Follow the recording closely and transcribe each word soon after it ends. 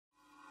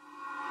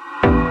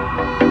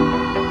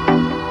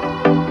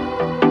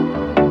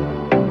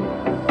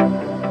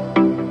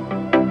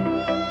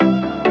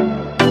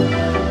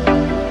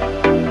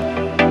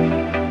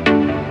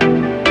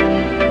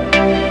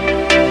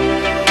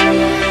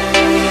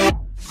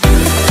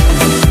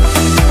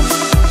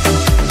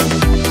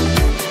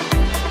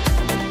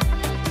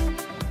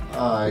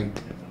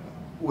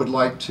would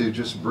like to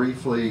just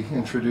briefly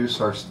introduce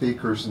our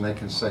speakers, and they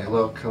can say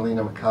hello.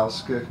 Kalina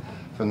Michalska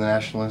from the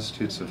National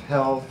Institutes of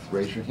Health,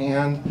 raise your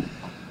hand.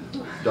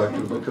 Dr.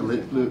 Luca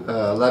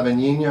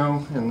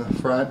Lavagnino in the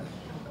front.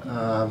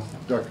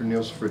 Dr.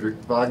 Nils-Frederic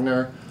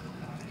Wagner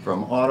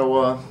from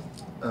Ottawa.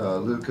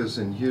 Luca's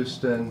in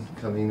Houston.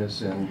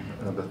 Kalina's in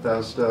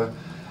Bethesda.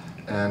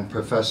 And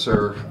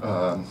Professor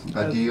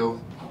Adeel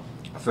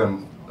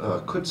from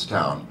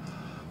Kutztown,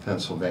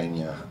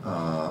 Pennsylvania,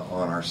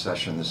 on our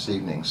session this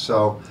evening.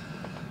 So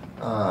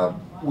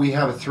we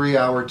have a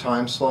 3-hour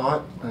time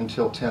slot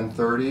until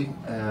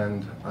 10:30,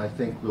 and I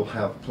think we'll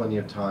have plenty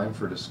of time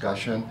for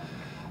discussion.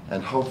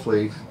 And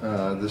hopefully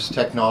this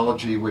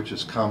technology, which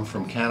has come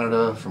from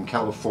Canada, from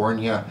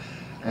California,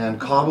 and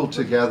cobbled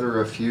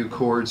together a few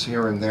chords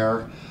here and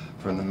there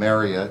from the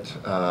Marriott,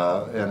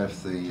 and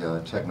if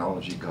the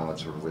technology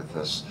gods are with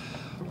us,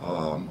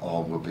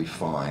 all will be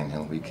fine,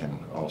 and we can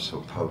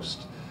also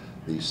post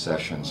these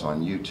sessions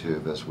on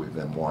YouTube as we've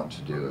been wont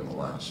to do in the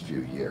last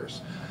few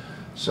years.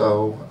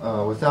 So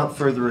without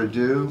further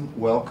ado,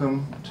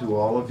 welcome to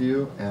all of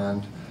you,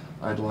 and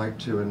I'd like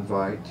to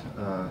invite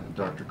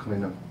Dr.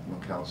 Kalina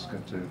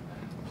Michalska to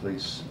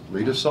please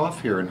lead us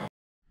off here.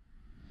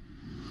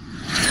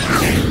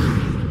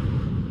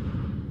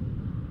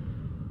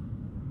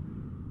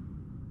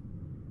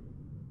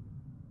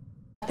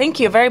 Thank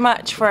you very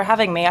much for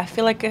having me. I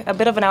feel like a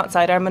bit of an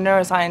outsider. I'm a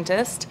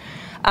neuroscientist,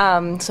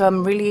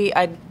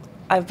 so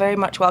I very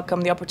much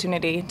welcome the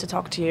opportunity to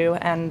talk to you.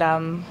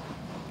 And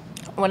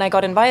when I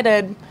got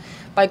invited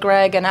by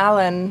Greg and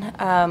Alan,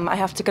 I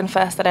have to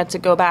confess that I had to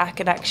go back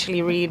and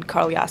actually read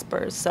Karl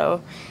Jasper's.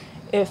 So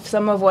if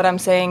some of what I'm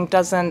saying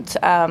doesn't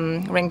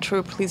ring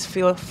true, please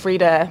feel free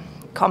to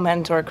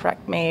comment or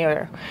correct me,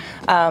 or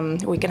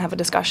we can have a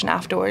discussion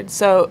afterwards.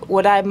 So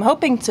what I'm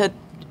hoping to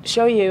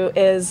show you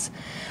is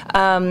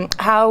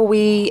how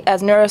we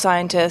as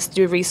neuroscientists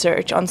do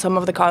research on some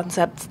of the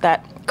concepts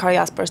that Karl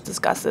Jaspers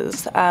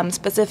discusses,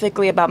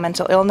 specifically about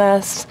mental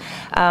illness,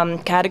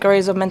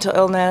 categories of mental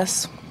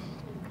illness,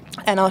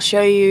 and I'll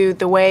show you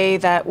the way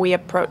that we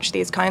approach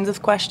these kinds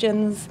of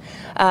questions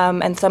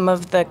and some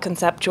of the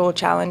conceptual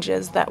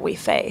challenges that we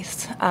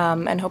face.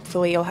 And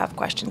hopefully you'll have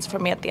questions for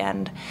me at the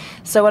end.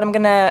 So what I'm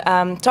going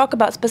to talk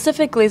about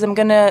specifically is I'm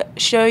going to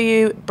show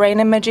you brain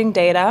imaging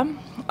data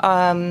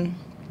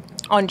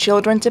on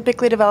children,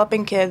 typically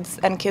developing kids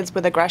and kids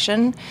with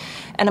aggression.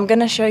 And I'm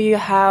going to show you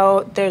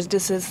how there's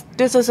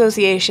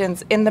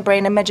disassociations in the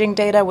brain imaging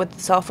data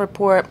with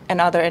self-report and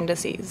other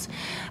indices.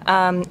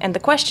 And the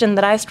question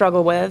that I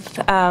struggle with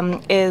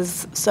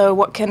is, so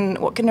what can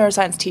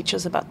neuroscience teach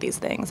us about these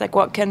things? Like,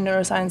 what can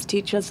neuroscience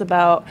teach us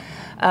about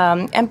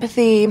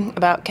empathy,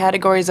 about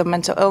categories of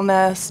mental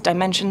illness,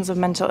 dimensions of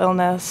mental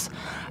illness?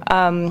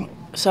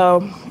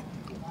 So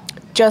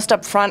just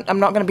up front, I'm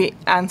not going to be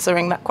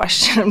answering that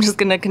question. I'm just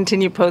going to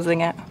continue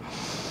posing it.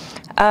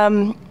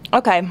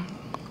 Okay.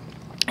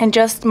 And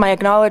just my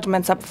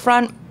acknowledgements up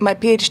front. My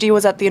PhD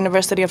was at the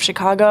University of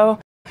Chicago,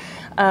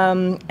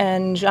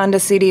 and Jean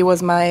Danisi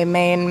was my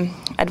main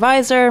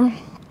advisor,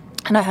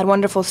 and I had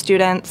wonderful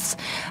students.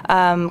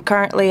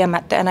 Currently, I'm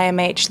at the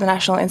NIMH, the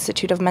National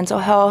Institute of Mental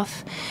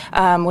Health,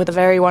 with a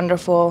very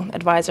wonderful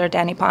advisor,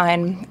 Danny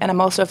Pine, and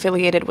I'm also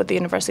affiliated with the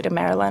University of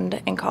Maryland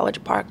in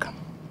College Park.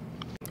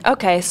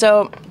 Okay,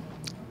 so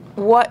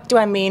what do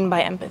I mean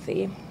by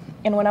empathy?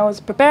 And when I was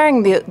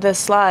preparing this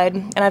slide,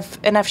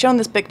 and I've shown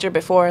this picture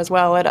before as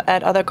well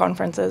at other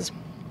conferences,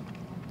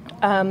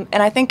 and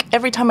I think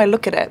every time I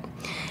look at it,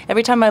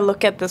 every time I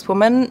look at this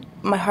woman,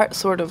 my heart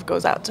sort of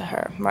goes out to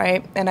her,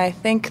 right? And I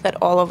think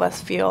that all of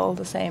us feel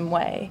the same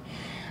way.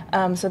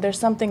 So there's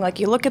something like,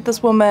 you look at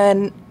this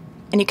woman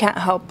and you can't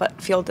help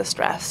but feel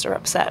distressed or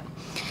upset.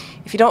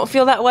 If you don't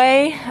feel that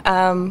way,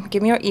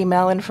 give me your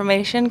email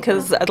information,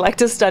 because I'd like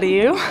to study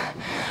you.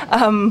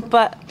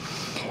 But,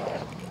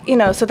 you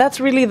know, so that's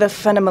really the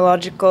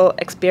phenomenological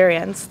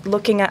experience,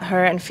 looking at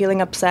her and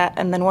feeling upset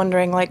and then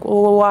wondering, like,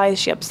 well, why is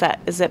she upset?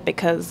 Is it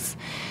because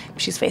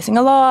she's facing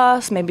a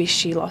loss? Maybe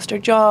she lost her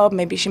job?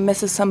 Maybe she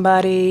misses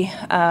somebody?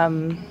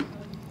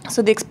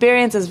 So the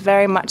experience is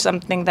very much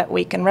something that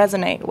we can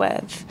resonate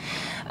with.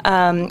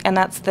 And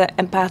that's the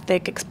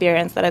empathic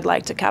experience that I'd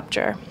like to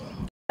capture.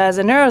 As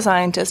a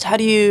neuroscientist, how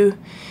do you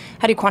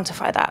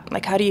quantify that?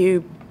 Like, how do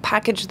you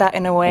package that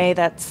in a way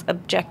that's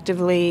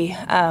objectively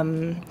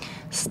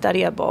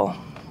studyable?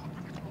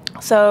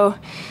 So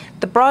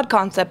the broad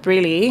concept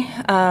really,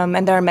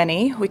 and there are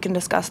many, we can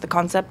discuss the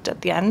concept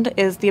at the end,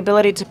 is the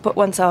ability to put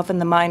oneself in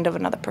the mind of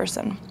another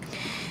person.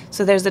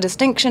 So there's a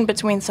distinction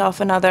between self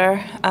and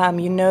other.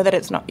 You know that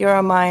it's not your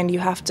own mind. You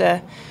have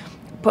to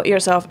put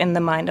yourself in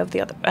the mind of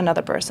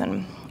another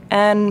person.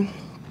 And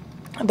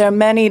there are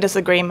many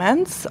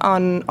disagreements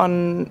on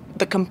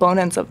the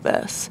components of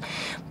this,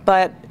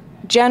 but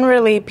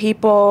generally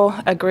people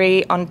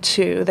agree on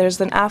two.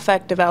 There's an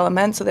affective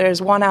element, so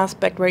there's one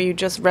aspect where you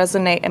just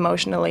resonate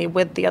emotionally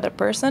with the other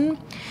person,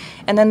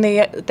 and then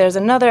there's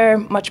another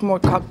much more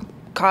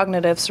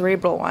cognitive,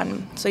 cerebral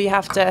one. So you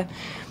have to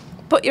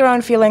put your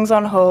own feelings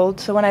on hold.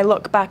 So when I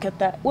look back at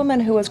that woman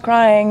who was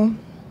crying,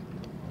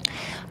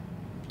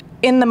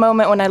 in the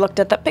moment when I looked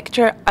at that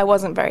picture, I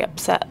wasn't very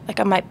upset. Like,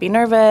 I might be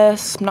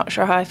nervous, I'm not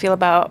sure how I feel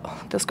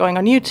about this going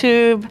on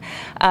YouTube,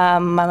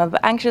 I'm a bit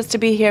anxious to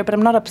be here, but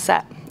I'm not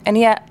upset. And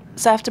yet,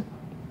 so I have to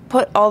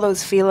put all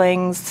those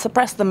feelings,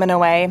 suppress them in a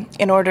way,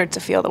 in order to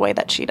feel the way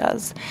that she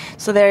does.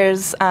 So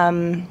there's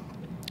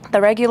the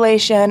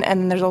regulation,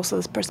 and there's also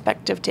this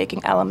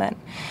perspective-taking element.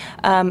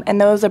 And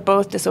those are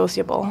both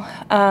dissociable.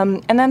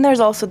 And then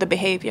there's also the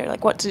behavior,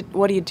 like what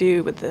do you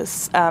do with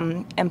this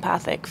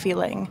empathic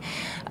feeling?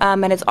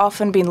 And it's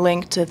often been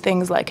linked to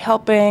things like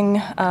helping,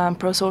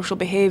 pro-social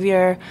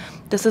behavior.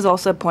 This is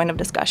also a point of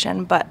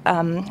discussion, but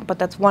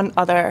that's one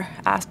other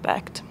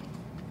aspect.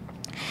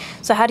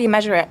 So how do you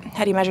measure it?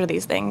 How do you measure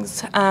these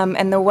things?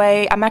 And the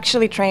way, I'm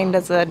actually trained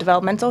as a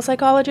developmental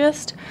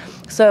psychologist,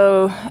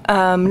 so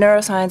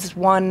neuroscience is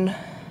one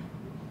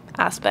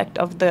aspect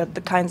of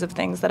the kinds of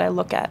things that I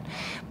look at.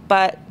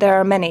 But there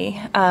are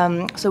many.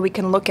 So we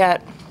can look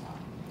at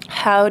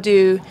how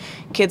do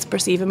kids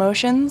perceive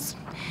emotions.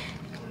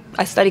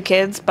 I study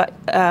kids, but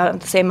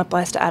the same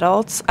applies to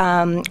adults.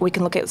 We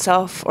can look at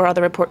self or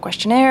other report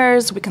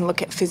questionnaires, we can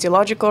look at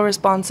physiological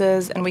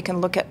responses, and we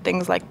can look at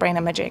things like brain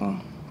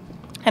imaging.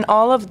 And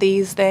all of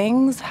these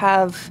things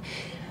have,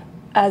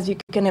 as you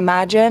can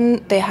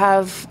imagine, they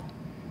have,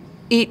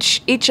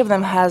 each of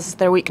them has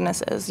their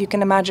weaknesses. You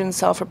can imagine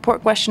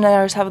self-report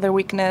questionnaires have their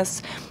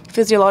weakness.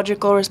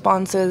 Physiological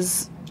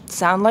responses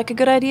sound like a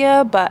good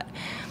idea, but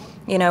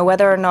you know,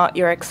 whether or not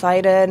you're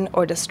excited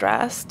or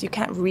distressed, you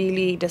can't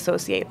really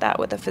dissociate that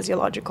with a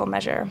physiological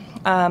measure.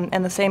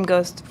 And the same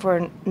goes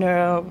for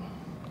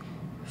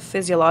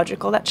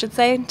neurophysiological, that should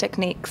say,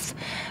 techniques.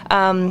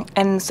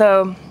 And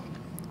so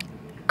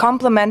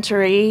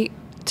complementary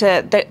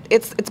to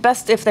it's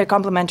best if they're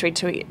complementary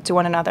to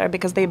one another,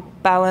 because they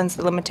balance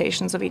the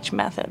limitations of each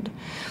method.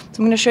 So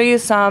I'm going to show you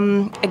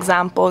some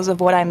examples of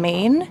what I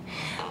mean,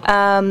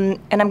 and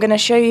I'm going to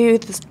show you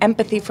this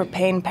empathy for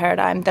pain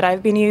paradigm that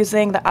I've been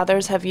using, that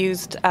others have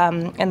used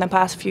in the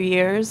past few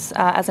years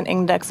as an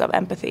index of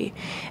empathy.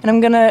 And I'm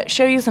going to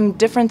show you some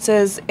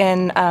differences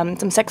in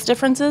some sex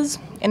differences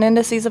in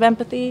indices of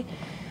empathy.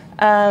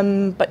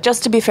 But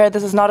just to be fair,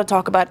 this is not a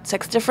talk about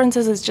sex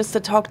differences, it's just a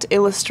talk to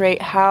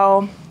illustrate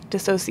how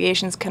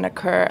dissociations can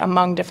occur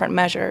among different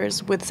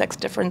measures with sex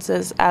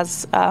differences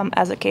as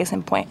a case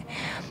in point.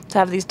 So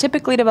I have these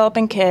typically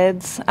developing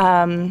kids.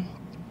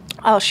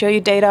 I'll show you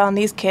data on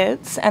these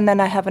kids, and then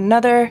I have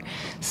another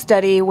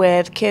study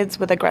with kids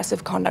with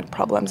aggressive conduct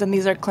problems, and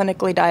these are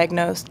clinically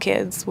diagnosed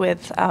kids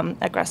with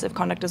aggressive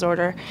conduct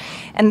disorder.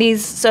 And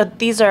these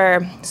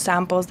are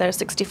samples. There are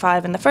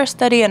 65 in the first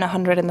study and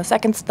 100 in the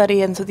second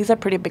study, and so these are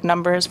pretty big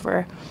numbers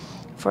for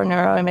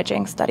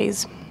neuroimaging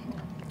studies.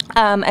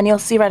 And you'll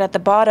see right at the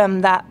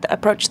bottom that the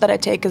approach that I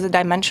take is a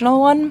dimensional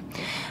one,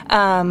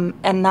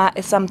 and that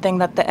is something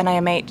that the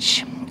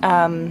NIMH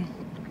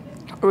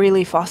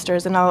really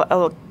fosters, and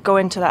I'll go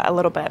into that a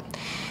little bit.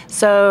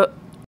 So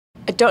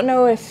I don't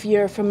know if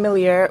you're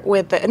familiar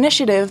with the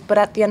initiative, but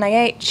at the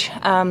NIH,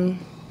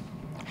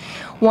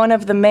 one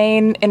of the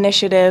main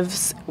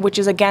initiatives, which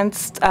is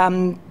against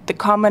the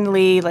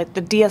commonly, like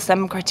the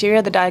DSM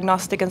criteria, the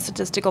Diagnostic and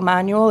Statistical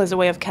Manual, is a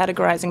way of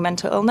categorizing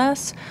mental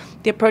illness.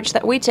 The approach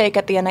that we take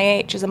at the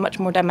NIH is a much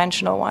more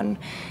dimensional one.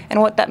 And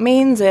what that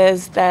means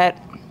is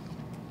that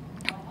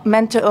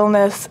mental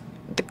illness,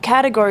 the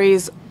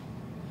categories,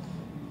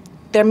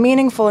 they're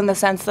meaningful in the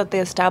sense that they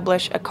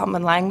establish a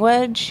common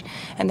language,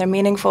 and they're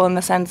meaningful in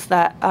the sense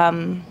that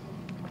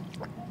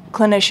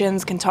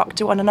clinicians can talk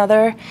to one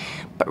another.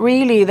 But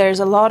really,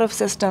 there's a lot of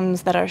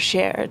systems that are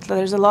shared.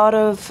 There's a lot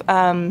of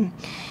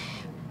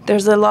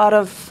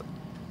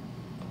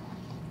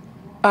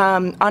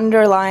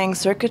underlying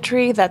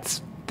circuitry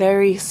that's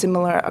very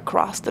similar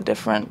across the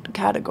different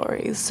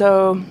categories.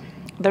 So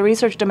the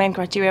research domain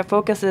criteria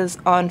focuses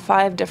on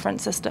 5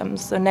 different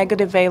systems. So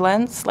negative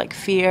valence, like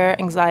fear,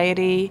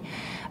 anxiety,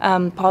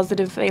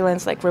 positive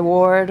valence, like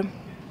reward,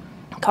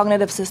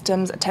 cognitive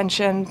systems,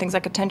 attention, things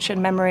like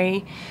attention,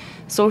 memory,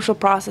 social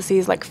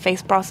processes like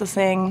face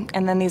processing,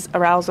 and then these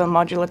arousal and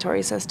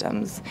modulatory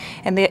systems.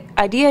 And the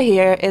idea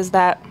here is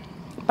that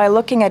by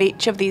looking at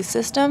each of these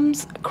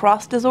systems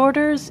across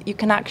disorders, you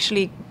can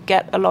actually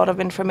get a lot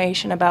of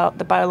information about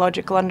the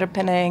biological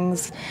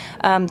underpinnings,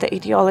 the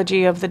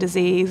etiology of the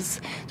disease.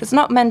 So it's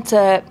not meant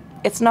to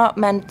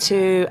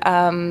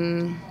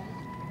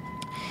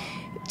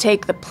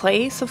take the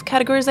place of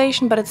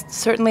categorization, but it's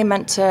certainly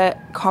meant to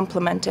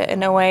complement it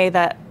in a way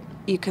that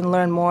you can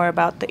learn more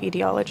about the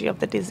etiology of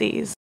the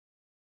disease.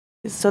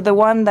 So the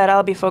one that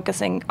I'll be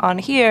focusing on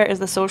here is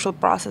the social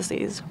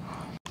processes.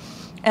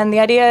 And the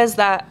idea is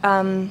that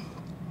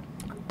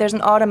there's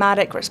an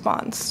automatic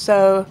response.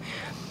 So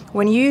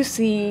when you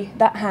see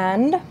that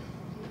hand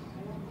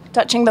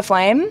touching the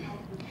flame,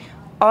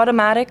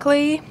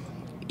 automatically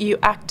you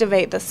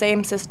activate the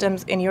same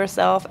systems in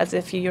yourself as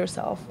if you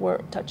yourself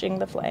were touching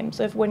the flame.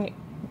 So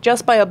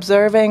just by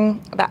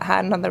observing that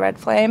hand on the red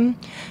flame,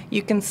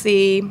 you can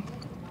see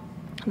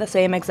the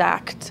same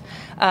exact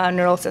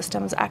neural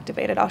systems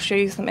activated. I'll show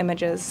you some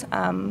images.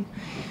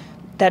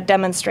 that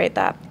demonstrate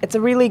that. It's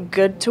a really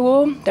good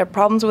tool. There are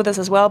problems with this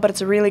as well, but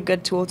it's a really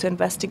good tool to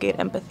investigate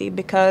empathy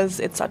because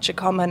it's such a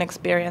common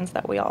experience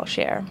that we all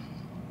share.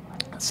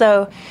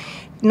 So,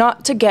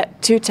 not to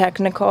get too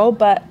technical,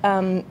 but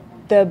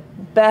the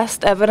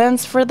best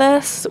evidence for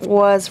this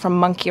was from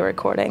monkey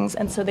recordings.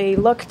 And so they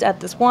looked at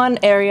this one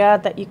area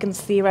that you can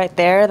see right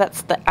there.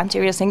 That's the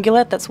anterior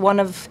cingulate. That's one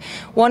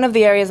of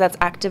the areas that's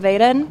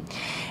activated.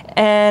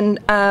 And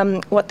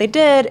what they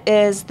did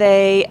is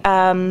they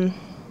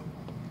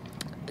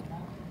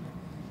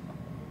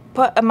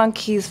put a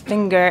monkey's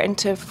finger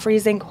into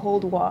freezing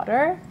cold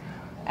water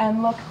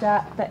and looked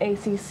at the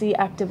ACC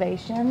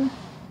activation.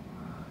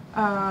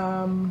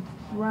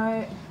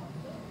 Right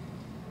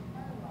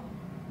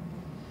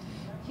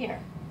here.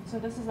 So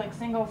this is like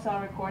single cell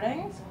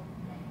recordings,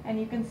 and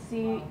you can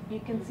see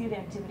the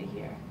activity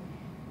here.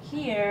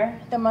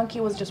 Here, the monkey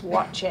was just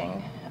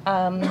watching.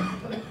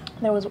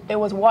 It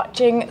was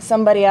watching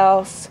somebody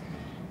else,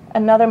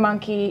 another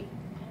monkey,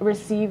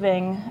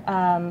 receiving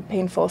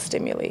painful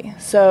stimuli.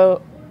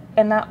 So,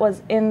 and that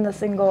was in the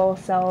single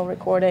cell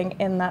recording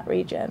in that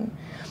region.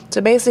 So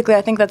basically,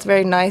 I think that's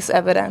very nice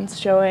evidence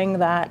showing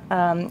that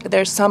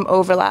there's some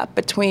overlap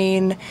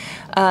between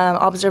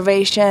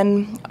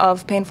observation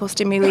of painful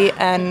stimuli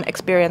and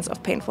experience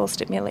of painful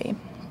stimuli.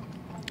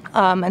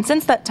 And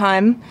since that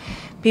time,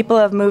 people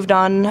have moved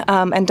on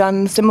and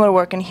done similar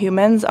work in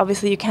humans.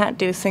 Obviously, you can't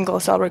do single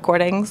cell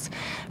recordings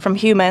from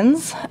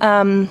humans.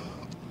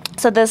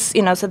 So this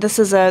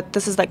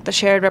is like the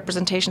shared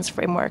representations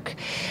framework.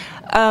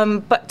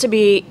 But to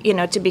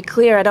be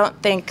clear, I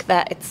don't think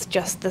that it's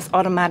just this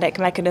automatic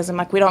mechanism.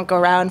 Like, we don't go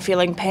around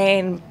feeling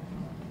pain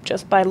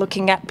just by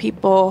looking at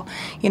people,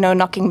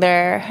 knocking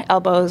their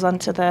elbows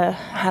onto the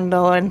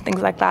handle and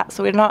things like that.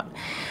 So we're not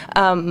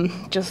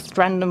just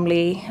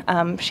randomly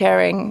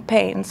sharing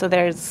pain. So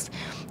there's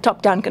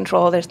top-down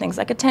control. There's things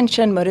like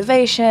attention,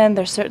 motivation.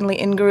 There's certainly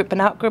in-group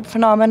and out-group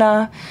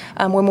phenomena.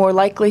 We're more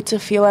likely to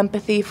feel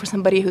empathy for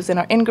somebody who's in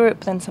our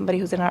in-group than somebody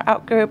who's in our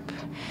out-group.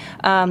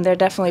 There are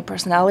definitely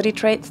personality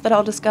traits that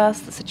I'll discuss,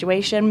 the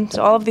situation.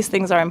 So all of these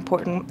things are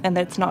important, and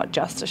it's not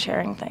just a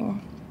sharing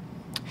thing.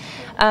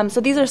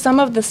 So these are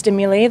some of the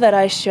stimuli that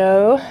I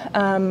show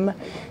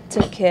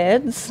to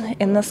kids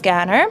in the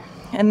scanner.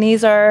 And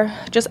these are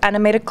just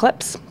animated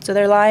clips. So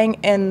they're lying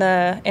in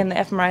the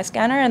fMRI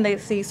scanner, and they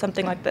see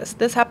something like this.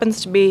 This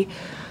happens to be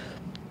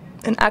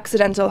an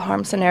accidental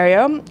harm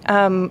scenario.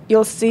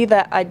 You'll see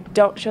that I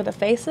don't show the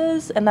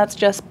faces, and that's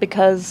just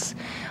because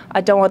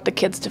I don't want the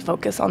kids to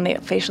focus on the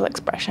facial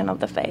expression of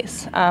the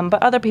face.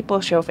 But other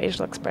people show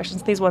facial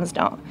expressions. These ones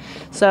don't.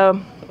 So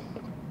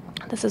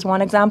this is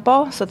one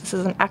example. So this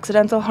is an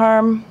accidental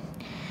harm,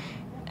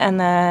 and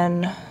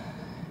then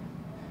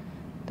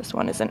this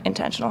one is an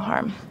intentional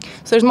harm.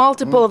 So there's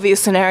multiple of these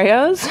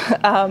scenarios,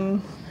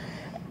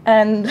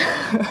 and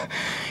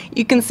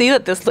you can see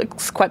that this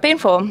looks quite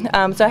painful.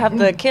 So I have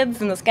the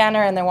kids in the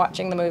scanner, and they're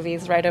watching the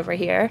movies right over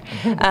here,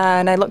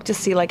 and I look to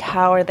see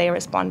how are they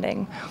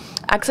responding.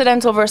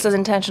 Accidental versus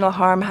intentional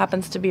harm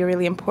happens to be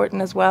really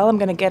important as well. I'm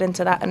going to get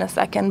into that in a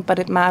second, but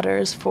it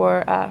matters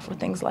for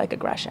things like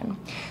aggression.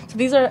 So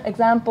these are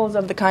examples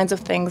of the kinds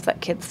of things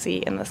that kids see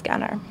in the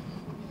scanner.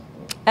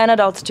 And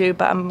adults too,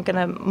 but I'm going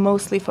to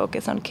mostly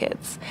focus on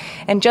kids.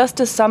 And just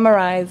to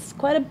summarize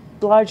quite a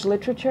large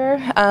literature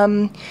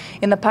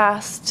in the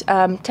past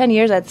 10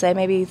 years, I'd say,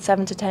 maybe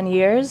 7 to 10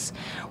 years,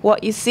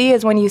 what you see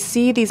is when you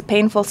see these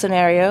painful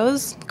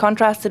scenarios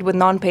contrasted with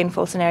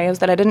non-painful scenarios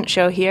that I didn't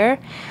show here,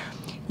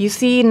 you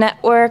see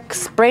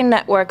brain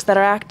networks that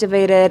are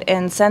activated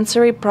in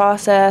sensory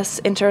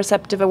process,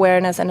 interoceptive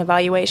awareness, and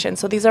evaluation.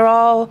 So these are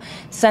all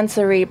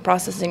sensory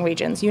processing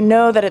regions. You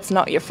know that it's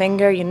not your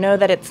finger. You know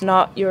that it's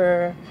not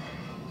your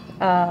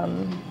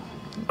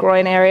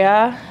groin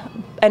area.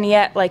 And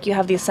yet, you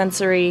have these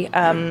sensory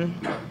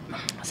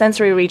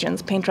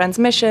regions, pain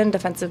transmission,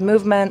 defensive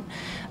movement.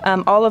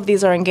 All of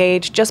these are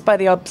engaged just by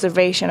the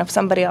observation of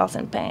somebody else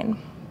in pain.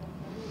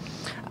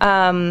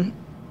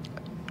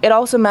 It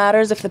also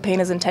matters if the pain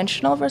is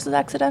intentional versus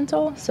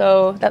accidental.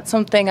 So that's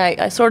something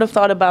I sort of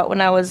thought about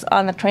when I was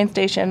on the train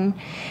station,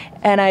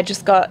 and I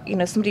just got,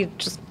 somebody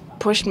just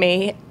pushed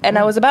me, and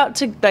I was about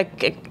to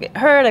get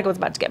hurt, I was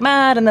about to get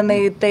mad, and then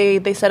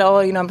they said, oh,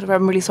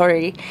 I'm really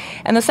sorry.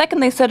 And the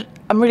second they said,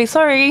 I'm really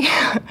sorry,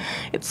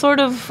 it's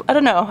sort of, I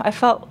don't know, I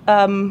felt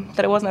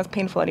that it wasn't as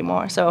painful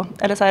anymore. So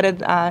I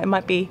decided it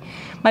might be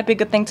a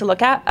good thing to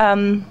look at.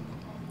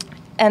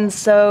 And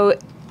so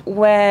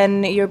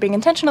when you're being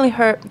intentionally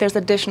hurt, there's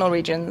additional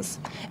regions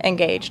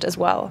engaged as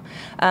well.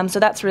 So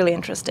that's really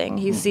interesting.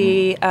 You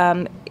see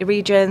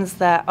regions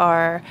that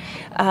are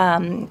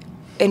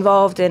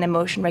involved in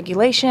emotion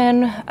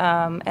regulation,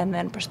 and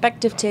then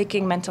perspective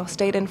taking, mental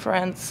state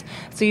inference.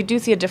 So you do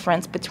see a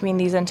difference between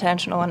these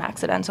intentional and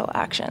accidental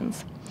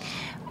actions.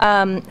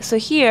 So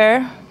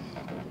here,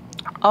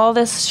 all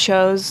this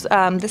shows,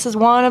 this is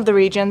one of the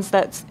regions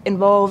that's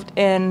involved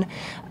in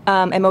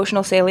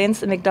emotional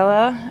salience,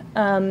 amygdala,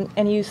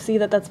 and you see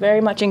that that's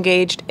very much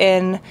engaged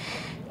in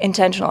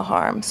intentional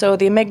harm. So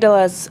the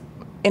amygdala is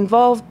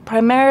involved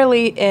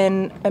primarily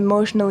in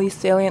emotionally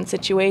salient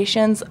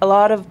situations. A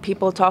lot of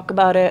people talk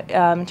about it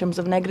in terms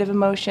of negative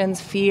emotions,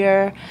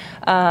 fear,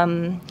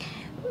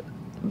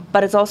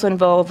 but it's also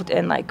involved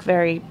in like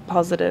very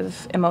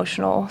positive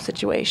emotional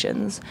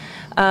situations.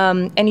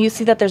 And you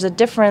see that there's a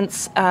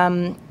difference.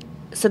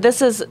 So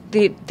this is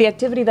the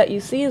activity that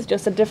you see is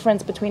just a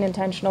difference between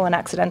intentional and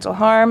accidental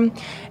harm.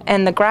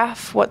 And the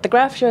graph, what the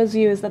graph shows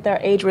you is that there are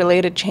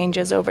age-related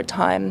changes over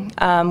time,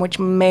 which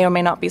may or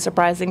may not be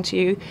surprising to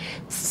you,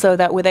 so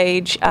that with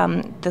age,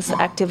 this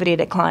activity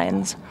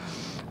declines.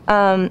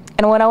 And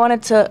what I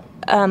wanted to,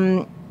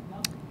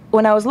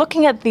 when I was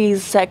looking at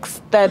these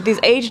these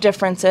age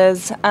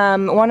differences,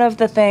 one of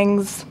the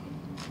things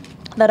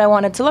that I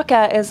wanted to look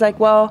at is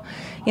like, well,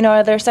 you know,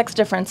 are there sex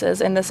differences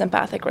in this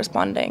empathic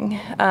responding?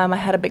 I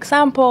had a big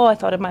sample. I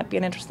thought it might be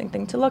an interesting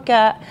thing to look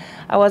at.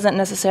 I wasn't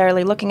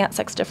necessarily looking at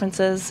sex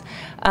differences.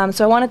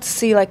 So I wanted to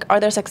see, like,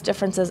 are there sex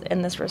differences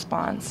in this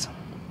response?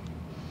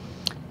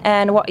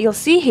 And what you'll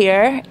see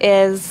here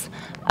is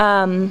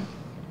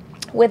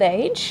with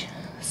age.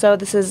 So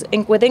this is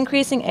with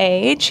increasing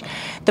age.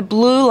 The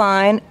blue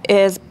line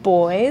is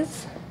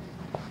boys.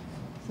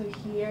 So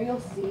here you'll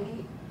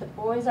see the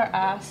boys are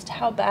asked,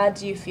 how bad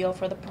do you feel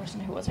for the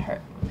person who was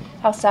hurt?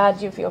 How sad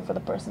do you feel for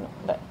the person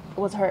that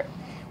was hurt?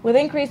 With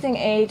increasing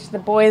age, the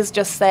boys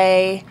just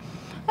say,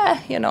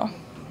 you know,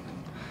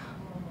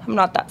 I'm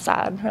not that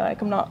sad, or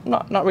like I'm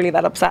not really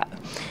that upset.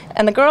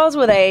 And the girls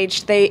with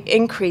age, they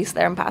increase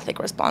their empathic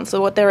response. So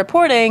what they're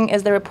reporting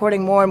is they're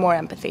reporting more and more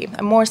empathy.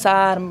 I'm more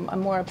sad, I'm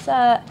more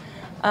upset,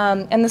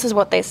 and this is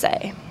what they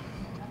say.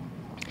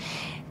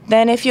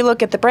 Then if you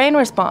look at the brain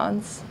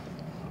response,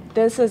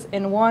 this is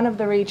in one of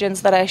the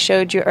regions that I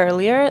showed you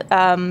earlier.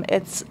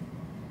 It's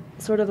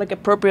sort of like a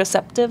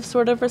proprioceptive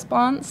sort of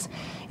response.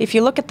 If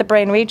you look at the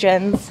brain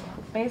regions,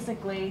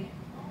 basically,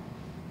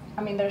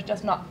 I mean, there's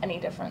just not any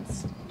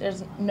difference.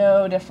 There's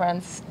no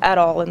difference at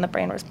all in the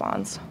brain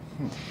response.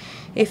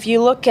 If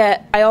you look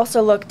at, I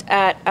also looked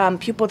at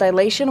pupil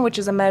dilation, which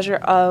is a measure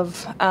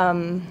of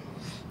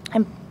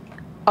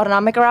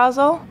autonomic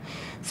arousal.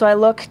 So I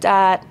looked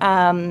at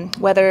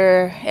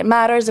whether it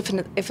matters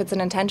if it's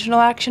an intentional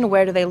action,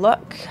 where do they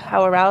look,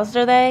 how aroused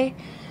are they?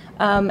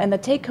 And the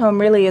take-home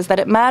really is that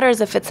it matters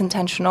if it's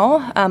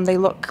intentional. They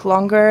look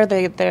longer,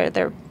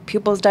 their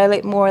pupils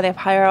dilate more, they have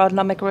higher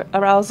autonomic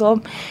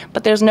arousal,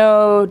 but there's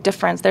no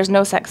difference, there's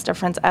no sex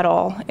difference at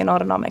all in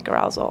autonomic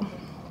arousal.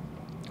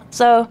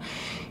 So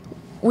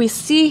we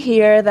see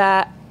here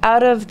that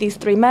out of these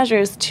three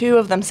measures, two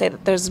of them say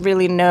that there's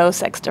really no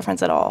sex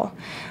difference at all.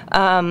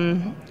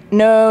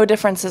 No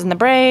differences in the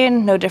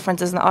brain, no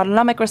differences in the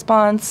autonomic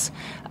response,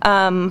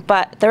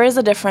 but there is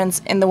a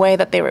difference in the way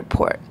that they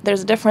report.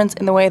 There's a difference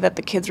in the way that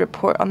the kids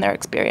report on their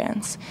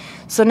experience.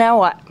 So now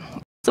what?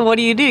 So what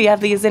do? You have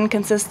these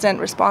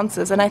inconsistent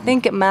responses, and I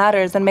think it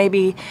matters, and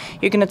maybe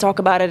you're going to talk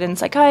about it in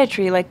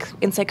psychiatry,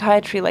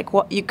 like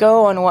what you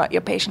go on what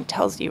your patient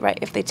tells you, right?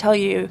 If they tell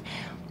you,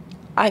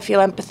 I feel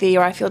empathy,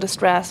 or I feel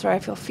distress, or I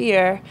feel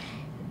fear,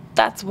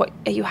 that's what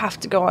you have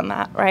to go on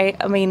that, right?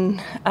 I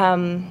mean,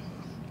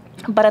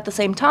 but at the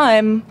same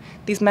time,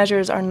 these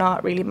measures are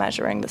not really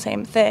measuring the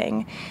same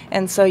thing.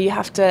 And so you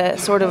have to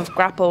sort of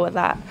grapple with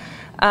that.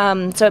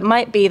 So it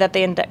might be that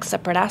they index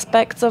separate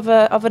aspects of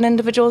an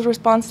individual's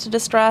response to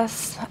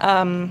distress.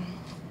 And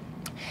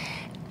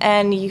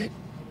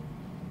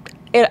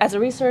as a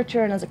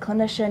researcher and as a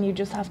clinician, you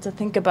just have to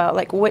think about,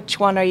 like,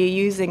 which one are you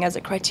using as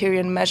a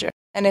criterion measure?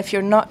 And if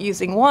you're not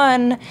using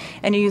one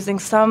and you're using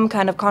some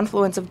kind of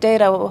confluence of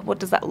data, what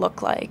does that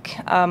look like?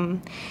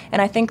 And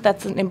I think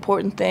that's an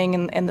important thing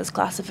in this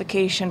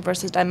classification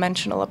versus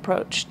dimensional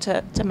approach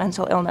to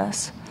mental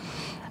illness.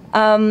 So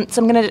I'm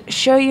going to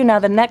show you now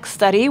the next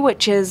study,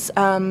 which is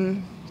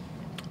on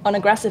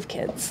aggressive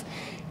kids.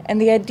 And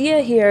the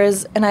idea here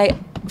is, and I've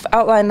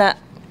outlined that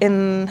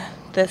in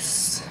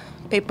this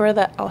paper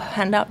that I'll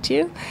hand out to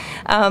you.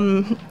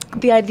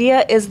 The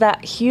idea is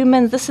that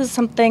humans, this is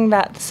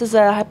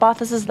a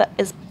hypothesis that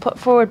is put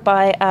forward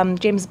by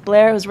James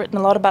Blair, who's written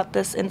a lot about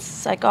this in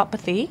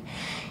psychopathy.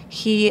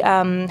 He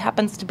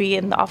happens to be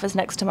in the office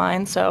next to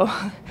mine, so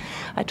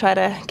I try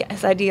to get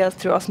his ideas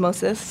through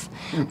osmosis.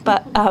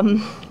 But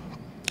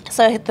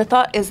so the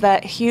thought is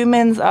that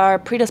humans are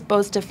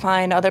predisposed to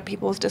find other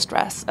people's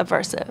distress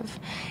aversive,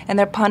 and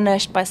they're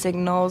punished by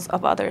signals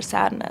of other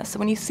sadness. So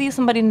when you see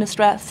somebody in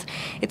distress,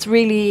 it's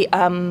really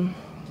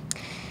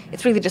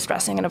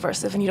distressing and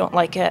aversive, and you don't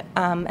like it.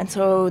 And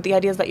so the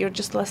idea is that you're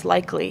just less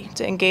likely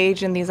to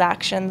engage in these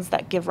actions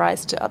that give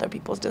rise to other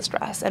people's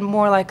distress, and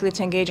more likely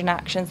to engage in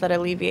actions that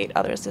alleviate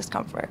others'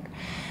 discomfort.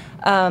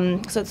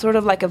 So it's sort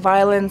of like a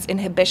violence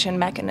inhibition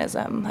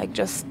mechanism, like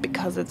just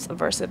because it's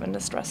aversive and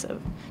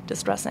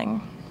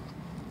distressing.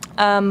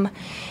 And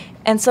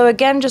so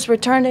again, just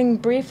returning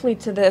briefly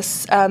to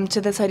this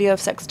idea of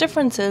sex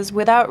differences,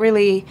 without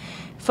really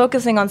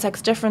focusing on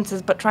sex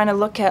differences, but trying to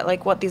look at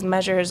like what these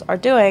measures are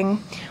doing.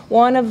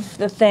 One of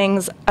the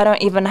things, I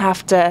don't even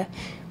have to,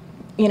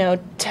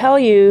 tell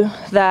you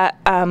that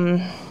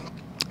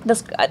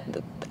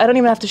I don't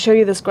even have to show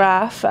you this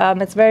graph.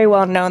 It's very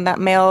well known that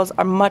males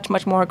are much,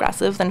 much more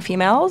aggressive than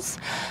females.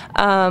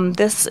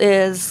 This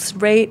is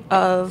rate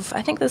of,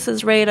 I think this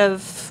is rate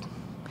of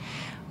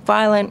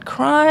violent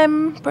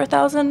crime per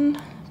 1,000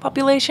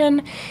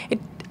 population.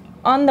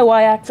 On the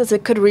y-axis,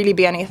 it could really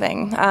be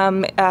anything.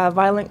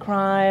 Violent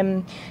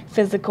crime,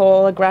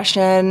 physical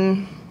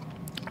aggression,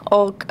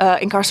 all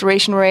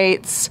incarceration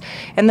rates,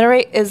 and the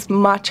rate is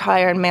much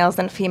higher in males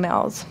than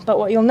females. But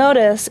what you'll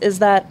notice is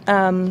that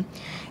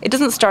it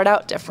doesn't start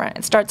out different.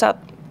 It starts out,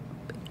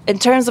 in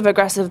terms of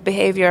aggressive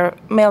behavior,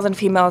 males and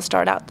females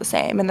start out the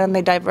same, and then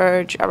they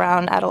diverge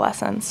around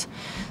adolescence.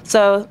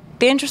 So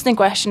the interesting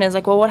question is,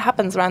 like, well, what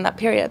happens around that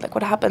period? Like,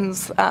 what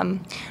happens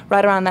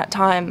right around that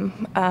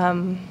time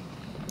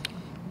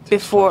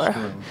before?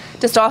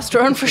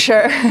 Testosterone, for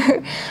sure.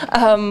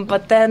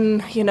 But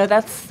then, you know,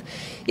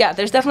 yeah,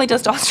 there's definitely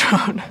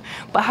testosterone.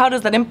 But how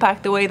does that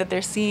impact the way that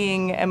they're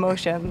seeing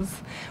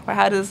emotions? Or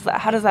how does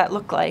that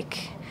look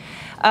like?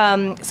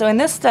 So in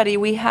this study,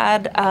 we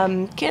had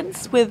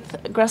kids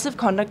with aggressive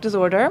conduct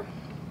disorder.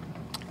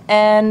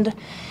 And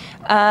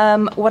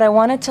what I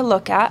wanted to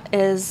look at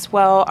is,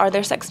 well, are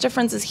there sex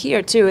differences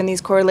here, too, in these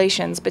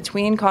correlations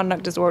between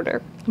conduct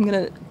disorder? I'm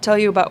going to tell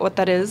you about what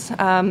that is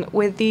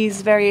with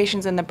these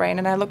variations in the brain.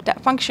 And I looked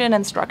at function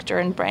and structure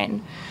in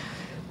brain.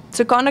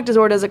 So conduct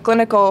disorder is a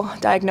clinical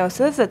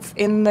diagnosis. It's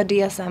in the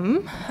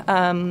DSM.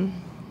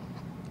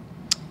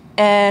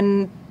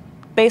 And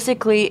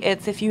basically,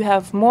 it's if you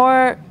have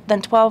more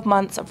than 12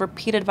 months of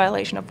repeated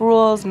violation of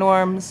rules,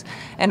 norms,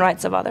 and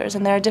rights of others.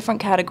 And there are different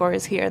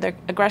categories here. They're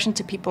aggression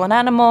to people and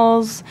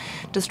animals,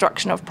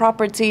 destruction of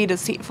property,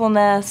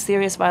 deceitfulness,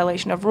 serious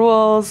violation of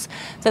rules.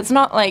 So it's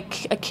not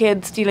like a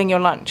kid stealing your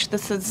lunch.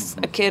 This is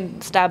a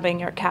kid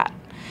stabbing your cat.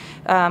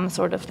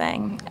 Sort of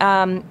thing.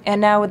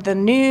 And now with the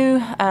new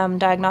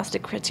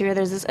diagnostic criteria,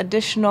 there's this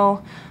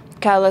additional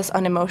callous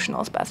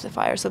unemotional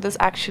specifier. So this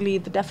actually,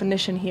 the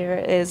definition here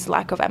is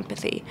lack of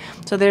empathy.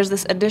 So there's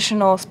this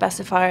additional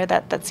specifier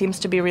that seems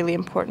to be really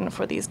important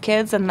for these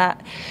kids, and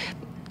that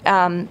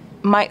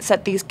might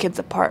set these kids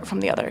apart from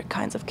the other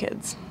kinds of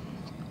kids.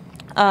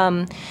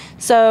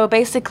 So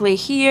basically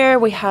here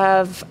we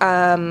have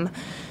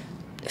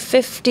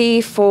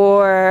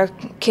 54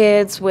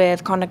 kids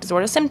with conduct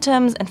disorder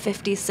symptoms and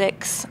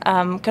 56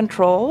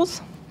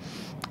 controls.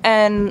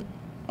 And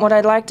what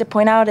I'd like to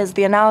point out is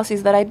the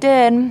analyses that I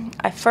did,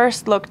 I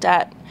first looked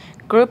at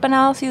group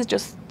analyses,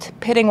 just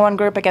pitting one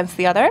group against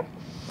the other.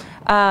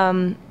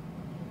 And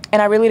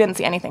I really didn't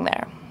see anything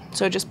there.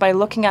 So just by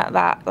looking at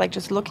that, like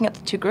just looking at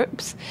the two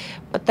groups.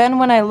 But then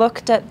when I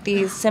looked at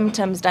these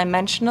symptoms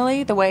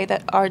dimensionally, the way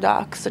that our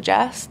doc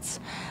suggests,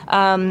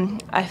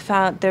 I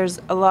found there's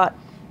a lot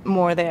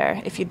more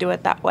there if you do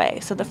it that way.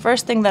 So the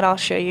first thing that I'll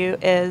show you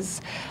is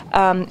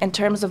in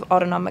terms of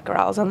autonomic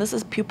arousal, and this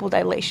is pupil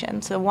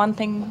dilation. So one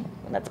thing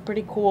that's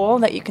pretty cool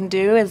that you can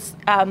do is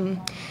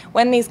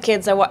when these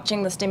kids are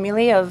watching the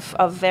stimuli of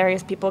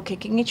various people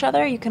kicking each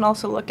other, you can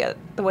also look at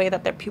the way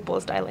that their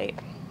pupils dilate.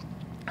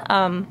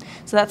 So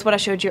that's what I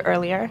showed you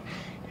earlier.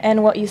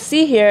 And what you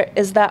see here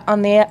is that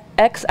on the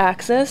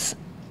x-axis,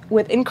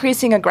 with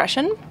increasing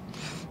aggression,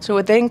 so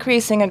with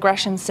increasing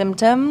aggression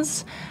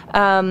symptoms,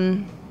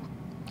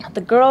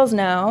 the girls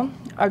now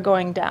are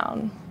going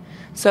down.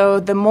 So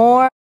the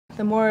more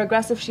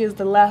aggressive she is,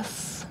 the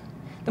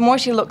more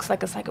she looks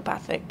like a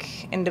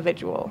psychopathic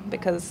individual,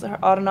 because her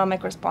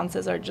autonomic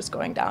responses are just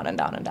going down and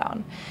down and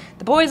down.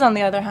 The boys, on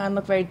the other hand,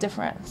 look very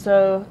different.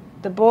 So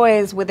the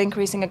boys with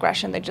increasing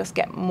aggression, they just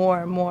get more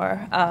and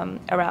more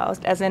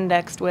aroused, as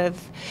indexed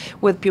with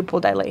pupil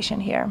dilation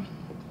here.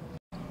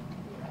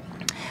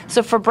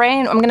 So for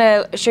brain, I'm going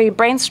to show you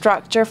brain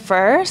structure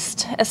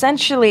first.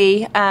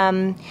 Essentially,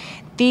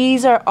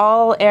 these are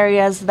all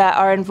areas that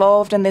are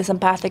involved in this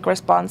empathic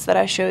response that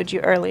I showed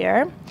you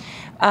earlier.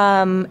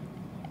 And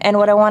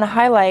what I want to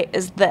highlight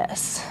is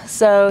this.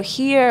 So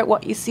here,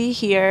 what you see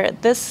here,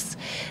 the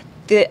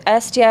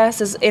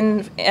STS is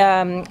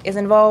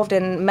involved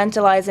in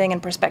mentalizing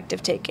and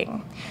perspective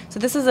taking. So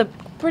this is a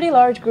pretty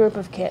large group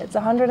of kids,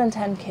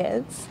 110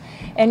 kids.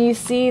 And you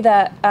see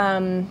that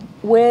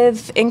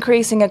with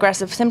increasing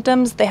aggressive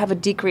symptoms, they have a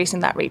decrease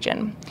in that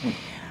region.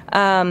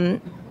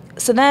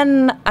 So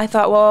then I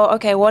thought, well,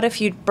 okay, what if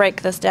you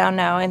break this down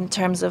now in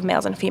terms of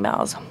males and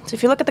females? So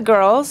if you look at the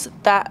girls,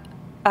 that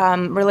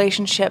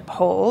relationship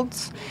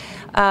holds.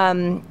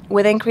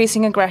 With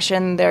increasing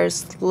aggression,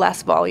 there's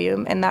less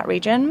volume in that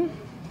region.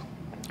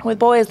 With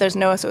boys, there's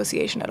no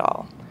association at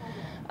all.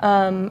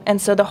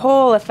 And so the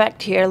whole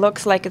effect here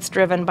looks like it's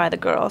driven by the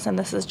girls, and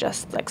this is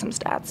just like some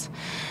stats.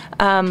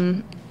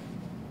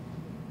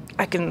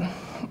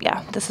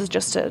 This is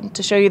just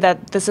to show you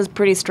that this is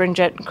pretty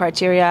stringent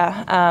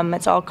criteria.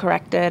 It's all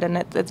corrected, and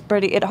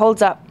it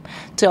holds up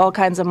to all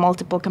kinds of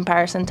multiple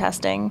comparison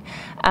testing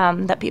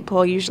that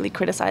people usually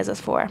criticize us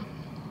for.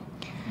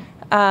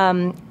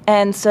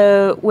 And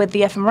so with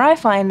the fMRI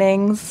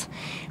findings,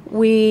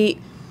 we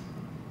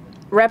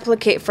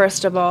replicate,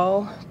 first of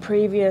all,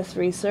 previous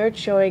research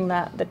showing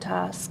that the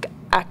task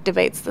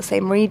activates the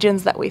same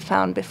regions that we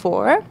found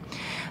before.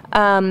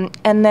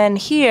 And then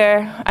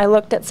here, I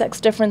looked at sex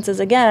differences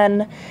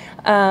again,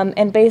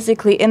 and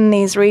basically in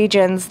these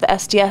regions, the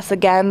STS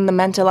again, the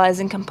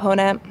mentalizing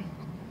component,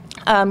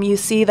 you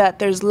see that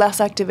there's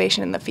less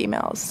activation in the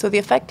females. So the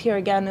effect here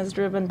again is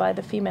driven by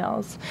the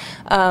females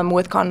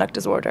with conduct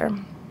disorder.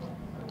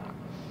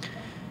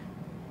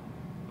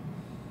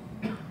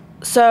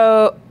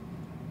 So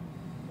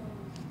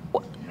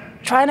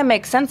trying to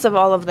make sense of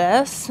all of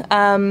this,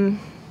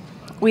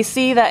 we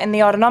see that in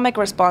the autonomic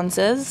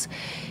responses,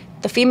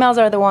 the females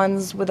are the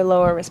ones with a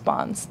lower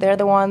response. They're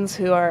the ones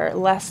who are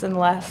less and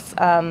less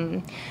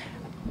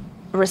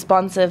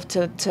responsive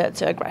to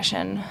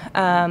aggression.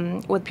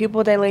 With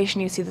pupil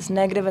dilation, you see this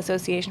negative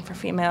association for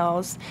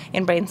females.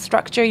 In brain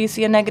structure, you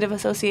see a negative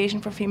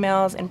association for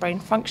females. In brain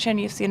function,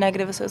 you see a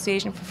negative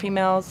association for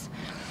females.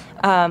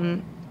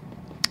 And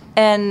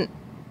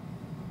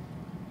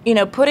you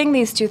know, putting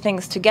these two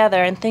things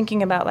together and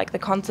thinking about like the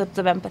concepts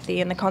of empathy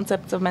and the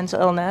concepts of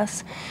mental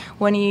illness,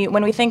 when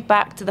we think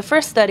back to the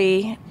first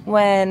study,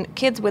 when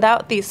kids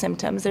without these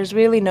symptoms, there's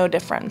really no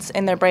difference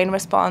in their brain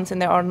response, in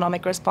their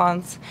autonomic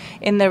response,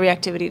 in their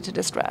reactivity to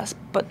distress.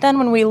 But then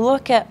when we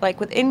look at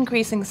like with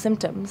increasing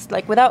symptoms,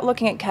 like without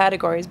looking at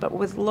categories, but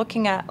with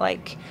looking at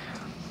like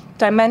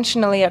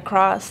dimensionally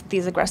across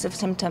these aggressive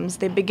symptoms,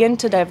 they begin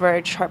to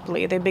diverge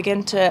sharply. They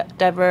begin to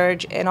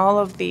diverge in all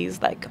of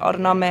these, like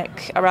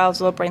autonomic,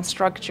 arousal, brain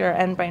structure,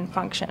 and brain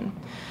function.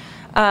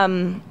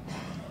 And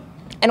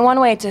one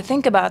way to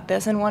think about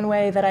this, and one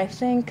way that I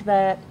think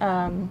that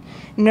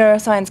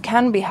neuroscience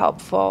can be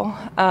helpful,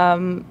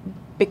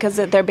 because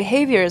their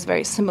behavior is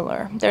very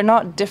similar. They're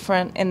not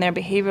different in their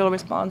behavioral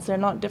response. They're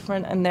not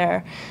different in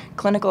their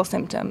clinical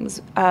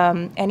symptoms.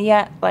 And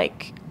yet,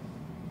 like,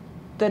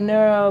 the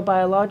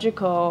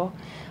neurobiological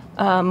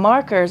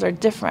markers are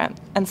different.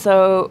 And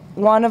so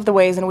one of the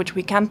ways in which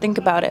we can think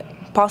about it,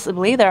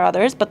 possibly, there are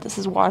others, but this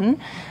is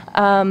one,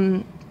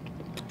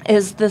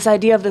 is this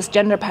idea of this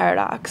gender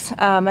paradox.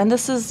 And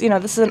this is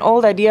an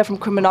old idea from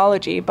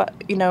criminology, but,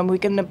 you know, we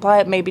can apply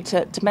it maybe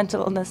to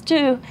mental illness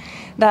too,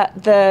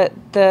 that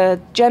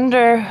the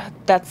gender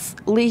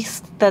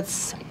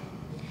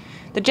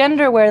the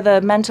gender where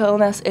the mental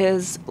illness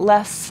is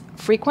less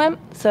frequent,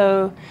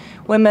 so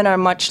women are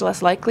much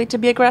less likely to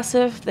be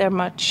aggressive. They're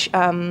much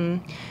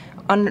they're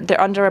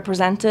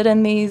underrepresented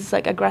in these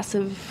like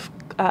aggressive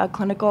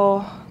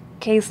clinical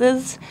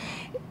cases.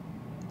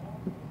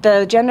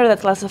 The gender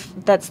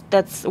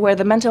that's where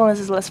the mental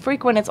illness is less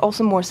frequent, it's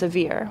also more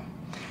severe.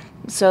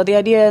 So the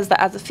idea is that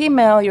as a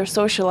female, you're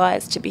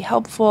socialized to be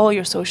helpful,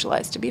 you're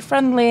socialized to be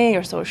friendly,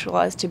 you're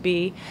socialized to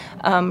be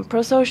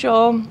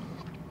pro-social,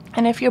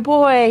 and if you're a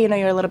boy, you know,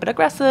 you're a little bit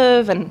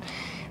aggressive and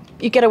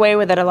you get away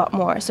with it a lot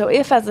more. So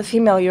if as a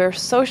female you're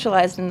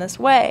socialized in this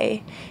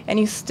way and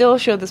you still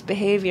show this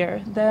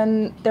behavior,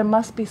 then there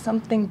must be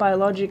something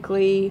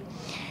biologically,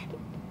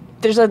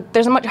 there's a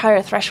much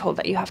higher threshold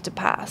that you have to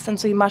pass. And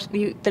so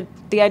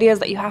the idea is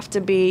that you have to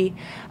be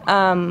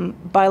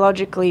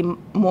biologically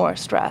more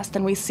stressed.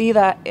 And we see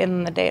that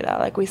in the data.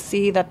 Like we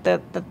see that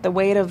the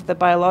weight of the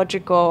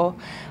biological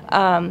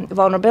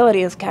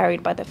vulnerability is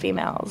carried by the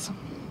females.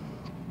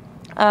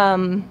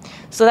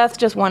 So that's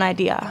just one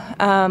idea.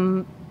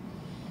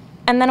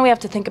 And then we have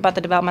to think about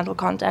the developmental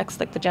context,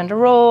 like the gender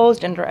roles,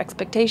 gender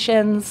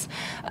expectations.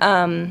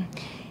 You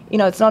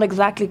know, it's not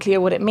exactly clear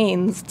what it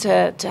means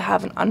to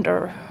have an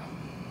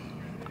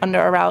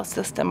under-aroused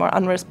system or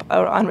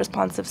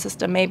unresponsive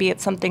system. Maybe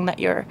it's something that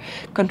you're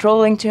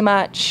controlling too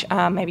much,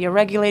 maybe you're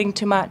regulating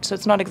too much, so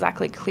it's not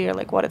exactly clear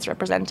like what it's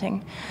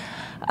representing.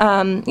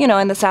 You know,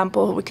 in the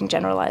sample, we can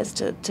generalize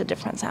to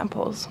different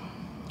samples.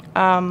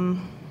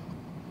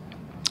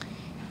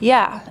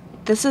 Yeah.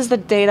 This is the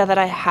data that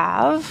I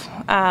have.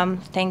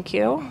 Thank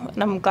you.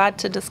 And I'm glad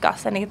to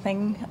discuss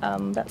anything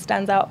that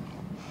stands out.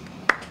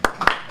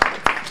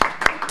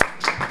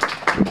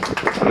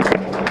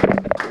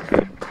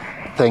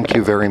 Thank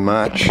you very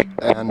much.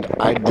 And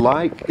I'd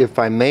like, if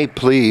I may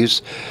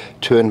please,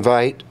 to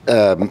invite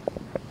Dr.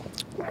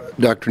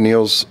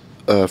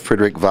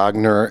 Nils-Frederic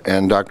Wagner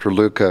and Dr.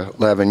 Luca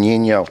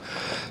Lavagnino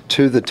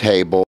to the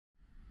table.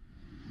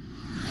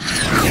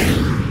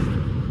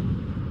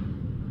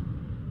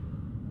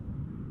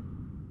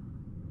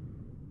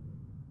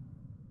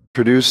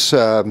 Introduce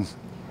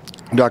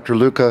Dr.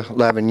 Luca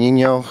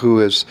Lavagnino, who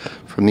is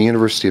from the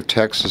University of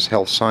Texas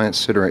Health Science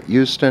Center at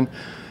Houston,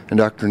 and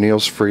Dr.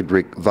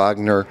 Nils-Frederic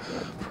Wagner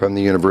from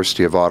the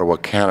University of Ottawa,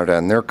 Canada.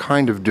 And they're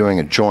kind of doing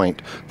a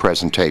joint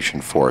presentation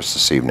for us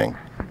this evening.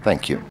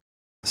 Thank you.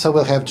 So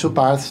we'll have two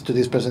parts to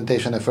this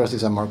presentation. The first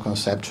is a more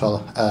conceptual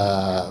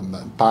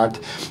part,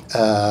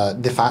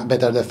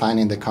 better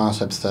defining the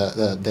concepts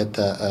that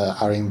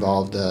are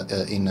involved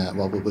in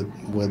what we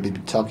will be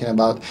talking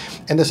about.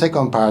 And the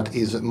second part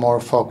is more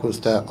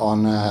focused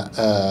on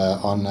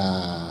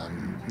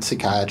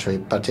psychiatry,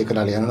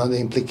 particularly on the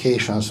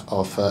implications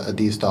of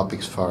these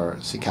topics for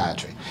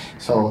psychiatry.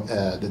 So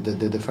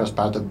the first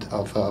part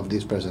of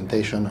this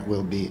presentation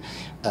will be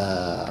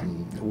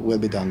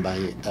done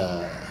by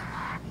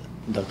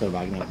Dr.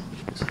 Wagner.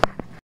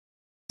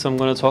 So I'm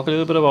going to talk a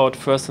little bit about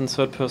first and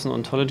third person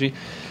ontology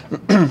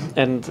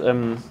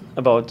and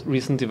about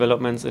recent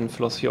developments in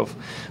philosophy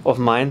of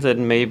mind that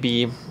may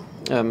be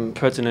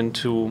pertinent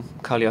to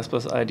Karl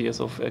Jasper's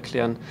ideas of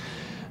erklären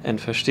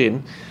and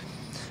verstehen.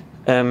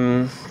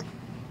 So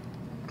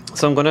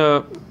I'm going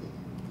to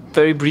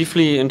very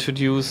briefly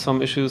introduce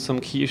some issues, some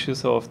key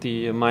issues of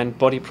the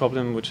mind-body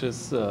problem, which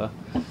is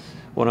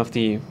one of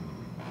the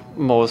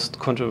most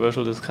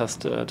controversial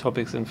discussed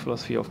topics in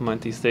philosophy of mind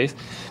these days.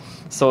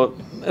 So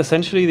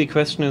essentially the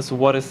question is,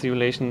 what is the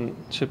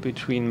relationship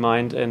between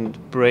mind and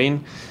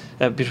brain,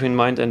 between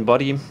mind and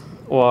body?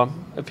 Or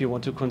if you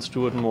want to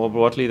construe it more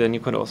broadly, then you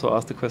can also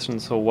ask the question,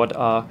 so what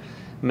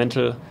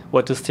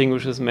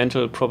distinguishes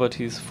mental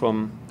properties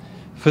from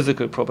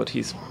physical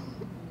properties?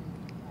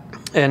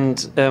 And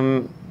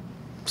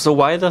so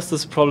why does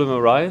this problem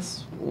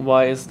arise?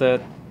 Why is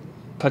that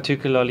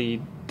particularly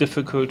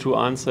difficult to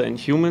answer in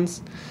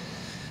humans?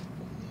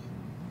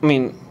 I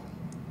mean,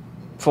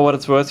 for what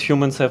it's worth,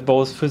 humans have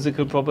both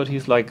physical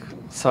properties like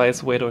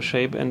size, weight, or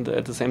shape, and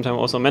at the same time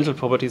also mental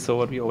properties, so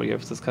what we already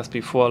have discussed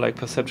before, like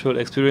perceptual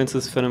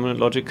experiences,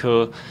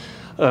 phenomenological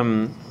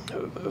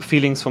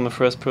feelings from a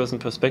first-person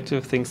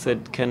perspective, things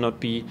that cannot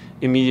be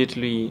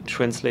immediately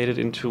translated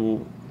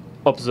into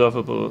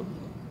observable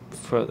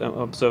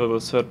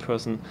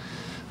third-person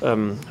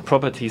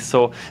properties.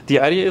 So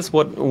the idea is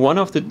one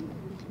of the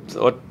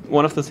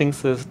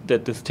things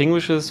that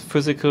distinguishes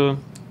physical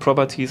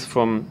properties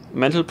from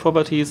mental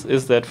properties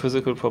is that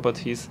physical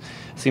properties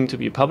seem to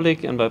be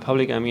public, and by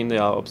public I mean they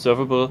are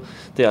observable,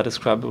 they are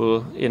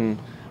describable in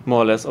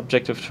more or less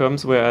objective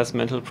terms, whereas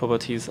mental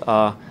properties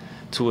are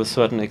to a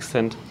certain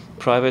extent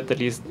private. At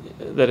least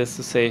that is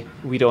to say,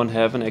 we don't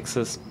have an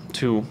access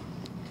to,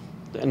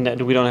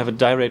 and we don't have a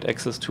direct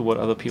access to what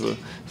other people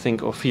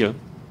think or feel.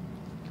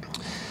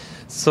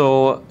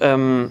 So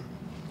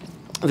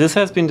this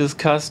has been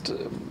discussed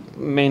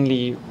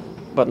mainly,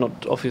 but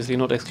obviously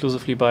not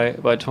exclusively,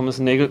 by Thomas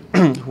Nagel,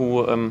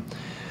 who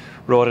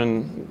wrote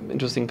an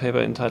interesting paper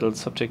entitled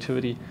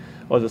 "Subjectivity,"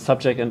 or the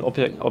subject and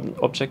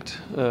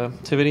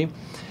objectivity.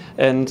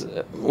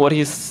 And what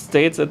he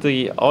states at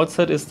the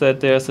outset is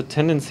that there's a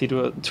tendency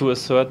to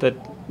assert that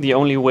the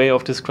only way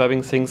of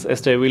describing things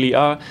as they really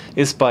are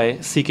is by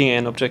seeking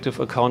an objective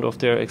account of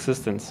their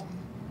existence.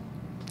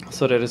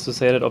 So that is to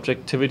say that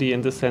objectivity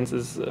in this sense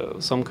is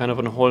some kind of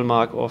a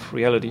hallmark of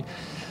reality.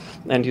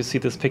 And you see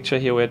this picture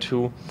here where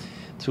two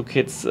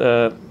kids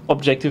can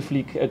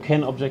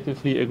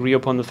objectively agree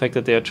upon the fact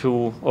that they are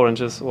two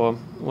oranges or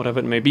whatever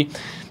it may be.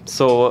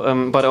 So,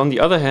 but on the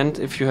other hand,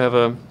 if you have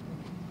a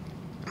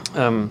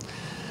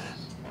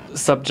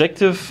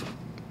subjective,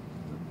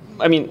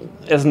 I mean,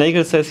 as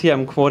Nagel says here,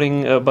 I'm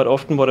quoting, but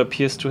often what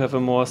appears to have a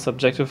more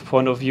subjective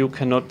point of view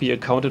cannot be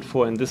accounted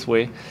for in this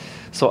way.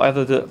 So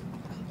either the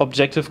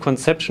objective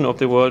conception of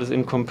the world is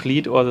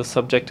incomplete, or the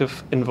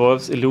subjective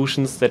involves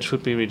illusions that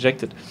should be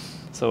rejected.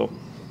 So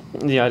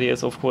the idea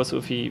is, of course,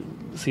 if we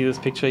see this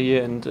picture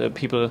here and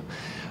people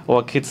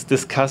or kids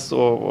discuss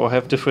or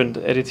have different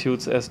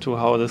attitudes as to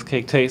how this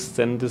cake tastes,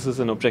 then this is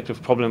an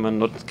objective problem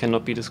and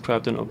cannot be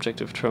described in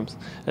objective terms,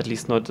 at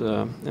least not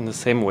in the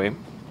same way.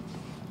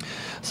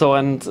 So,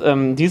 and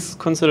these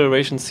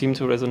considerations seem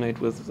to resonate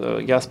with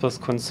Jasper's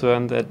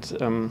concern that,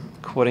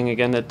 quoting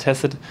again, that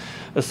tacit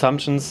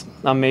assumptions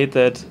are made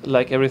that,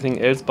 like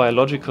everything else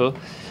biological,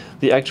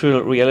 the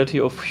actual reality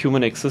of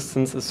human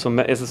existence is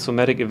a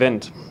somatic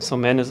event. So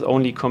man is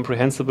only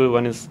comprehensible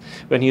when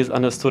he is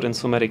understood in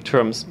somatic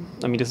terms.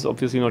 I mean, this is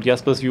obviously not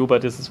Jasper's view,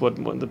 but this is what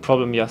the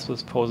problem Jasper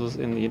poses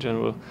in the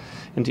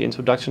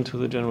introduction to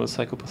the general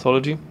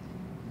psychopathology.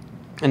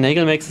 And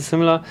Nagel makes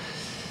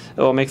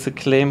a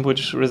claim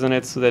which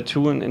resonates to that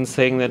too, in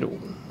saying that,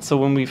 so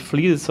when we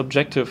flee the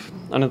subjective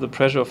under the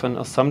pressure of an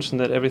assumption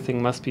that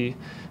everything must be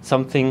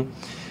something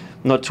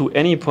not to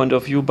any point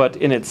of view but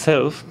in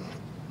itself,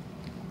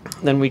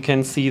 then we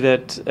can see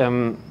that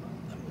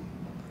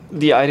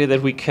the idea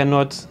that we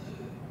cannot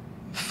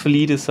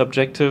flee the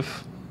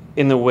subjective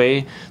in a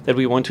way that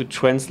we want to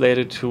translate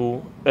it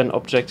to an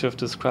objective,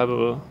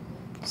 describable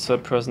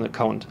third-person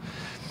account.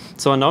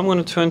 So now I'm going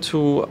to turn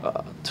to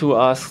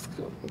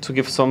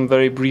give some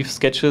very brief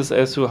sketches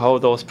as to how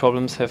those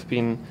problems have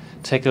been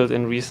tackled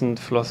in recent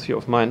philosophy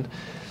of mind.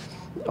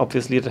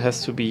 Obviously, it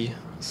has to be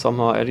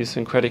somehow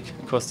idiosyncratic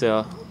because there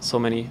are so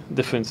many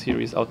different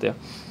theories out there.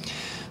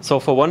 So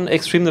for one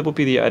extreme, that would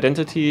be the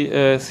identity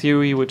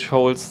theory, which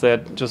holds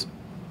that just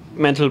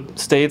mental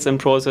states and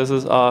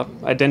processes are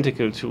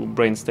identical to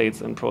brain states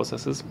and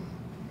processes.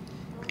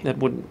 That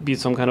would be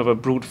some kind of a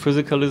brute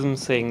physicalism,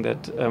 saying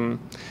that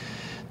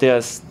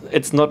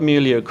it's not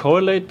merely a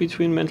correlate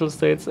between mental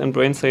states and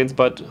brain states,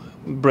 but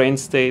brain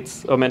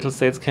states or mental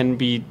states can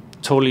be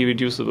totally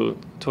reduced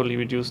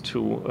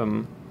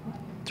to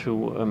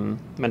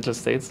mental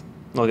states.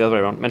 No, the other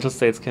way around. Mental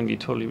states can be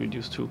totally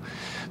reduced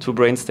to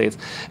brain states.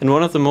 And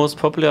one of the most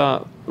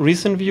popular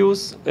recent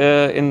views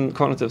in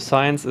cognitive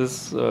science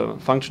is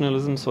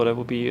functionalism. So that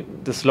would be,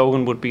 the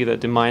slogan would be that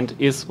the mind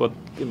is what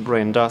the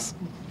brain does.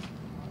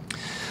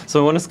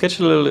 So I want to sketch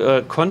a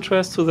little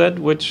contrast to that,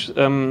 which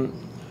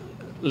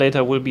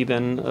later will be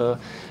then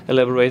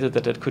elaborated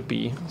that could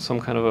be some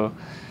kind of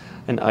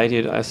an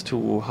idea as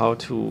to how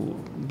to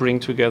bring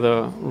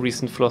together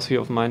recent philosophy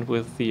of mind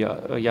with the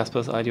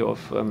Jasper's idea of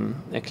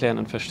erklären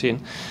and verstehen.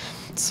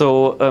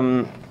 So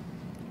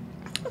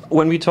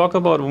when we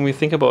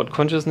think about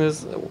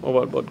consciousness,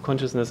 or what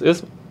consciousness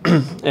is,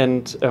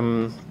 and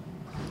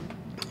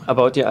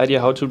about the idea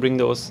how to bring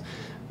those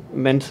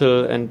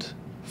mental and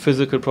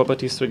physical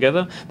properties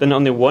together, then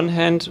on the one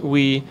hand,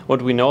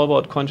 what we know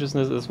about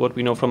consciousness is what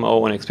we know from our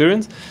own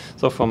experience,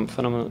 so from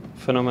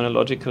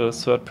phenomenological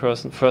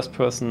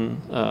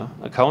first-person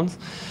accounts,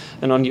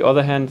 and on the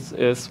other hand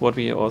is what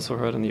we also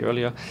heard in the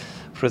earlier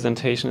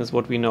presentation is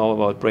what we know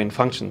about brain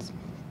functions.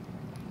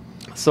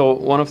 So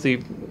one of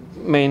the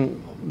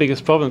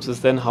biggest problems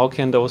is then how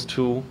can those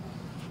two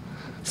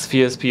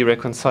spheres be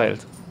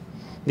reconciled?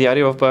 The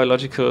idea of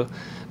biological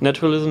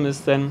naturalism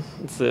is then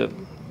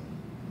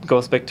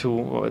goes back to,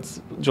 or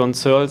it's John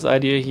Searle's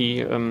idea.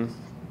 He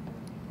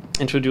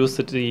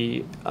introduced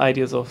the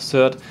ideas of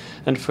third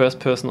and first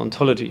person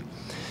ontology.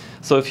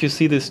 So if you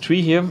see this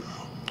tree here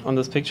on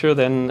this picture,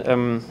 then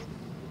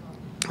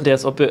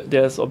there's a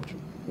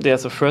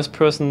third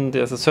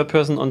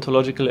person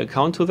ontological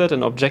account to that,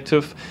 and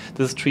objective.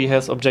 This tree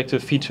has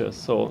objective features.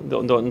 So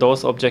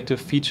those objective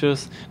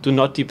features do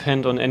not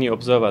depend on any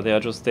observer. They are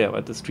just there.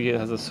 Right? This tree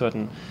has a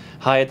certain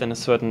height and a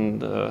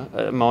certain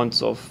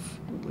amounts of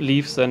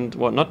leaves and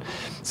whatnot.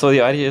 So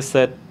the idea is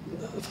that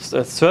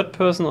a third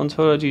person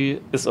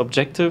ontology is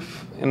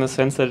objective in the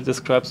sense that it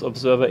describes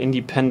observer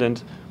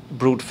independent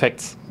brute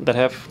facts that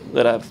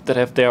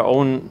have their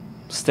own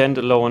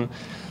standalone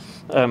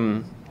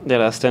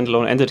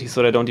entities,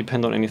 so they don't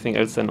depend on anything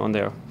else than on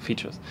their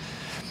features.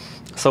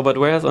 So, but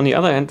whereas on the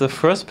other hand, the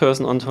first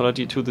person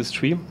ontology to this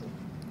tree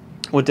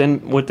would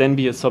then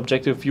be a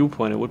subjective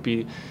viewpoint. It would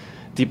be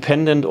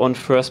dependent on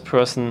first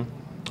person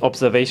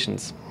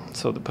observations.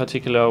 So the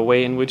particular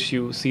way in which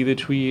you see the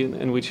tree,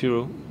 in which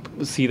you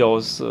see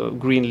those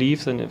green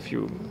leaves, and if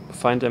you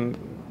find them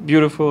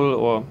beautiful,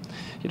 or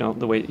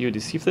the way you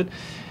deceived it.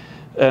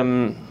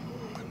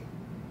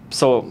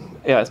 So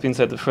yeah, it's been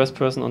said the first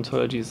person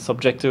ontology is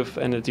subjective,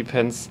 and it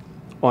depends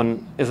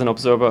on, as an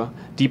observer,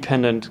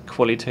 dependent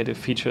qualitative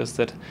features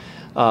that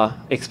are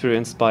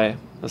experienced by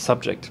a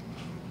subject.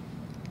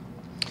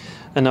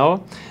 And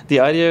now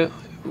the idea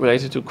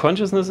related to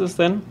consciousness is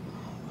then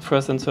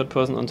first and third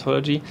person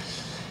ontology.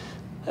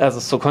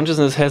 So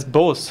consciousness has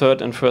both third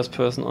and first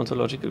person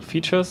ontological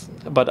features,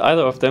 but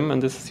either of them,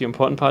 and this is the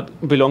important part,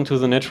 belong to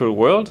the natural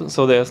world.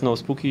 So there's no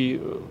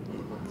spooky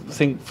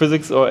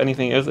physics or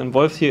anything else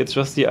involved here. It's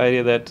just the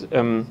idea that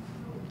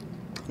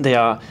they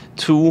are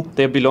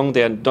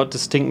not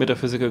distinct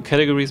metaphysical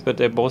categories, but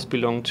they both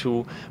belong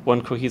to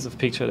one cohesive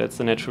picture. That's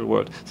the natural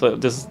world. So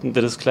this is the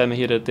disclaimer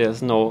here that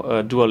there's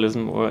no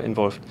dualism or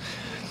involved.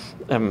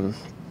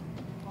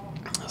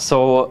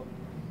 So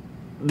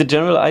the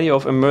general idea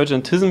of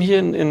emergentism here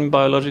in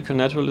biological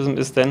naturalism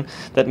is then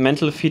that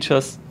mental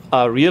features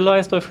are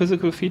realized by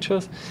physical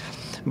features,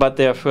 but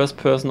their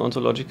first-person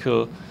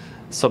ontological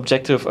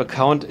subjective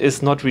account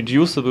is not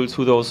reducible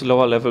to those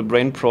lower-level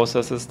brain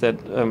processes that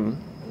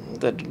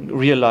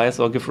realize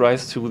or give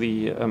rise to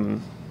the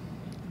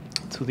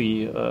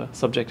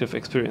subjective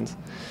experience.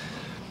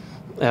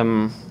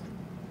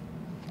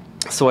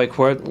 So I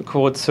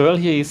quote Searle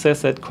here. He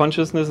says that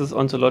consciousness is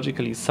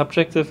ontologically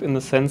subjective in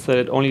the sense that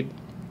it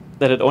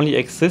only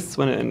exists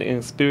when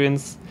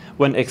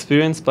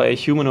experienced by a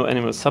human or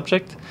animal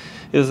subject.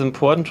 It is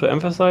important to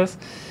emphasize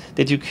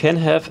that you can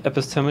have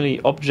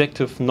epistemically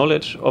objective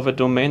knowledge of a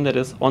domain that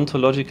is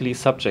ontologically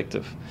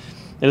subjective.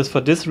 It is for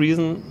this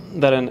reason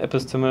that an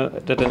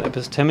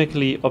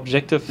epistemically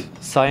objective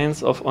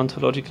science of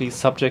ontologically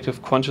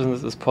subjective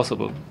consciousness is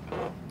possible.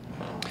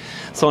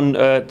 So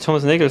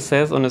Thomas Nagel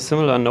says on a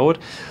similar note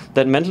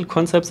that mental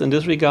concepts in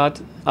this regard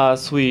are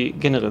sui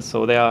generis.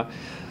 So they are,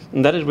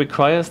 that it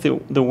requires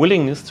the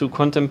willingness to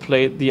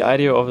contemplate the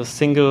idea of a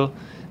single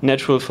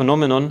natural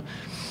phenomenon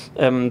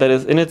that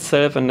is in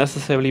itself and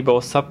necessarily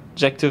both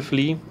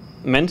subjectively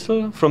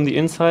mental from the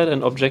inside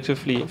and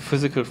objectively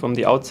physical from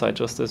the outside,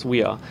 just as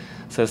we are,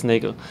 says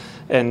Nagel.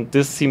 And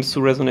this seems to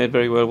resonate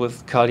very well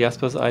with Karl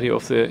Jasper's idea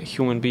of the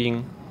human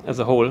being as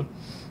a whole.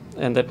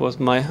 And that was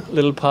my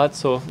little part,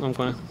 so I'm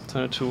going to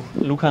turn it to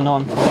Luca now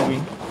and we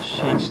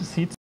change the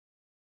seats.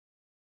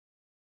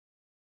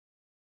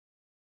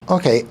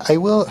 Okay, I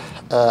will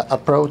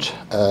approach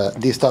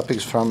these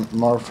topics from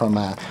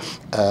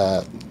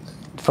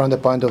the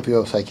point of view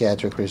of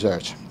psychiatric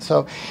research.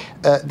 So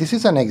this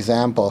is an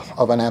example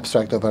of an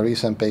abstract of a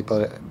recent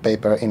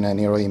paper in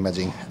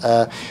neuroimaging.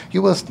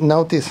 You will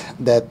notice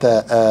that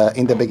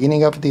in the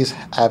beginning of this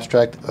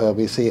abstract,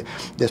 we see,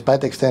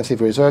 despite extensive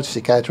research,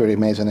 psychiatry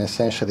remains an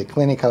essentially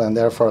clinical and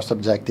therefore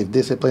subjective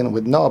discipline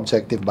with no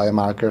objective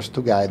biomarkers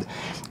to guide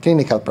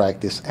clinical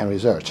practice and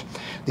research.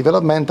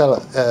 Development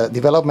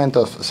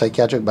of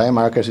psychiatric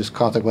biomarkers is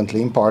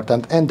consequently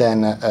important, and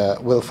then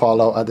will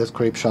follow a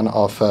description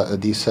of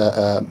this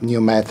new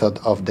method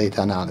of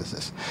data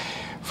analysis.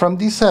 From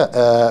this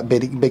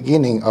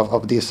beginning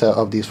of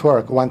this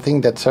work, one thing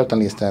that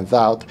certainly stands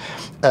out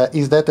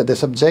is that the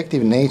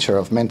subjective nature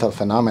of mental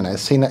phenomena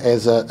is seen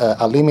as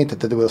a limit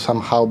that will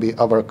somehow be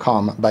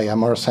overcome by a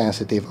more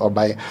sensitive or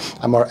by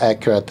a more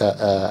accurate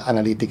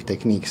analytic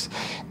techniques.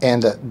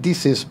 And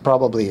this is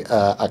probably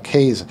a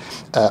case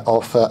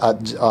of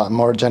a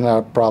more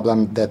general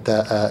problem that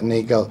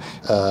Nagel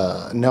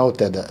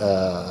noted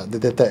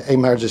that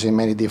emerges in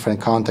many different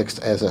contexts,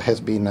 as has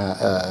been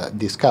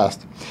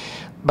discussed.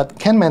 But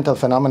can mental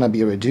phenomena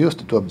be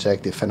reduced to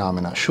objective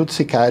phenomena? Should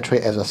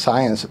psychiatry as a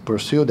science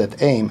pursue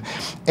that aim?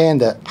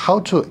 And how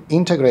to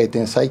integrate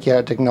in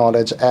psychiatric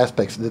knowledge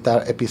aspects that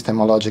are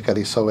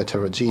epistemologically so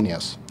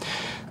heterogeneous?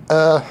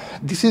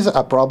 This is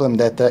a problem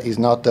that is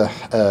not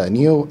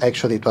new.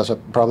 Actually, it was a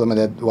problem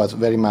that was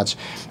very much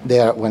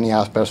there when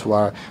Jaspers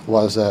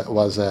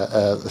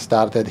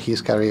started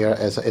his career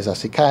as a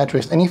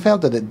psychiatrist, and he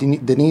felt that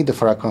the need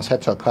for a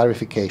conceptual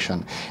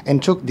clarification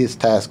and took this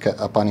task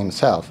upon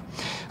himself.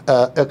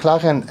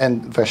 Gluck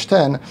and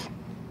Verstehen,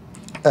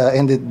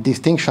 and the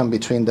distinction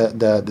between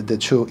the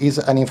two is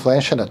an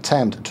influential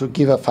attempt to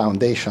give a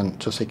foundation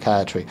to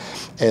psychiatry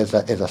as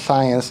a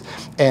science,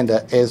 and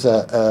as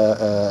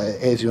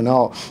you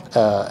know,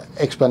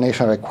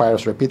 explanation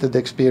requires repeated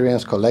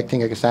experience,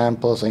 collecting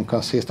examples, and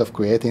consists of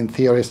creating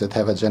theories that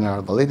have a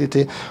general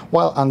validity,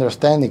 while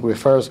understanding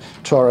refers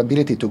to our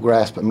ability to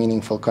grasp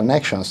meaningful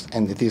connections,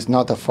 and it is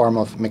not a form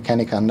of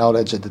mechanical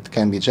knowledge that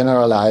can be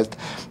generalized,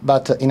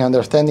 but in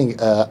understanding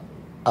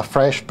a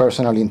fresh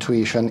personal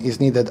intuition is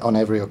needed on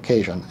every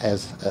occasion,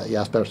 as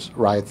Jaspers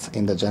writes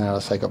in the General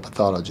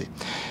Psychopathology.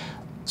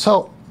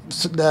 So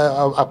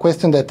a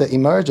question that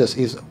emerges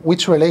is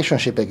which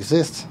relationship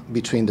exists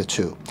between the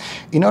two.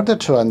 In order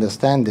to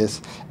understand this,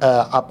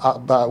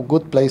 a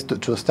good place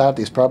to start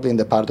is probably in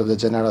the part of the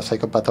General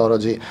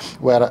Psychopathology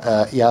where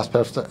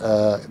Jaspers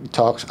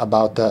talks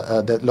about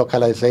the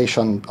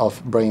localization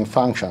of brain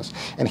functions.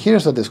 And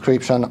here's a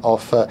description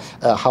of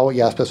how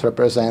Jaspers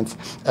represents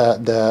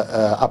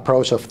the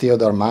approach of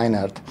Theodor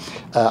Meinert,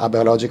 a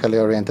biologically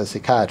oriented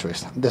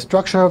psychiatrist. The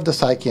structure of the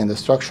psyche and the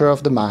structure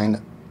of the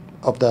mind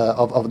of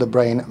the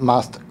brain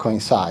must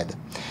coincide.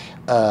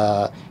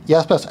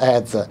 Jaspers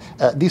adds,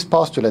 this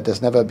postulate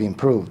has never been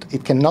proved.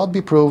 It cannot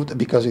be proved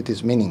because it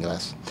is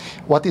meaningless.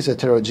 What is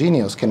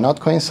heterogeneous cannot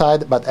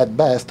coincide, but at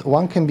best,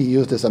 one can be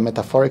used as a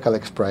metaphorical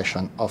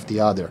expression of the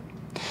other.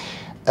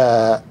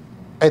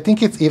 I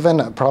think it's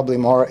even probably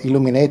more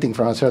illuminating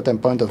from a certain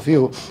point of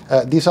view,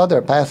 this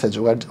other passage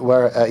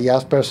where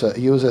Jaspers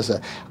uses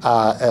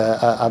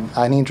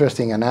an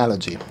interesting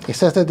analogy. He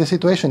says that the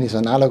situation is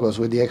analogous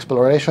with the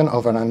exploration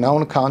of an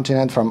unknown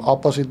continent from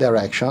opposite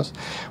directions,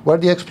 where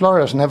the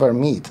explorers never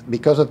meet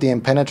because of the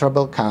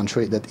impenetrable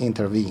country that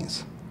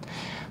intervenes.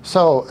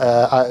 So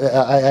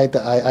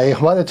I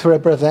wanted to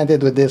represent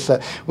it with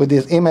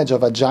this image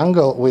of a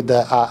jungle with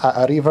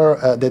a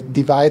river that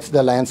divides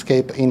the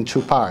landscape in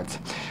two parts.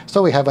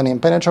 So we have an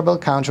impenetrable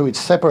country which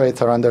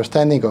separates our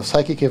understanding of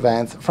psychic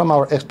events from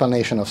our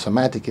explanation of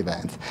somatic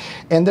events,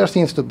 and there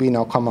seems to be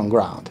no common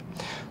ground.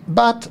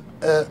 But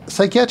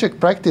psychiatric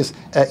practice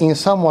in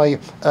some way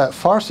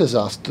forces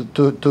us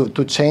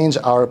to change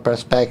our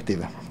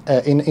perspective.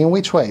 In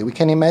which way? We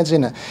can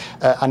imagine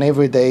an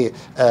everyday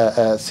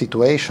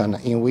situation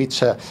in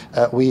which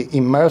we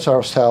immerse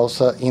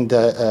ourselves in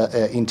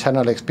the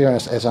internal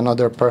experience as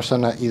another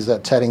person is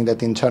telling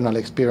that internal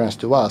experience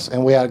to us,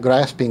 and we are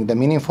grasping the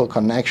meaningful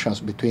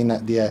connections between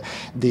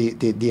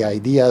the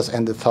ideas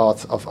and the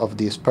thoughts of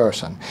this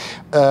person.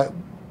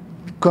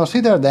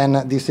 Consider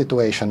then this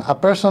situation. A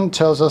person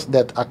tells us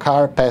that a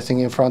car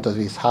passing in front of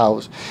his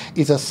house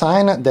is a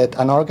sign that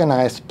an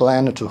organized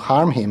plan to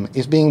harm him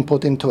is being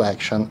put into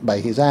action by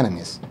his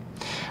enemies.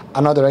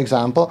 Another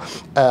example,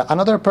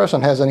 another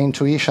person has an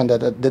intuition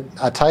that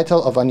a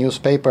title of a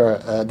newspaper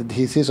that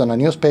he sees on a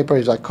newspaper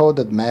is a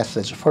coded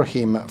message for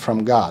him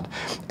from God.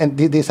 And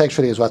this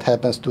actually is what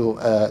happens to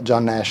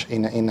John Nash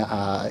in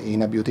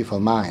A Beautiful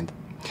Mind.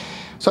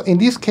 So in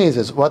these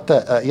cases, what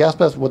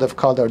Jaspers would have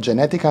called our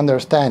genetic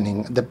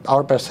understanding,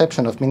 our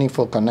perception of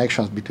meaningful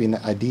connections between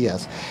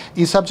ideas,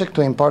 is subject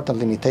to important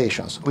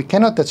limitations. We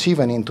cannot achieve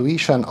an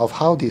intuition of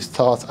how these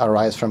thoughts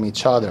arise from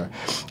each other.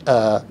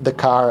 The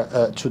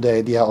car to the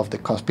idea of the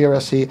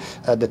conspiracy,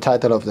 the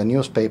title of the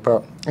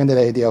newspaper, and the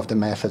idea of the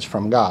message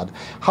from God.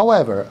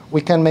 However,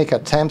 we can make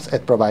attempts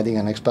at providing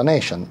an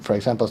explanation. For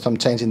example, some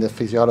change in the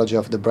physiology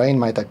of the brain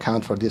might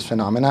account for this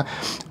phenomena,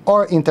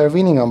 or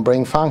intervening on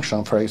brain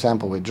function, for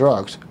example with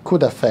drugs,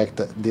 could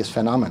affect this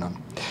phenomenon.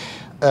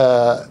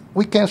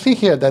 We can see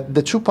here that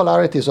the two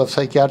polarities of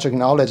psychiatric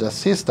knowledge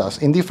assist us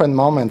in different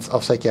moments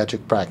of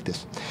psychiatric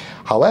practice.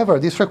 However,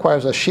 this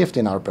requires a shift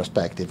in our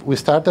perspective. We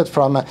started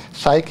from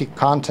psychic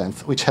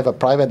contents, which have a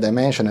private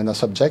dimension and a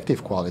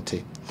subjective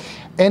quality.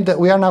 And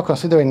we are now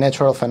considering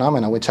natural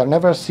phenomena, which are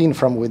never seen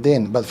from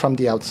within, but from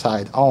the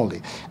outside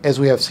only, as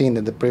we have seen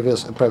in the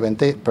previous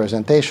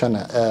presentation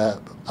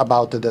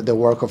about the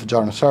work of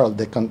John Searle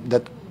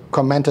that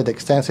commented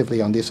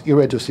extensively on this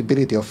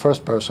irreducibility of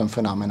first-person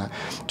phenomena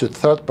to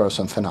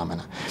third-person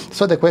phenomena.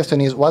 So the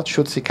question is, what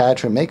should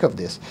psychiatry make of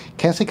this?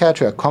 Can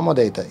psychiatry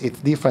accommodate its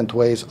different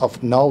ways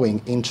of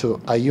knowing into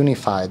a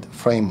unified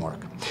framework?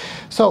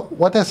 So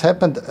what has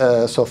happened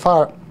so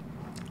far,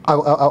 I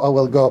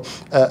will go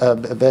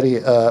very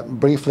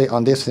briefly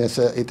on this, since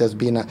it has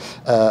been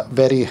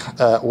very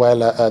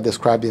well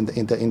described in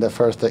the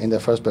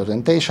first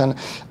presentation.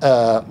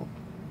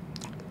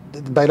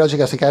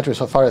 Biological psychiatry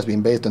so far has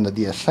been based on the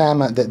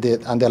DSM.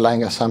 The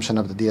underlying assumption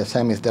of the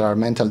DSM is there are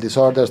mental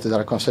disorders that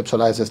are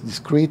conceptualized as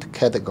discrete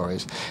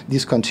categories,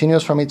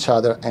 discontinuous from each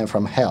other and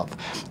from health,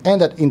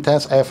 and that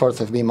intense efforts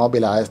have been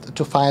mobilized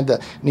to find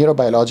the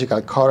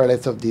neurobiological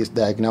correlates of these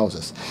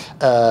diagnoses.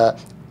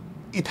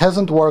 It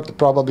hasn't worked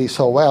probably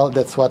so well.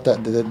 That's what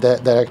the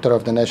director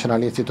of the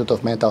National Institute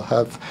of Mental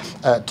Health,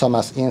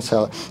 Thomas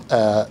Insel,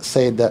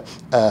 said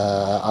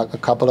a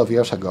couple of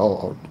years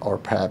ago, or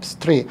perhaps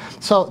 3.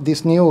 So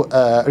this new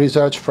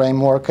research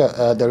framework,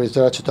 the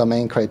research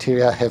domain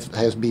criteria,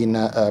 has been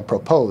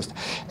proposed,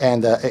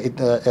 and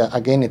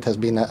again, it has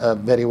been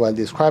very well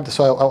described.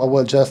 So I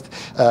will just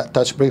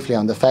touch briefly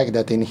on the fact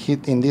that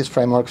in this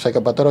framework,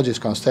 psychopathology is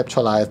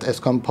conceptualized as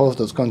composed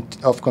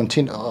of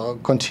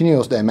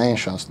continuous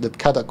dimensions that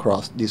cut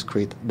across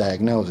discrete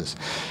diagnosis.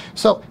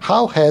 So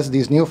how has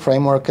this new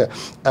framework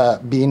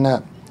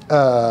been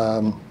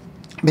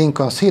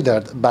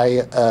considered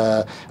by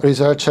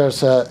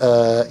researchers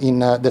in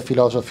the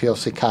philosophy of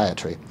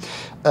psychiatry?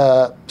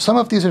 Some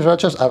of these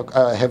researchers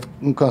have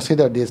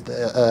considered this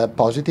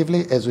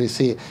positively, as we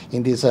see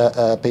in this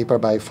paper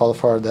by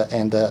Fulford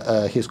and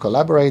his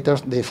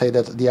collaborators. They say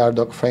that the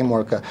RDoC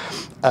framework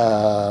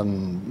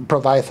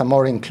provides a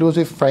more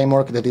inclusive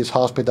framework that is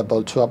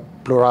hospitable to a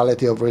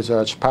plurality of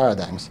research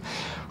paradigms.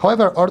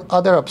 However,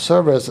 other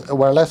observers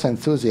were less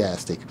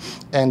enthusiastic,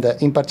 and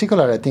in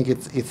particular, I think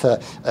it's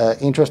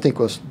interesting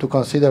to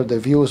consider the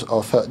views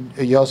of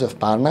Joseph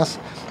Parnas,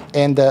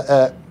 and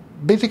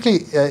basically,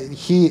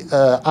 he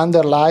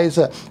underlies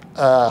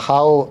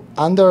how,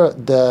 under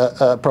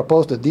the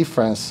proposed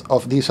difference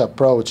of this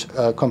approach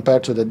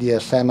compared to the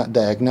DSM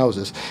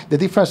diagnosis, the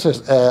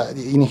differences,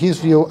 in his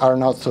view, are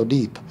not so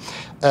deep.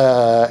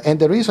 And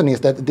the reason is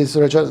that this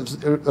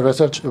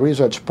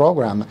research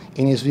program,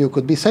 in his view,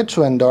 could be said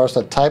to endorse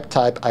a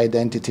type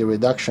identity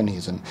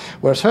reductionism,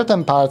 where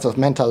certain parts of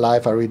mental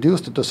life are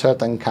reduced to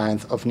certain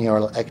kinds of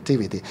neural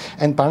activity.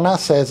 And Parnas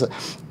says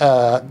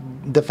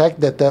the fact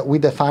that we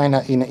define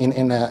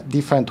in a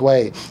different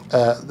way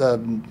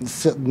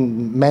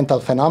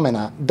mental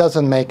phenomena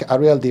doesn't make a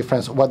real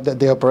difference. What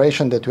the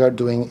operation that we are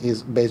doing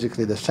is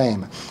basically the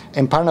same.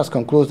 And Parnas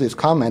concludes this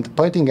comment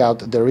pointing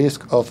out the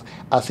risk of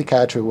a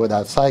psychiatry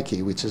without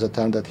psyche, which is a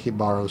term that he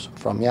borrows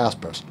from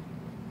Jaspers.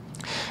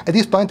 At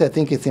this point, I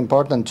think it's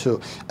important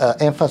to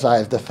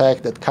emphasize the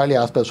fact that Karl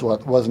Jaspers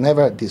was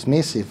never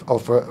dismissive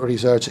of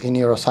research in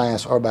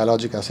neuroscience or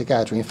biological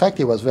psychiatry. In fact,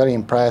 he was very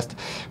impressed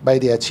by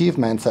the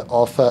achievements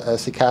of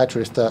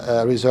psychiatrist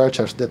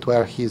researchers that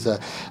were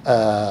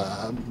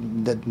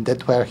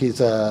his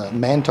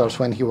mentors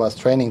when he was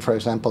training, for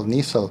example,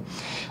 Nissl.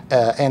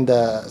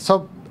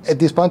 So at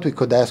this point, we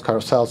could ask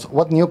ourselves,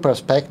 what new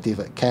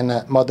perspective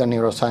can modern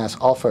neuroscience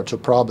offer to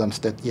problems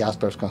that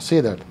Jaspers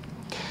considered?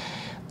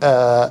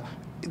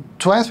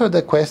 To answer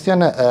the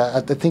question,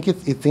 I think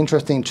it's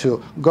interesting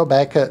to go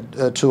back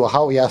to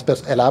how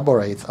Jaspers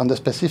elaborates on the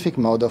specific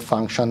mode of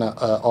function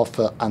of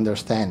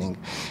understanding.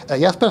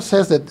 Jaspers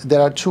says that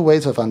there are two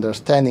ways of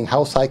understanding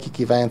how psychic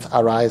events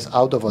arise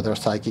out of other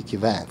psychic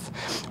events.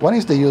 One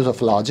is the use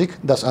of logic,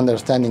 thus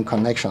understanding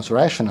connections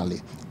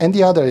rationally, and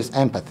the other is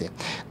empathy.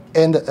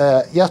 And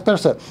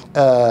Jaspers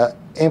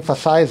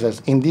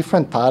emphasizes in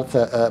different parts,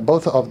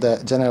 both of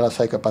the general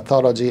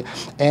psychopathology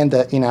and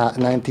in a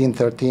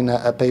 1913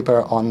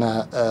 paper on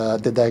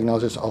the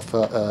diagnosis of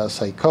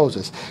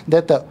psychosis,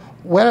 that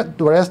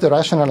whereas the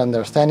rational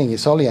understanding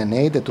is only an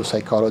aid to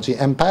psychology,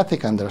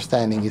 empathic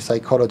understanding is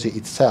psychology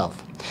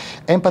itself.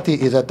 Empathy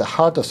is at the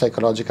heart of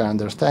psychological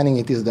understanding.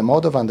 It is the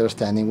mode of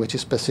understanding which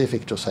is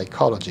specific to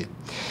psychology.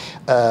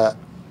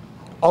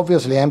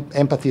 Obviously,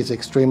 empathy is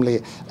extremely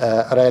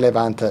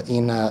relevant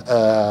in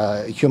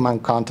human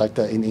contact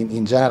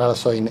in general,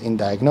 so in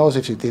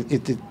diagnosis,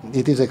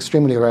 it is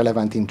extremely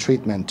relevant in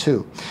treatment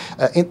too.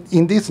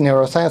 In this,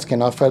 neuroscience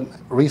can offer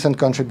recent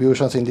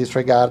contributions in this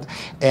regard,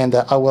 and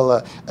I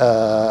will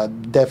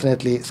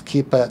definitely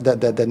skip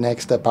the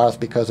next parts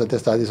because the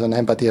studies on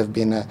empathy have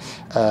been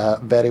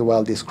very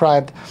well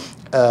described.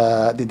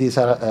 These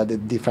are the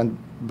different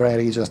brain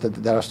regions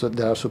that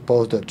are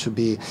supposed to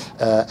be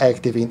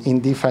active in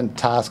different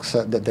tasks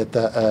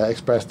that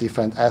express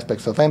different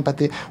aspects of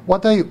empathy.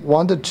 What I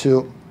wanted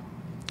to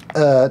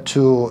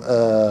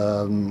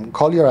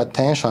call your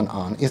attention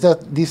on is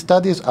that these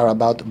studies are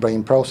about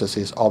brain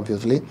processes,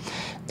 obviously,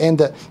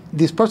 and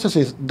these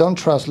processes don't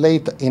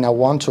translate in a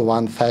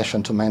one-to-one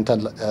fashion to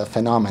mental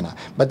phenomena,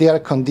 but they are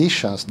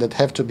conditions that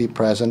have to be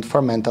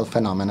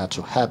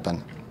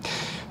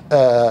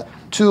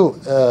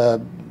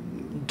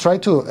try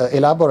to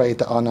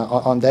elaborate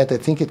on that, I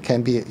think it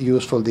can be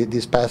useful,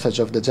 this passage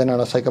of the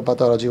General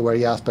Psychopathology where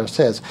Jasper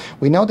says,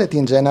 we know that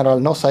in general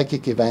no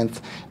psychic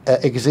event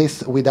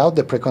exists without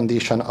the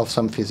precondition of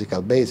some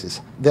physical basis.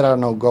 There are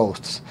no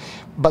ghosts.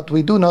 But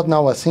we do not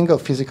know a single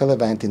physical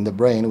event in the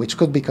brain which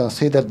could be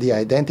considered the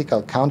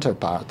identical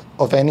counterpart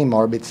of any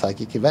morbid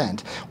psychic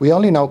event. We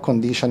only know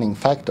conditioning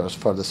factors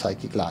for the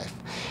psychic life.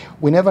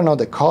 We never know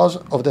the cause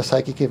of the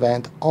psychic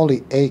event,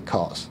 only a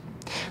cause.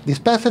 This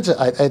passage,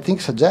 I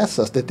think, suggests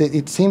us that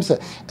it seems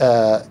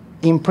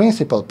in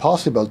principle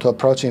possible to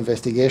approach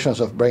investigations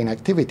of brain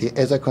activity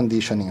as a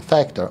conditioning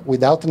factor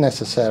without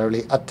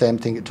necessarily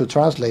attempting to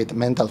translate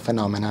mental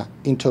phenomena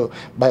into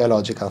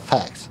biological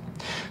facts.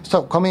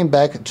 So coming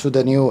back to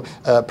the new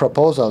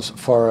proposals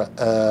for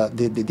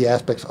the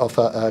aspects of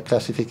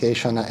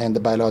classification and the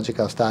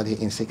biological study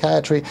in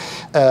psychiatry,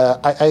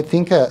 I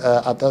think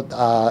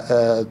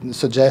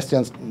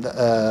suggestions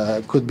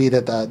could be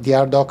that the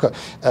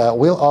RDoc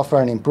will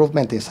offer an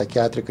improvement in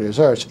psychiatric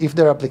research if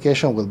their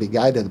application will be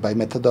guided by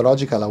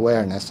methodological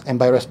awareness and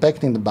by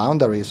respecting the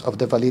boundaries of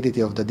the validity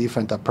of the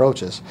different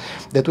approaches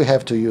that we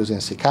have to use in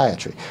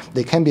psychiatry.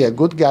 They can be a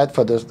good guide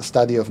for the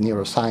study of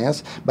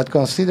neuroscience, but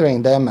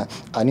considering them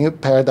a new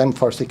paradigm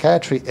for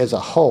psychiatry as a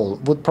whole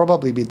would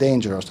probably be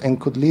dangerous and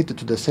could lead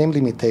to the same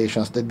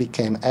limitations that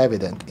became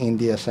evident in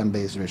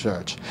DSM-based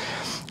research.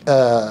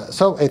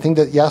 So I think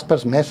that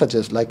Jasper's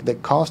messages, like the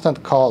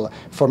constant call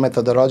for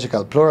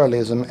methodological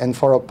pluralism and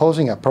for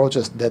opposing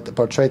approaches that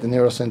portray the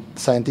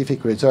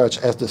neuroscientific research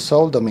as the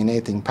sole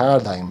dominating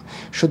paradigm,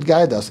 should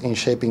guide us in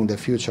shaping the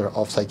future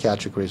of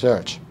psychiatric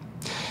research.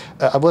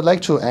 I would like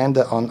to end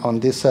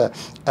on this quote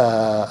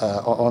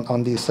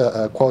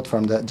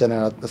from the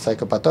General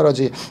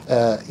Psychopathology,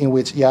 in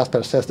which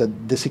Jasper says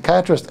that the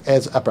psychiatrist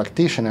as a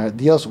practitioner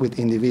deals with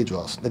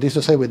individuals, that is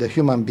to say with the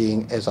human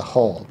being as a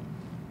whole.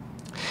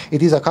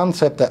 It is a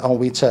concept on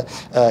which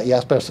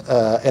Jasper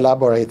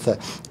elaborates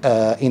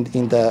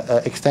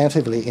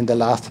extensively in the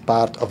last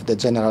part of the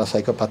General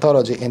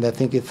Psychopathology, and I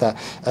think it's a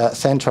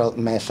central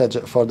message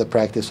for the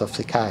practice of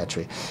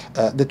psychiatry.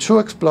 The true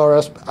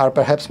explorers are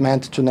perhaps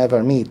meant to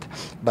never meet,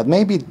 but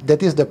maybe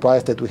that is the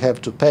price that we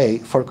have to pay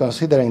for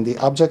considering the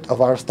object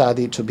of our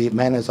study to be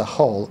man as a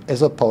whole,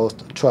 as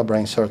opposed to a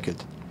brain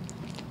circuit.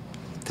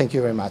 Thank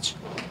you very much.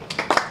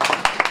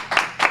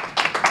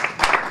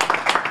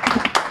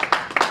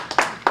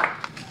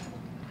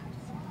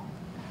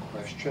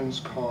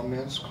 Questions,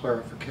 comments,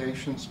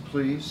 clarifications,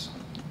 please?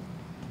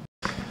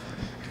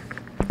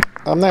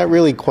 I'm not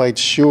really quite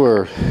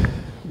sure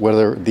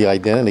whether the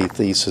identity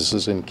thesis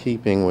is in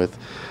keeping with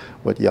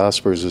what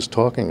Jaspers is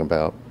talking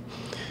about,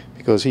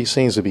 because he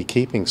seems to be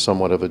keeping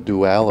somewhat of a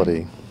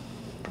duality.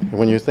 And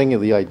when you're thinking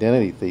of the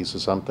identity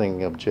thesis, I'm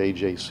thinking of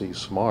J.J.C.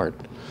 Smart,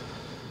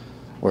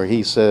 where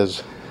he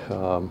says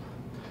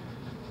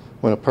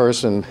when a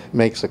person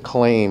makes a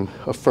claim,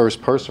 a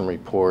first-person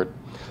report,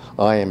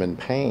 I am in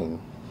pain.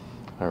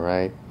 All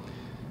right.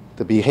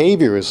 The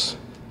behaviorist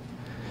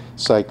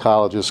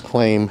psychologists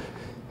claim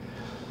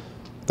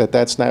that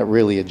that's not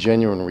really a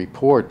genuine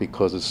report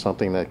because it's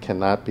something that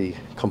cannot be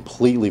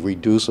completely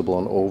reducible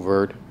in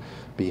overt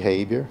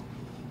behavior.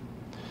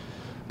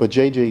 But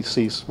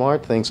J.J.C.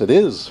 Smart thinks it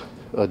is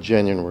a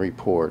genuine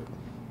report,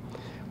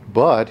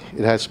 but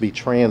it has to be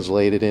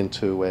translated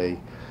into a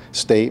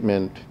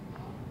statement,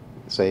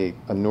 say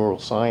a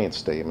neuroscience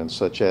statement,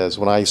 such as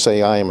when I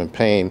say I am in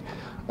pain,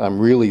 I'm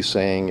really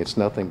saying it's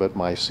nothing but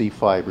my C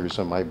fibers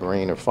in my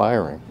brain are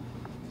firing.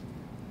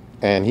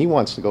 And he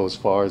wants to go as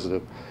far as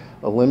to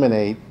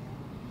eliminate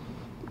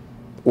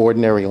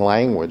ordinary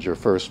language or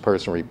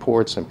first-person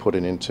reports and put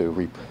it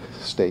into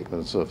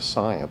statements of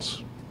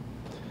science.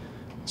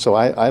 So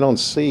I don't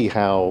see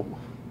how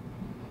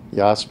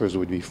Jaspers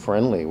would be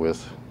friendly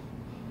with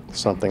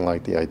something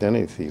like the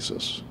identity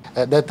thesis.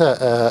 That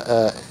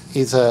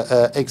is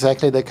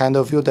exactly the kind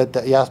of view that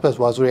Jaspers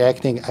was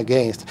reacting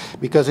against,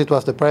 because it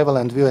was the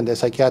prevalent view in the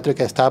psychiatric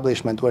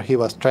establishment where he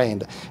was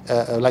trained.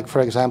 Like, for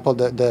example,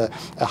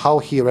 how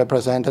he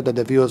represented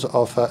the views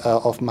of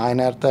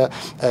Meinert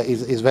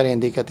is very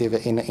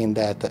indicative in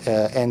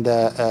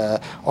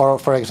that. Or,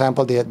 for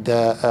example, the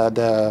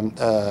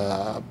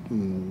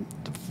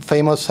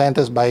famous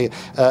sentence by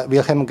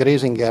Wilhelm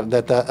Griesinger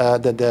that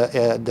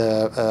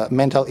the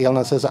mental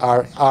illnesses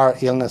are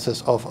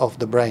illnesses of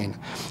the brain.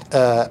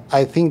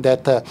 I think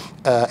that,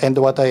 and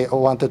what I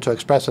wanted to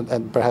express,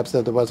 and perhaps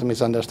there was a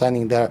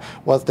misunderstanding there,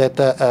 was that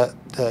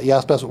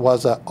Jaspers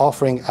was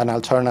offering an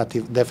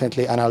alternative,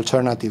 definitely an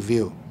alternative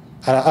view.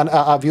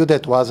 A view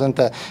that wasn't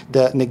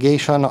the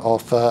negation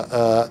of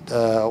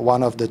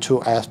one of the two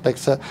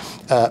aspects,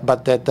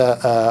 but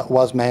that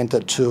was meant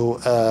to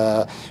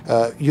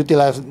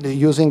utilize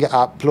using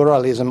a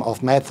pluralism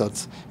of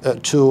methods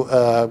to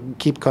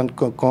keep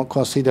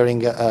considering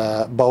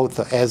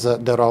both as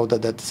the road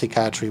that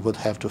psychiatry would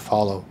have to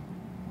follow.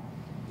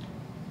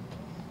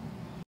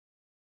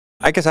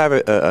 I guess I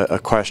have a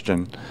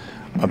question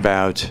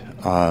about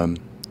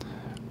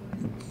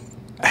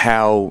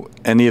how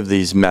any of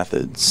these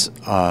methods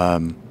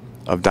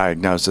of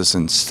diagnosis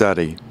and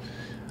study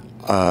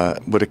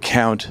would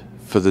account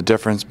for the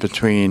difference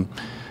between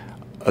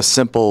a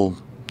simple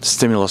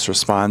stimulus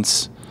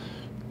response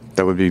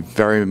that would be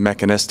very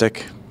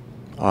mechanistic.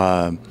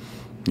 You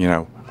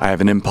know, I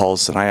have an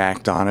impulse and I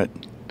act on it,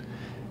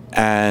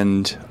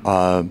 and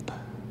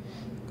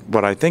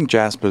what I think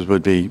Jaspers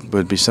would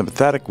be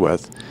sympathetic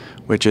with,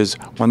 which is,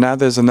 well, now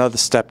there's another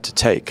step to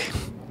take.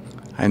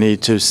 I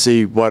need to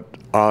see what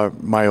are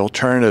my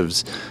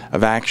alternatives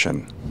of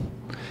action,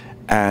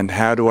 and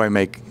how do I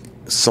make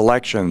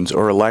selections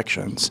or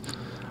elections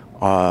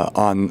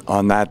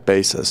on that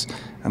basis.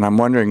 And I'm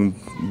wondering,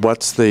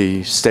 what's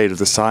the state of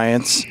the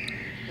science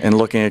in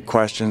looking at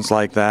questions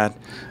like that,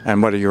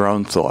 and what are your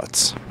own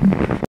thoughts?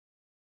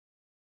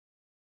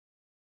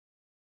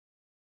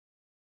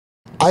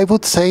 I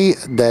would say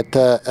that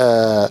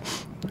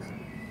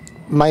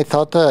my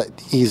thought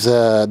is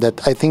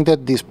that I think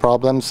that these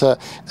problems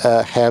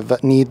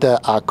need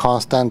a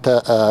constant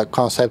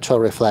conceptual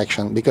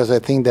reflection, because I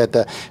think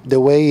that the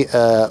way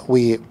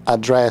we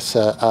address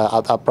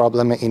a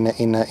problem in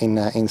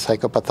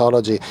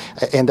psychopathology,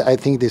 and I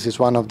think this is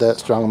one of the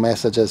strong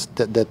messages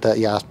that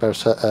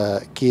Jaspers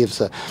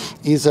gives,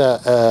 is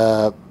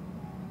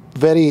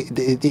very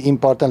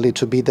importantly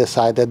to be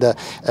decided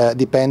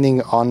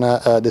depending on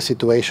the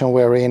situation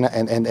we're in,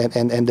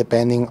 and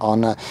depending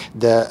on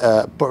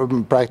the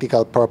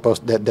practical purpose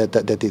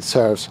that it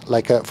serves.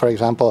 Like for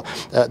example,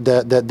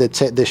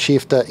 the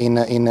shift in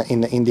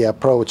the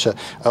approach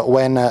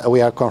when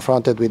we are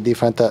confronted with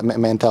different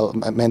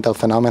mental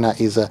phenomena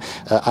is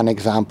an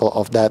example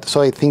of that.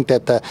 So I think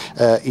that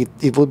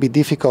it would be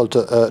difficult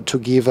to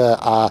give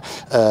a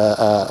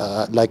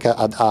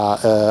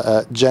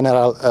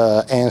general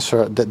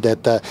answer that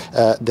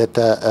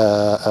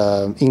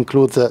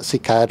includes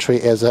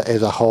psychiatry as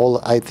a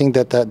whole. I think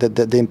that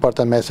the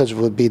important message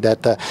would be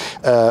that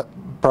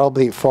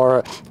probably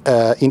for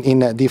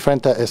in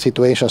different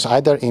situations,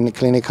 either in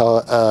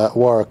clinical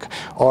work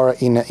or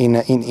in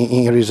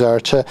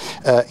research,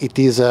 it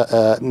is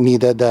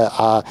needed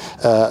a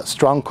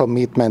strong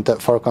commitment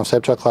for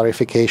conceptual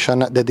clarification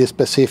that is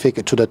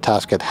specific to the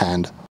task at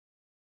hand.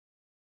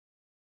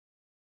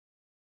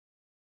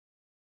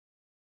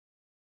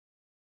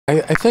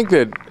 I think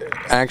that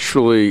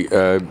actually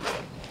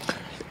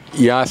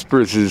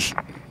Jaspers'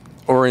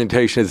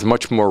 orientation is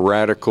much more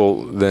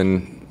radical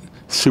than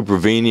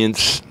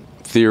supervenience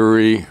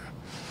theory,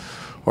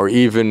 or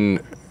even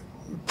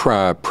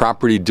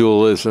property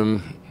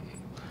dualism,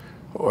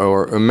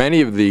 or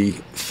many of the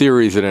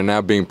theories that are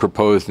now being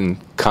proposed in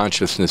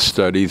consciousness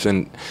studies.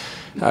 And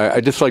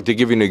I'd just like to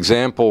give you an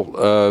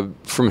example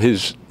from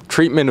his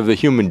treatment of the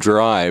human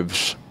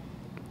drives.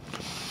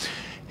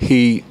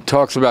 He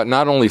talks about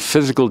not only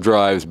physical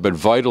drives, but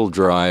vital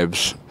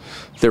drives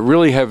that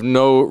really have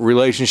no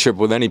relationship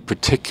with any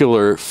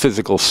particular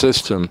physical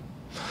system,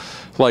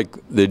 like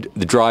the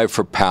drive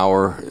for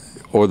power,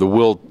 or the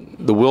will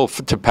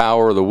to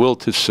power, or the will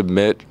to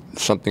submit,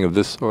 something of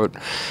this sort.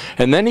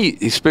 And then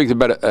he speaks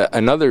about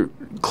another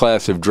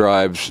class of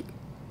drives,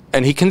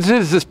 and he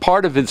considers this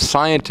part of his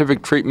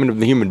scientific treatment of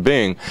the human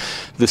being,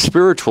 the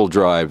spiritual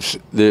drives,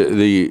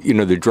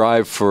 the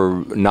drive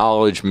for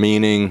knowledge,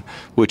 meaning,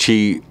 which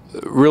he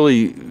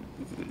really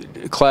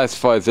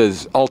classifies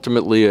as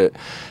ultimately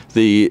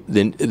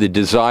the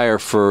desire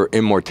for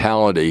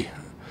immortality.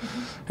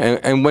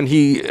 And when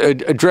he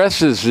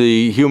addresses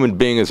the human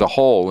being as a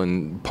whole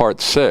in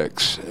part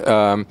 6,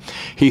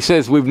 he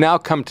says we've now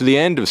come to the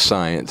end of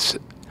science,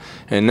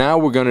 and now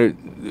we're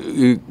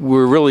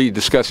really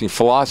discussing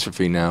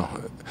philosophy now.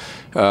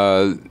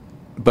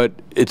 But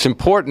it's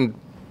important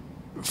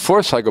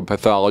for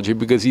psychopathology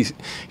because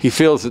he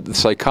feels that the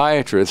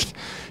psychiatrist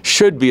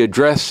should be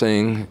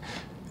addressing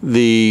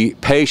the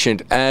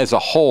patient as a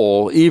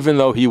whole, even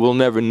though he will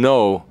never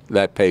know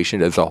that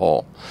patient as a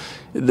whole.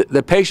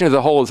 The patient as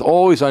a whole is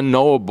always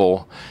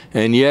unknowable,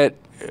 and yet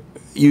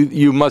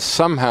you must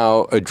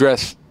somehow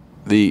address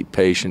the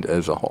patient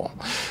as a whole,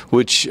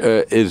 which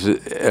is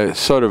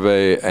sort of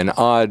an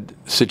odd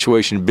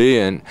situation to be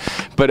in.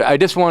 But I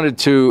just wanted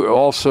to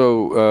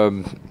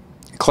also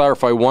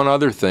clarify one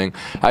other thing.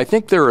 I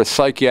think there are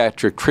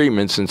psychiatric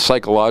treatments and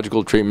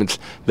psychological treatments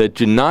that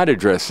do not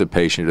address the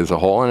patient as a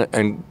whole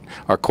and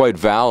are quite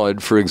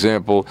valid. For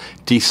example,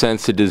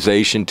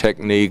 desensitization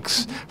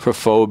techniques for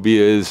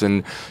phobias,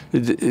 and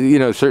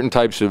certain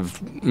types of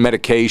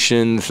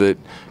medications that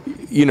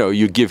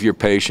you give your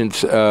patients.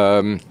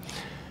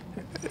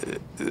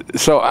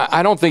 So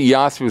I don't think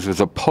Jaspers was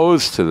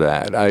opposed to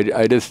that.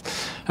 I just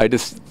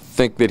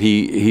think that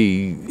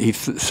he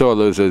saw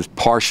those as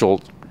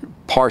partial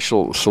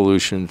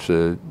solutions,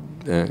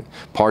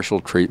 partial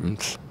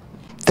treatments.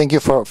 Thank you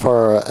for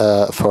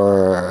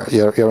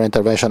your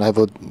intervention. I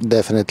would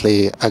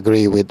definitely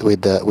agree with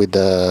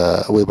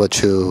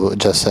what you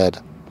just said.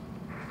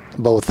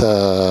 Both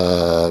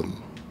the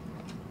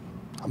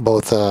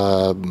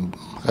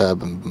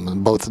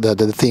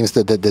themes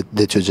that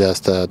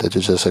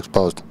you just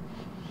exposed.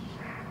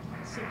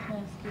 So can I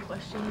ask you a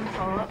question?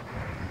 Follow up.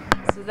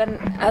 So then,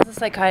 as a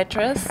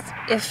psychiatrist,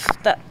 if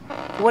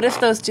what if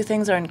those two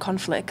things are in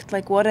conflict?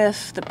 Like, what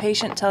if the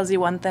patient tells you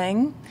one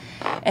thing,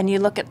 and you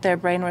look at their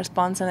brain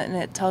response and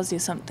it tells you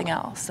something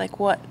else? Like,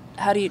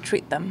 how do you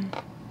treat them?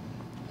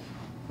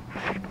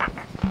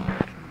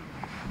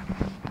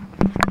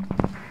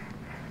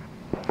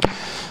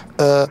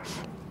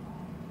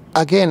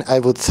 Again, I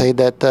would say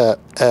that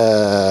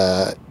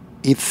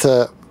it's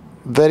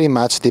very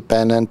much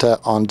dependent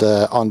on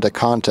the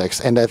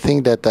context, and I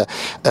think that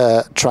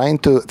trying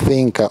to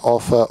think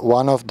of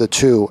one of the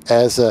two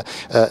as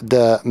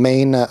the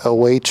main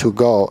way to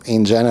go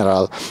in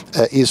general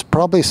is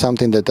probably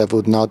something that I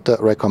would not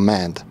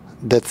recommend.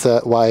 That's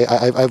why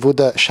I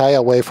would shy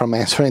away from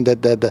answering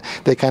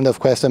the kind of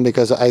question,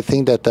 because I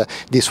think that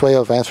this way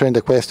of answering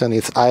the question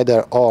is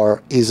either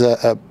or is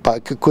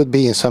could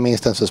be in some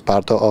instances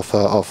part of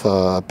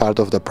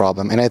the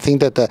problem. And I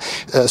think that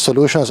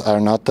solutions are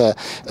not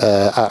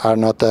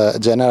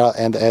general,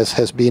 and as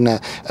has been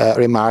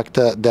remarked,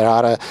 there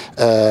are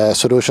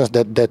solutions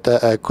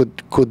that could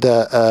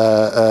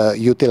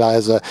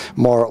utilize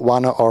more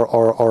one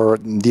or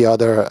the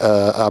other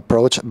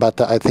approach.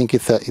 But I think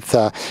it's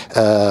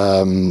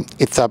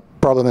a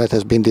problem that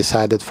has been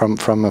decided from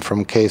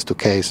case to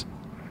case.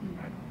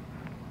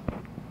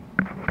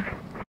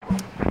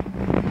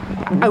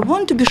 I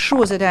want to be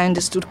sure that I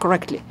understood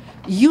correctly.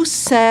 You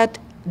said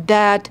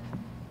that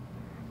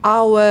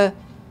our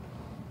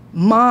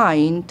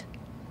mind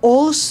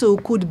also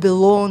could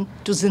belong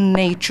to the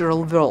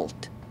natural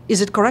world. Is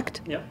it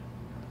correct? Yeah.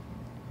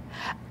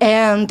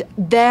 And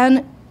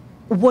then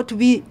what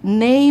we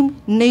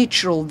name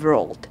natural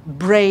world,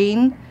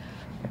 brain,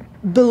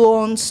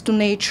 belongs to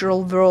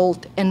natural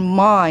world, and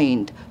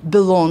mind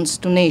belongs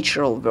to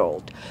natural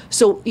world.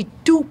 So it's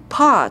two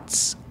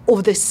parts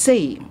of the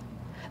same.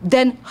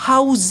 Then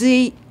how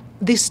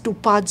these two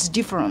parts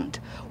different?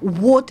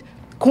 What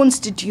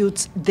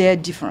constitutes their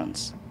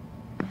difference?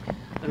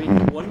 I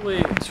mean, one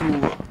way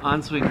to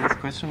answering this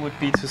question would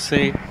be to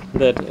say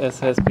that, as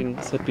has been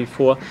said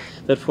before,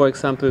 that, for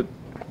example,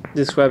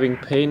 describing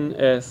pain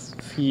as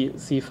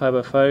C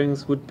fiber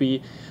firings would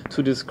be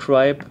to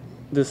describe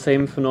the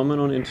same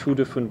phenomenon in two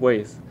different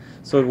ways.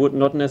 So it would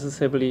not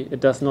necessarily,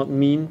 it does not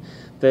mean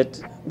that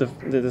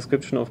the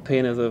description of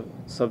pain as a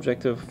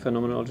subjective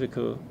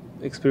phenomenological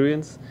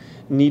experience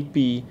need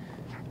be,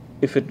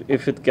 if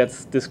it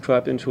gets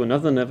described into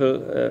another level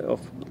of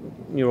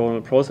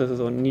neuronal processes,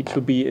 or need to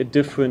be a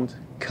different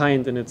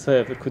kind in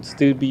itself. It could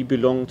still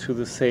belong to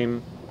the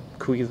same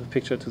cohesive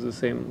picture, to the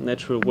same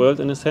natural world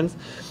in a sense.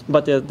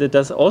 But that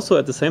does also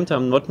at the same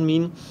time not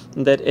mean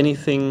that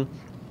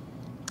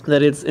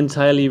that it's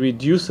entirely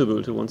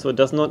reducible to one. So it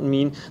does not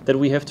mean that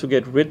we have to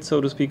get rid, so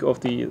to speak,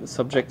 of the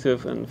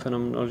subjective and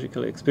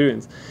phenomenological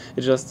experience.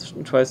 It just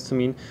tries to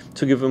mean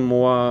to give a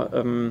more,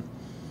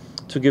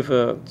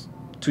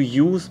 to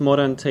use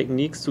modern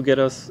techniques to get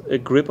us a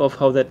grip of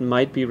how that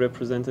might be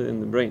represented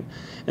in the brain.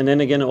 And then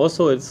again,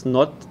 also, it's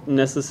not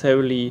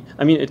necessarily,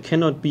 I mean, it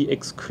cannot be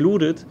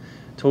excluded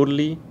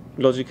totally,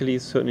 logically,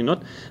 certainly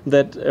not,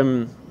 that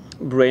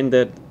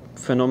that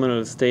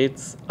phenomenal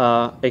states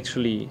are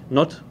actually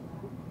not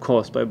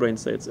caused by brain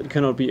states. It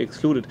cannot be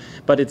excluded,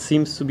 but it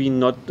seems to be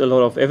not a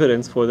lot of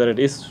evidence for that it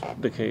is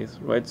the case,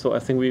 right? So I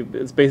think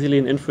it's basically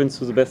an inference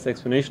to the best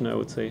explanation, I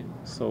would say.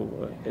 So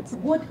it's.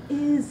 What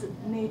is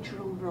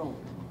natural world?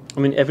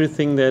 I mean,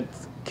 everything that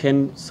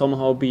can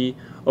somehow be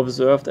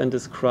observed and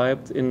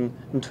described in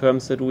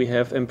terms that we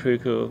have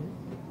empirical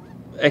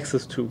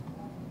access to,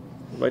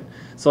 right?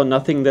 So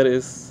nothing that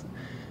is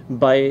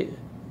by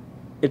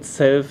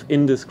itself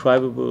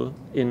indescribable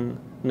in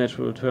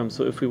natural terms.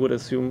 So if we would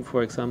assume,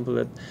 for example,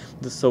 that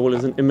the soul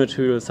is an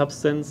immaterial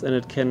substance and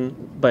it can,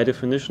 by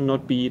definition,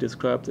 not be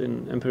described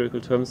in empirical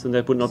terms, then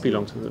that would not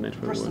belong to the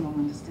natural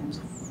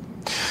world.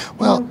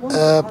 Well,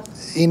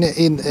 in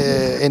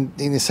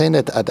saying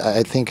that,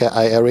 I think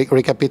I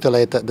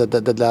recapitulate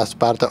the last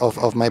part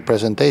of my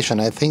presentation.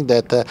 I think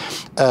that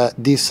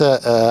this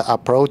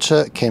approach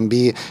can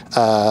be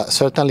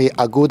certainly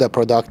a good, a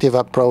productive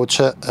approach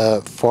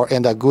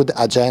and a good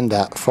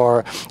agenda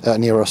for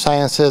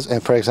neurosciences.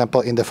 And for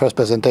example, in the first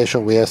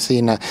presentation, we have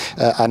seen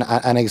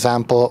an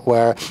example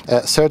where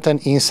certain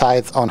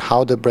insights on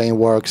how the brain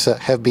works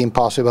have been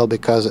possible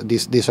because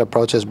this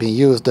approach has been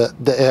used.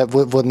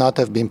 Would not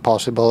have been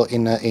possible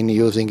in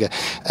using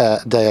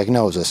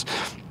diagnosis.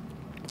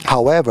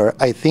 However,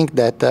 I think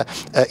that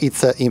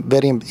it's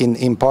very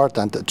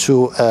important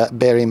to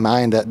bear in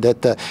mind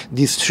that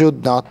this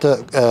should not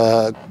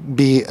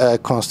be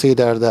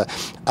considered a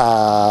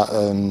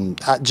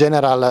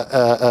general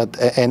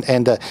and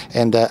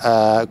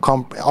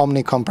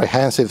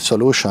omnicomprehensive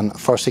solution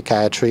for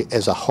psychiatry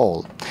as a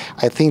whole.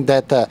 I think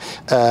that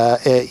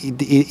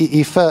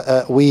if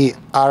we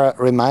are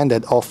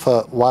reminded of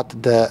what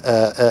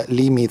the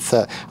limits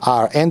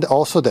are, and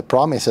also the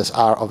promises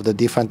are of the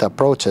different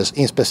approaches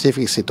in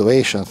specific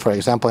situations. For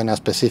example, in a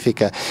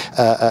specific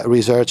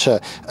research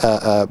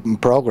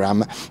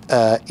program,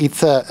 it's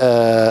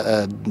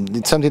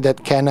something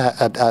that can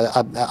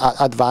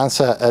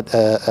advance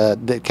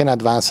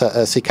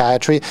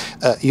psychiatry,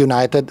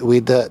 united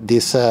with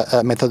this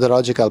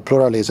methodological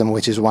pluralism,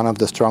 which is one of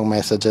the strong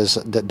messages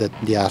that the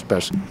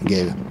Jaspers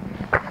gave.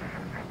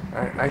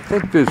 I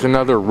think there's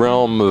another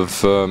realm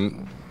of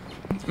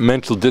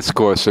mental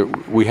discourse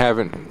that we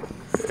haven't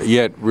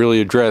yet really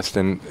addressed,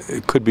 and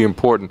it could be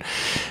important.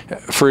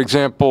 For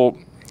example,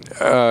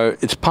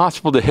 it's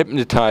possible to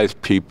hypnotize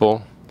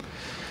people,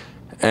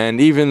 and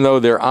even though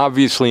they're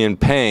obviously in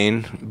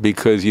pain,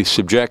 because you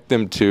subject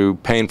them to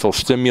painful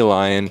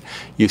stimuli and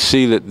you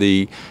see that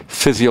the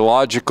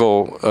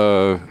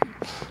physiological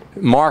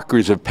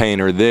markers of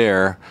pain are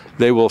there,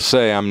 they will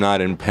say, I'm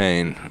not in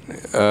pain,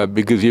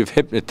 because you've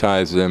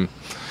hypnotized them.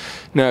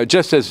 Now,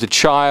 just as the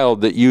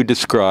child that you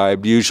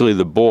described, usually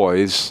the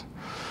boys,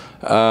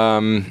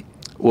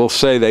 will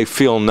say they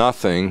feel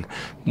nothing,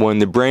 when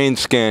the brain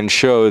scan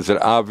shows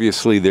that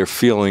obviously they're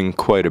feeling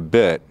quite a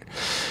bit.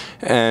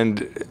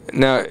 And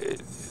now,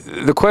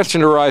 the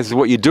question arises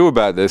what you do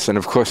about this, and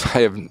of course I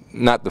have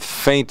not the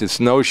faintest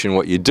notion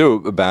what you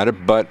do about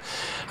it, but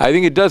I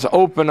think it does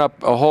open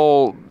up a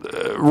whole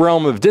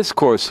realm of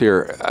discourse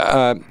here.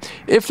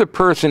 If the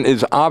person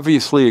is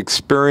obviously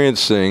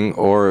experiencing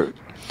or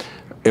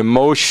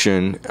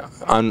emotion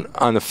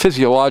on the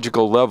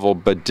physiological level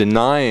but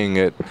denying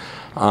it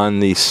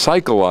on the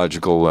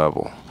psychological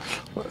level,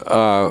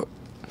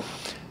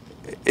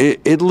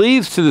 it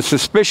leads to the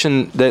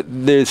suspicion that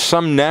there's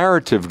some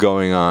narrative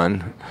going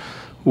on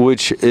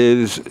which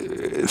is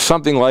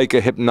something like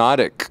a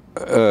hypnotic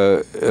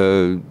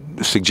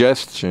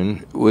suggestion,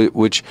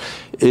 which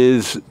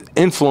is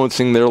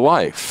influencing their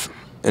life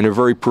in a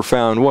very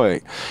profound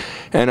way.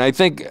 And I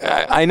think,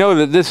 I know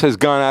that this has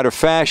gone out of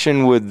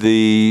fashion with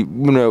the,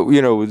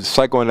 with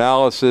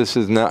psychoanalysis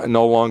is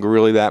no longer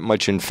really that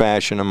much in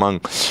fashion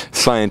among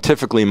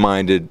scientifically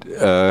minded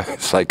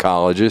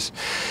psychologists.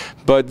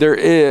 But there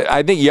is,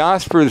 I think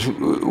Jaspers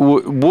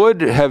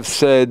would have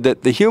said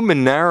that the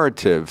human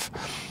narrative,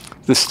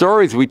 the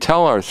stories we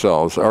tell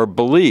ourselves, our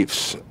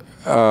beliefs,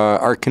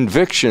 our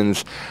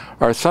convictions,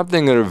 are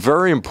something that are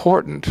very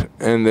important,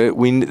 and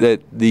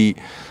that the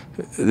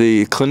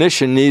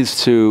clinician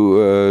needs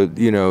to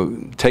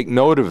take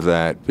note of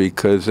that,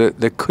 because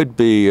there could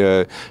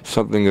be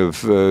something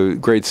of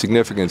great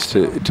significance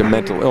to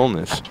mental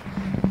illness.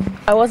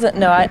 I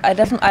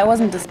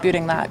wasn't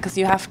disputing that, because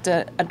you have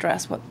to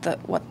address what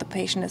the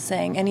patient is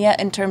saying. And yet,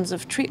 in terms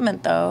of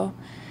treatment, though,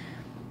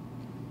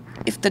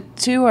 if the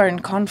two are in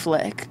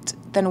conflict,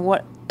 then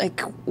what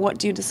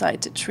do you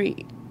decide to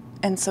treat?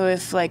 And so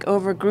if, like,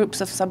 over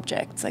groups of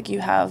subjects, like you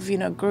have,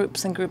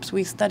 groups and groups,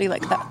 we study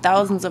like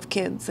thousands of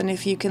kids, and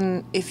if you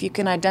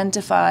can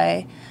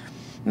identify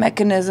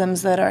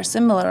mechanisms that are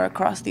similar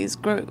across these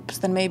groups,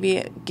 then maybe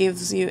it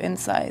gives you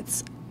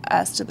insights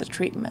as to the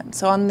treatment.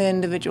 So on the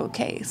individual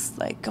case,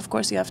 like, of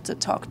course you have to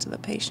talk to the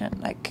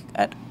patient. Like,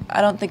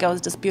 I don't think I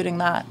was disputing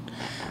that.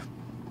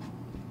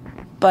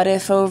 But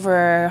if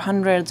over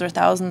hundreds or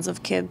thousands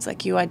of kids,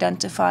 like, you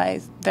identify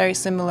very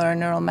similar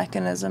neural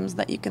mechanisms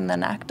that you can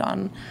then act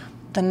on,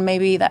 then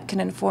maybe that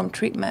can inform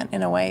treatment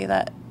in a way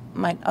that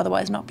might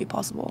otherwise not be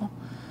possible.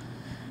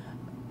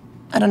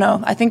 I don't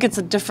know. I think it's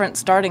a different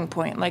starting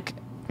point. Like,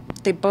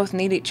 they both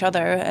need each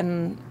other,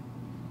 and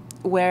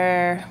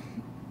where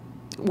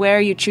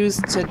you choose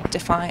to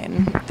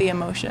define the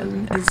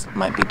emotion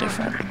might be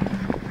different.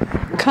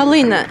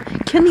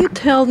 Kalina, can you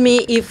tell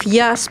me if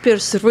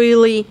Jaspers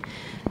really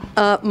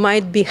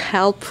might be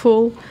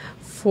helpful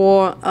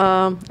for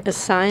a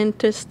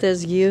scientist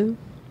as you?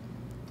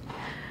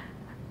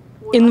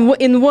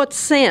 In what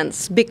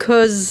sense?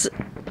 Because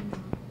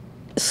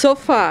so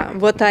far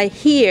what I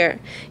hear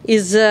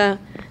is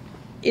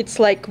it's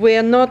like we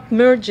are not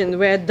merging,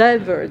 we are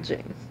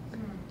diverging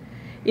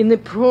in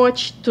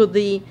approach to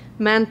the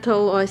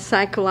mental or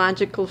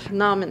psychological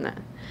phenomena.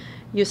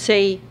 You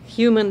say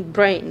human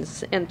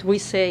brains, and we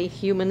say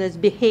human as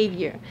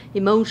behavior,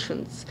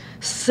 emotions,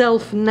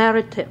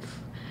 self-narrative,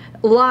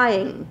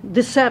 lying,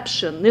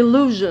 deception,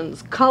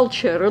 illusions,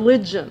 culture,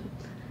 religion.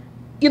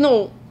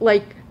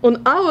 Like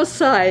on our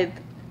side,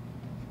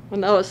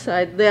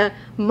 there are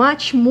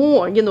much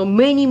more,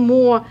 many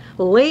more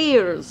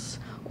layers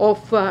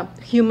of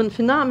human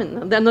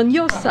phenomena than on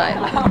your side.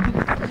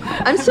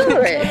 I'm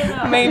sorry.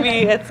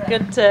 Maybe it's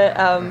good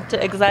to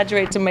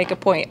exaggerate to make a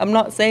point. I'm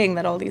not saying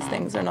that all these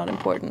things are not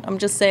important. I'm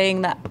just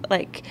saying that,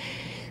 like,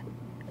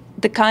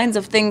 the kinds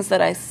of things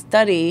that I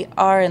study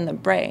are in the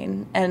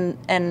brain, and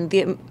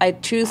I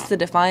choose to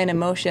define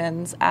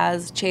emotions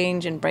as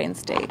change in brain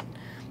state.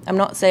 I'm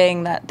not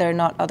saying that there are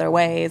not other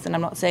ways, and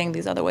I'm not saying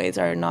these other ways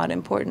are not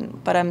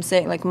important, but I'm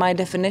saying, like, my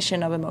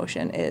definition of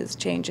emotion is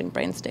change in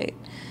brain state.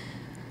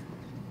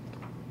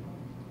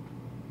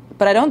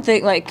 But I don't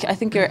think, like, I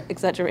think you're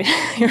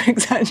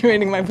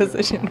exaggerating my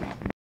position.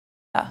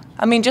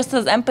 I mean, just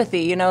as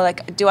empathy, you know,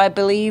 like, do I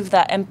believe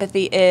that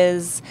empathy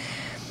is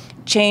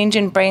change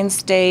in brain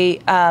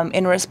state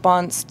in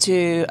response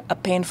to a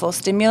painful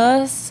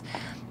stimulus?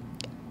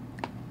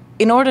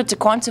 In order to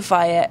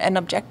quantify it and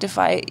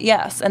objectify it,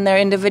 yes, and there are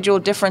individual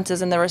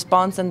differences in the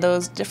response, and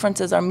those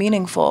differences are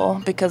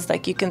meaningful because,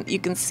 like, you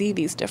can see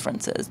these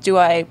differences. Do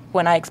I,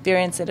 when I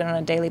experience it on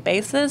a daily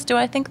basis, do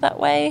I think that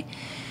way?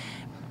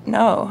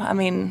 No, I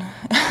mean,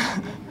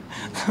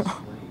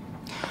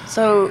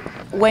 so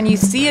when you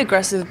see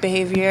aggressive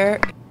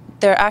behavior,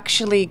 they're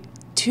actually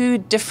two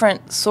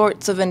different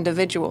sorts of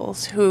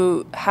individuals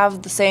who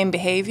have the same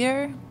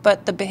behavior,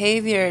 but the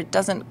behavior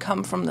doesn't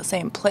come from the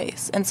same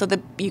place. And so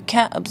you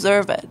can't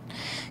observe it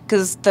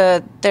because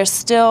they're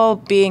still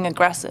being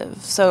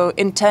aggressive. So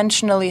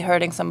intentionally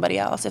hurting somebody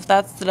else. If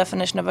that's the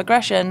definition of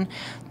aggression,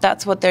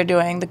 that's what they're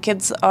doing. The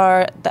kids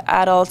are, the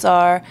adults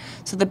are.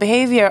 So the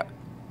behavior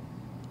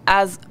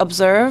as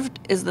observed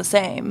is the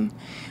same,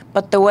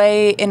 but the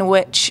way in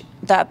which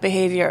that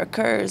behavior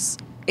occurs,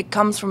 it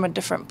comes from a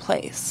different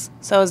place.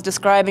 So I was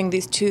describing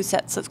these two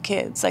sets of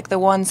kids, like the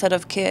one set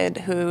of kid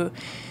who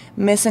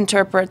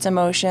misinterprets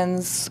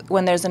emotions.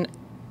 When there's an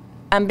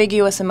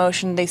ambiguous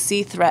emotion, they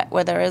see threat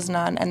where there is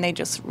none, and they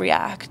just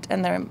react,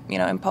 and they're, you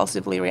know,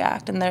 impulsively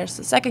react. And there's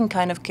the second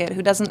kind of kid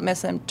who doesn't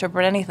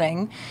misinterpret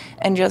anything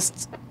and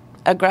just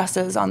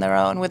aggresses on their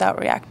own without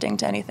reacting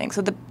to anything.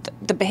 So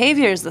the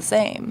behavior is the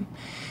same,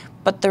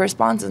 but the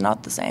response is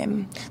not the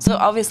same. So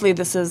obviously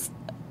this is,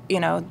 you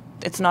know,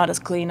 it's not as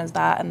clean as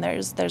that, and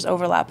there's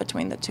overlap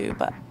between the two,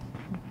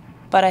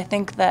 but I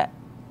think that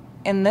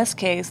in this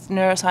case,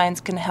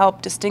 neuroscience can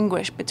help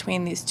distinguish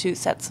between these two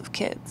sets of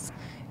kids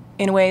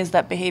in ways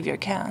that behavior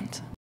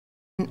can't.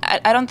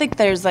 I don't think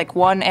there's like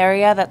one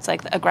area that's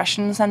like the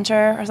aggression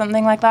center or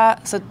something like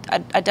that, so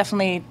I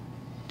definitely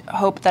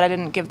hope that I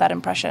didn't give that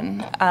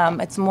impression.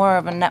 It's more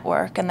of a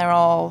network, and they're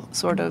all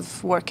sort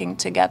of working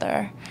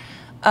together.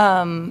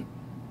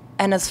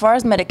 And as far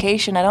as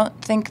medication, I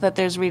don't think that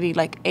there's really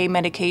like a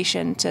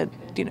medication to,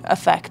 you know,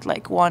 affect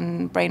like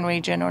one brain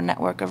region or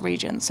network of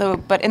regions. So,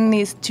 but in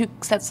these two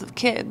sets of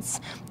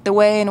kids, the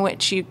way in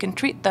which you can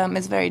treat them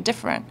is very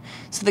different.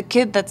 So the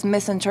kid that's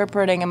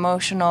misinterpreting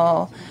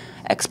emotional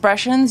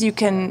expressions, you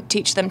can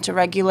teach them to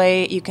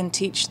regulate, you can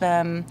teach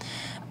them.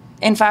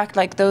 In fact,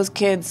 like those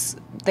kids,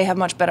 they have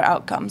much better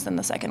outcomes than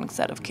the second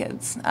set of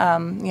kids.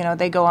 You know,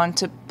 they go on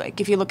to,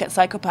 like, if you look at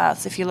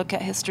psychopaths, if you look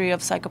at history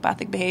of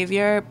psychopathic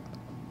behavior,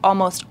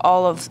 almost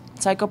all of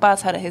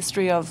psychopaths had a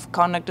history of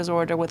conduct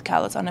disorder with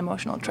callous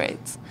unemotional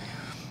traits,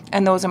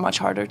 and those are much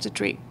harder to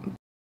treat.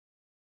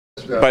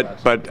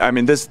 But I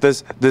mean, this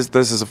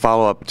is a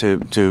follow-up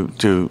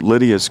to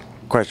Lydia's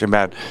question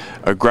about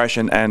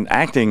aggression and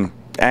acting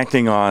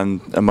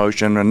on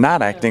emotion and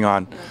not acting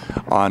on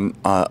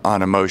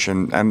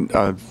emotion. And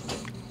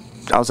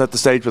I was at the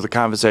stage with a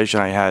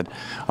conversation I had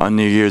on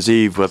New Year's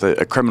Eve with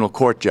a criminal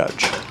court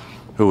judge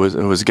who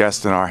was a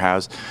guest in our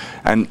house,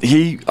 and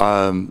he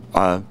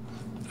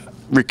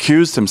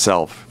recused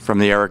himself from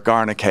the Eric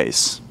Garner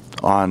case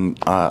on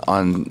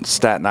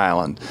Staten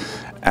Island.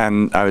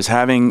 And I was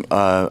having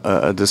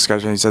a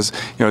discussion. He says,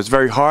 you know, it's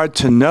very hard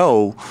to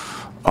know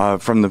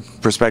from the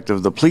perspective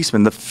of the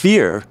policeman the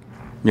fear,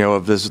 you know,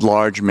 of this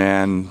large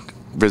man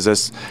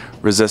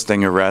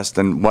resisting arrest,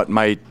 and what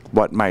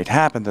might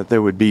happen, that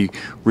there would be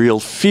real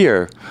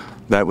fear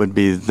that would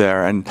be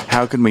there, and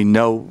how can we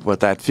know what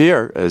that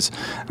fear is?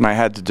 And I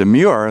had to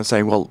demur and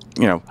say, well,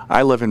 you know,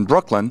 I live in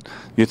Brooklyn.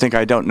 You think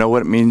I don't know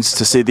what it means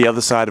to see the other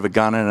side of a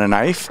gun and a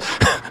knife?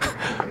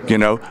 You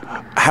know,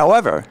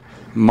 however,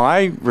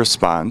 my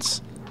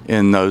response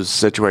in those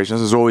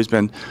situations has always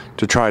been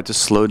to try to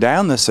slow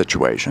down the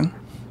situation,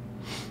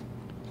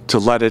 to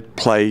let it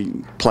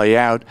play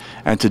out,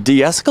 and to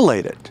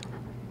de-escalate it.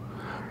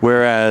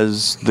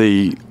 Whereas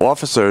the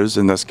officers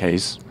in this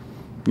case,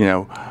 you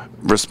know,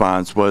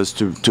 response was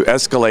to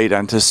escalate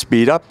and to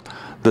speed up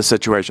the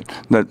situation.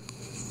 Now,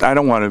 I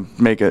don't want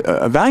to make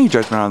a value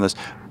judgment on this,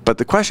 but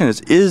the question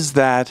is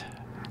that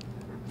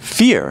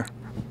fear?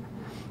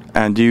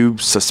 And do you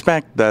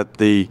suspect that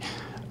the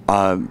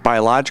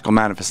biological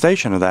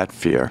manifestation of that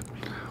fear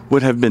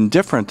would have been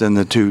different in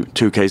the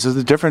two cases,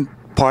 the different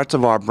parts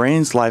of our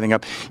brains lighting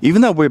up,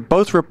 even though we're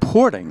both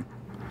reporting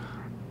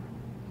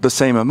the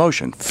same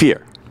emotion,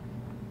 fear?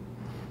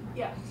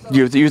 Yeah,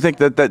 so you think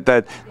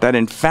that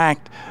in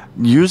fact,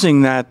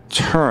 using that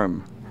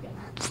term,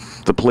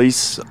 the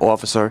police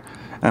officer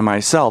and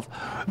myself,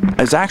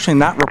 is actually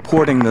not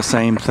reporting the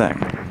same thing?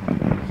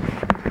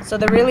 So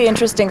the really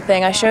interesting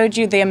thing, I showed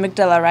you the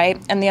amygdala,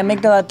 right? And the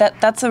amygdala,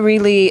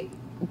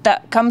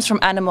 that comes from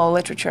animal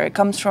literature. It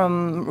comes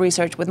from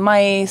research with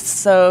mice.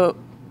 So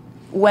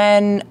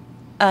when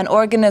an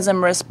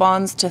organism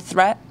responds to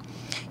threat,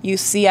 you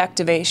see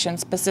activation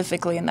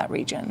specifically in that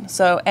region.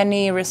 So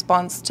any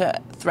response to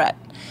threat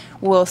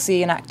will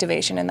see an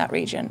activation in that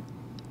region.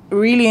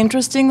 Really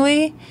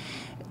interestingly,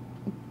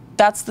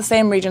 that's the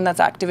same region that's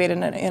activated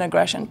in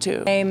aggression too.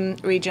 The same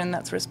region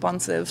that's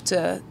responsive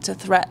to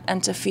threat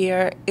and to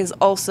fear is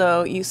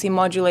also, you see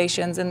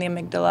modulations in the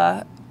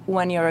amygdala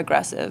when you're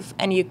aggressive,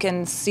 and you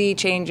can see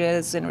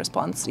changes in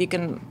response. You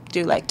can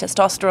do like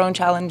testosterone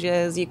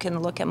challenges, you can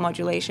look at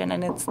modulation,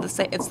 and it's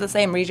the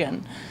same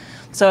region.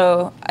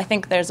 So I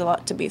think there's a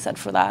lot to be said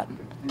for that.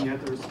 And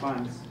yet the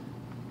response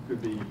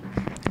could be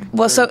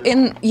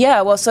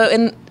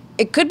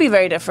it could be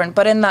very different,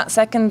 but in that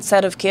second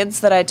set of kids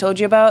that I told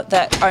you about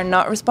that are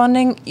not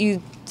responding,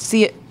 you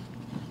see it,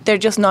 they're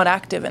just not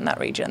active in that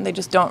region. They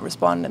just don't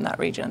respond in that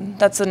region.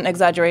 That's an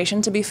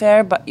exaggeration, to be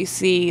fair, but you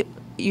see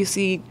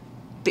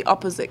the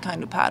opposite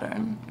kind of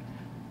pattern.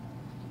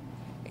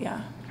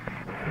 Yeah.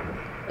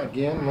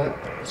 Again,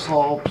 let's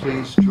all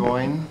please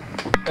join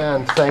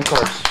and thank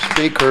our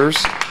speakers,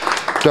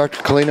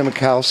 Dr. Kalina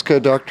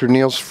Michalska, Dr.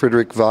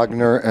 Nils-Frederic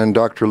Wagner, and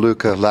Dr.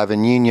 Luca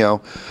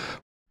Lavagnino.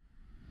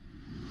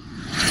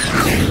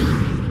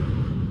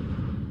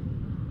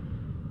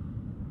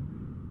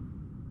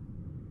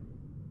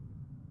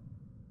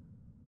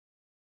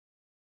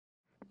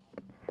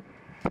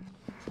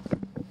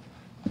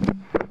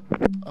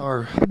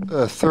 Our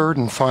third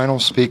and final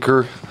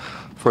speaker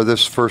for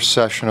this first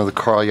session of the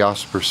Karl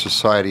Jasper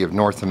Society of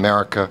North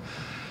America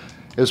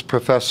is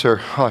Professor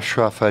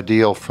Ashraf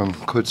Adeel from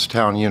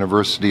Kutztown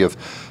University of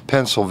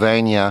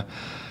Pennsylvania,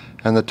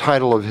 and the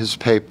title of his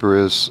paper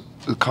is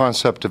The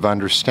Concept of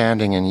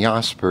Understanding in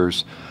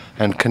Jaspers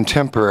and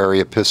Contemporary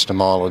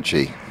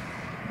Epistemology.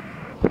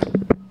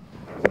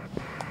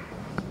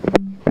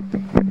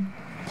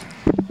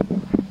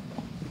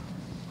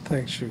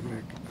 Thanks,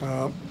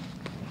 Greg.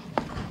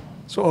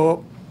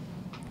 So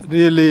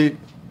really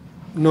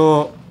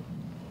no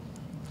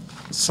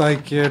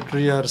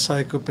psychiatry or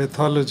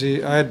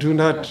psychopathology. I do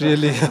not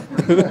really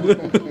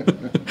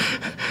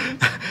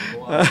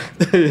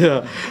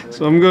yeah.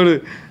 So I'm going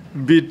to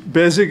be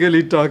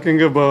basically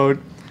talking about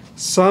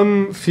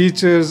some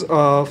features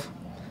of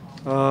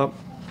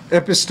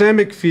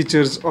epistemic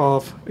features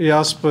of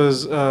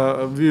Jasper's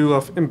view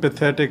of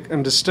empathetic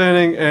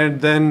understanding, and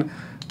then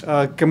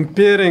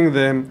comparing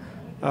them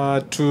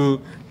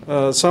to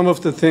some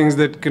of the things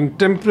that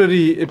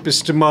contemporary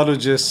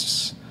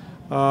epistemologists,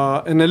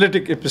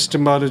 analytic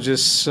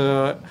epistemologists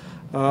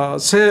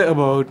say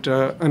about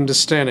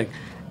understanding,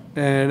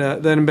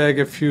 and then make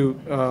a few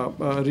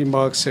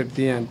remarks at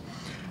the end.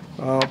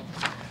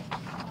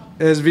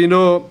 As we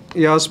know,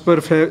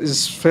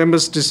 Jasper's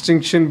famous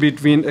distinction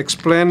between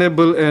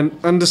explainable and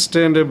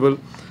understandable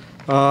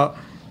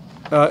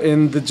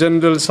in the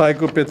general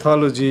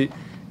psychopathology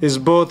is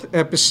both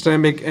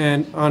epistemic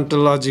and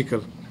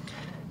ontological.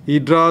 He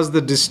draws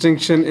the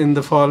distinction in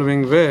the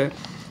following way.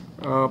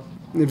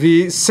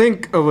 We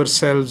sink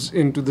ourselves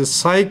into the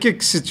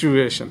psychic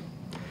situation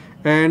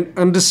and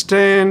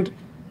understand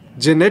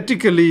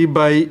genetically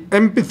by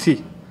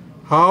empathy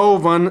how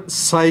one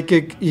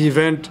psychic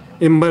event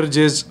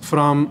emerges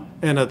from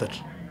another.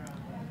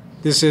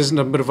 This is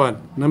number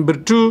one. Number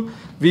two,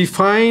 we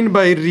find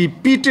by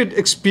repeated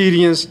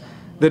experience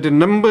that a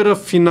number of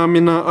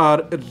phenomena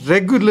are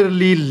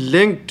regularly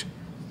linked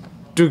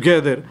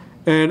together,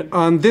 and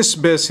on this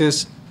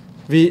basis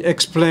we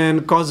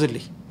explain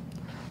causally.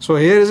 So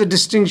here is a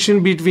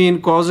distinction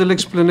between causal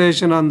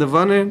explanation on the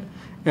one hand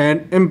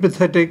and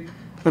empathetic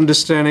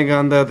understanding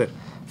on the other.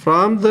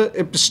 From the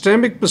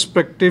epistemic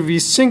perspective, we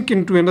sink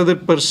into another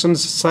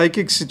person's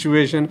psychic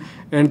situation,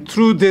 and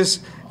through this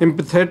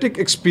empathetic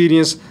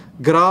experience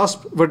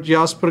grasp what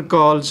Jasper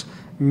calls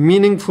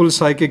meaningful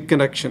psychic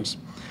connections.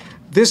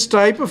 This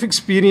type of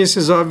experience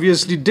is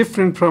obviously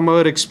different from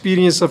our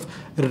experience of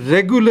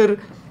regular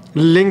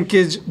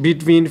linkage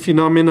between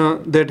phenomena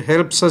that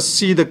helps us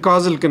see the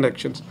causal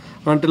connections.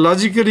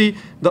 Ontologically,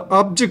 the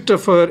object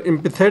of our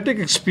empathetic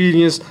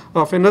experience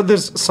of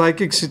another's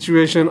psychic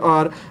situation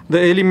are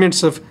the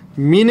elements of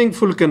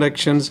meaningful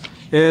connections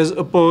as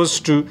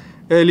opposed to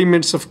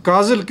elements of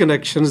causal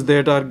connections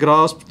that are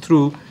grasped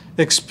through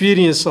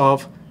experience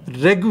of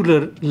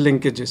regular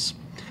linkages.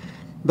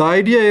 The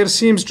idea here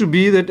seems to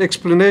be that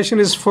explanation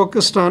is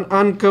focused on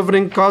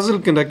uncovering causal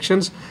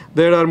connections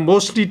that are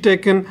mostly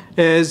taken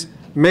as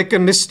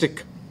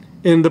mechanistic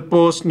in the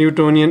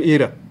post-Newtonian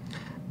era.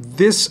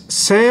 This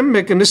same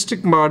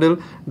mechanistic model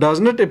does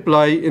not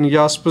apply, in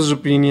Jasper's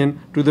opinion,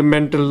 to the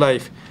mental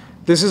life.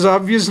 This is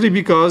obviously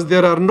because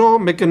there are no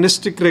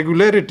mechanistic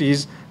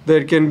regularities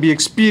that can be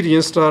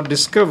experienced or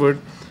discovered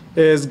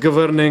as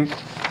governing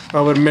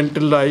our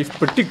mental life,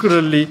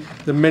 particularly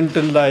the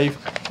mental life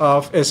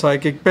of a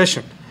psychic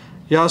patient.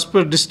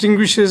 Jasper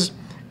distinguishes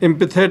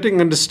empathetic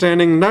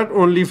understanding not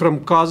only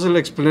from causal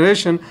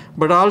explanation,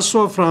 but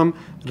also from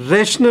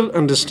rational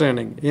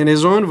understanding. In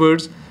his own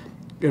words,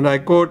 and I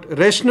quote,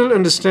 "Rational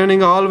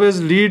understanding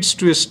always leads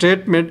to a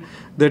statement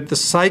that the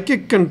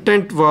psychic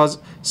content was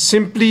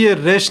simply a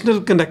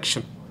rational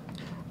connection,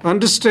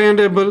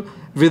 understandable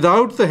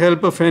without the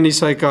help of any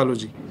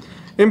psychology.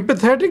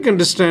 Empathetic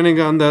understanding,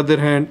 on the other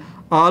hand,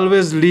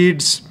 always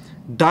leads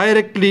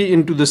directly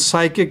into the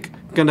psychic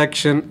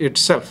connection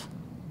itself."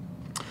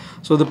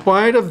 So the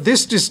point of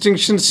this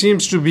distinction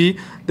seems to be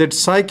that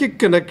psychic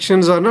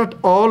connections are not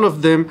all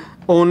of them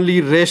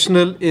only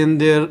rational in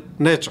their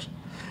nature.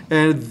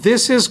 And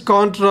this is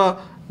contra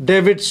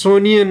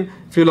Davidsonian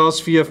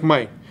philosophy of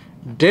mind.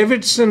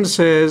 Davidson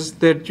says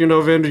that,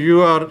 when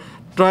you are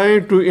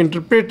trying to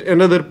interpret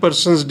another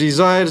person's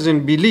desires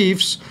and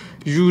beliefs,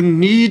 you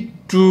need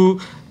to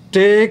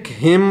take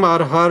him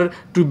or her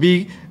to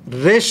be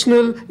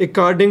rational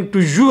according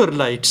to your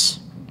lights.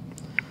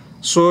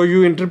 So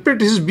you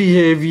interpret his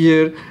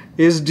behavior,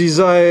 his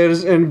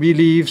desires and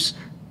beliefs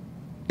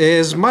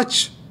as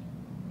much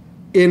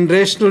in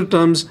rational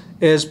terms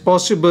as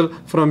possible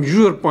from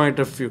your point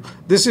of view.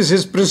 This is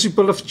his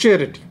principle of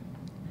charity,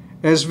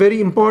 as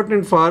very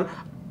important for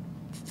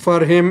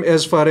him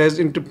as far as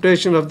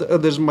interpretation of the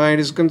other's mind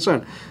is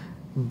concerned.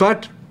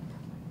 But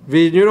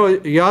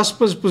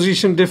Jasper's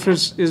position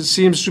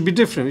seems to be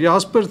different.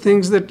 Jasper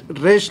thinks that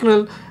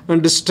rational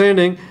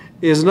understanding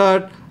is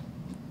not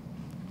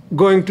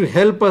going to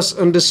help us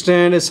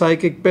understand a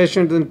psychic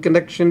patient and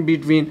connection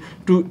between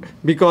two,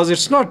 because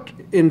it's not,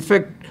 in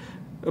fact,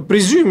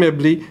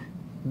 presumably,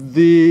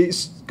 the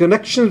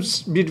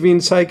connections between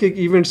psychic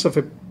events of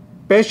a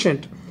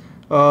patient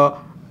are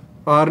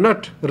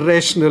not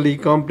rationally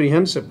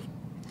comprehensible.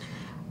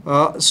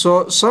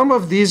 So some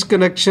of these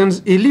connections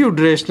elude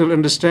rational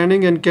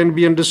understanding and can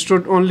be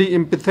understood only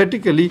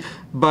empathetically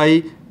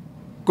by,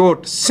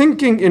 quote,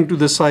 sinking into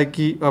the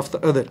psyche of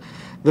the other.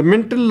 The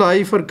mental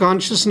life or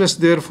consciousness,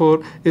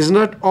 therefore, is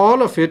not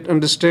all of it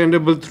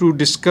understandable through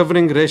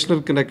discovering rational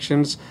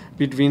connections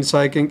between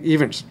psychic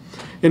events.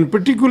 In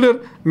particular,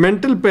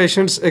 mental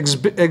patients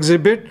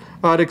exhibit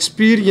or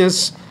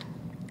experience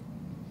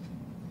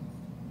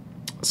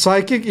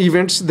psychic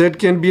events that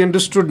can be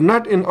understood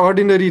not in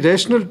ordinary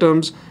rational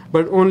terms,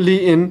 but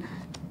only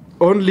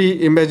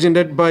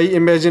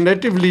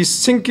imaginatively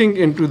sinking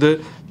into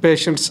the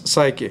patient's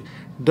psyche.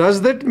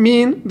 Does that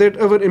mean that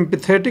our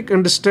empathetic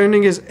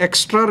understanding is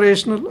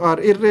extra-rational or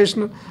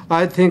irrational?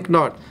 I think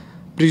not.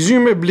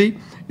 Presumably,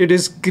 it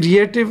is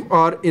creative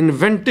or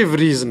inventive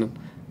reasoning,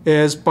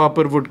 as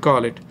Popper would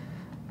call it,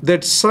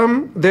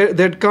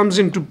 that comes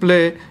into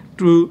play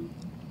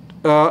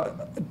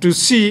to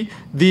see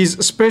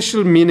these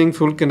special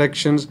meaningful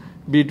connections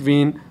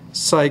between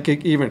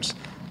psychic events.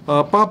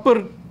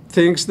 Popper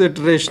thinks that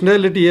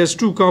rationality has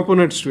two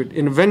components to it: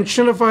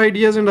 invention of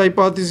ideas and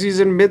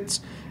hypotheses and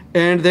myths,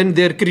 and then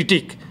their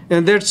critique.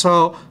 And that's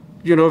how,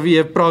 we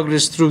have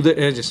progressed through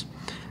the ages.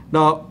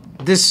 Now,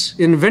 this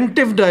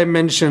inventive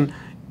dimension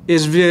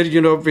is where,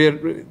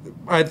 where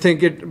I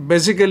think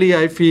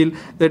I feel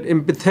that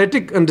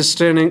empathetic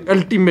understanding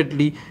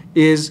ultimately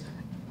is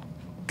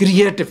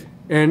creative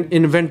and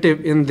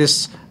inventive in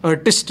this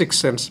artistic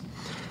sense.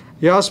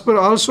 Jasper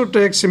also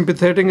takes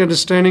sympathetic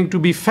understanding to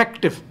be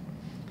factive.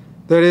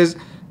 That is,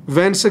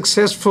 when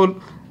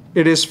successful,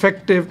 it is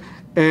factive,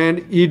 and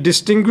he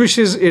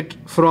distinguishes it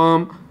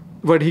from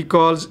what he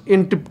calls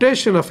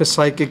interpretation of a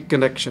psychic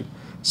connection.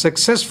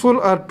 Successful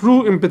or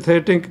true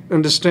empathetic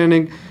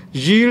understanding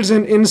yields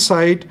an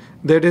insight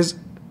that is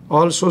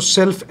also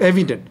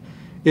self-evident.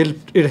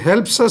 It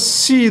helps us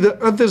see the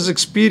other's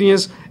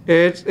experience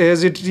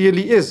as it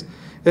really is.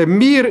 A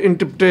mere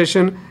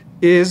interpretation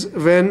is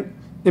when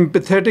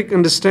empathetic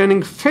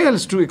understanding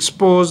fails to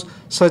expose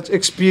such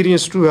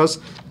experience to us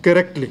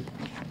correctly.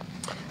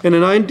 In a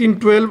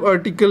 1912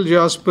 article,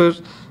 Jasper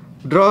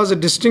draws a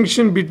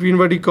distinction between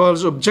what he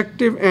calls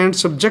objective and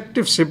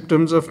subjective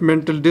symptoms of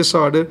mental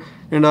disorder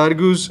and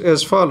argues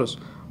as follows.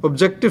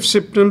 Objective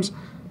symptoms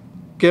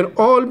can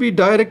all be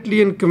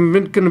directly and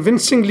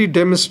convincingly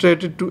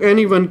demonstrated to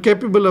anyone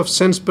capable of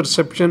sense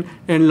perception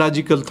and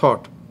logical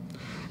thought.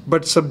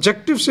 But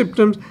subjective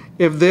symptoms,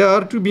 if they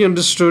are to be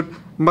understood,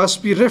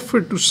 must be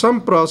referred to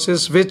some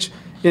process which,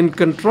 in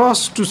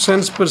contrast to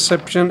sense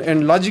perception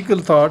and logical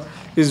thought,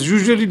 is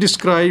usually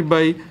described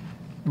by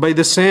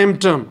the same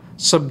term,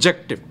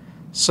 subjective.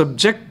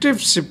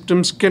 Subjective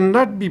symptoms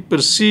cannot be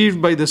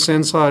perceived by the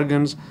sense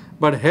organs,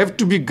 but have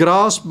to be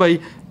grasped by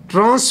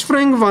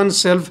transferring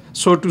oneself,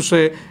 so to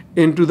say,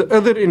 into the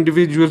other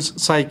individual's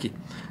psyche.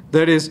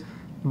 That is,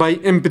 by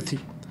empathy.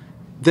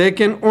 They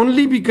can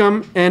only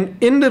become an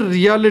inner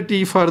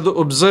reality for the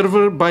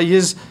observer by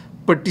his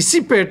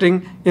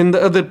participating in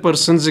the other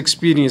person's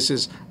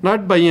experiences,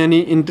 not by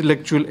any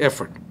intellectual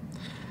effort.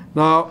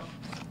 Now,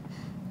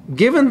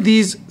 given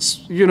these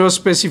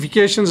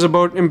specifications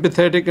about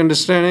empathetic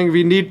understanding,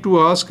 we need to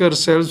ask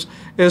ourselves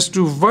as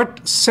to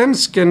what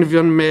sense can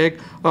one make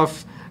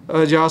of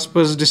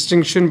Jasper's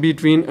distinction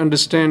between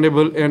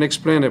understandable and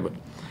explainable.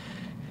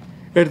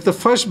 At the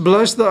first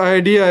blush, the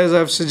idea, as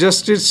I've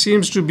suggested,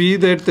 seems to be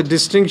that the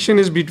distinction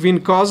is between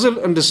causal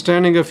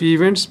understanding of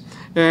events,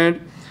 and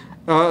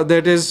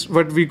that is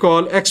what we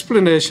call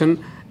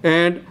explanation,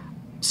 and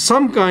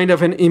some kind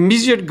of an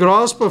immediate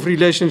grasp of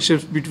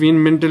relationships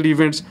between mental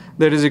events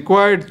that is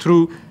acquired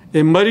through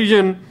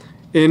immersion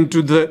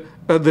into the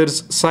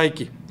other's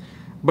psyche.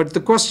 But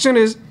the question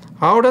is,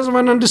 how does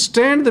one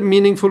understand the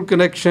meaningful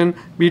connection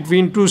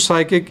between two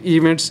psychic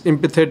events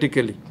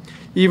empathetically?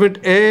 Event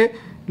A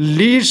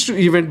leads to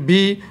event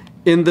B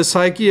in the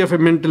psyche of a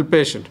mental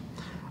patient.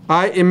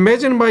 I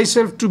imagine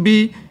myself to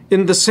be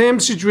in the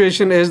same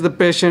situation as the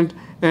patient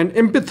and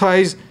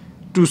empathize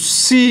to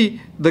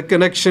see the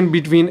connection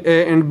between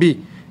A and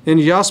B. In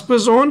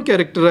Jasper's own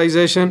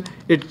characterization,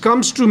 it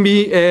comes to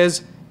me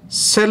as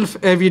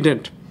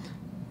self-evident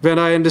when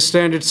I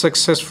understand it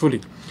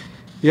successfully.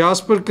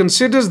 Jasper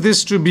considers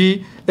this to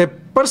be a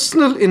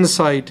personal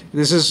insight.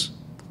 This is,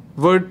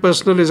 word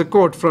personal is a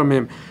quote from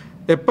him.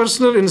 A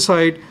personal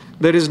insight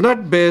that is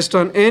not based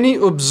on any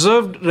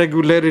observed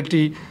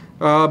regularity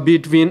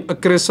between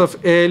occurrence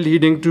of A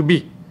leading to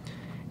B.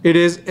 It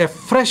is a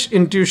fresh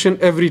intuition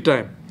every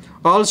time.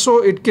 Also,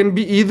 it can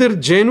be either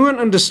genuine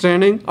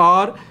understanding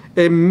or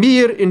a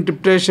mere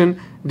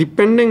interpretation,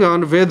 depending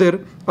on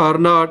whether or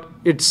not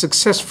it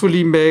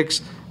successfully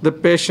makes the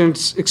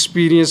patient's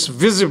experience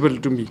visible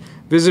to me.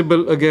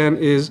 Visible, again,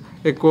 is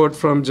a quote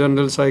from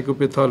Journal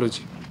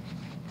Psychopathology.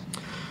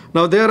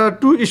 Now, there are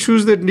two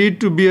issues that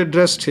need to be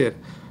addressed here.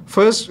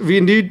 First, we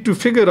need to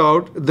figure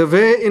out the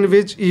way in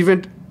which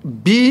event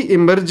B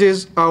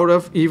emerges out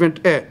of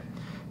event A.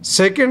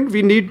 Second,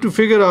 we need to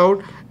figure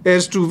out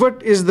as to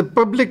what is the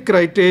public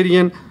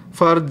criterion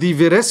for the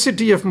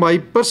veracity of my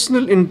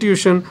personal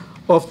intuition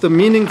of the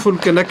meaningful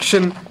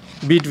connection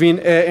between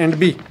A and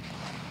B.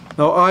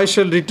 Now, I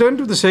shall return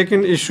to the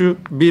second issue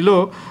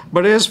below,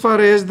 but as far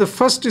as the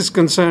first is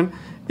concerned,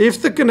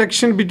 if the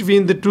connection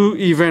between the two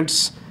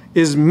events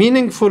is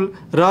meaningful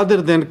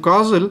rather than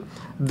causal,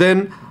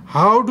 then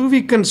how do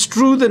we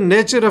construe the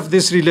nature of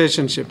this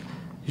relationship?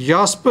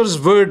 Jasper's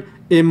word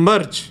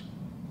emerge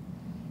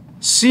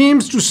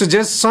seems to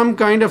suggest some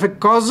kind of a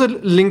causal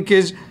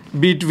linkage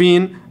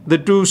between the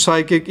two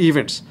psychic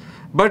events.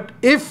 But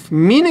if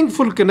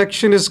meaningful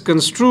connection is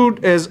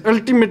construed as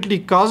ultimately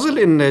causal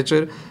in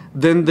nature,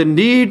 then the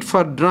need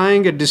for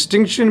drawing a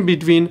distinction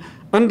between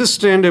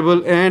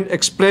understandable and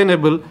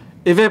explainable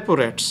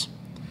evaporates.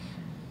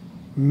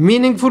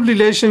 Meaningful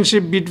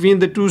relationship between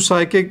the two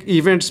psychic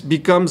events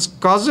becomes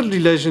causal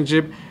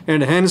relationship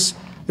and hence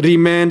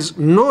remains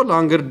no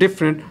longer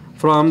different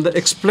from the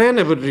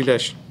explainable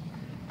relation.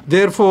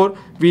 Therefore,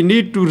 we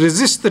need to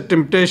resist the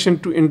temptation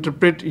to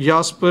interpret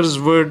Jasper's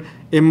word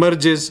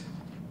emerges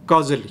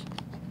causally.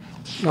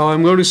 Now,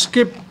 I'm going to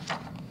skip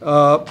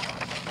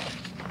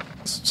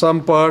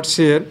some parts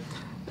here,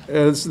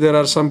 as there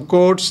are some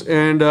quotes,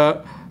 and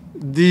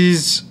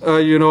these,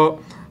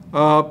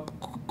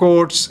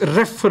 quotes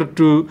refer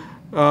to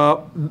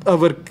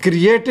our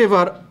creative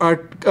or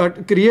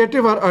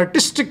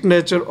artistic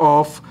nature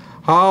of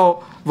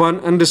how one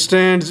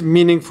understands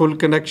meaningful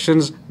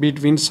connections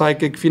between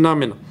psychic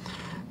phenomena.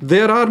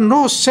 There are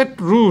no set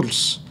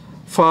rules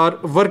for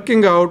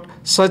working out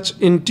such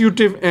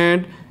intuitive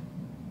and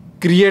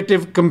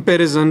creative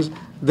comparisons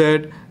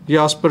that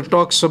Jasper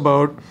talks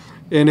about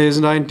in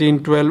his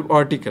 1912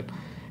 article.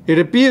 It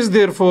appears,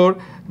 therefore,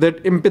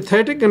 that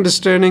empathetic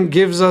understanding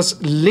gives us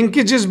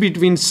linkages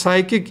between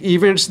psychic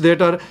events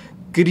that are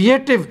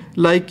creative,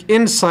 like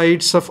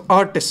insights of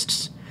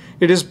artists.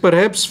 It is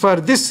perhaps for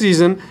this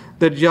reason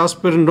that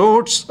Jasper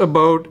notes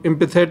about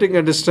empathetic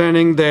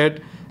understanding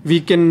that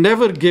we can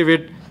never give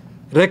it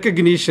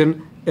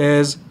recognition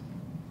as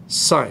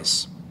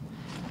science.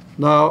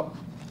 Now,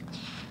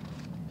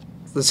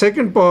 the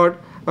second part,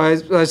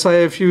 I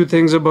say a few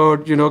things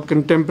about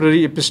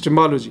contemporary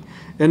epistemology.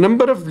 A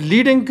number of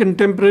leading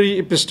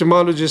contemporary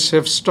epistemologists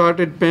have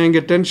started paying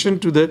attention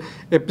to the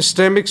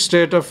epistemic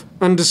state of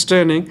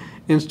understanding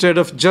instead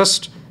of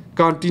just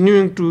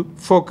continuing to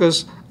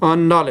focus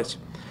on knowledge.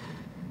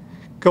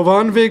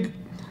 Kavanvig,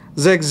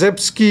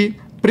 Zagzebski,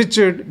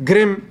 Pritchard,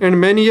 Grimm, and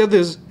many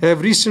others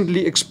have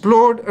recently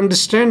explored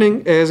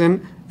understanding as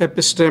an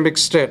epistemic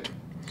state.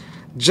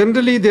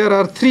 Generally, there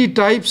are three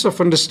types of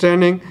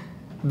understanding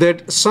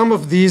that some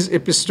of these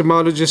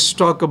epistemologists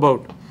talk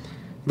about.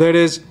 That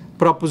is,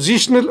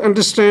 propositional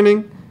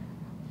understanding,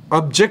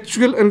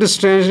 objectual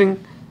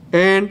understanding,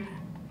 and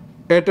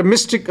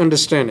atomistic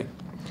understanding.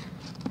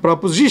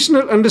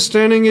 Propositional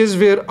understanding is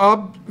where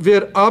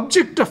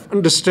object of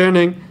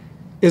understanding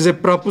is a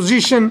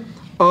proposition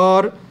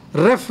or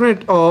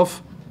referent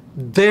of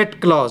that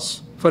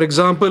clause. For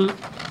example,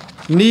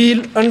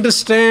 Neil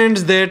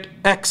understands that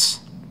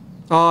X,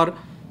 or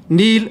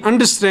Neil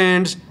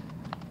understands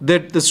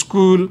that the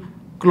school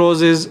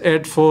closes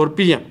at 4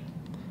 p.m.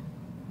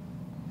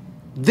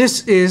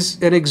 This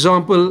is an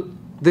example,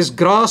 this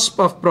grasp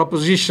of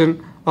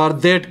proposition or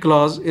that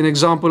clause, an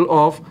example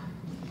of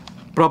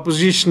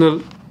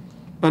propositional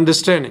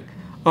understanding.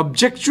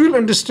 Objectual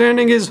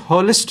understanding is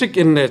holistic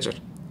in nature.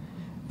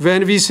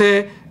 When we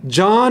say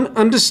John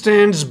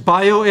understands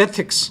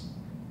bioethics,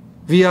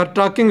 we are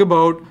talking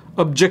about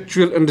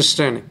objectual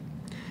understanding.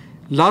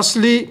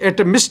 Lastly,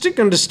 atomistic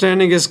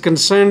understanding is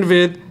concerned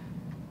with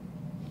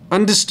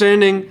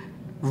understanding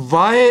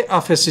why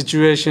of a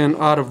situation,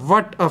 or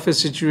what of a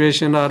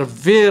situation, or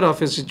where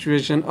of a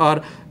situation,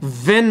 or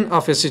when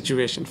of a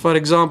situation. For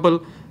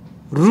example,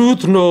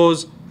 Ruth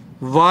knows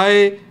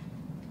why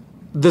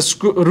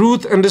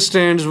Ruth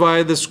understands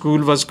why the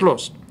school was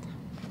closed.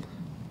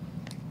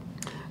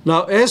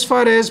 Now, as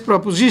far as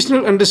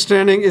propositional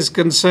understanding is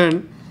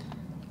concerned,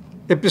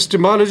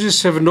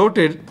 epistemologists have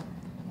noted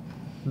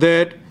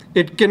that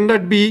it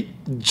cannot be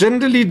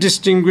generally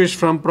distinguished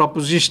from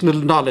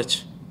propositional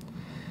knowledge.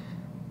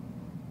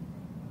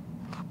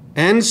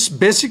 Hence,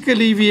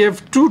 basically, we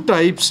have two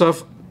types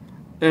of,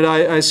 and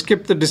I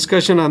skipped the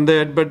discussion on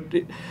that, but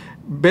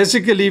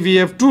basically we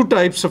have two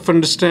types of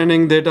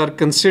understanding that are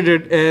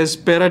considered as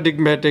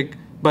paradigmatic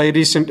by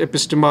recent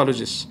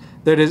epistemologists.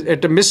 That is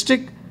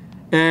atomistic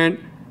and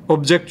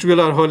objectual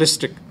or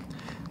holistic.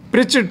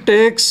 Pritchard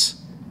takes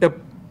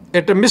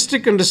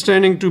atomistic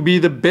understanding to be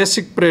the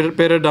basic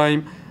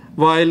paradigm,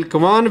 while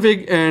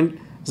Kvanvig and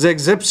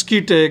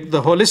Zagzebski take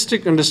the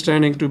holistic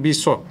understanding to be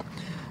so.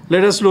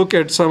 Let us look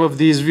at some of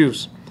these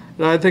views.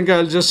 I think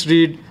I'll just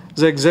read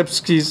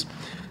Zagzebski's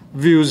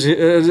views,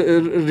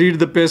 read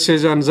the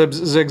passage on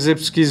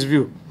Zagzebski's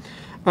view.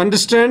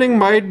 Understanding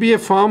might be a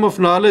form of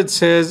knowledge,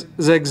 says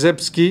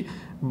Zagzebski,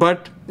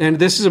 but, and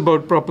this is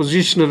about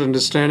propositional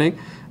understanding,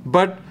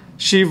 but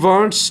she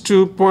wants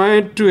to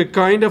point to a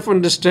kind of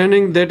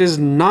understanding that is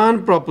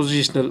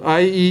non-propositional,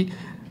 i.e.,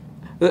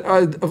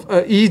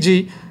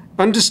 e.g.,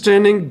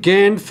 understanding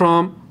gained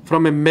from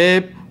a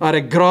map or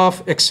a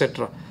graph,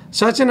 etc.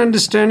 Such an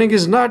understanding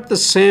is not the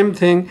same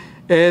thing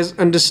as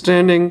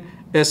understanding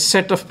a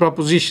set of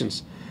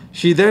propositions.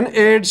 She then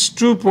adds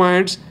 2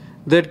 points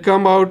that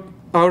come out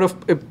of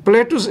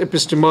Plato's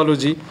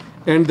epistemology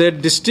and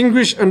that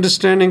distinguish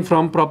understanding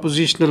from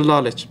propositional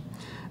knowledge.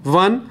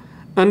 1,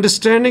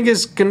 understanding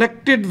is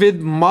connected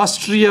with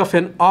mastery of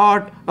an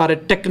art or a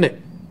technique.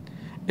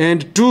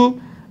 And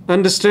 2,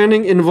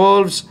 understanding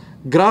involves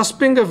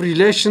grasping of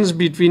relations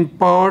between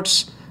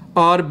parts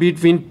or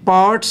between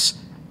parts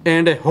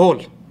and a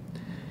whole.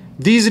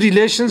 These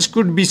relations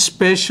could be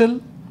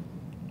spatial,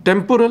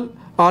 temporal,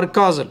 or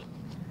causal.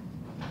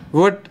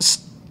 What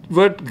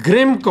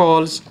Grimm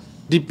calls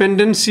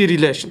dependency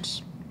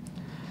relations.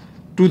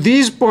 To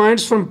these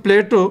points from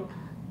Plato,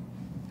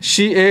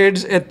 she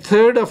adds a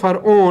third of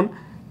her own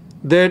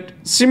that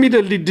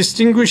similarly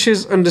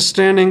distinguishes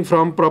understanding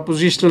from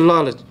propositional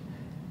knowledge.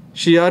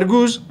 She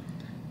argues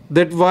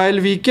that while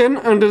we can,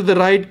 under the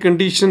right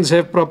conditions,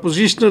 have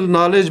propositional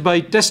knowledge by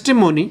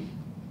testimony,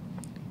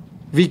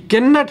 we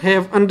cannot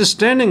have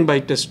understanding by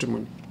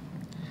testimony.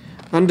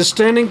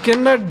 Understanding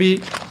cannot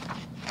be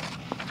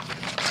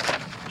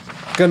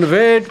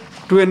conveyed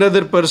to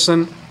another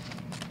person.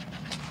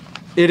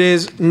 It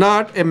is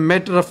not a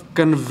matter of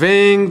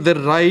conveying the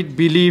right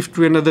belief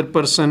to another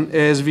person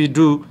as we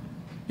do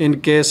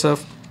in case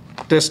of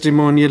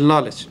testimonial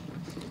knowledge.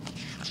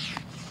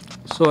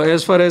 So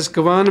as far as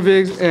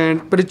Kvanvig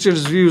and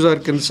Pritchard's views are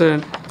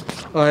concerned,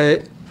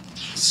 I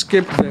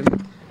skipped them.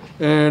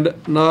 And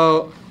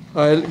now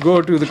I'll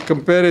go to the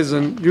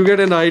comparison. You get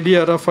an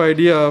idea, rough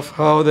idea of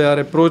how they are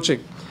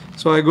approaching.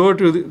 So I go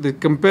to the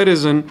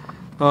comparison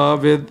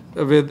with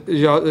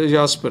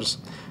Jaspers.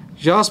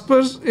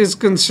 Jaspers is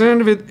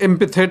concerned with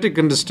empathetic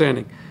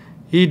understanding.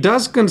 He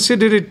does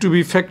consider it to be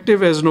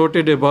effective as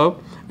noted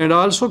above, and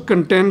also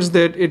contends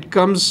that it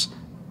comes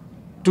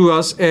to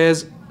us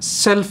as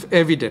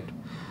self-evident.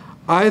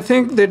 I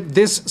think that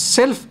this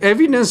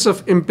self-evidence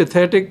of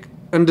empathetic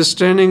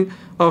understanding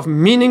of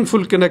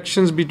meaningful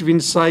connections between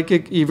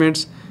psychic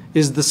events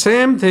is the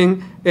same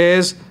thing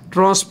as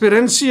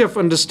transparency of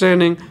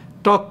understanding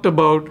talked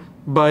about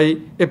by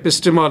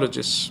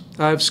epistemologists.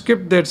 I have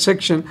skipped that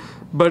section,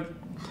 but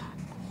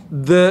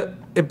the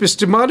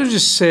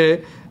epistemologists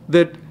say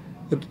that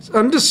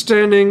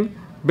understanding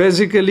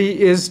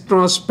basically is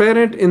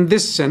transparent in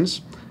this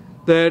sense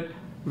that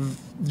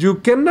you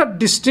cannot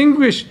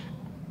distinguish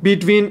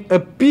between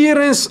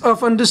appearance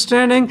of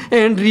understanding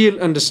and real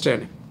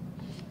understanding.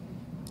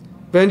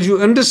 When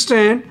you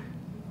understand,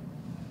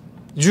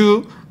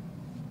 you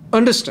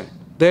understand.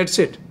 That's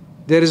it.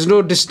 There is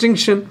no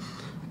distinction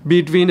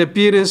between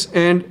appearance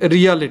and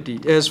reality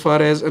as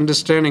far as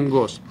understanding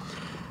goes.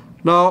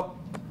 Now,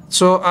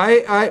 so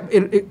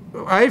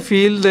I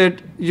feel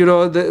that, you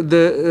know,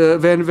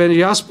 when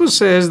Jasper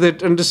says that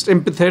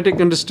empathetic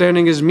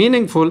understanding is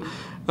meaningful,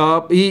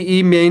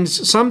 he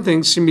means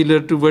something similar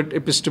to what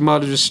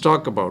epistemologists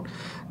talk about.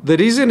 The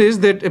reason is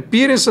that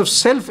appearance of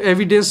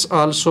self-evidence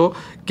also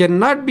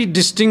cannot be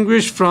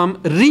distinguished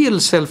from real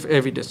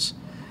self-evidence.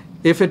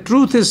 If a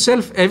truth is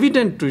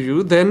self-evident to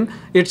you, then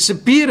its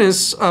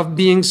appearance of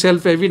being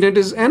self-evident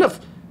is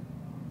enough.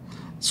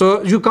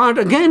 So you can't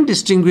again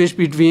distinguish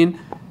between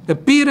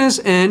appearance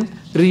and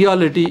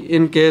reality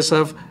in case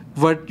of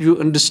what you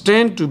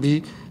understand to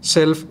be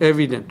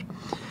self-evident.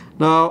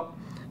 Now,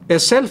 a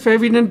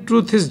self-evident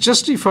truth is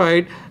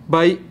justified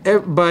by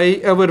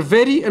our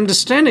very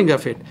understanding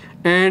of it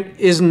and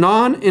is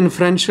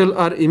non-inferential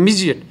or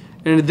immediate.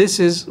 And this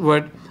is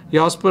what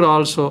Jasper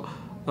also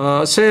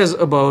says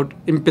about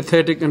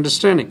empathetic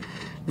understanding.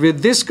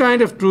 With this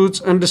kind of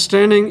truths,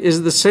 understanding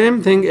is the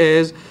same thing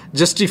as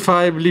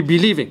justifiably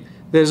believing.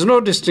 There is no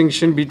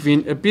distinction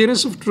between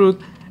appearance of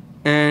truth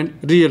and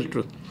real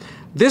truth.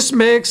 This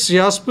makes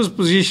Jasper's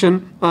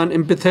position on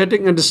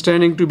empathetic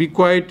understanding to be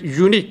quite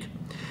unique.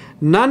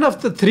 None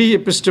of the three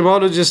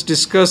epistemologists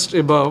discussed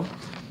above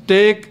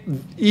take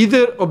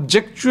either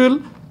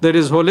objectual, that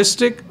is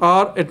holistic,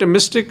 or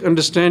atomistic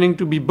understanding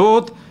to be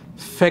both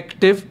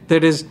factive,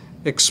 that is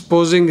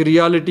exposing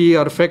reality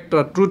or fact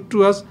or truth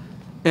to us,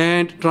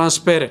 and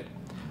transparent.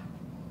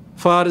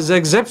 For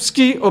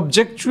Zagzebski,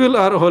 objectual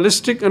or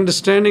holistic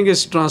understanding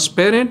is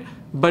transparent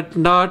but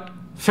not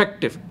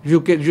factive.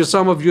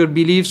 Some of your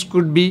beliefs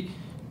could be,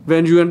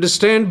 when you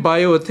understand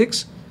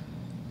bioethics,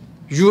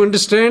 you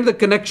understand the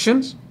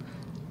connections,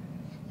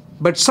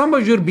 but some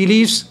of your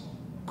beliefs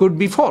could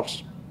be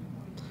false.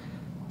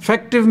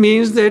 Factive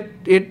means that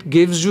it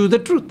gives you the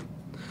truth.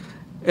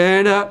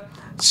 And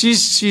she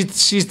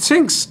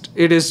thinks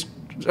it is,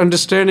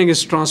 understanding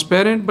is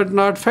transparent but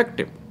not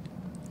factive.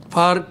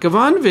 For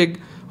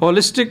Kvanvig,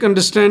 holistic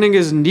understanding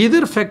is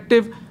neither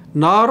factive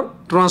nor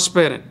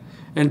transparent.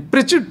 And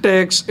Pritchett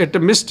takes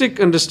atomistic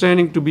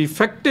understanding to be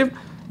factive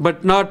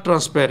but not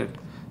transparent.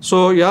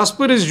 So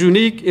Jasper is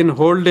unique in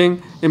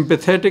holding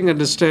empathetic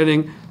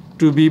understanding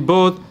to be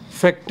both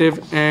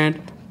factive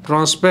and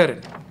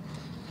transparent.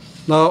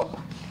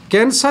 Now,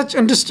 can such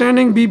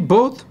understanding be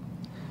both?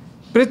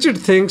 Pritchett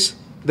thinks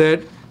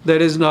that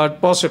that is not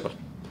possible.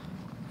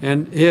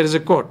 And here is a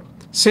quote.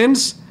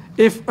 Since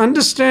if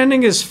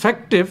understanding is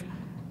factive,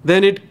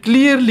 then it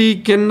clearly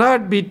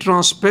cannot be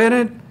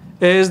transparent,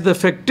 as the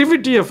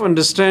factivity of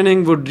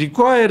understanding would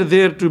require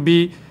there to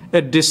be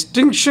a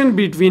distinction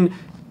between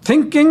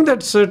thinking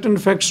that certain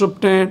facts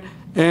obtain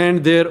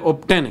and their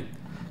obtaining,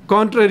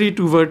 contrary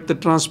to what the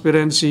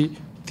transparency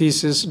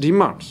thesis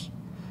demands.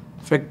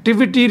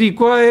 Factivity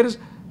requires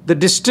the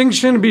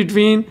distinction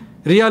between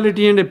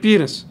reality and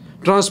appearance.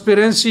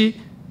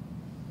 Transparency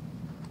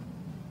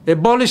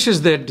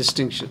abolishes that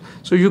distinction.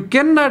 So you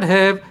cannot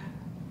have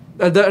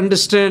the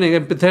understanding,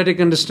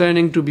 empathetic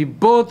understanding, to be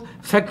both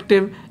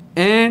factive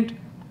and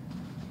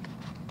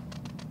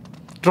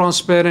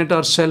transparent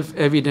or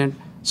self-evident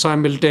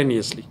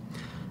simultaneously.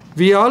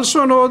 We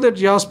also know that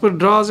Jasper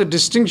draws a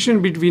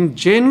distinction between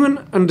genuine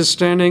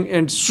understanding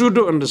and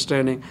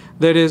pseudo-understanding,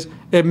 that is,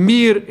 a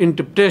mere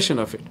interpretation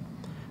of it.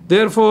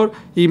 Therefore,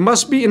 he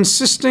must be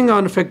insisting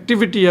on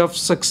factivity of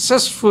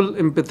successful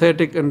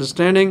empathetic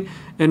understanding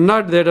and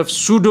not that of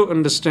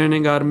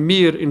pseudo-understanding or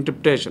mere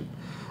interpretation.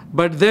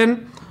 But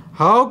then,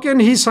 how can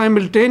he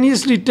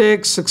simultaneously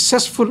take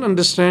successful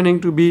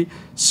understanding to be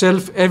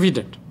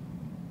self-evident?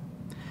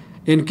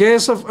 In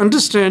case of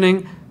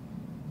understanding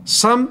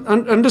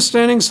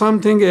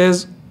something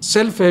as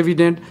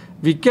self-evident,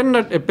 we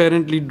cannot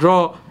apparently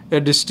draw a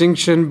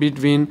distinction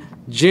between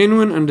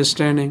genuine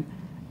understanding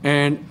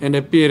and an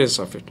appearance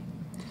of it.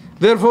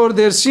 Therefore,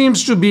 there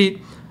seems to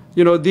be,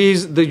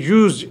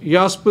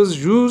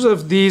 Jasper's use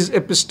of these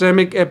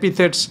epistemic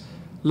epithets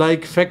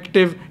like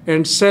factive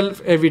and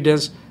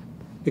self-evidence.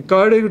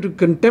 According to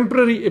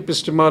contemporary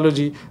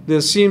epistemology,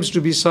 there seems to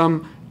be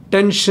some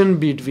tension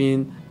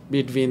between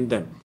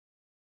them.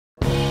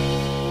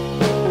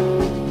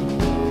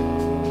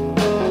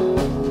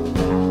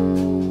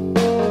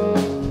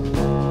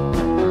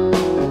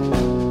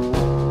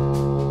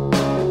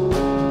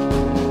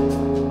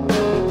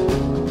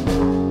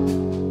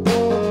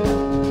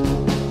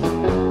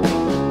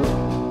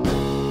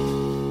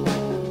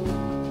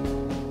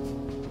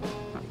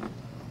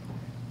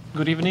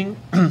 Good evening,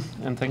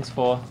 and thanks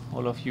for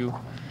all of you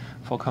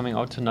for coming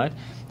out tonight.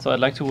 So I'd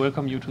like to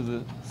welcome you to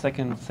the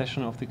second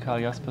session of the Karl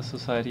Jasper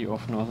Society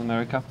of North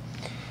America.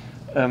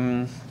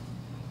 So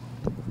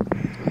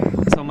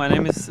my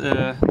name is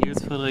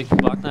Nils-Frederic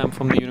Wagner. I'm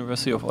from the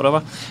University of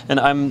Ottawa, and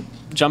I'm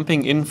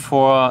jumping in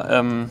for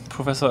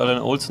Professor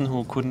Elena Olsen,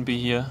 who couldn't be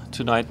here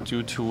tonight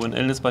due to an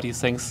illness, but he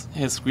sends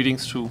his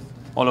greetings to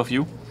all of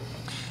you.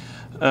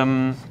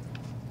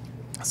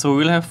 So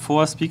we'll have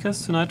 4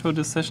 speakers tonight for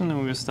this session,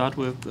 and we'll start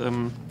with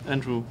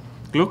Andrew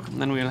Gluck,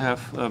 then we'll have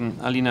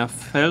Alina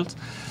Feld,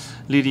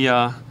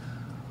 Lydia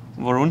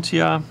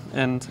Voronina,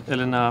 and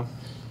Elena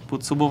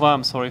Bezzubova.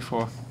 I'm sorry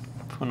for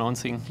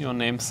pronouncing your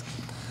names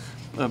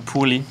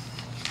poorly.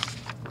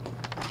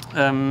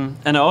 And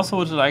I also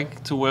would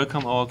like to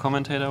welcome our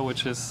commentator,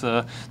 which is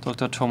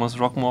Dr. Thomas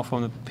Rockmore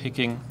from the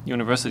Peking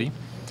University.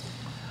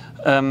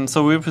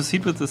 So we'll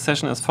proceed with the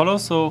session as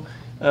follows. So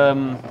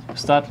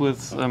start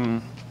with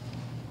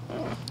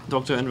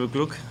Dr. Andrew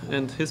Gluck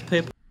and his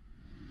paper.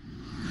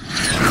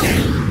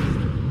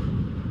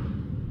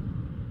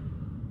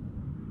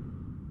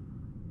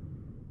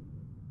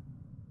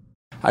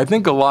 I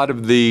think a lot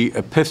of the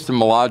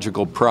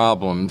epistemological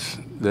problems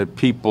that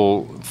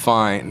people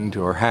find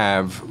or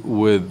have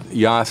with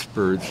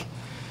Jasper's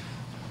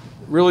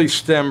really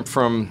stem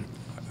from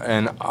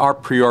an a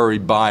priori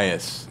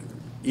bias,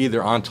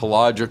 either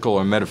ontological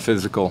or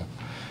metaphysical,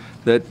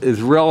 that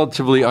is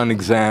relatively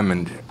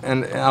unexamined.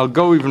 And I'll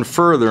go even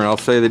further, and I'll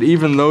say that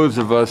even those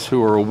of us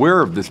who are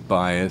aware of this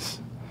bias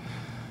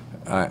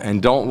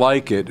and don't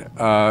like it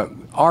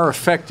are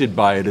affected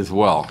by it as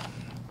well.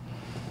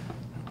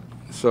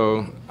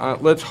 So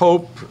let's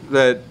hope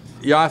that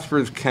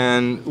Jasper's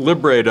can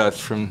liberate us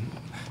from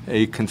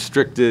a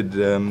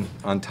constricted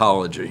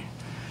ontology.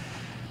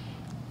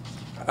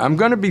 I'm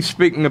going to be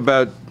speaking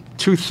about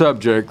 2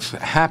 subjects,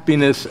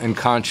 happiness and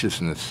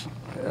consciousness.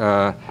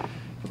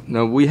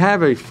 Now, we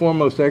have a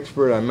foremost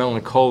expert on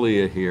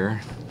melancholia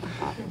here,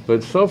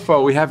 but so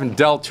far we haven't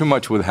dealt too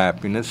much with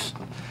happiness,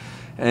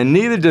 and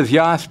neither does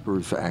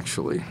Jasper's,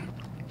 actually.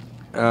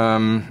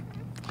 But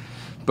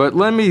But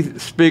let me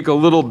speak a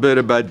little bit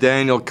about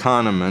Daniel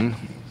Kahneman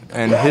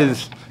and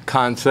his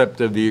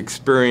concept of the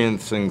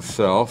experiencing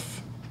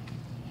self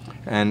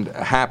and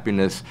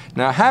happiness.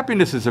 Now,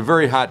 happiness is a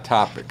very hot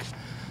topic.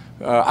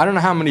 I don't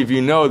know how many of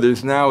you know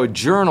there's now a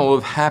journal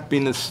of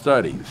happiness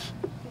studies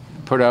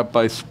put out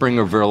by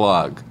Springer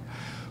Verlag.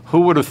 Who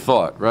would have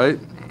thought, right?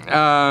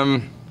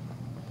 And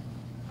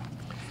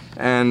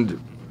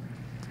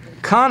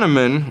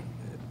Kahneman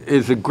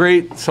is a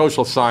great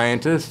social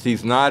scientist.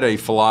 He's not a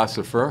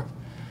philosopher.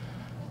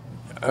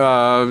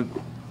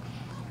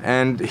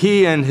 And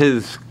he and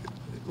his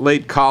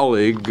late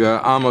colleague,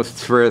 Amos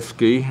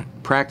Tversky,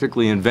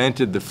 practically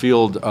invented the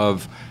field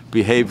of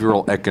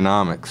behavioral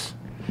economics.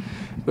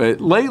 But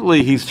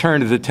lately, he's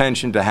turned his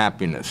attention to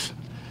happiness.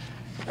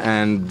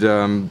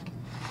 And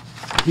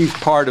he's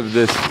part of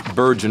this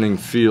burgeoning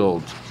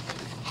field.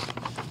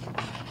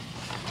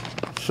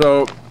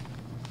 So,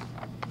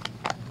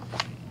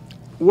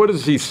 what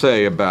does he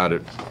say about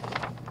it?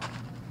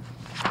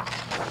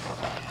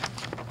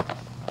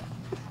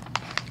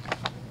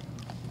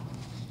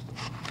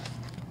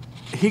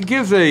 He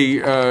gives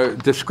a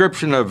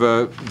description of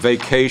a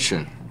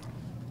vacation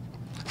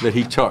that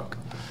he took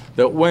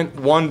that went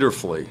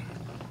wonderfully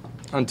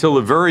until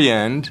the very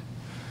end,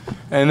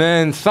 and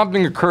then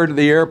something occurred at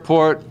the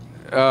airport,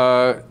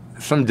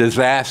 some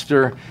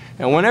disaster,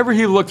 and whenever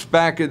he looks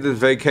back at this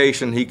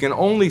vacation, he can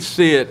only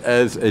see it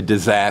as a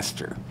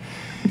disaster,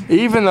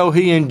 even though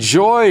he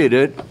enjoyed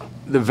it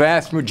the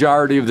vast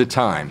majority of the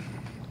time.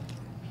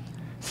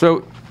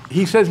 So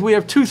he says we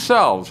have two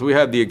selves. We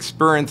have the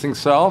experiencing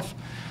self.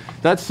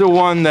 That's the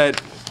one that,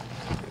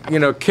 you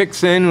know,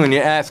 kicks in when you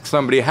ask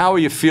somebody, how are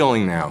you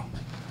feeling now?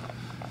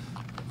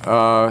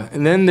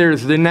 And then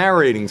there's the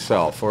narrating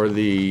self, or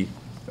the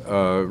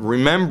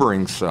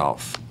remembering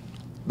self,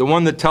 the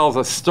one that tells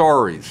us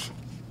stories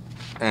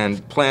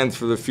and plans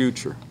for the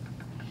future.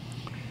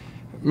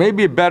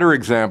 Maybe a better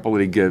example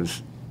that he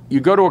gives, you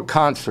go to a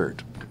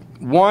concert,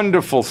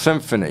 wonderful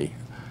symphony.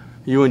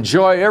 You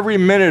enjoy every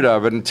minute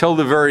of it until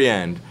the very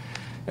end.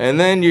 And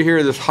then you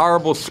hear this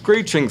horrible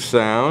screeching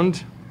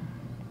sound.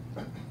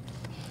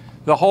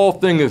 The whole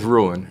thing is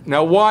ruined.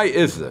 Now, why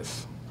is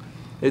this?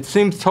 It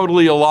seems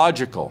totally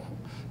illogical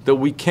that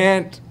we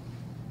can't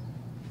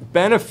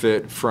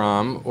benefit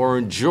from or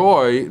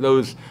enjoy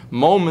those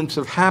moments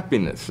of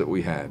happiness that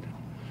we had.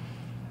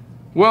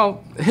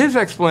 Well, his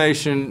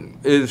explanation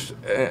is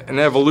an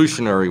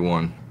evolutionary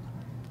one.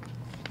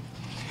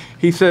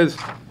 He says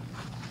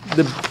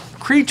the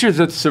creatures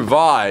that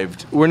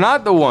survived were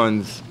not the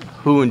ones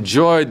who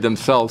enjoyed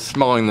themselves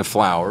smelling the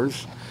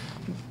flowers.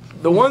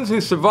 The ones who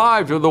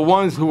survived are the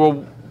ones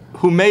who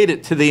made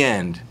it to the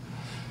end,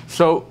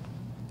 so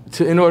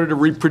in order to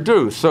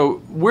reproduce.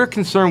 So we're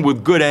concerned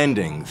with good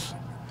endings.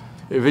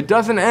 If it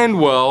doesn't end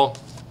well,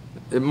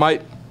 it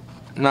might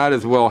not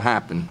as well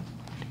happen.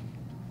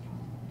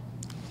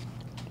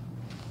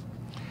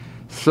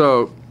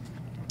 So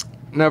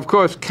now, of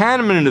course,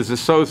 Kahneman and his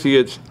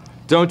associates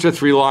don't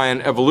just rely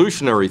on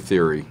evolutionary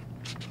theory.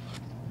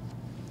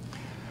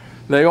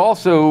 They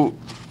also,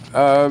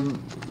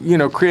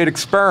 create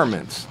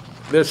experiments.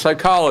 They're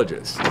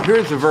psychologists.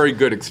 Here's a very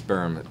good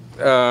experiment.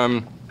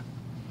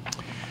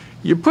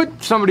 You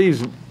put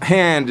somebody's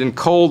hand in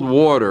cold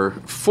water,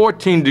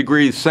 14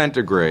 degrees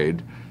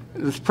centigrade,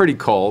 it's pretty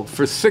cold,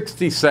 for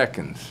 60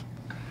 seconds.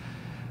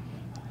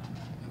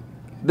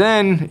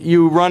 Then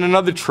you run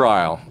another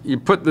trial. You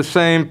put the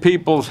same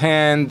people's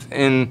hands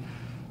in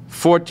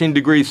 14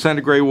 degrees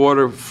centigrade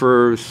water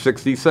for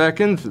 60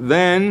 seconds,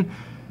 then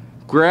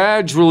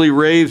gradually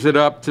raise it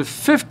up to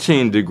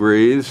 15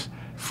 degrees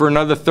for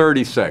another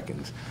 30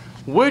 seconds.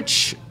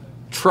 Which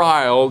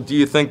trial do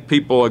you think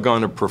people are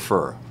going to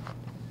prefer?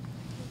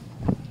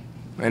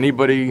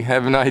 Anybody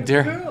have an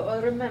idea? Prefer or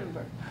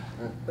remember?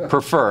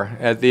 Prefer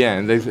at the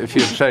end. If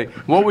you say,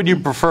 what would you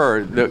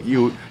prefer? That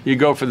you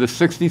go for the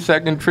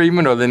 60-second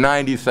treatment or the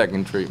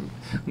 90-second treatment?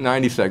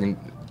 90-second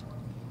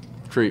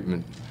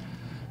treatment.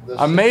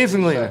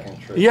 Amazingly,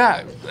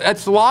 yeah,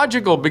 that's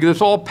logical because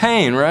it's all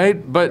pain,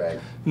 right? But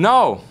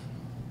no,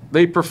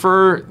 they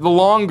prefer the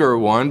longer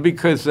one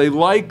because they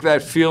like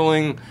that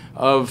feeling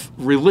of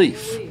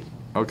relief.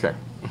 Okay.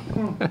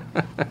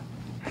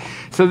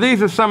 So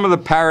these are some of the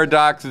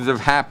paradoxes of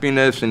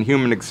happiness and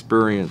human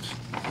experience.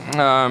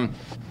 There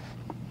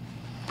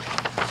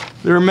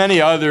are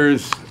many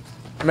others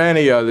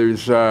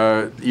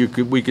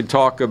we could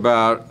talk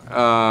about,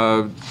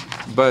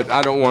 but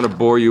I don't want to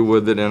bore you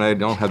with it, and I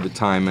don't have the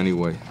time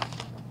anyway.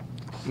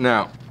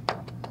 Now,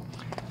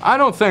 I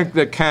don't think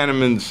that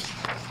Kahneman's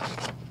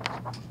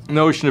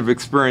notion of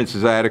experience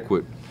is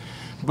adequate,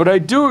 but I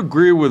do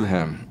agree with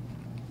him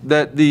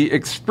that the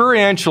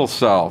experiential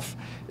self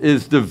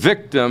is the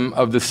victim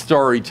of the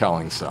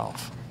storytelling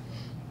self.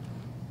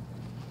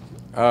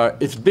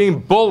 It's being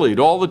bullied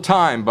all the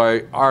time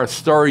by our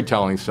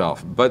storytelling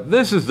self. But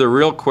this is the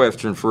real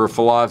question for a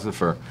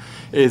philosopher.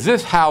 Is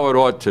this how it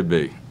ought to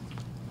be?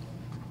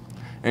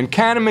 And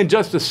Kahneman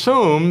just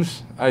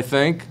assumes, I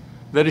think,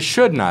 that it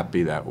should not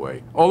be that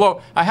way.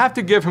 Although I have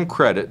to give him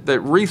credit that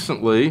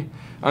recently,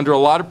 under a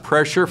lot of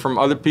pressure from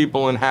other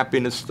people in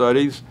happiness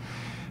studies,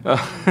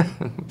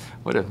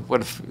 what a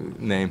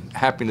name,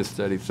 happiness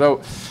studies.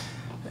 So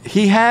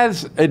he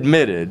has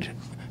admitted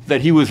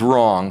that he was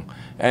wrong,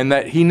 and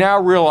that he now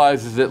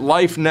realizes that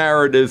life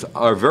narratives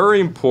are very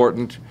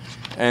important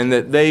and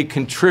that they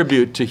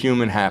contribute to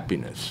human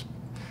happiness.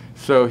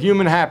 So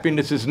human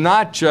happiness is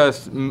not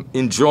just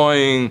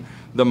enjoying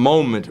the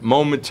moment,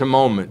 moment to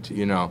moment,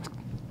 you know.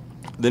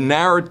 The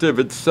narrative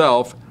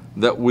itself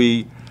that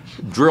we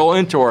drill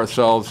into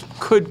ourselves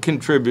could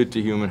contribute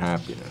to human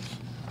happiness.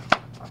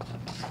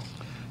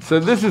 So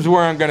this is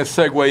where I'm going to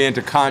segue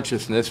into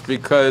consciousness,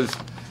 because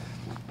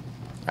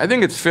I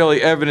think it's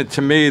fairly evident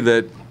to me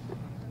that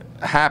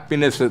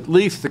happiness, at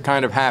least the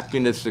kind of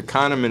happiness that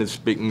Kahneman is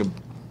speaking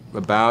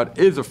about,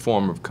 is a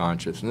form of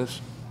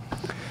consciousness.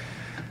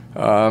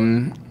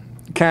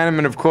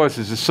 Kahneman, of course,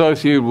 is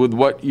associated with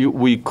what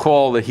we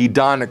call the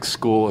hedonic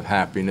school of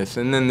happiness.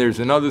 And then there's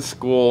another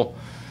school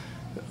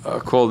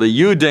called the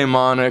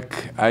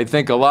eudaimonic. I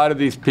think a lot of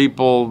these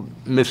people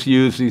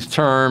misuse these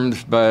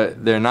terms,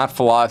 but they're not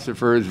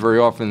philosophers. Very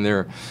often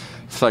they're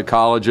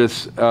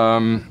psychologists.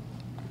 And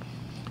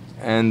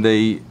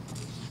they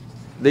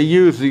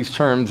use these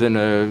terms in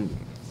a,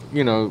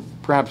 you know,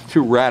 perhaps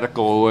too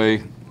radical a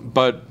way,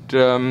 but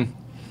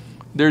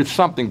there's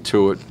something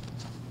to it.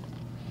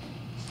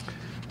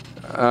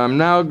 I'm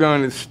now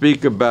going to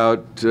speak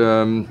about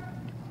a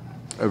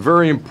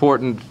very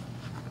important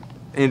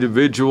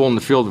individual in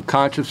the field of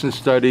consciousness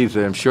studies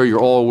that I'm sure you're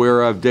all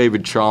aware of,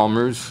 David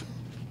Chalmers,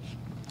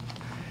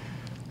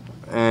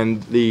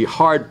 and the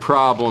hard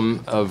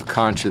problem of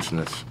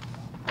consciousness.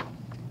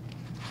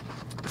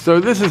 So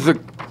this is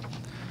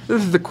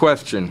the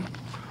question.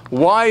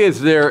 Why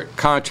is there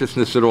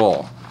consciousness at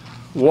all?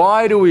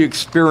 Why do we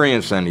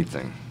experience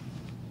anything?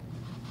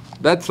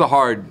 That's the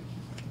hard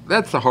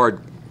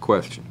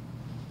question.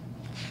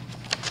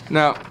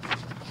 Now,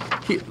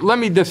 let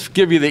me just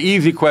give you the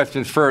easy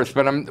questions first,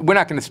 but we're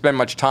not going to spend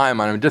much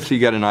time on them, just so you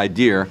get an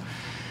idea.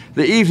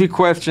 The easy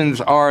questions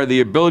are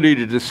the ability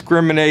to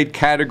discriminate,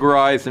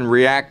 categorize, and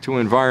react to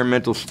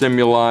environmental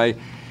stimuli,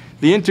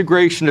 the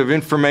integration of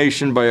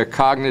information by a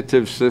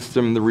cognitive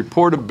system, the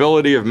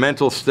reportability of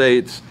mental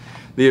states,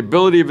 the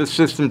ability of a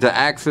system to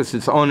access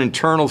its own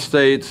internal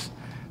states,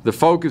 the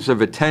focus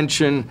of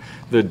attention,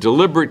 the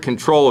deliberate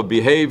control of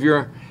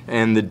behavior,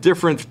 and the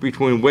difference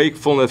between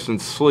wakefulness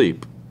and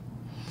sleep.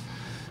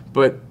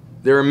 But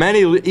there are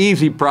many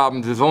easy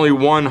problems. There's only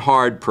one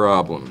hard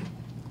problem.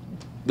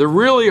 The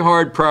really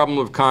hard problem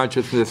of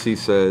consciousness, he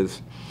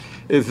says,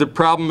 is the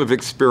problem of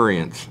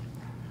experience.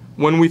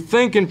 When we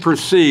think and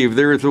perceive,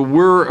 there is a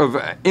whir of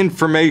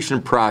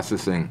information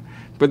processing,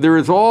 but there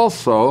is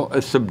also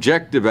a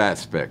subjective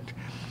aspect.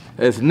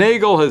 As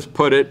Nagel has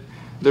put it,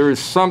 there is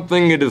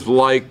something it is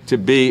like to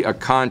be a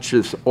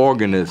conscious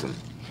organism.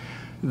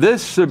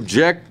 This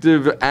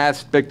subjective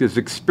aspect is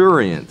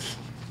experience.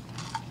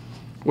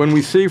 When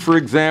we see, for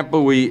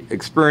example, we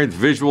experience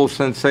visual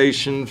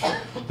sensations,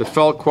 the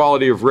felt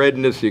quality of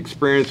redness, the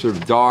experience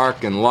of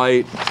dark and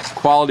light,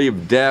 quality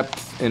of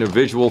depth in a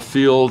visual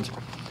field.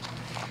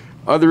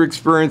 Other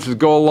experiences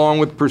go along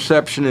with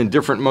perception in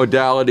different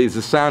modalities,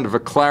 the sound of a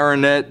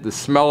clarinet, the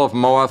smell of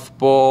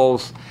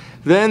mothballs.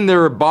 Then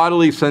there are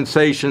bodily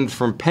sensations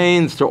from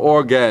pains to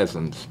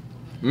orgasms,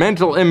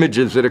 mental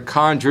images that are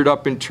conjured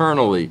up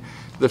internally,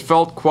 the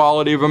felt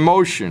quality of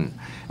emotion,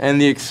 and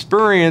the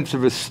experience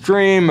of a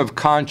stream of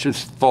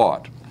conscious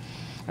thought.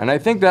 And I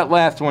think that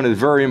last one is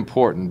very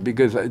important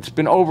because it's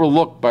been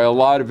overlooked by a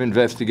lot of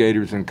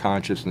investigators in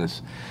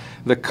consciousness.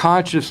 The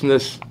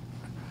consciousness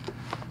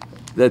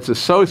that's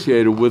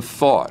associated with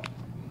thought.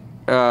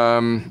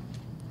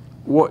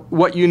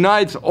 What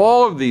unites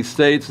all of these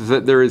states is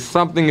that there is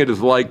something it is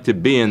like to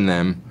be in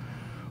them.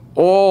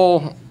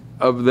 All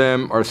of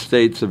them are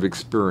states of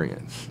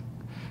experience.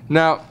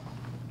 Now,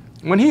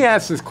 when he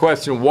asks this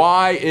question,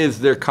 why is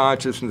there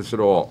consciousness at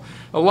all?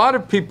 A lot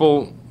of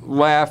people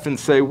laugh and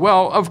say,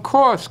 well, of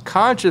course,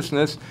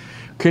 consciousness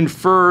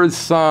confers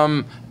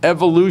some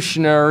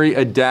evolutionary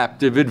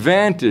adaptive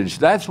advantage.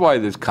 That's why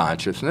there's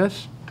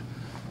consciousness.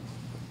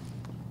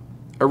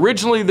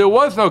 Originally, there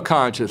was no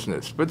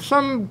consciousness, but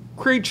some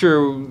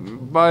creature,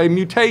 by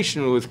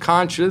mutation, was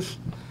conscious,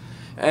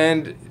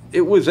 and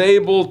it was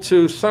able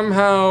to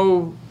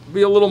somehow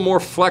be a little more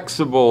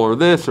flexible, or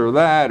this or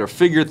that, or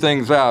figure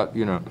things out,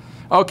 you know.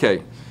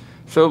 Okay,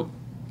 so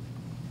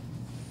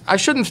I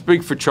shouldn't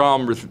speak for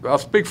Chalmers. I'll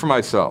speak for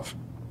myself.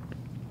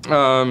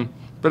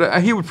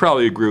 But he would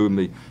probably agree with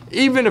me.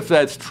 Even if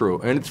that's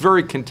true, and it's a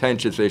very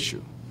contentious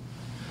issue,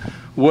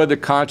 whether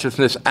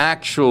consciousness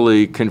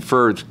actually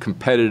confers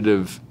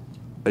competitive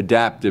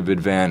adaptive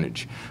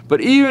advantage.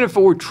 But even if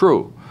it were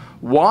true,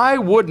 why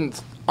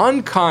wouldn't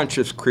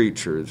unconscious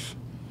creatures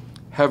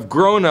have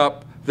grown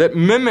up that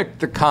mimicked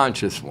the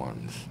conscious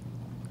ones?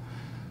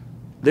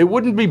 They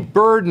wouldn't be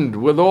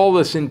burdened with all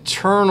this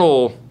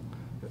internal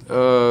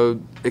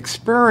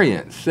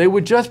experience. They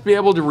would just be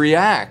able to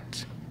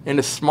react in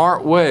a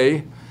smart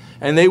way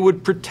and they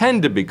would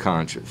pretend to be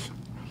conscious.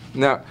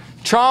 Now,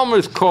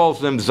 Chalmers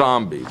calls them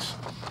zombies.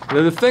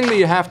 Now, the thing that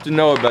you have to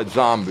know about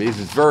zombies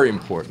is very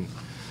important.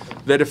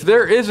 That if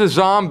there is a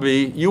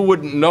zombie, you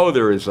wouldn't know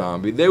they're a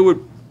zombie. They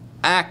would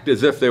act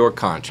as if they were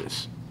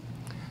conscious.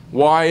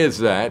 Why is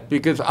that?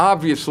 Because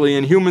obviously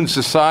in human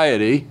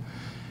society,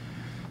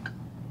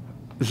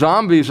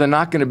 zombies are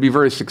not going to be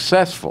very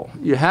successful.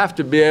 You have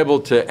to be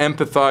able to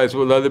empathize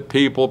with other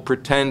people,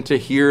 pretend to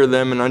hear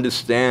them and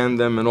understand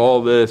them and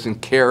all this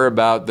and care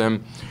about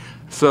them.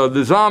 So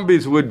the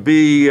zombies would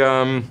be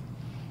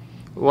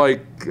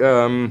like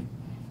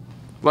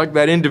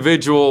that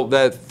individual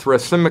that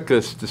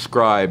Thrasymachus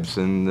describes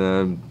in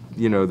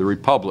the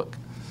Republic,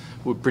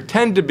 would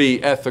pretend to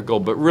be ethical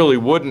but really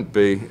wouldn't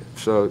be.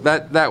 So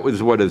that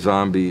was what a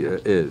zombie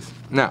is.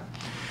 Now,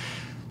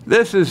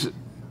 this is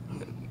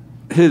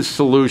his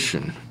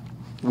solution.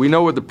 We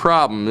know what the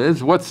problem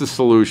is. What's the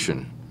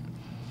solution?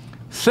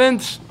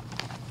 Since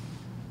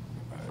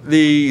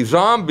the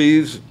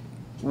zombies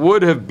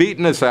would have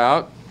beaten us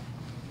out,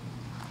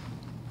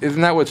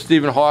 isn't that what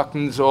Stephen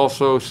Hawking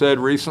also said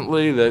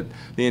recently, that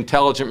the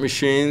intelligent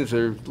machines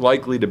are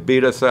likely to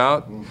beat us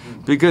out?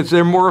 Because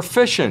they're more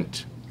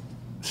efficient,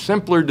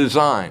 simpler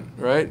design,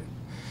 right?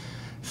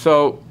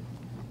 So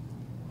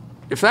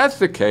if that's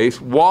the case,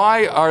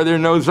 why are there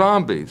no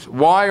zombies?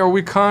 Why are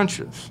we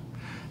conscious?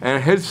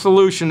 And his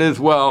solution is,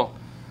 well,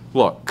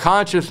 look,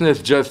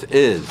 consciousness just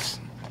is.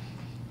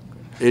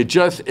 It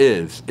just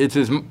is. It's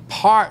as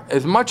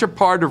much a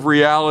part of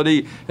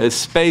reality as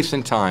space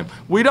and time.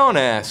 We don't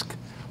ask,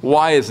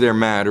 why is there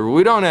matter?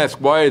 We don't ask,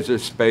 why is there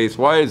space?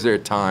 Why is there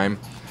time?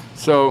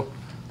 So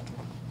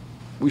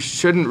we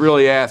shouldn't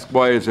really ask,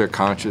 why is there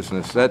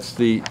consciousness? That's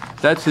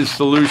his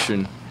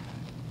solution.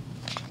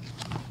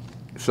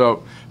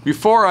 So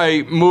before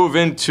I move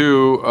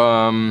into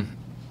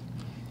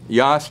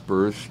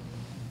Jaspers,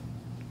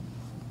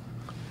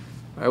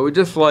 I would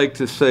just like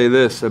to say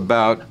this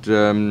about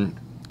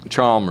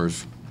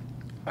Chalmers.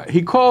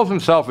 He calls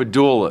himself a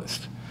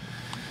dualist.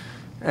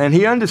 And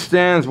he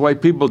understands why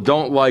people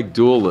don't like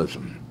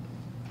dualism.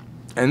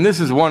 And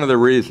this is one of the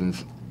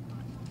reasons.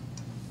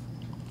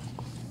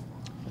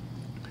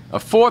 A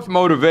fourth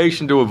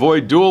motivation to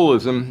avoid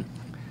dualism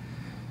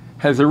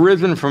has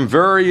arisen from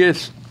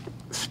various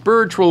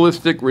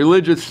spiritualistic,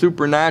 religious,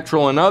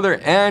 supernatural, and other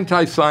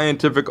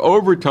anti-scientific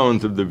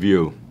overtones of the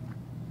view.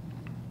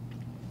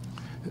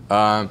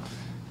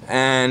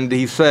 And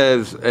he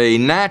says a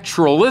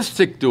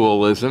naturalistic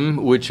dualism,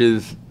 which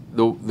is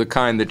the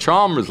kind that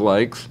Chalmers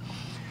likes,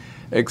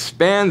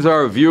 expands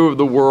our view of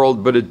the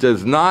world, but it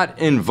does not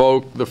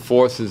invoke the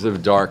forces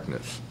of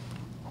darkness.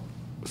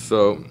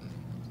 So,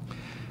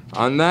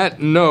 on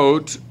that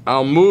note,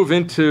 I'll move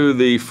into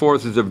the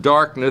forces of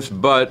darkness,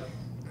 but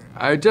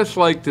I'd just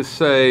like to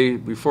say,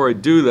 before I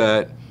do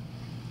that,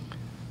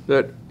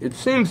 that it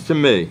seems to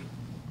me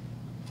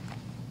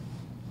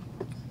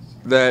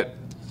that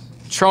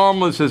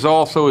Chalmers has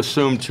also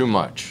assumed too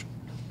much.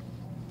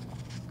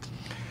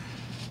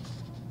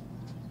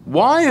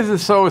 Why is it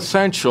so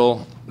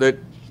essential that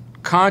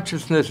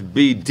consciousness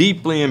be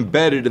deeply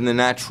embedded in the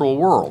natural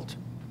world?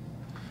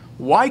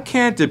 Why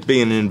can't it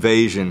be an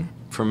invasion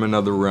from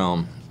another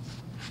realm?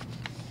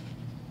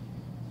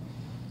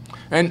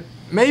 And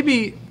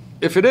maybe,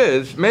 if it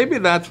is, maybe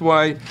that's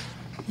why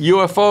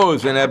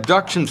UFOs and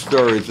abduction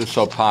stories are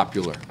so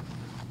popular.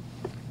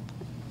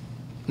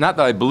 Not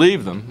that I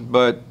believe them,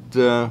 but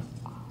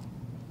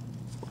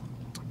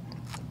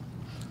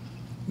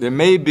they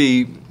may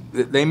be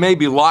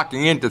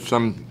locking into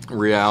some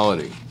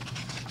reality.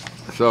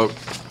 So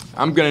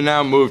I'm going to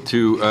now move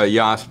to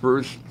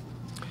Jaspers.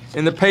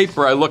 In the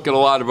paper, I look at a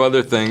lot of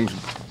other things,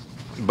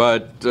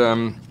 but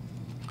don't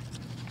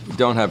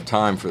have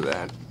time for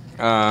that.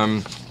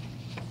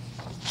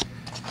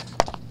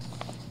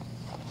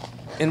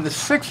 In the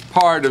sixth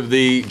part of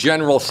the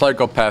general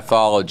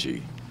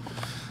psychopathology,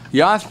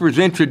 Jaspers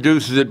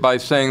introduces it by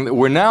saying that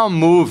we're now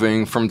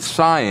moving from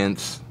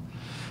science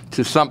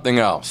to something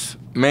else,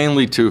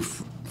 mainly to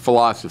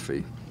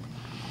philosophy.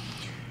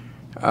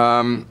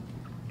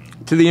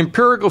 To the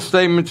empirical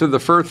statements of the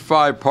first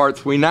 5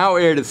 parts, we now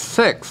add a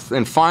 6th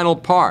and final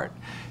part.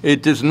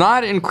 It does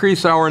not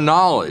increase our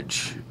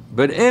knowledge,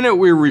 but in it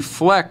we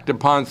reflect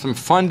upon some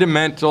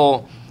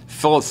fundamental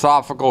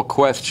philosophical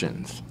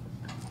questions.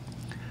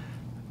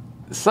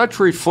 Such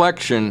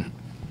reflection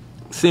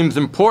seems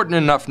important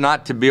enough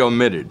not to be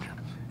omitted.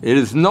 It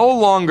is no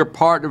longer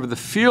part of the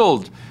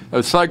field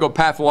of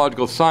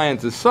psychopathological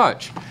science as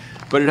such,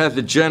 but it has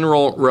a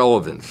general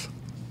relevance.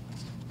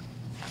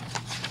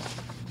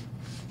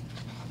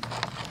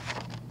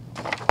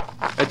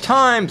 At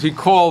times he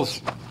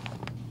calls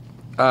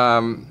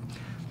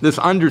this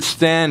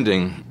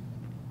understanding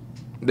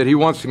that he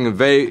wants to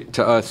convey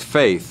to us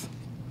faith,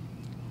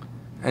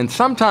 and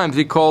sometimes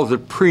he calls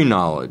it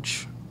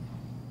pre-knowledge.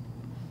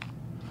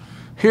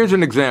 Here's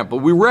an example.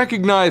 We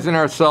recognize in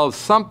ourselves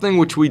something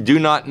which we do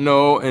not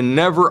know and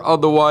never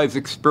otherwise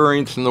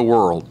experience in the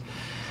world,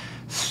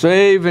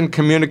 save in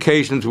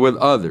communications with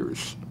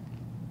others.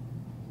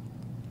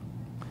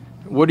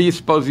 What do you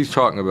suppose he's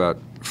talking about?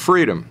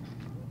 Freedom.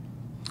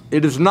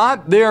 It is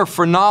not there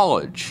for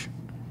knowledge.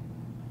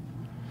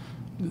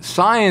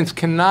 Science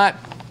cannot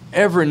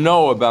ever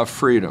know about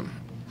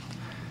freedom,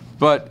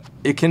 but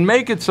it can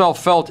make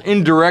itself felt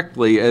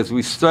indirectly as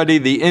we study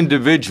the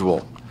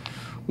individual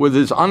with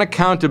his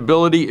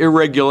unaccountability,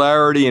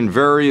 irregularity, and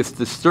various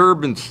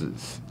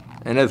disturbances,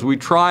 and as we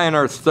try in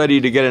our study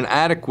to get an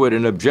adequate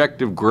and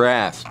objective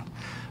grasp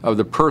of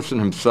the person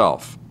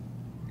himself.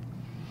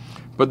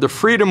 But the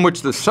freedom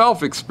which the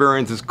self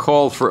experiences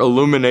calls for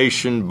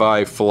illumination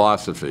by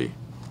philosophy.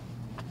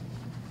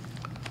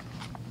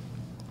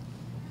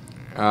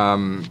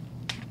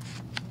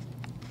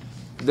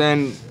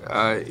 Then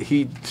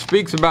he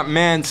speaks about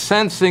man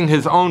sensing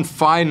his own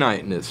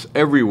finiteness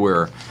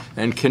everywhere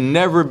and can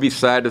never be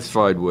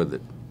satisfied with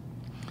it.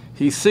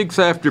 He seeks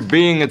after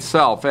being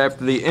itself,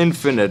 after the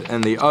infinite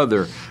and the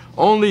other.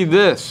 Only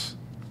this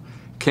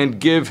can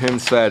give him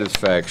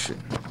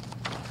satisfaction.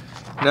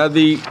 Now,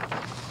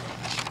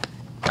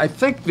 I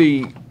think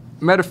the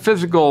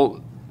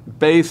metaphysical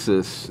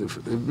basis,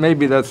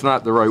 maybe that's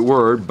not the right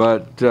word,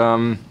 but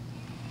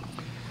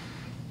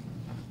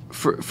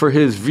for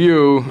his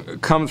view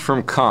comes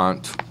from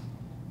Kant.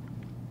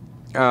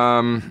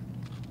 And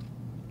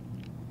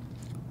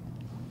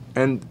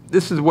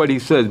this is what he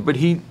says, but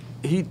he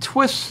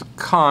twists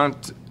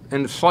Kant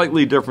in a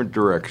slightly different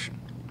direction.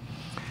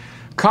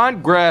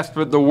 Kant grasped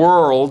that the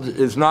world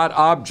is not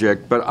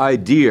object, but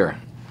idea,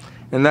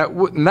 and that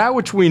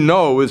which we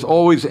know is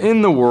always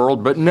in the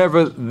world, but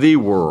never the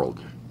world.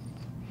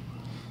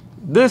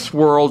 This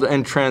world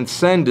and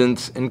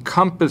transcendence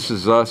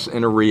encompasses us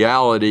in a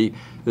reality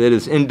that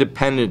is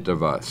independent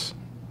of us.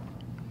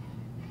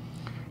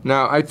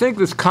 Now, I think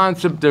this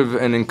concept of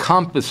an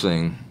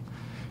encompassing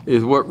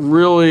is what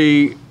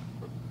really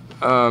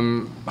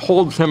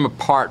holds him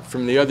apart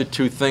from the other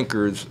two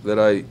thinkers that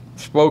I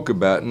spoke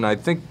about, and I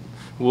think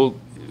we'll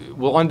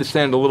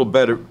understand a little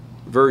better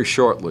very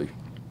shortly.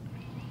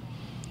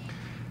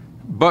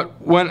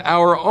 But when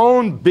our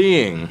own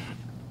being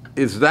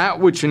is that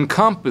which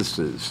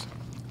encompasses,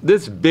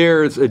 this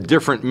bears a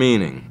different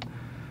meaning.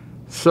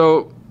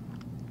 So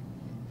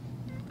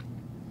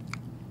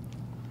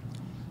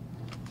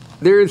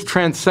there is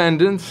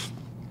transcendence,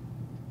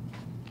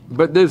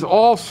 but there's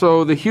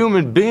also the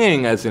human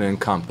being as an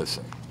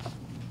encompassing.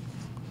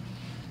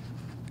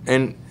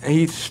 And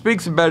he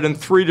speaks about it in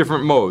three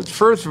different modes.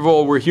 First of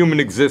all, where human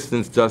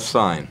existence does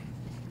sign.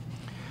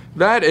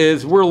 That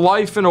is, we're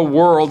life in a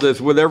world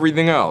as with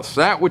everything else.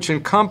 That which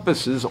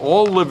encompasses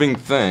all living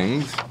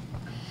things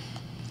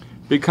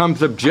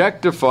becomes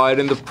objectified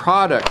in the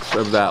products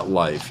of that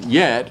life.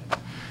 Yet,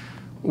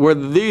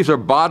 whether these are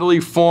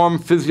bodily form,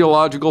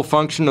 physiological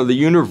function of the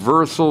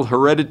universal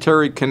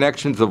hereditary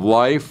connections of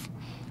life,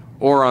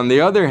 or on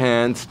the other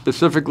hand,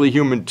 specifically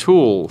human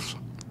tools,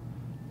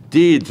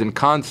 deeds, and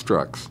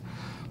constructs,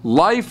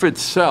 life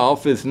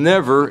itself is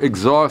never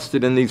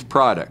exhausted in these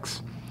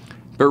products,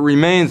 but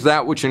remains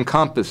that which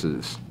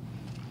encompasses.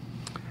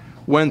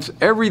 Whence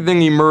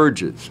everything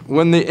emerges.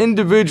 When the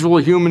individual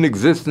human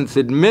existence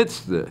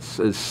admits this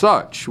as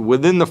such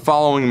within the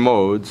following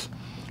modes,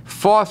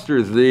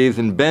 fosters these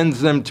and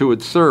bends them to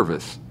its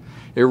service,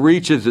 it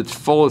reaches its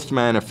fullest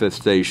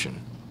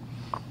manifestation.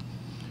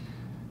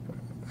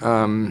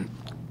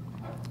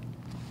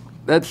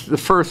 That's the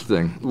first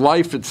thing,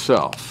 life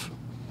itself,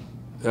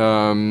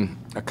 a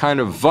kind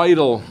of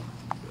vital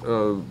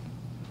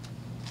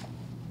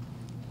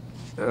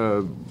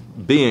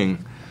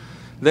being.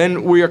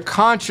 Then we are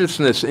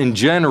consciousness in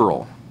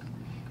general.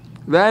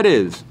 That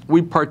is,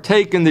 we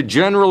partake in the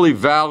generally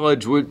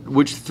valid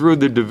which through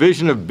the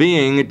division of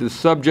being into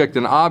subject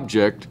and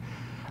object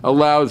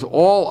allows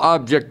all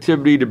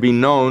objectivity to be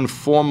known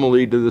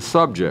formally to the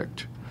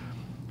subject.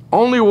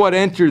 Only what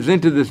enters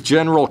into this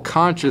general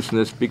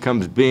consciousness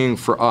becomes being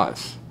for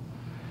us.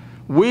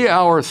 We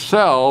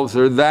ourselves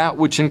are that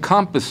which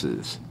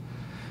encompasses,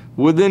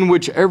 within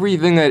which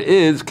everything that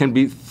is can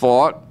be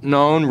thought,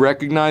 known,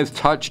 recognized,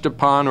 touched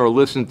upon, or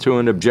listened to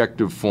in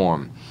objective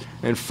form.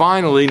 And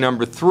finally,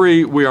 number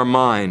three, we are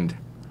mind.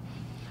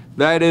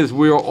 That is,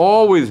 we are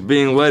always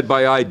being led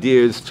by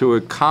ideas to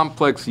a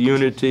complex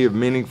unity of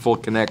meaningful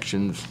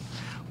connections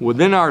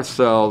within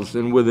ourselves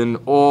and within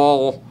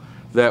all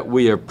that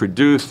we have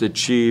produced,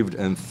 achieved,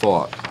 and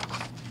thought.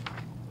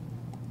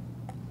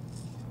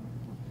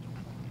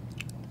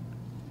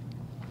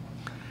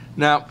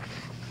 Now,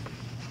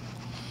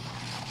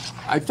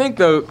 I think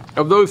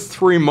of those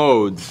three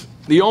modes,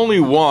 the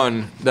only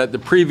one that the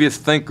previous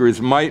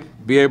thinkers might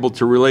be able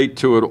to relate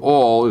to at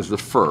all is the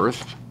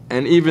first.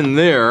 And even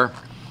there,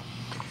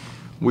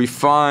 we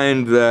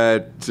find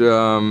that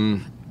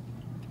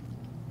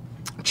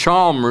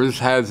Chalmers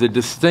has a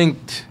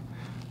distinct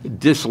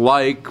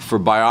dislike for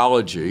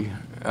biology,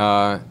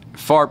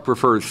 far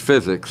prefers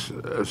physics,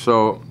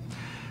 so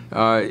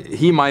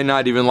he might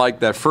not even like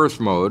that first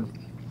mode.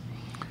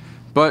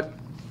 But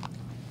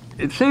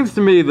it seems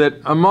to me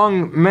that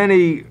among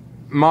many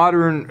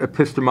modern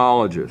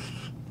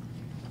epistemologists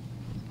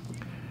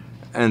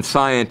and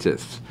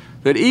scientists,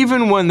 that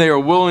even when they are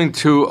willing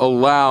to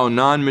allow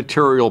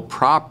non-material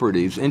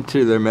properties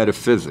into their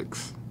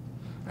metaphysics,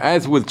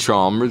 as with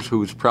Chalmers,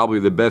 who is probably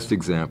the best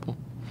example,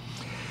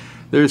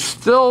 there's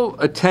still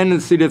a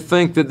tendency to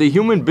think that the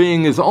human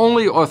being is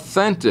only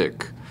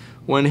authentic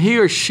when he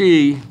or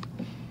she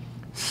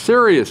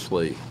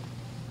seriously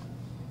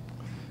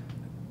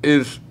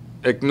is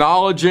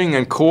acknowledging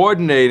and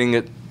coordinating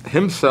it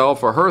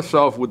himself or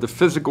herself with the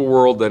physical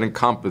world that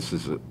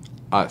encompasses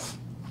us.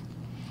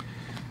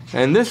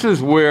 And this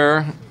is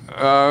where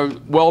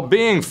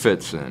well-being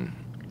fits in,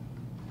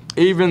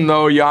 even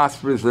though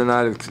Jaspers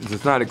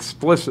does not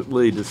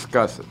explicitly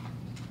discuss it.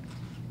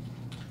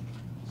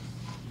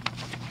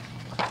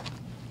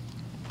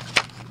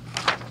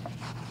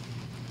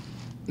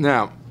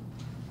 Now,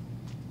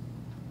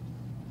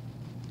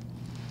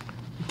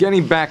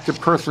 getting back to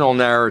personal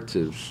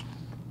narratives,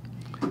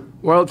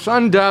 while it's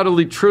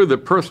undoubtedly true that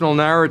personal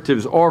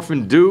narratives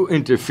often do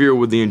interfere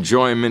with the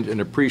enjoyment and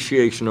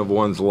appreciation of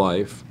one's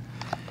life,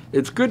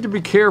 it's good to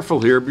be careful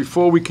here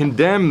before we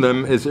condemn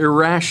them as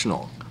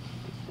irrational.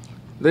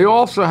 They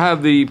also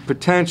have the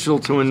potential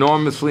to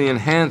enormously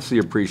enhance the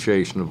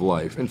appreciation of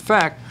life. In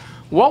fact,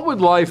 what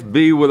would life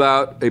be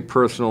without a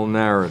personal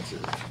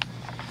narrative?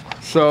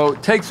 So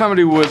take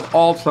somebody with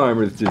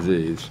Alzheimer's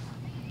disease.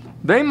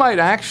 They might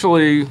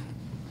actually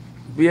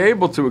be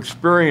able to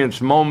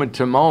experience moment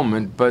to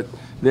moment, but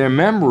their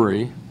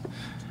memory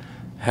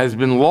has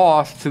been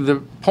lost to the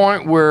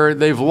point where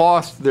they've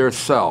lost their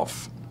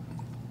self.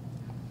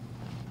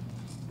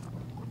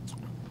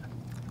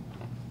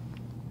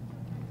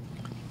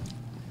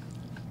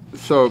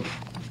 So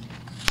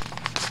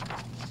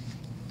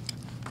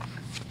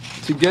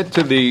to get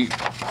to the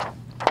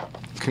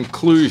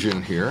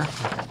conclusion here,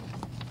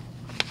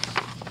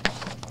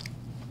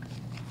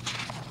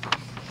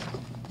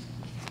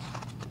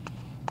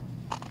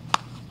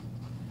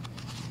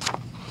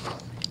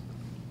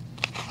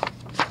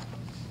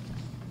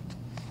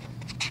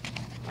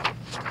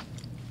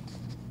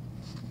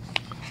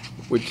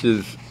 which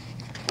is,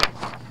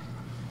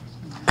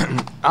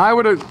 I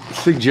would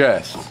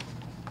suggest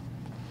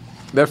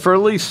that for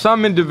at least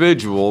some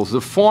individuals,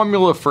 the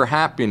formula for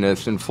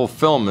happiness and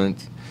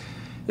fulfillment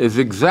is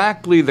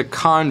exactly the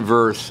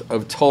converse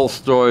of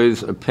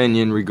Tolstoy's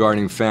opinion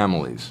regarding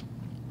families.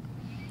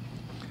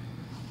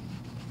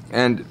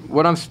 And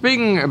what I'm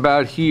speaking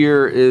about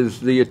here is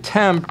the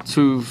attempt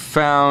to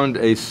found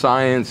a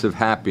science of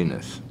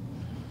happiness.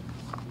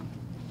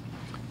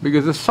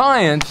 Because the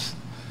science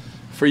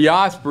for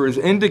Jaspers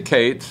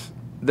indicates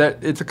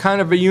that it's a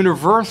kind of a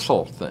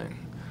universal thing.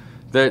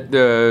 That,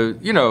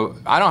 you know,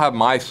 I don't have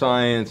my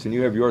science and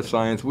you have your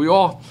science. We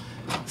all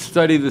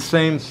study the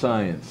same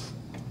science.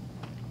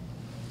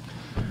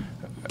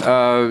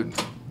 No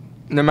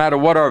matter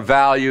what our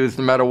values,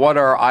 no matter what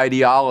our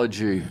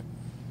ideology,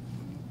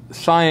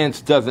 science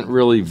doesn't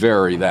really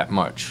vary that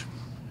much.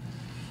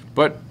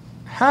 But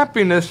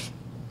happiness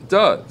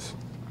does.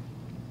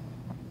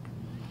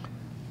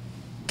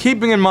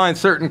 Keeping in mind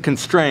certain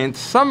constraints,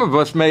 some of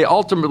us may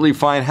ultimately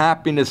find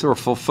happiness or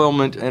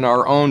fulfillment in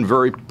our own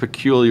very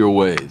peculiar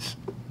ways.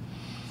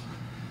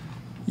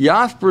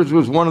 Jaspers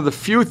was one of the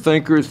few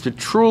thinkers to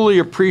truly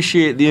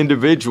appreciate the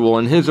individual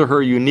and his or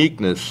her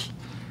uniqueness,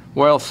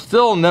 while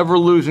still never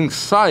losing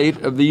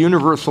sight of the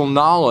universal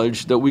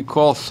knowledge that we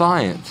call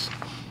science,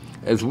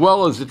 as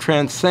well as the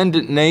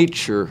transcendent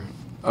nature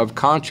of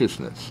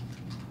consciousness.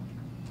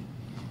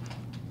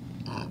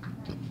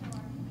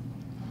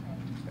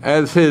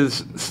 As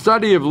his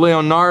study of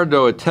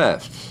Leonardo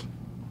attests,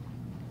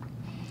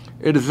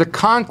 it is the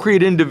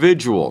concrete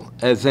individual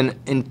as an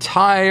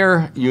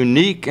entire,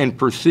 unique, and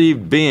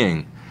perceived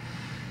being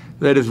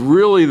that is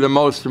really the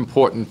most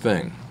important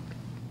thing.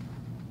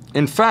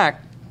 In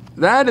fact,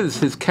 that is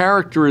his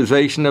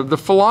characterization of the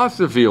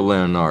philosophy of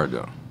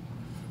Leonardo.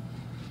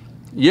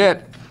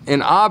 Yet,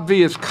 in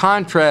obvious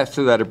contrast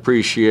to that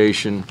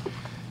appreciation,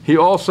 he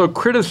also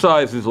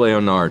criticizes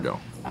Leonardo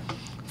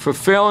for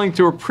failing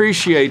to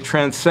appreciate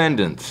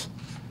transcendence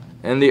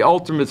and the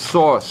ultimate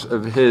source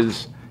of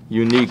his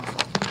unique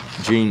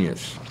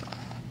genius.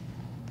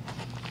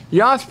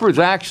 Jaspers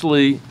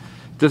actually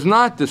does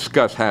not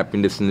discuss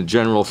happiness in the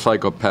general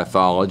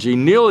psychopathology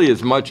nearly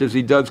as much as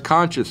he does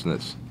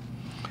consciousness.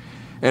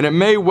 And it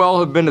may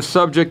well have been a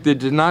subject that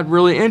did not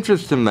really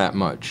interest him that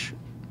much.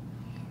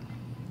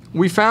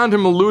 We found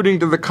him alluding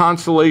to the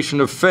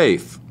consolation of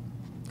faith,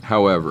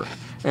 however,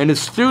 and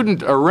his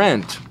student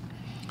Arendt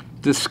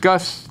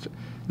discussed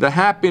the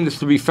happiness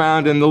to be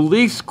found in the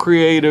least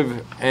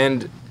creative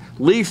and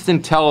least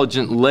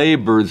intelligent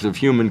labors of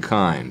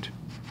humankind.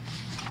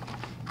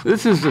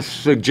 This is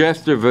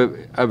suggestive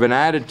of an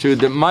attitude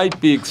that might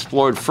be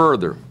explored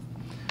further.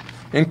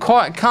 In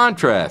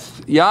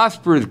contrast,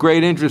 Jaspers'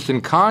 great interest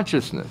in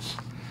consciousness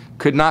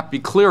could not be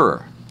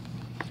clearer.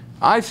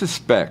 I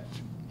suspect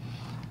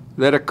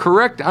that a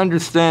correct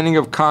understanding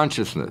of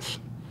consciousness,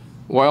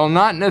 while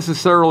not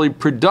necessarily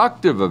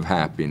productive of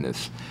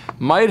happiness,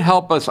 might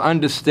help us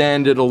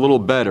understand it a little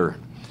better,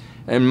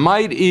 and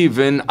might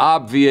even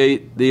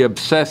obviate the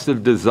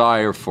obsessive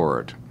desire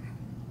for it.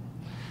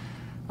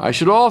 I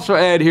should also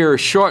add here a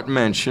short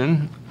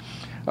mention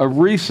of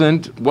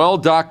recent,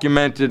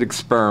 well-documented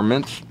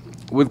experiments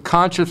with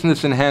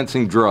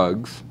consciousness-enhancing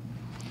drugs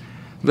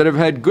that have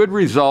had good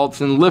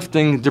results in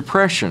lifting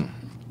depression.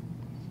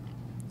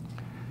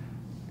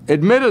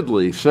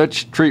 Admittedly,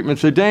 such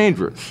treatments are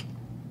dangerous.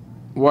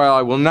 While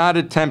I will not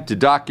attempt to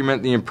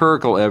document the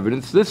empirical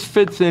evidence, this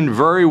fits in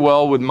very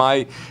well with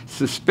my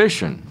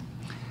suspicion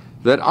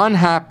that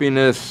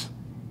unhappiness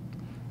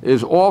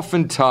is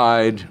often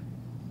tied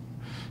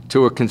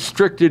to a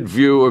constricted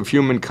view of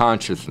human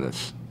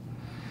consciousness,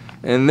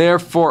 and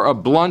therefore a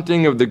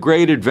blunting of the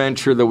great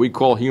adventure that we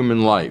call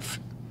human life.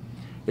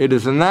 It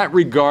is in that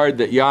regard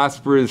that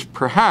Jaspers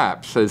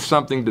perhaps has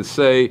something to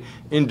say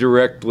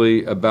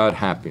indirectly about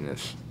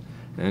happiness.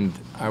 And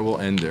I will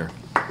end there.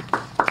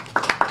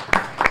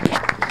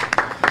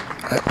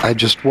 I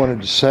just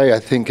wanted to say, I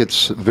think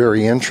it's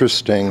very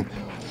interesting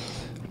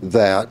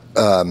that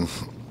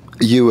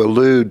you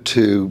allude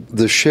to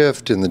the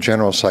shift in the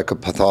general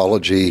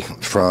psychopathology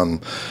from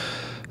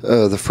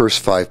the first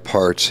 5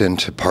 parts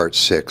into part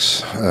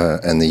 6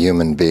 and the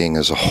human being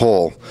as a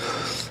whole.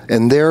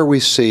 And there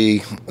we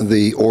see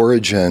the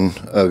origin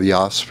of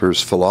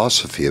Jaspers'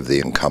 philosophy of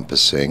the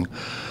encompassing.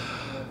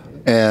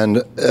 And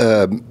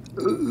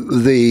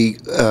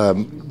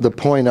the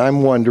point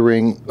I'm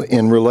wondering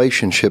in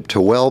relationship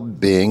to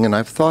well-being, and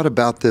I've thought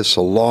about this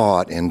a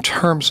lot in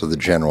terms of the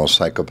general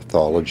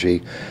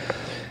psychopathology,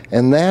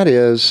 and that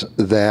is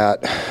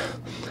that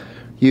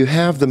you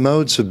have the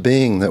modes of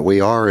being that we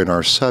are in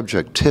our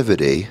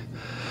subjectivity,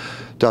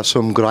 das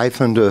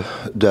Umgreifende,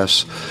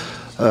 das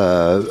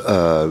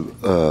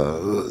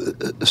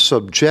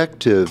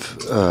subjective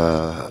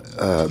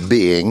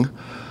being,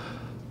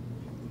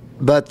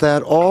 but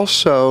that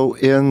also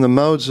in the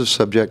modes of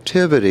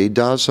subjectivity,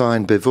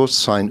 Dasein,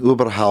 Bewusstsein,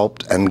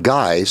 Überhaupt, and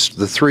Geist,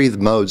 the 3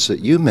 modes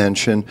that you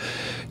mentioned,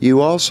 you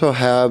also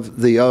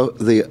have the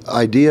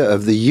idea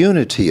of the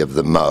unity of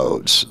the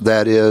modes.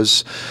 That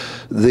is,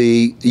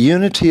 the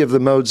unity of the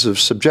modes of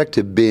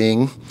subjective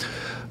being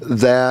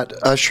that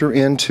usher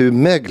into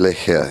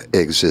mögliche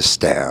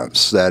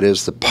Existenz, that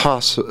is, the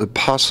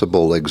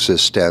possible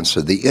existence,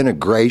 or the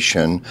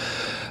integration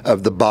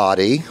of the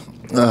body,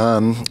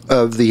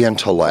 of the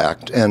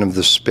intellect, and of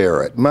the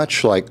spirit,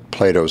 much like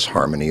Plato's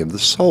harmony of the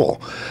soul.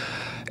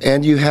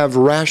 And you have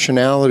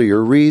rationality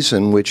or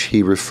reason, which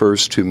he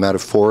refers to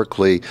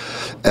metaphorically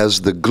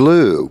as the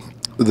glue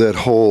that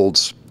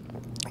holds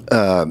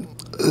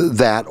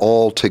that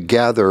all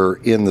together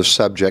in the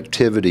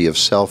subjectivity of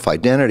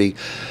self-identity.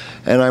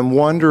 And I'm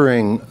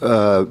wondering,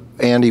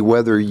 Andy,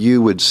 whether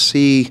you would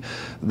see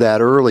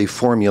that early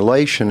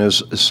formulation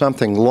as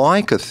something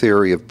like a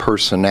theory of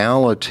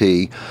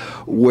personality,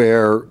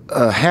 where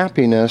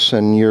happiness,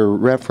 and your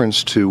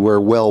reference to where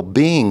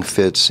well-being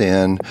fits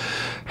in,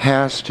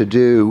 has to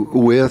do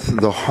with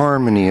the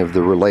harmony of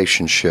the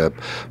relationship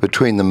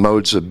between the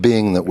modes of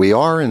being that we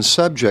are in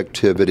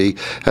subjectivity,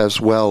 as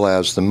well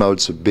as the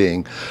modes of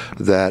being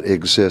that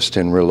exist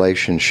in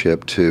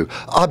relationship to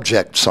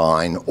object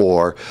sign,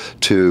 or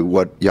to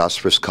what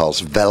Jaspers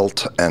calls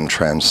Welt and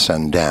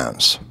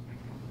Transcendence.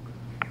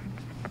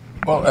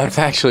 Well, that's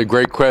actually a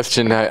great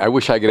question. I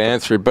wish I could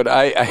answer it, but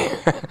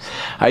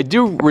I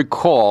do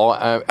recall,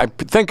 I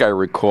think I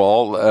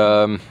recall,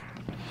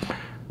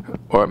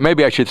 or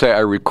maybe I should say I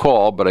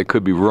recall, but I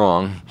could be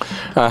wrong,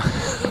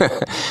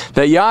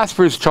 that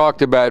Jaspers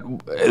talked about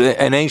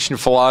an ancient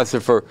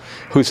philosopher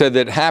who said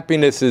that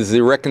happiness is the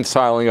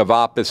reconciling of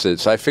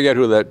opposites. I forget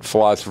who that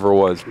philosopher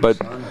was,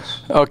 but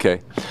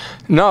okay.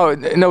 No,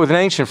 it was an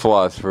ancient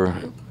philosopher.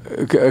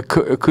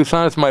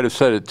 Kutztown might have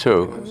said it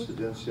too.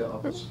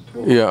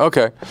 Yeah,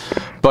 okay.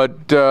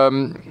 But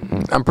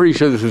I'm pretty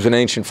sure this is an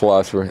ancient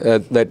philosopher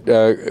that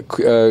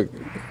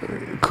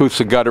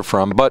Kutztown got it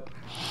from. But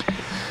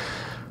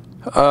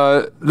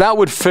that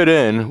would fit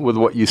in with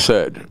what you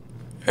said.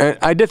 And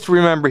I just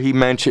remember he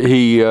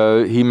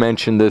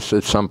mentioned this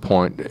at some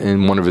point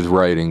in one of his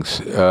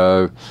writings.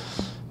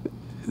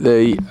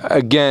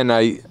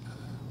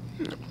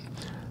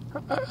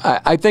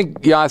 I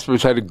think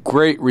Jaspers had a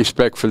great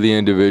respect for the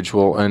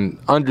individual and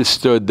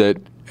understood that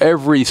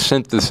every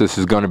synthesis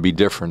is going to be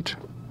different,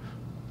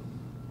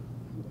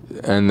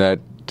 and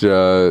that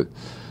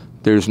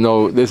there's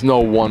no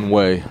one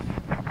way.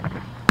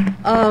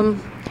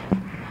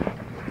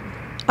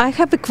 I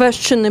have a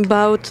question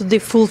about the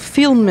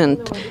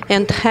fulfillment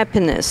and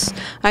happiness.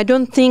 I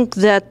don't think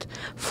that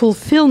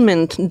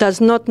fulfillment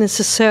does not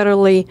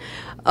necessarily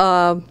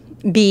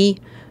be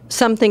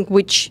something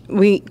which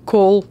we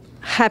call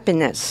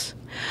happiness.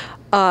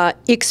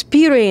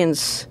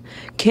 Experience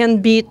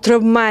can be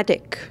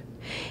traumatic,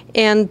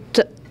 and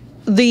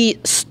the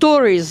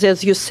stories,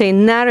 as you say,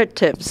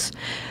 narratives,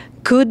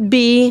 could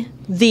be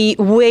the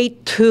way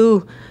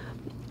to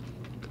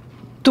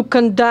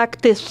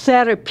conduct a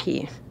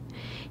therapy.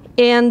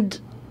 And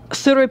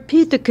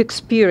therapeutic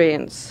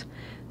experience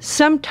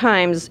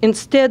sometimes,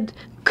 instead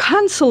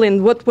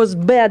canceling what was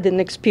bad in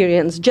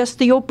experience, just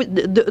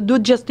do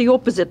just the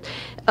opposite.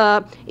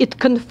 It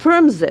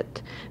confirms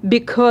it,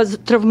 because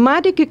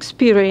traumatic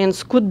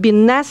experience could be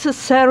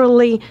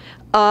necessarily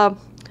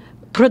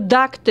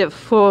productive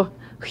for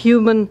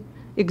human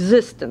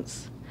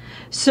existence.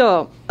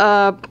 So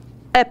a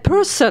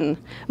person,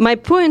 my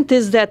point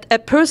is that a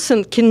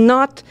person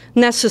cannot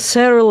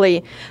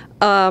necessarily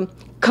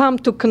come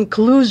to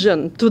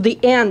conclusion, to the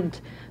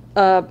end,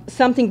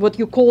 something what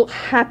you call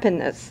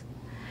happiness.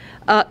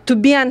 To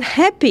be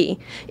unhappy,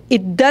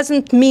 it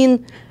doesn't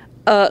mean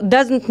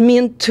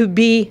to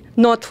be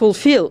not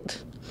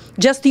fulfilled.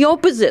 Just the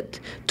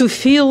opposite, to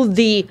feel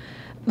the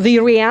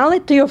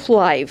reality of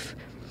life,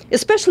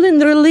 especially in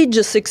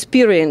religious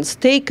experience.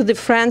 Take the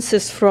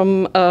Francis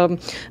from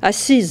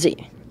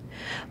Assisi.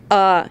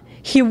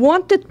 He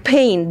wanted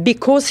pain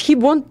because he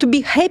wanted to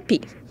be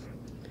happy.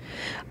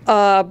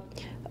 I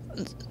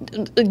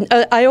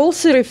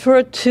also I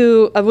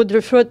would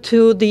refer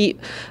to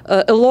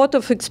a lot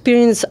of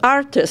experienced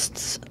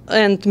artists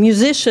and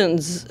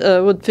musicians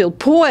would feel,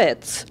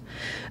 poets.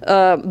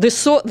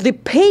 The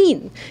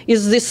pain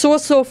is the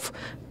source of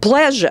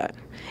pleasure,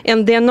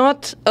 and they're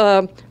not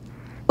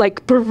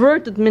like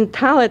perverted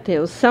mentality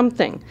or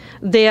something.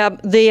 They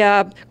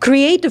are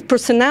creative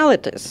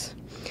personalities.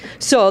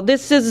 So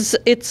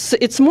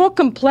it's more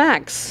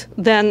complex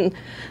than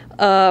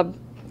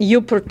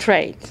you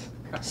portrayed.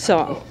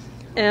 So.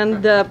 I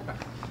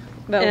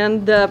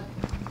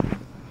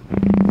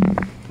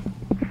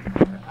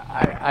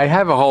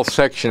have a whole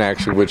section,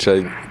 actually, which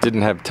I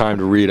didn't have time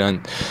to read,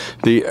 on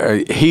the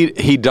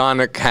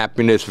hedonic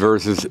happiness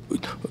versus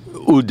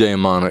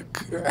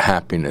eudaimonic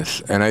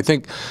happiness. And I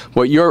think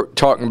what you're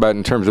talking about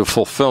in terms of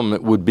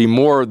fulfillment would be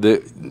more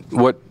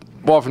what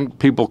often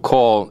people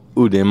call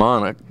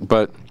eudaimonic,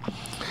 but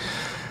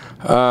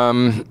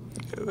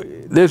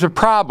there's a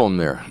problem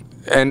there.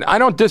 And I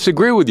don't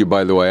disagree with you,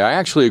 by the way. I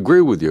actually agree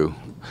with you.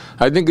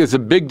 I think there's a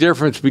big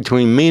difference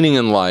between meaning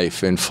in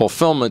life and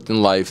fulfillment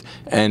in life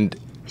and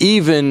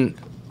even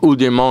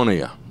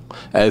eudaimonia,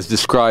 as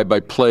described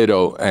by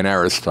Plato and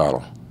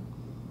Aristotle.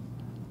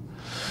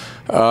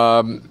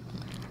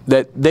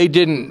 That they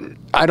didn't,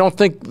 I don't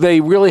think they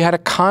really had a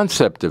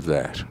concept of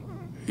that,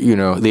 you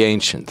know, the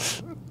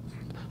ancients.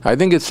 I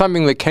think it's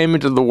something that came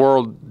into the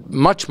world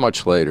much,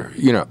 much later,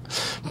 you know.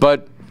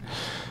 But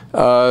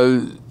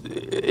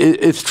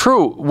it's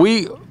true.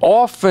 We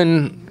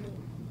often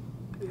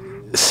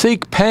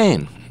seek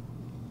pain.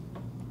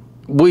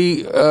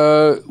 We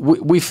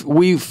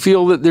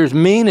feel that there's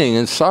meaning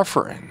in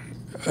suffering,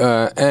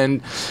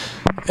 and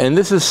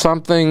this is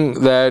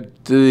something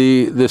that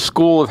the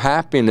school of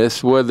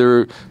happiness,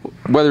 whether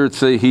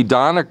it's a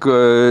hedonic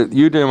or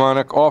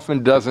eudaimonic,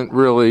 often doesn't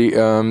really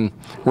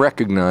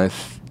recognize.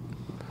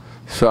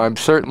 So I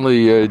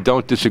certainly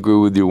don't disagree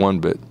with you one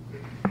bit.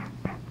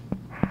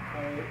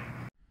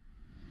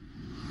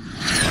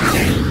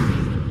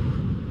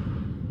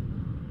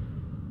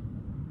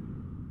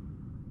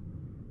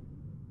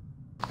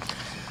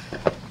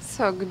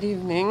 So good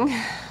evening.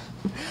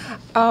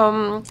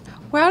 I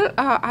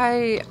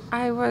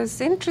was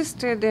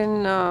interested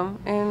in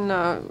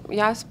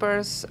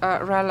Jasper's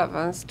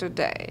relevance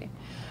today,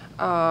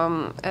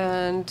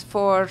 and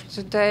for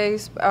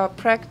today's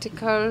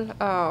practical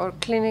or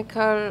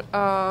clinical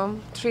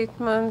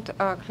treatment,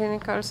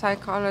 clinical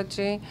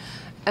psychology,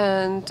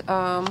 and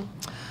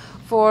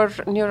for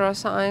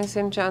neuroscience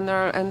in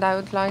general. And I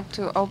would like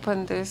to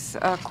open this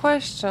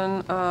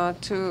question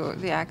to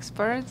the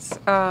experts.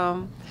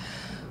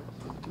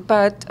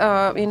 But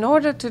in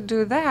order to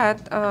do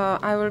that,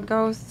 I will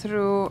go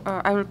through,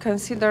 I will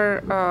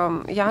consider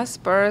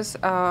Jasper's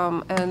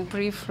and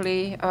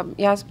briefly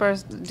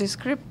Jasper's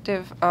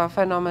descriptive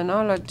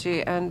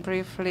phenomenology, and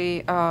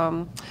briefly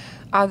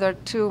other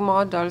two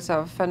models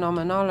of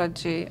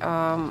phenomenology,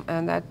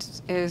 and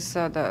that is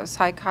the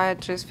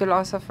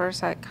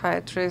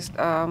philosopher-psychiatrist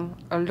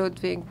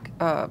Ludwig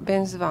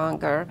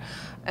Binswanger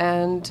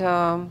and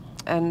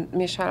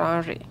Michel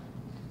Henry.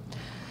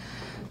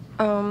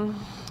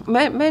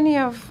 Many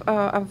of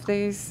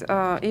these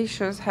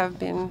issues have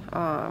been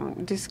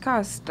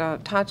discussed,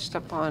 touched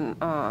upon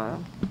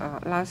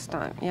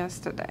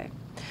yesterday.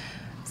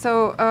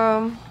 So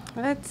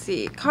let's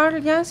see. Karl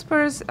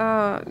Jasper's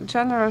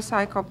General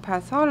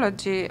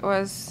Psychopathology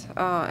was,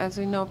 as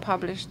we know,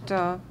 published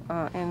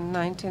in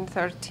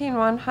 1913,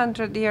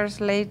 100 years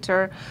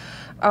later,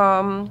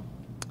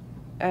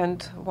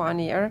 and 1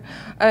 year,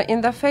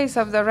 in the face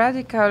of the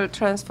radical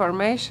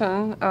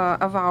transformation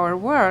of our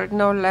world,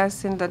 no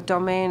less in the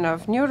domain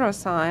of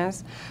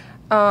neuroscience,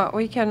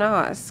 we can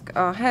ask,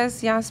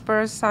 has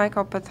Jasper's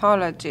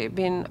psychopathology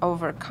been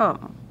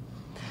overcome?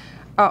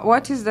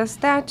 What is the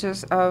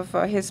status of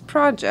his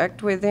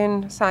project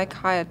within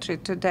psychiatry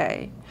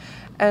today?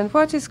 And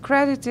what is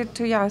credited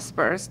to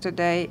Jasper's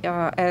today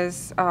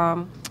as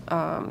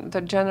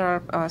the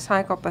general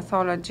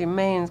psychopathology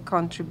main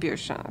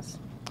contributions?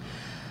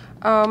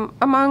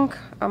 Among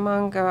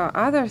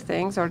other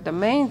things, or the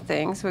main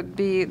things, would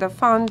be the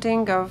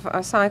founding of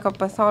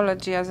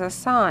psychopathology as a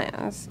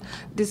science,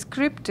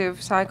 descriptive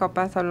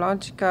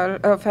psychopathological,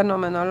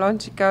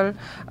 phenomenological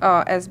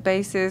as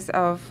basis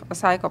of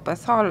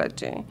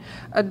psychopathology,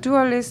 a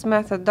dualist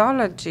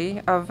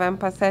methodology of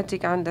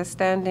empathetic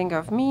understanding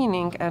of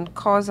meaning and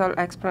causal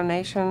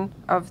explanation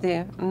of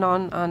the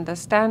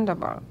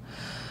non-understandable.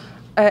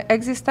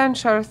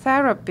 Existential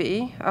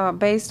therapy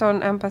based on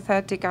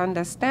empathetic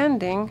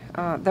understanding,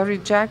 the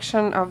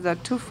rejection of the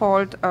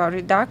twofold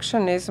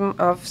reductionism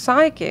of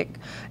psychic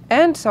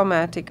and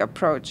somatic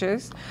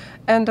approaches,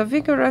 and a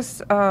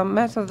vigorous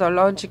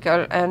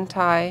methodological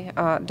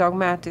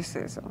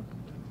anti-dogmaticism.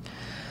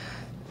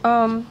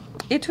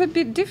 It would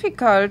be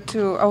difficult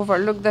to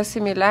overlook the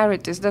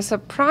similarities, the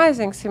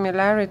surprising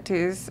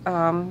similarities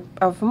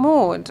of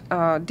mood,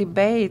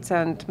 debates,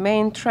 and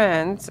main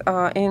trends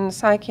in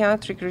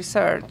psychiatric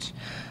research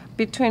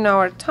between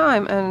our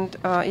time and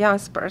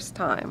Jasper's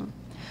time.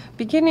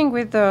 Beginning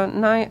with the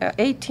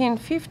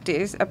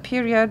 1850s, a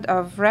period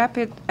of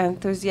rapid,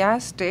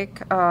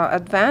 enthusiastic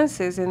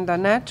advances in the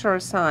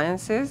natural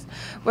sciences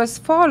was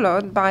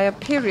followed by a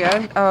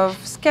period of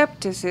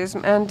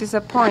skepticism and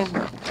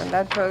disappointment, and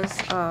that was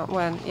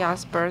when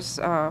Jaspers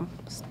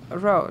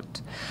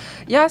wrote.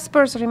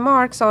 Jaspers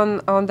remarks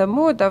on the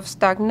mood of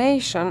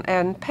stagnation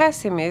and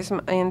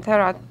pessimism in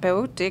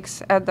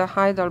therapeutics at the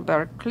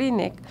Heidelberg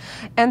Clinic,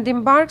 and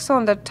embarks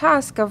on the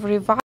task of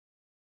reviving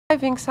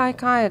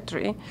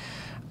psychiatry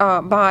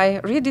by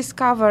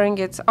rediscovering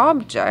its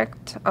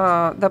object,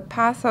 the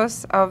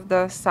pathos of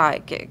the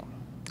psychic,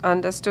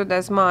 understood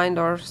as mind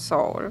or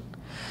soul.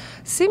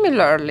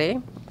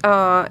 Similarly,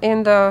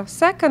 in the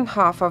second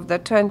half of the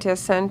 20th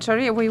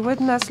century, we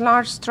witnessed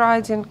large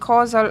strides in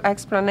causal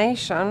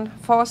explanation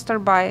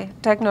fostered by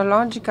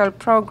technological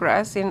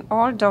progress in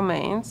all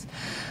domains,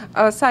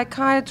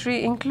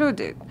 psychiatry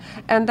included,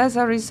 and as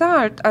a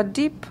result, a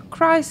deep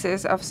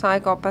crisis of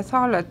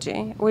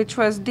psychopathology, which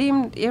was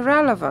deemed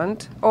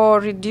irrelevant or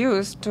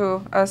reduced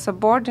to a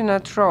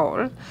subordinate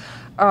role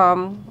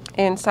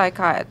in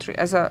psychiatry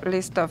as a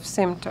list of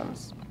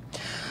symptoms.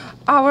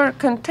 Our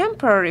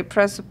contemporary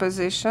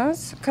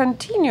presuppositions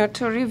continue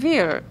to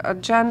reveal a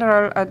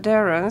general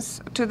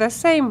adherence to the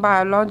same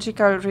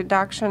biological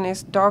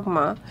reductionist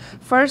dogma,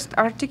 first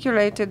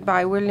articulated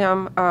by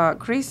William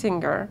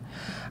Griesinger.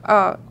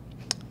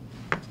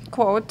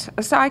 Quote,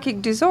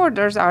 psychic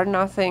disorders are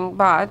nothing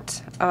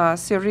but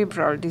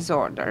cerebral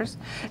disorders,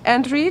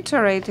 and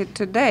reiterated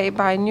today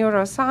by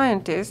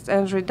neuroscientists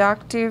and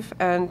reductive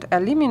and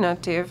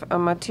eliminative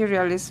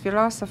materialist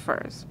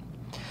philosophers.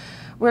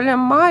 William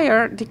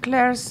Meyer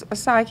declares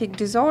psychic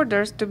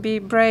disorders to be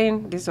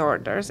brain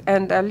disorders,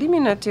 and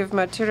eliminative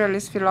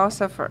materialist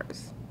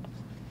philosophers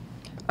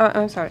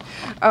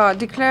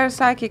declare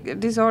psychic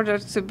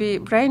disorders to be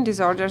brain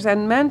disorders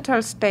and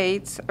mental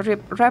states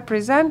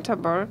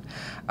representable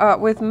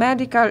with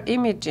medical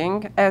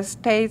imaging as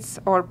states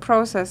or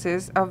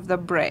processes of the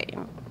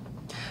brain.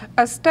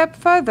 A step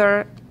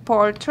further,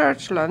 Paul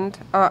Churchland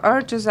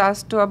urges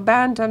us to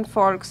abandon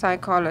folk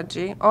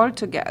psychology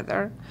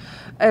altogether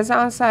as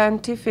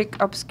unscientific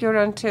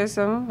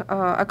obscurantism,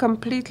 a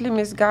completely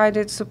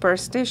misguided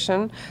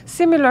superstition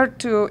similar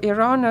to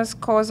erroneous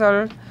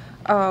causal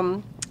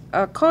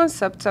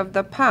concepts of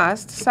the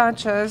past,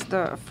 such as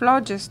the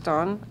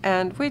phlogiston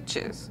and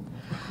witches,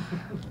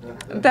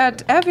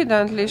 that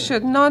evidently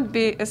should not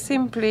be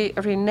simply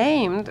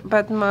renamed,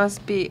 but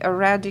must be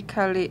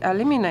radically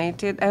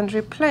eliminated and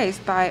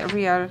replaced by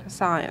real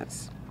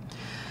science.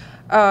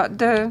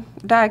 The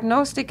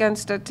Diagnostic and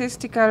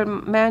Statistical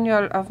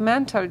Manual of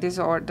Mental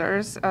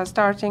Disorders,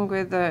 starting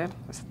with the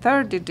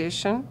 3rd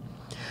edition,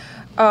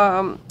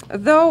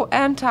 though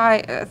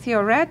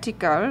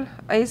anti-theoretical,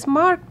 is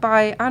marked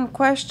by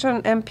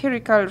unquestioned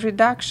empirical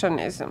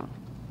reductionism.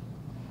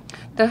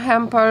 The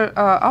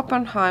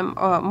Hempel-Oppenheim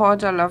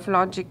model of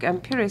logic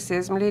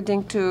empiricism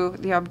leading to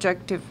the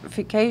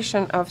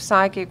objectification of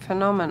psychic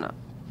phenomena.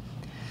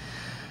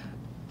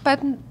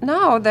 But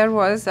now there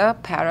was a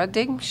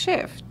paradigm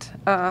shift.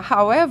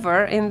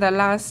 However, in the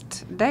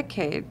last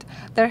decade,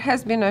 there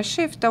has been a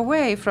shift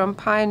away from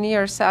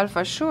pioneer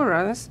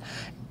self-assurance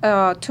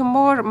to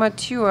more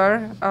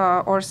mature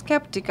or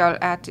skeptical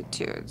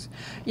attitudes.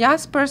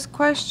 Jasper's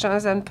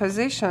questions and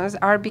positions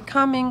are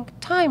becoming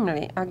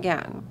timely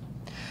again.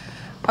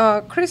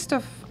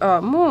 Christoph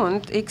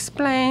Mund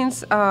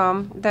explains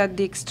that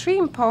the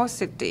extreme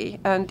paucity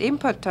and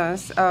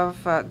impotence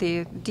of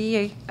the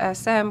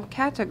DSM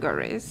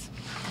categories,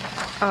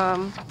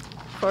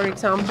 for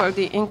example,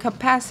 the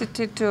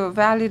incapacity to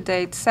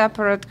validate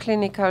separate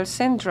clinical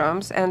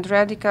syndromes and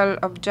radical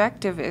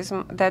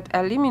objectivism that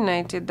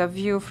eliminated the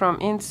view from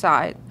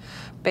inside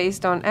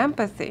based on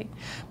empathy,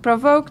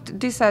 provoked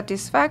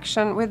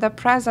dissatisfaction with the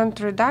present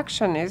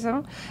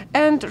reductionism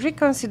and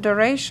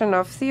reconsideration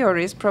of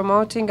theories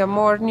promoting a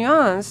more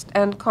nuanced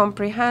and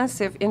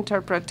comprehensive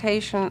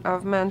interpretation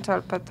of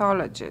mental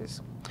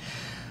pathologies.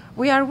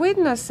 We are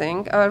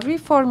witnessing a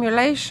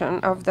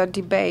reformulation of the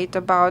debate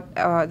about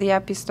the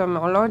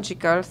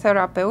epistemological,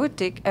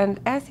 therapeutic,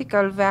 and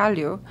ethical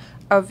value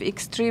of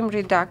extreme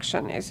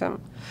reductionism,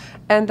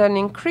 and an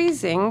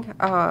increasing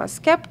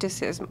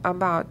skepticism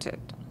about it.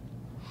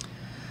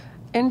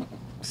 In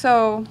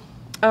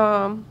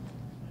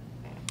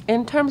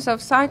terms of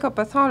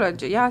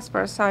psychopathology,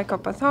 Jasper's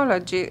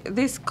psychopathology,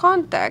 this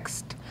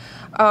context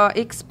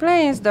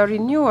explains the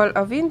renewal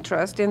of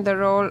interest in the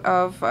role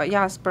of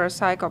Jasper's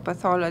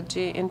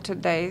psychopathology in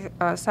today's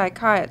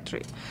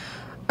psychiatry.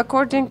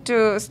 According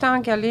to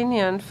Stanchialini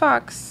and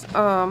Fox,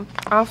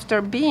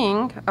 after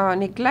being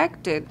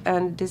neglected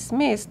and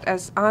dismissed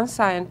as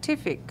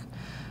unscientific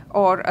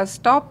or a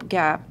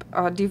stopgap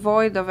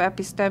devoid of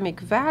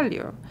epistemic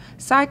value,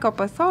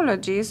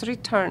 psychopathology is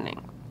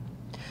returning.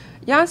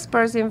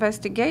 Jasper's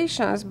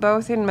investigations,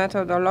 both in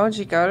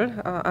methodological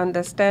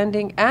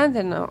understanding and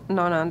in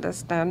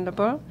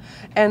non-understandable,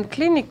 and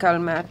clinical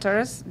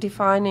matters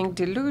defining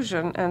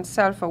delusion and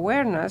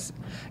self-awareness,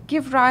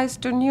 give rise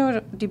to new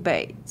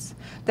debates.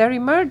 There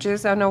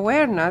emerges an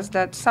awareness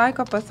that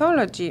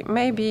psychopathology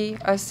may be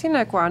a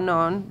sine qua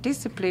non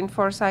discipline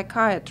for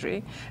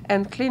psychiatry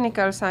and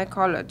clinical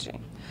psychology.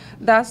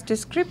 Thus,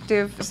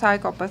 descriptive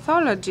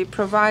psychopathology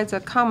provides a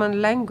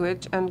common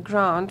language and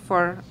ground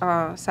for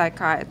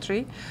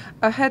psychiatry,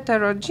 a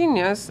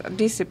heterogeneous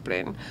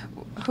discipline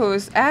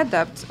whose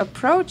adepts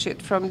approach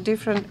it from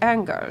different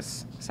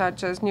angles,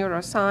 such as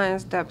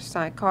neuroscience, depth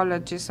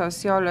psychology,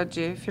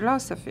 sociology,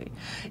 philosophy,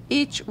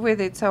 each with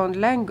its own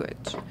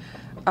language,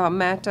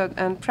 method,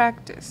 and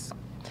practice.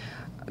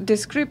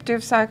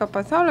 Descriptive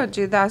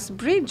psychopathology thus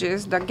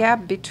bridges the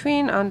gap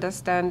between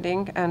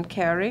understanding and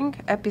caring,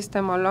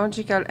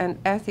 epistemological and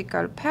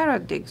ethical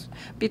paradigms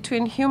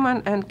between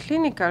human and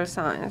clinical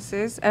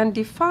sciences, and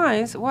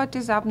defines what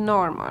is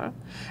abnormal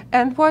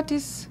and what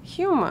is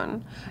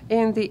human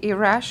in the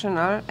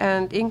irrational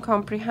and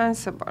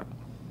incomprehensible.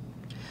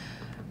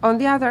 On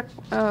the other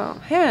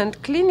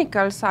hand,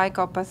 clinical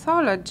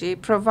psychopathology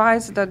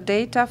provides the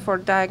data for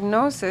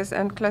diagnosis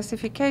and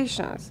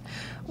classifications,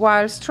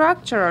 while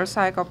structural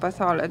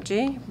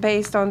psychopathology,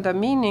 based on the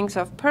meanings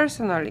of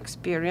personal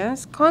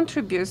experience,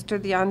 contributes to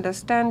the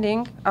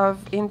understanding of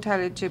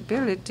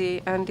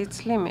intelligibility and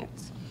its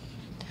limits.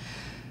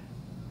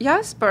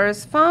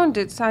 Jaspers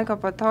founded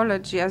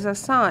psychopathology as a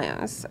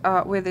science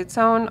with its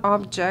own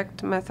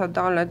object,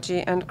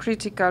 methodology, and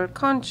critical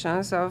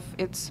conscience of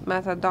its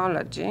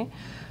methodology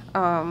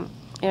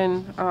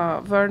in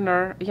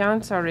Werner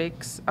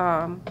Jansarik's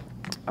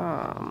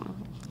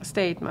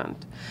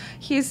statement.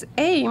 His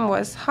aim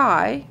was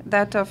high,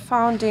 that of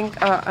founding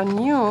a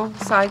new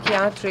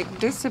psychiatric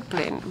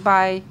discipline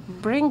by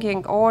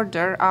bringing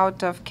order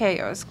out of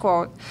chaos,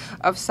 quote,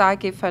 of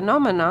psychic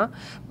phenomena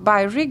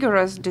by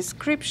rigorous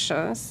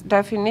descriptions,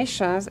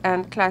 definitions,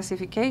 and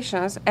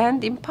classifications,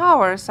 and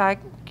empower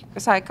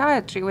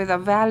psychiatry with a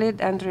valid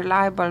and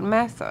reliable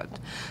method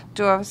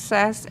to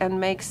assess and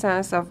make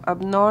sense of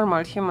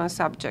abnormal human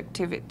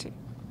subjectivity,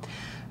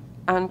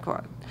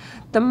 unquote.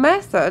 The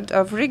method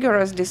of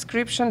rigorous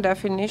description,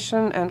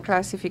 definition, and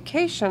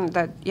classification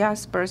that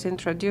Jaspers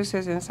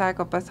introduces in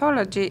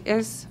psychopathology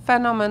is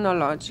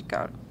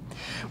phenomenological.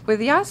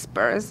 With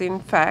Jaspers, in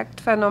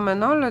fact,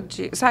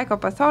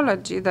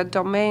 psychopathology, the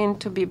domain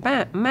to be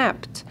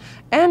mapped,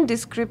 and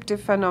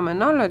descriptive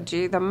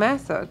phenomenology, the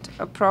method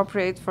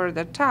appropriate for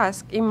the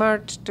task,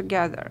 emerged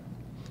together.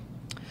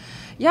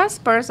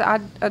 Jaspers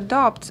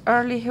adopts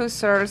early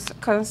Husserl's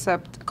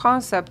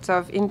concepts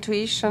of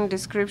intuition,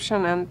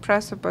 description, and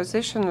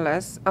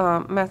presuppositionless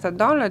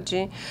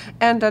methodology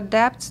and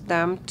adapts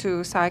them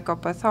to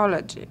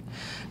psychopathology.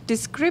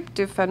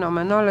 Descriptive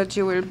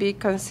phenomenology will be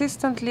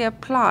consistently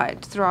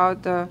applied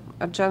throughout the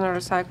general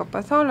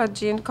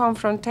psychopathology in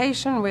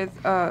confrontation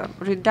with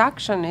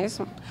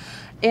reductionism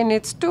in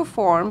its two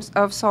forms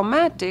of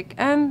somatic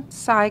and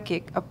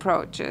psychic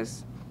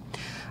approaches.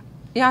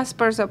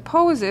 Jaspers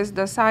opposes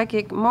the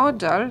psychic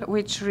model,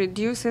 which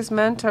reduces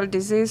mental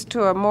disease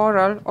to a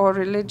moral or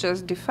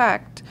religious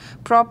defect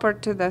proper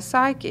to the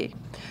psyche,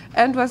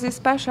 and was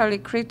especially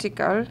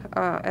critical,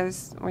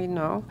 as we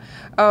know,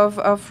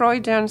 of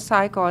Freudian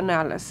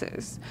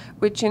psychoanalysis,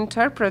 which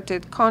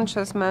interpreted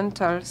conscious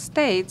mental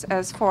states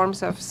as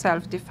forms of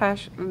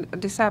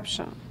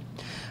self-deception.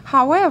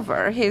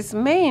 However, his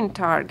main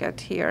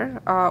target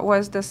here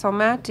was the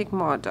somatic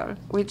model,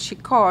 which he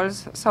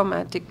calls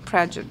somatic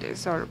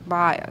prejudice or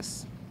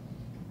bias.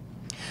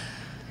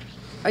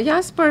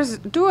 Jaspers'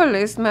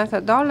 dualist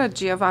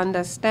methodology of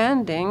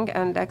understanding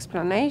and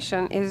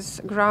explanation is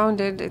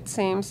grounded, it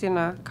seems, in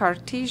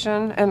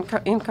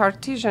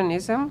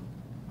Cartesianism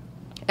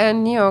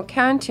and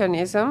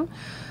Neo-Kantianism,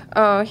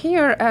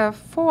 here a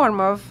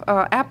form of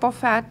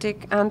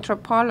apophatic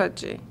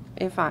anthropology,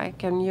 if I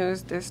can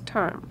use this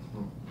term.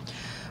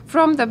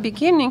 From the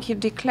beginning, he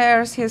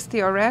declares his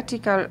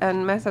theoretical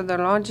and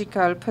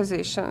methodological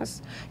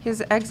positions,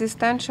 his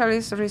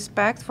existentialist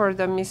respect for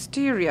the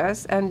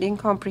mysterious and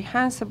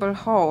incomprehensible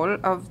whole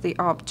of the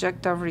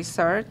object of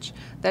research,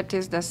 that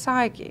is the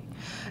psyche,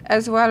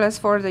 as well as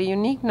for the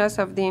uniqueness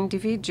of the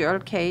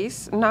individual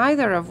case,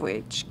 neither of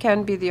which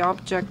can be the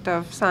object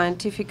of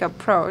scientific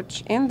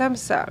approach in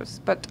themselves,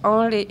 but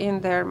only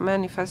in their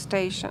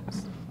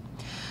manifestations.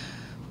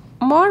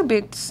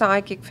 Morbid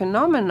psychic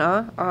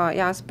phenomena,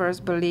 Jaspers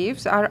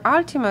believes, are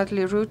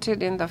ultimately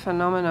rooted in the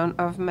phenomenon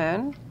of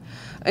man,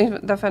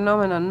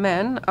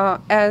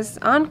 as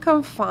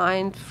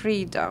unconfined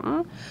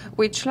freedom,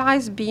 which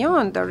lies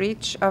beyond the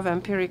reach of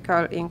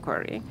empirical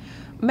inquiry.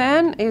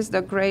 Man is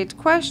the great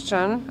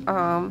question,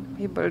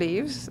 he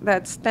believes,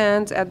 that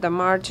stands at the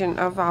margin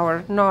of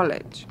our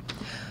knowledge.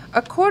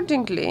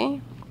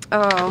 Accordingly,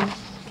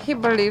 he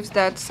believes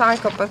that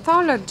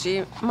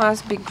psychopathology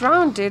must be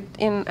grounded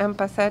in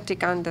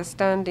empathetic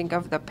understanding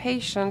of the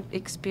patient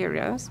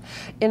experience,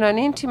 in an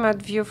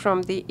intimate view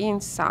from the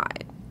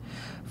inside.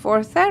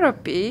 For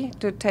therapy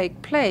to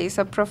take place,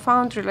 a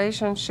profound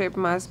relationship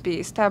must be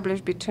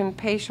established between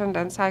patient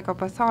and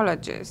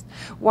psychopathologist,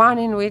 one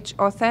in which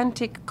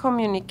authentic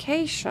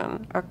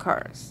communication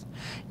occurs.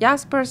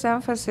 Jasper's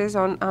emphasis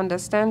on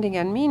understanding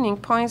and meaning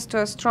points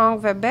to a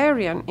strong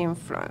Weberian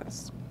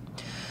influence.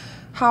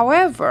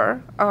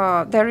 However,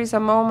 there is a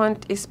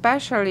moment,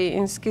 especially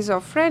in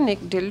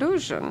schizophrenic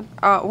delusion,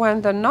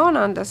 when the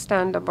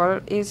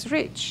non-understandable is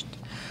reached.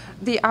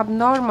 The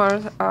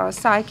abnormal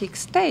psychic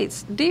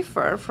states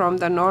differ from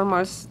the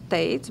normal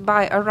states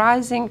by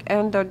arising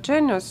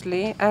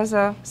endogenously as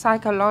a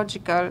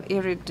psychological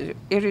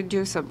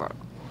irreducible.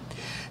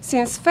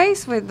 Since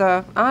faced with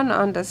the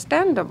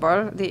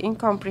ununderstandable, the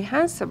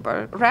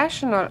incomprehensible,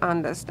 rational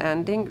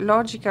understanding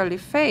logically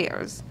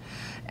fails.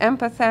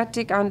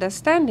 Empathetic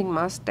understanding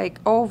must take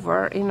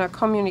over in a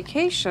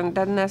communication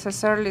that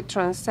necessarily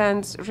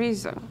transcends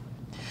reason.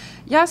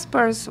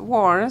 Jaspers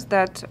warns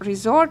that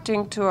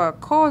resorting to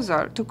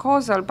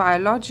causal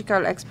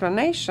biological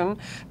explanation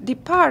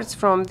departs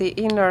from the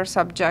inner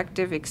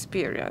subjective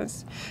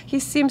experience. He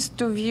seems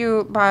to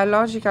view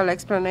biological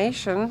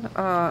explanation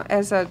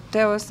as a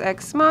deus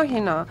ex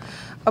machina,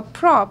 a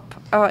prop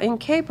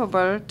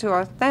incapable to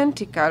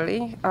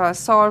authentically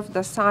solve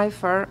the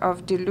cipher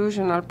of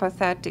delusional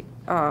pathetic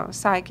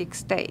psychic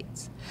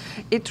states.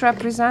 It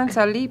represents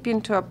a leap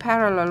into a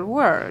parallel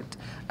world,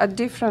 a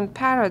different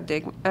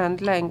paradigm and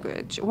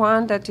language,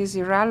 one that is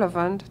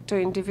irrelevant to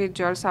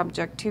individual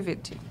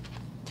subjectivity.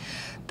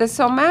 The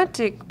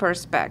somatic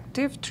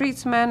perspective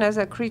treats man as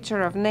a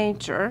creature of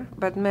nature,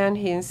 but man,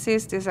 he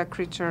insists, is a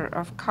creature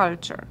of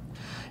culture.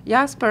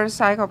 Jasper's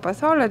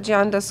psychopathology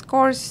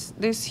underscores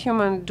this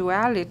human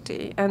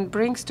duality and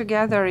brings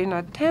together in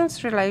a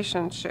tense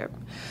relationship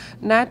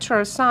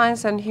natural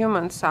science and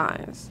human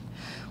science.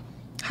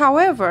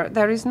 However,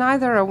 there is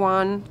neither a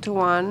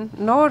one-to-one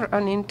nor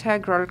an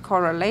integral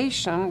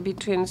correlation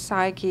between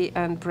psyche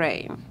and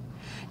brain.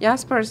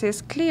 Jaspers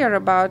is clear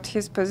about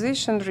his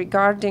position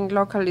regarding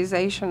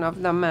localization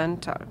of the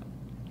mental.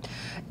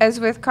 As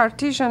with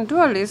Cartesian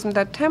dualism,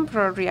 the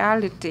temporal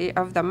reality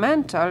of the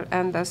mental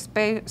and the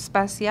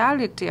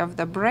spatiality of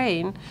the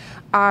brain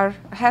are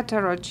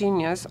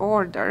heterogeneous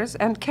orders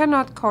and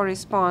cannot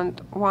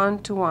correspond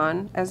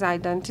one-to-one as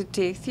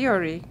identity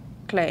theory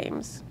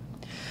claims.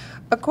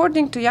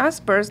 According to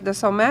Jaspers, the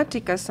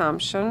somatic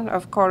assumption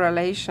of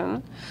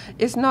correlation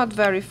is not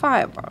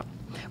verifiable,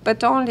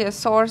 but only a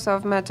source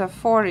of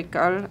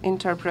metaphorical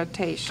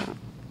interpretation.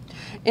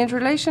 In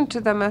relation to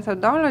the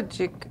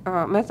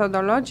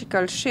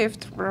methodological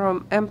shift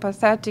from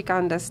empathetic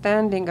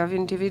understanding of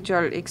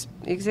individual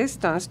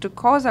existence to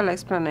causal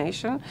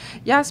explanation,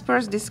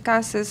 Jaspers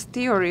discusses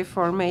theory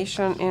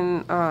formation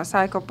in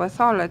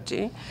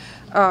psychopathology,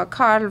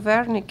 Karl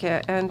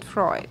Wernicke and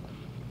Freud,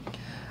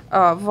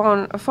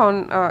 von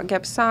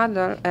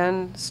Gebsadel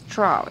and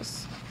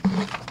Strauss.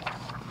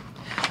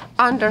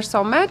 Under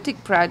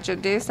somatic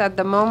prejudice, at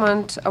the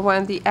moment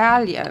when the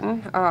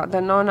alien, the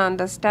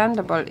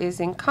non-understandable, is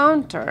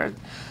encountered,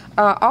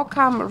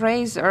 Occam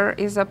razor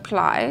is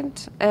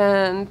applied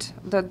and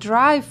the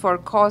drive for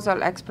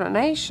causal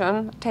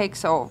explanation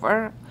takes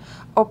over.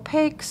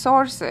 Opaque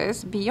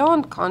sources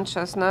beyond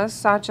consciousness,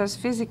 such as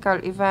physical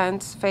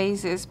events,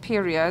 phases,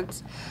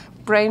 periods,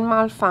 brain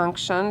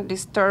malfunction,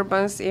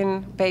 disturbance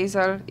in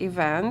basal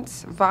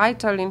events,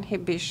 vital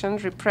inhibition,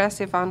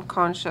 repressive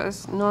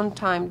unconscious,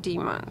 non-time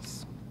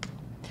demons.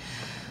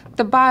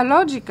 The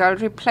biological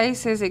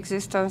replaces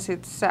existence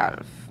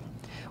itself.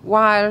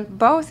 While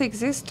both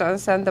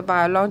existence and the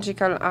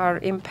biological are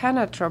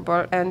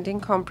impenetrable and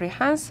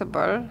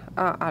incomprehensible,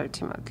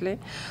 ultimately,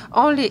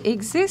 only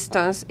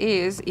existence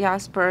is,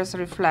 Jaspers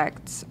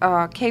reflects,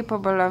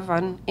 capable of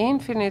an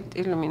infinite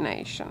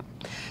illumination.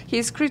 He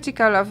is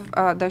critical of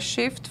the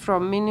shift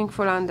from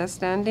meaningful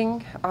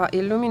understanding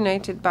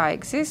illuminated by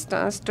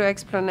existence to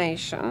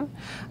explanation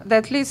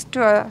that leads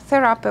to a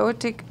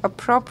therapeutic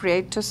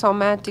appropriate to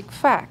somatic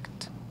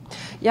fact.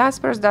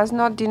 Jaspers does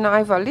not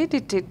deny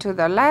validity to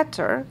the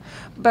latter,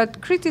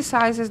 but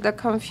criticizes the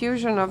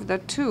confusion of the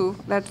two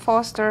that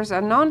fosters a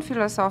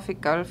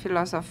non-philosophical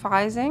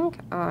philosophizing,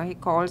 he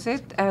calls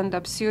it, and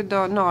a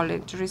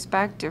pseudo-knowledge,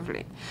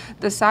 respectively.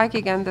 The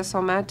psychic and the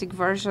somatic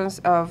versions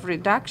of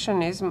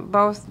reductionism,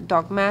 both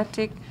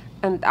dogmatic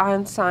and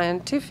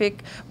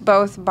unscientific,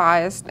 both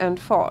biased and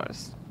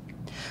false.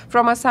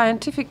 From a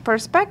scientific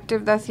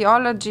perspective, the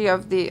theology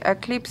of the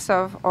eclipse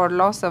of or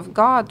loss of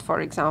God, for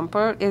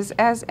example, is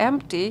as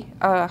empty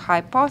a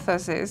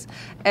hypothesis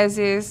as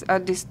is a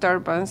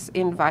disturbance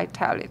in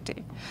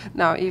vitality.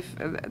 Now, if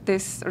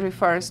this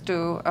refers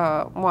to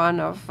one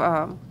of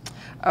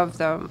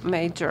the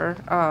major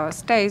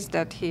states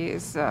that he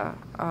is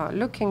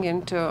looking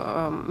into,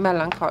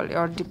 melancholy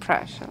or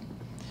depression,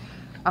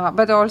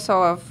 but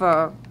also of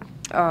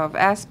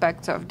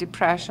aspects of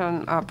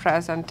depression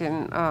present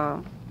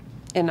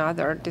in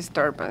other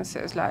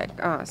disturbances like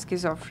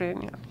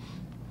schizophrenia.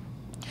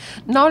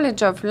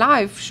 Knowledge of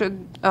life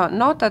should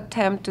not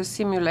attempt to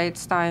simulate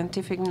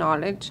scientific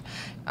knowledge.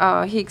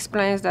 He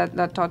explains that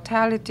the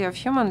totality of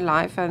human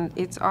life and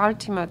its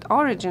ultimate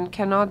origin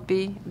cannot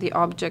be the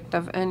object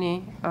of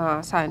any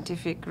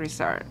scientific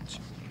research.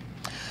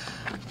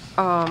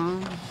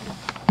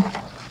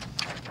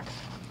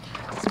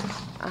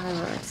 I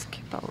will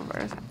skip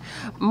over.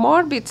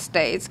 Morbid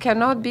states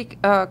cannot be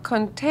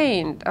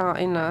contained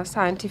in a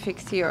scientific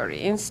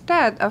theory.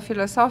 Instead, a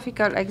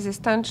philosophical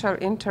existential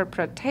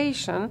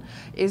interpretation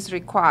is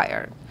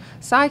required.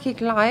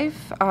 Psychic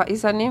life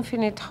is an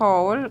infinite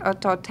whole, a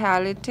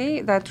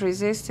totality that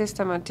resists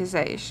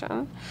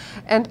systematization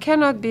and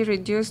cannot be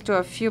reduced to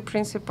a few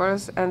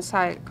principles and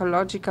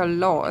psychological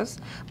laws,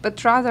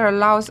 but rather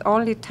allows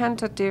only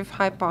tentative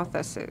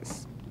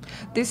hypotheses.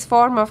 This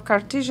form of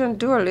Cartesian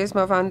dualism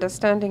of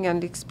understanding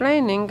and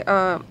explaining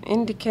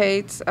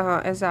indicates,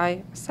 as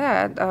I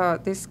said,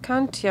 this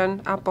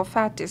Kantian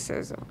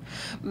apophaticism.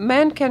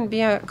 Man can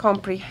be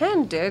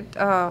comprehended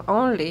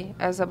only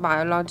as a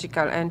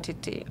biological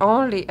entity,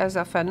 only as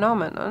a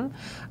phenomenon,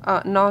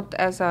 not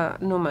as a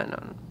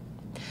noumenon.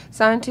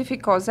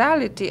 Scientific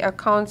causality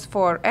accounts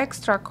for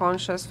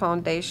extra-conscious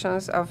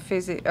foundations of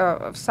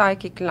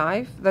psychic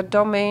life, the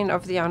domain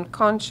of the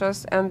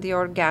unconscious and the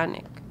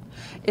organic.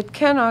 It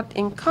cannot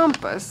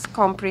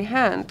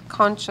comprehend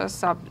conscious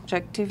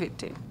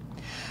subjectivity.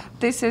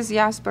 This is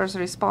Jaspers'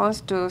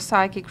 response to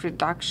psychic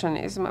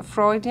reductionism,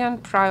 Freudian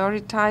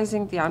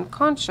prioritizing the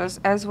unconscious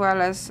as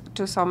well as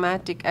to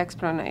somatic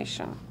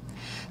explanation.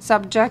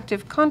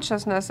 Subjective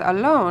consciousness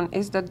alone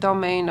is the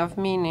domain of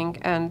meaning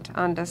and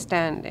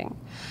understanding.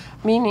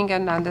 Meaning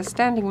and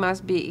understanding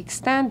must be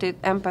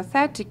extended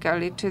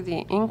empathetically to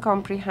the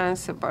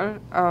incomprehensible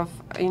of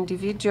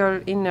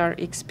individual inner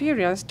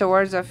experience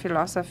towards a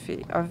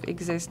philosophy of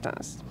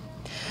existence.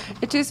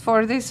 It is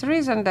for this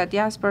reason that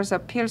Jaspers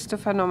appeals to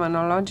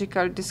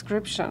phenomenological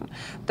description,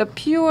 the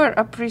pure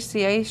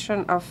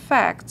appreciation of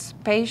facts,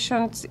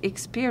 patient's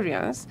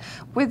experience,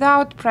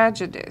 without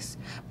prejudice,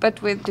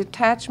 but with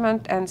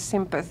detachment and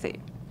sympathy.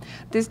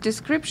 This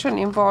description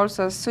involves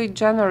a sui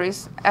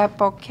generis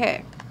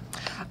epoche,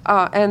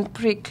 and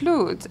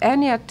precludes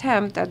any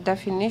attempt at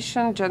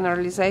definition,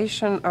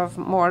 generalization of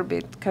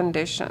morbid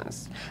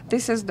conditions.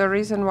 This is the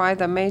reason why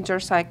the major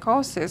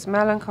psychosis,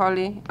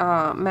 melancholy,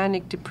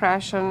 manic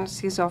depression,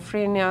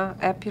 schizophrenia,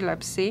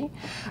 epilepsy,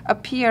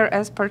 appear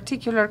as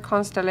particular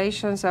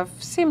constellations of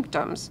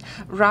symptoms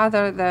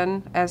rather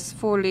than as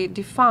fully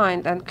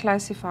defined and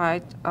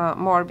classified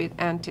morbid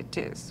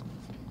entities.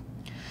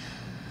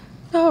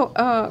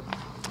 Now,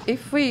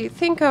 if we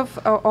think of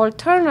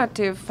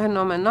alternative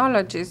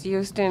phenomenologies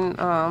used in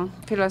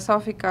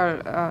philosophical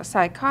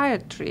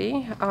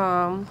psychiatry,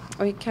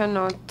 we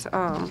cannot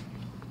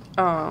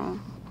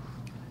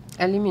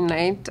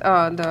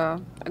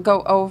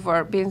go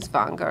over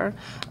Binswanger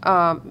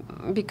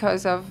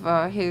because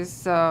of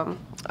his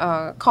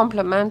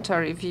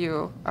complementary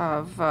view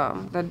of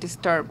the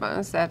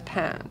disturbance at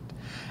hand.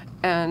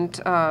 And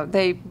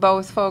they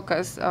both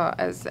focus,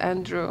 as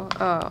Andrew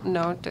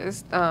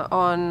noticed,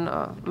 on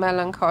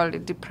melancholy,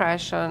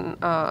 depression,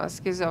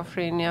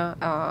 schizophrenia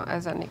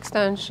as an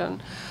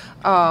extension,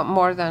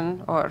 more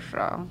than or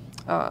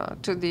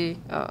to the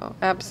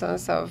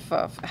absence of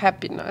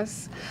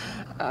happiness.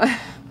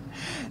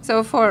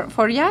 So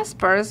for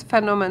Jaspers,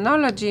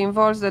 phenomenology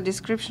involves the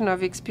description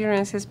of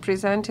experiences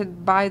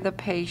presented by the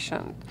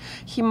patient.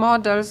 He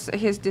models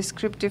his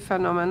descriptive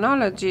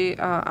phenomenology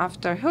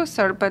after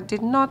Husserl, but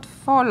did not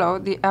follow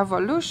the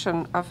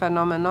evolution of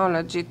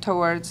phenomenology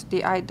towards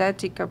the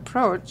eidetic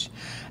approach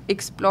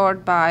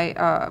explored by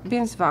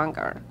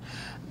Binswanger,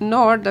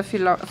 nor the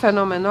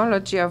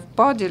phenomenology of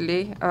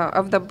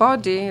the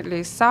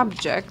bodily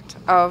subject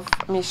of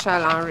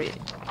Michel Henry.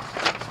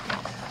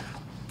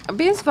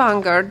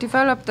 Binswanger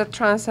developed a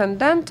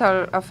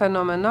transcendental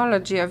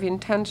phenomenology of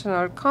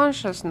intentional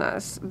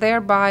consciousness,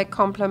 thereby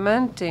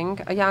complementing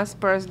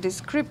Jaspers'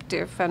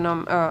 descriptive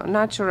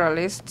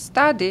naturalist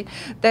study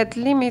that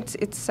limits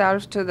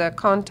itself to the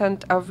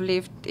content of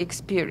lived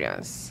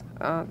experience.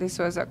 This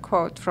was a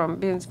quote from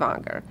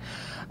Binswanger.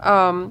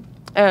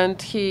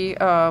 and he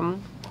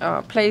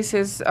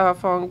places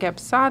von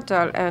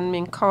Gebsattel and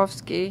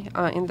Minkowski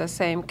in the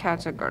same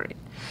category.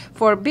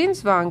 For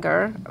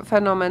Binswanger,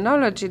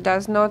 phenomenology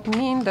does not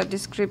mean the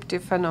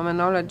descriptive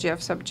phenomenology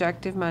of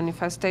subjective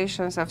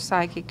manifestations of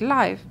psychic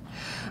life,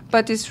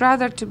 but is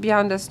rather to be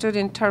understood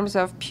in terms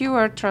of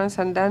pure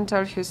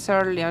transcendental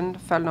Husserlian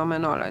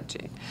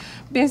phenomenology.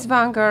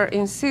 Binswanger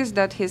insists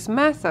that his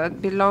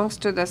method belongs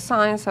to the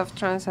science of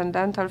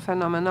transcendental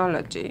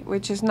phenomenology,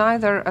 which is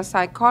neither a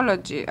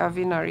psychology of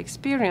inner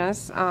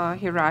experience,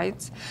 he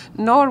writes,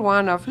 nor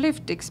one of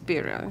lived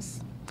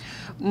experience,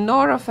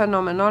 nor a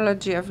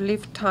phenomenology of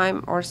lived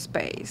time or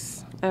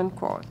space, end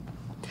quote.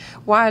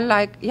 While,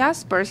 like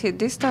Jaspers, he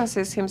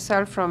distances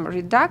himself from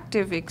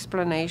reductive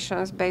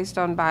explanations based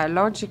on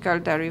biological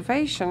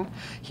derivation,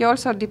 he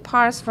also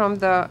departs from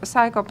the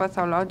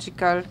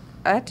psychopathological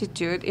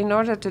attitude in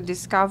order to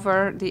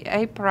discover the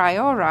a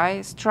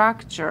priori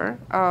structure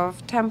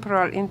of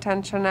temporal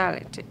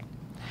intentionality.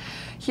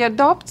 He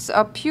adopts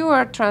a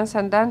pure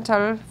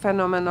transcendental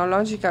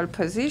phenomenological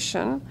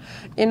position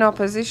in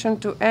opposition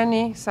to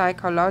any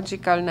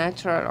psychological,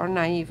 natural, or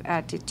naive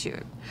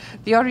attitude.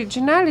 The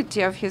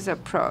originality of his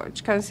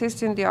approach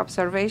consists in the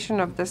observation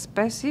of the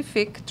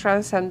specific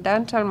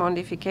transcendental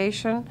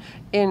modification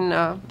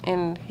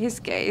in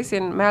his case,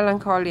 in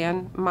melancholy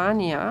and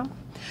mania,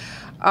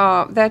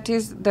 that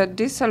is the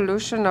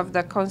dissolution of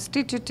the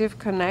constitutive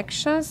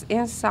connections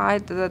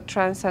inside the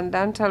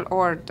transcendental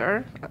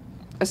order,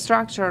 a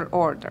structural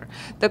order.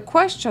 The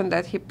question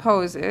that he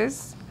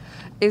poses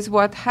is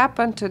what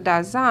happened to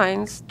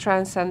Dasein's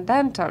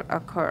transcendental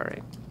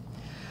occurring.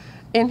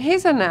 In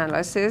his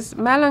analysis,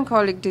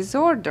 melancholic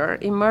disorder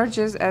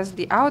emerges as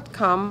the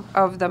outcome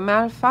of the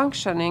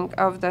malfunctioning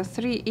of the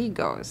three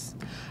egos,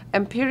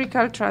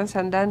 empirical,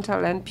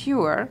 transcendental, and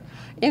pure,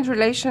 in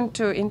relation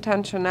to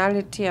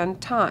intentionality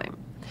and time.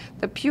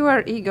 The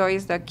pure ego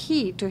is the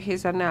key to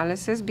his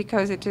analysis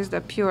because it is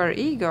the pure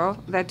ego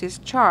that is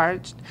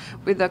charged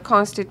with the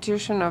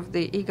constitution of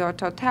the ego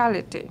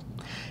totality.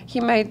 He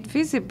made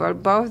visible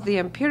both the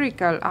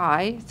empirical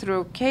I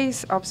through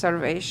case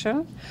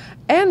observation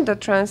and the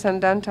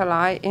transcendental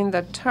I in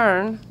the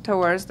turn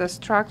towards the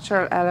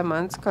structural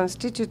elements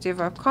constitutive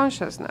of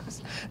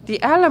consciousness.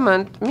 The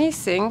element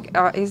missing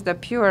is the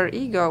pure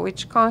ego,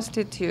 which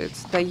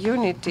constitutes the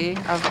unity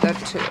of the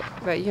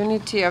two, the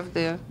unity of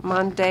the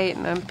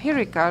mundane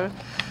empirical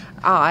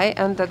I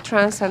and the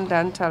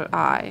transcendental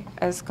I.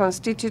 As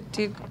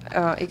constituted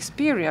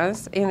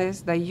experience, it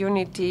is the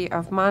unity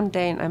of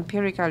mundane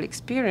empirical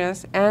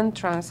experience and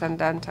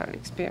transcendental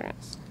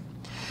experience.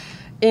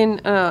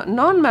 In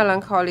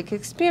non-melancholic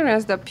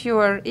experience, the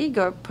pure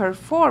ego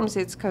performs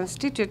its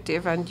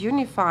constitutive and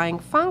unifying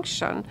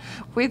function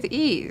with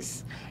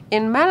ease.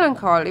 In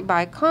melancholy,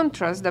 by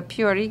contrast, the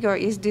pure ego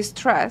is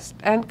distressed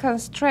and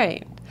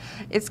constrained.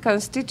 Its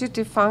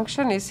constitutive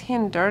function is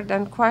hindered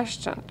and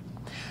questioned.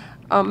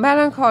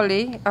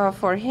 Melancholy,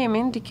 for him,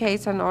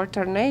 indicates an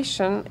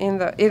alteration in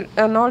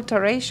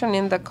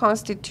the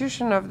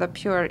constitution of the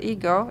pure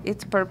ego,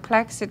 its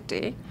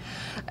perplexity,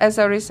 as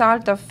a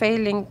result of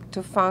failing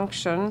to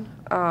function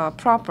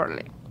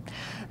properly.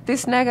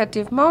 This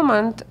negative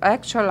moment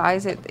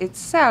actualizes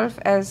itself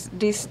as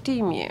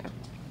dysthymia,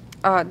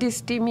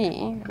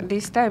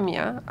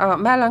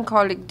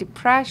 melancholic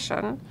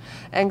depression,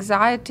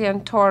 anxiety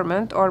and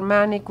torment, or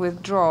manic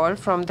withdrawal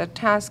from the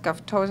task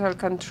of total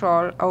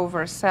control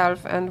over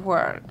self and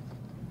world.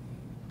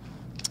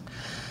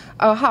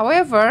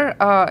 However,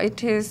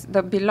 it is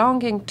the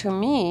belonging to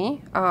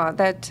me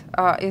that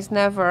is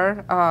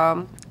never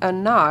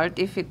annulled.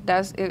 If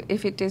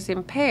it is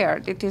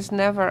impaired, it is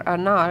never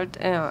annulled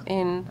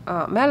in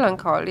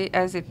melancholy,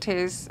 as it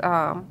is,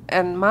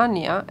 and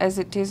mania, as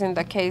it is in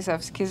the case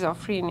of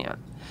schizophrenia.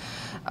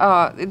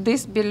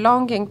 This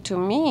belonging to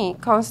me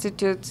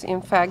constitutes,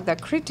 in fact, the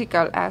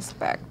critical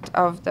aspect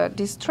of the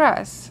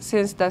distress,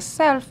 since the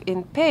self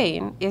in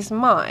pain is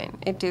mine.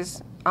 It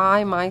is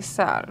I,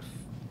 myself.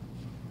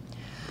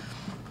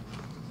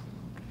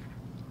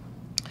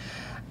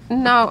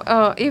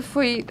 Now, if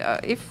I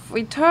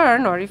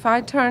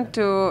turn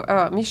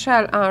to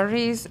Michel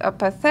Henry's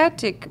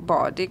pathetic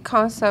body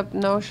concept,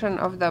 notion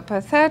of the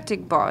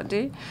pathetic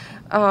body,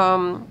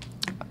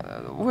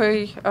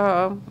 we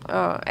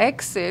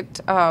exit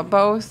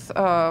both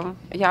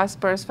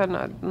Jasper's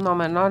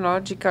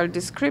phenomenological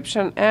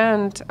description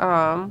and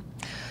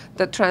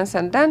the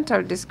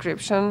transcendental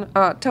description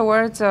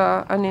towards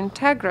an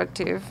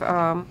integrative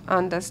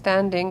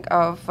understanding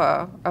of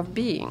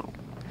being.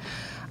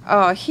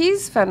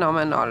 His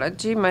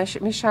phenomenology,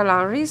 Michel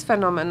Henry's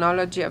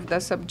phenomenology of the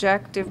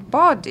subjective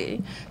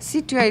body,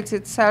 situates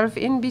itself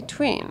in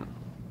between.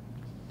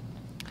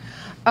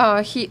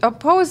 He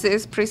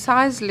opposes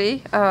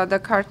precisely the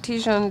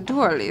Cartesian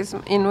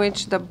dualism in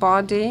which the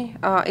body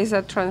is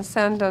a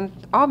transcendent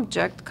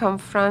object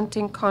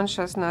confronting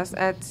consciousness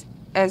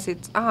as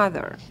its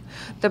other.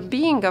 The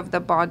being of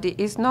the body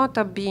is not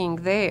a being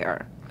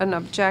there, an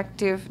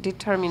objective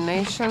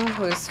determination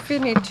whose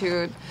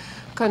finitude,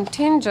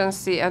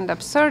 contingency, and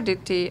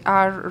absurdity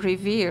are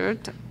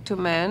revealed to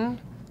man,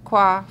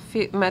 qua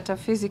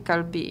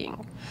metaphysical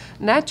being.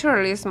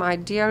 Naturalism,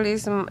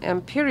 idealism,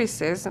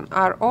 empiricism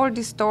are all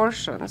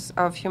distortions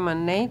of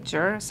human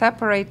nature,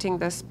 separating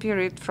the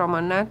spirit from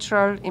a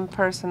natural,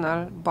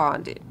 impersonal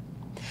body.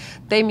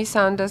 They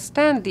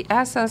misunderstand the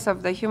essence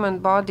of the human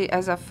body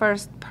as a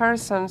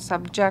first-person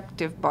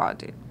subjective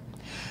body.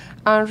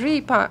 Henri,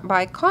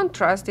 by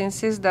contrast,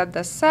 insists that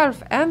the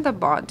self and the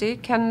body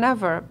can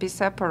never be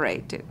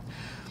separated.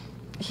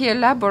 He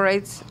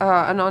elaborates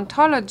an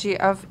ontology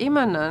of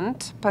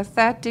immanent,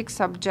 pathetic,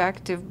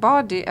 subjective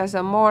body as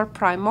a more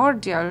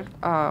primordial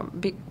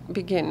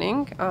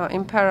beginning,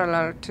 in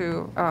parallel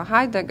to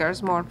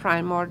Heidegger's more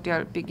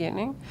primordial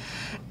beginning,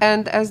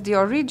 and as the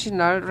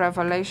original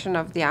revelation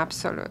of the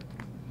absolute.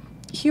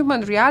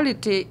 Human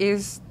reality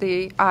is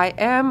the I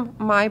am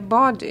my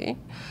body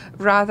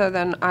rather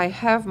than I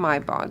have my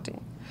body.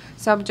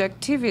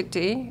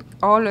 Subjectivity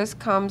always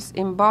comes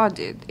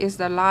embodied, is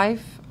the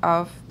life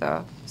of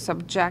the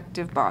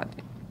subjective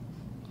body.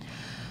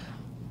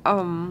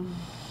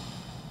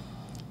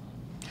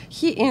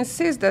 He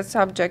insists that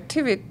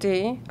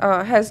subjectivity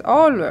has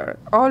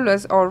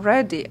always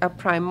already a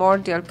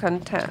primordial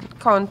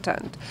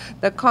content,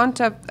 the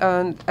concept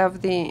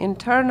of the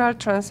internal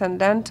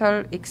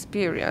transcendental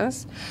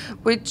experience,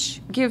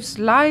 which gives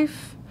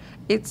life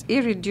its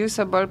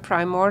irreducible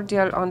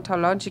primordial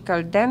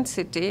ontological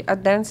density, a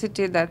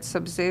density that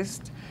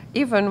subsists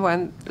even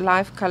when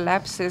life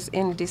collapses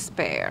in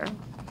despair.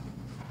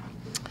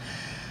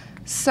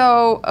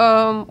 So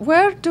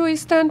where do we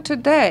stand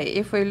today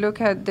if we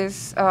look at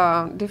this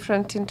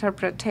different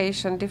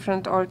interpretation,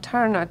 different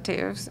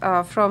alternatives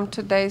from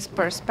today's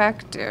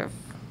perspective?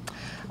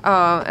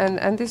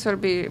 And this will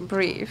be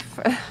brief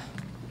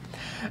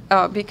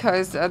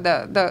because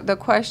the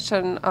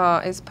question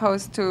is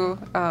posed to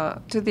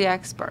the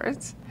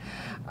experts.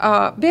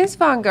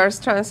 Binswanger's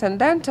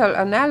transcendental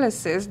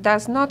analysis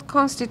does not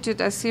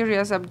constitute a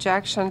serious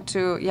objection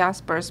to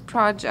Jasper's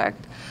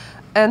project,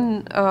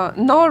 and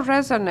nor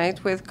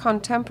resonate with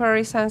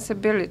contemporary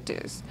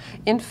sensibilities.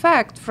 In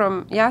fact,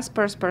 from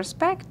Jasper's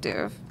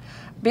perspective,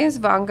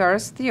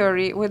 Binswanger's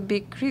theory would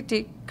be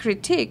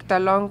critiqued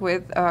along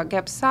with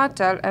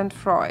Gebsattel and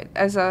Freud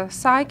as a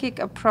psychic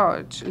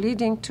approach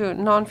leading to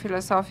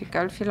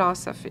non-philosophical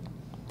philosophy.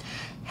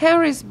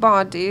 Henry's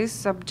body's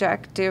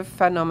subjective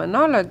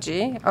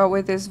phenomenology,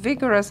 with its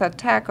vigorous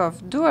attack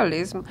of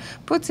dualism,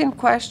 puts in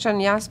question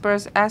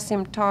Jasper's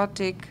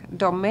asymptotic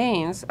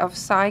domains of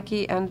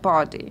psyche and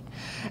body,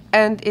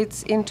 and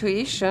its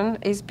intuition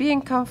is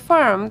being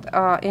confirmed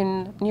by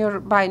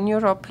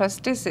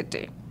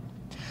neuroplasticity.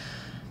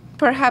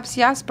 Perhaps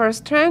Jasper's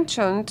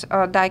transient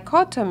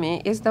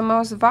dichotomy is the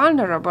most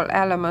vulnerable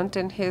element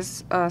in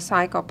his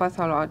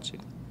psychopathology.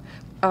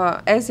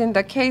 As in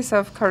the case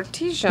of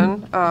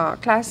Cartesian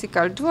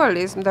classical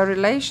dualism, the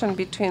relation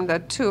between the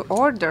two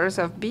orders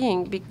of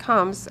being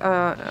becomes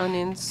an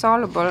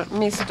insoluble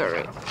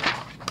mystery.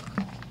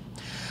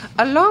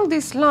 Along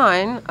this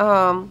line,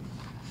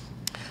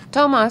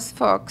 Thomas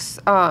Fuchs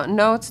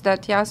notes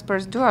that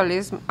Jasper's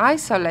dualism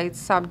isolates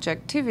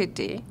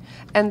subjectivity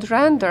and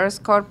renders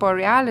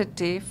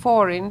corporeality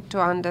foreign to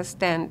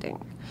understanding.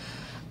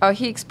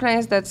 He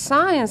explains that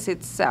science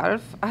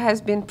itself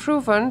has been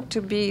proven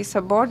to be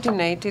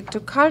subordinated to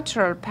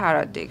cultural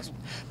paradigms.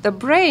 The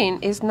brain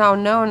is now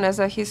known as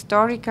a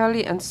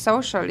historically and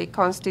socially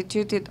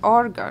constituted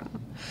organ,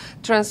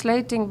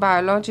 translating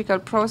biological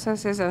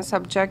processes and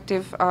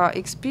subjective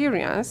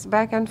experience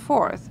back and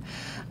forth,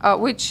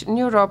 which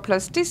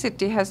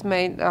neuroplasticity has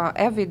made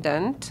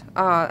evident,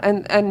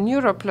 and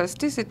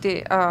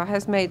neuroplasticity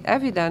has made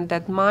evident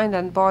that mind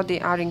and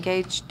body are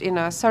engaged in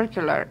a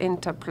circular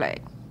interplay.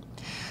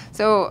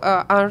 So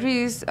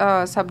Henri's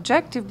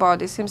subjective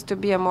body seems to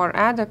be a more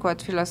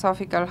adequate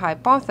philosophical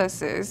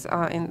hypothesis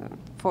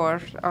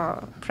for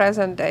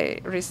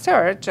present-day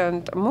research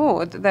and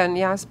mood than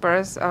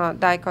Jasper's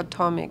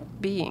dichotomic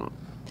being.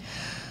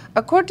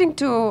 According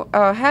to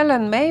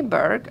Helen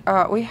Mayberg,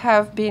 we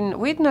have been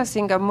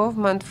witnessing a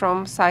movement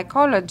from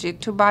psychology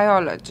to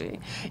biology,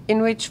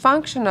 in which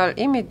functional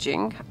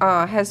imaging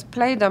has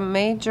played a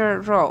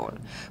major role.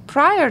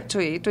 Prior to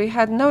it, we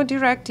had no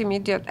direct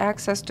immediate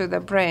access to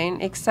the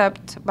brain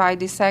except by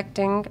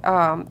dissecting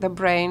the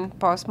brain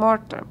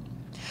post-mortem.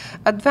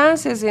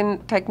 Advances in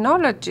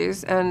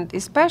technologies, and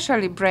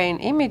especially brain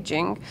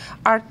imaging,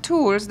 are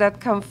tools that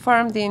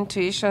confirm the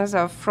intuitions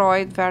of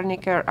Freud,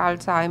 Wernicke,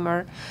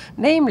 Alzheimer,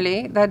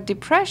 namely that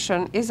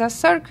depression is a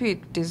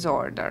circuit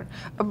disorder,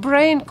 a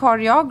brain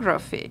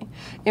choreography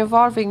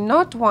involving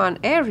not one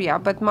area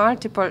but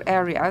multiple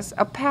areas,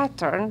 a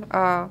pattern,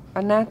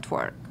 a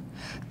network.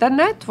 The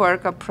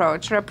network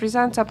approach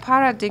represents a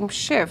paradigm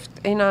shift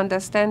in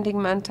understanding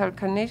mental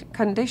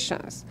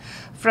conditions.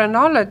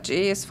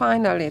 Phrenology is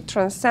finally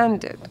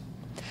transcended.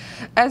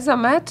 As a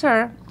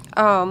matter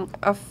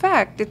of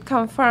fact, it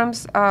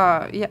confirms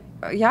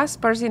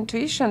Jasper's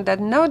intuition that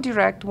no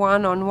direct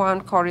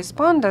one-on-one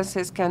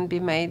correspondences can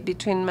be made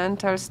between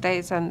mental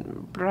states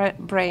and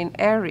brain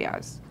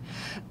areas.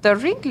 The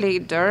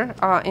ringleader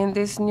in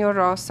this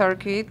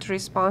neurocircuit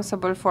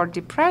responsible for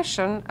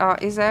depression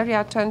is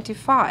area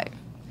 25.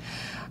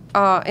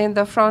 In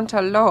the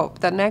frontal lobe,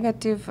 the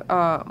negative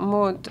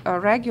mood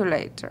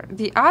regulator.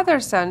 The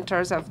other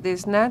centers of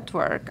this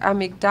network,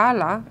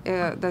 amygdala,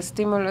 the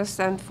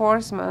stimulus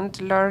enforcement,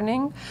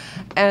 learning,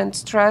 and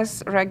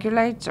stress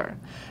regulator.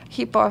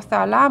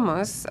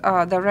 Hypothalamus,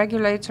 the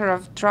regulator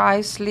of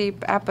drive,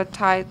 sleep,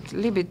 appetite,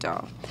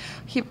 libido.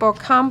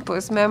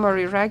 Hippocampus,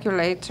 memory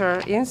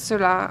regulator.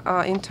 Insula,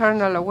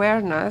 internal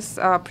awareness.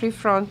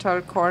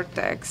 Prefrontal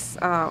cortex,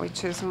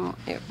 which is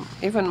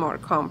even more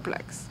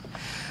complex.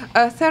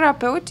 A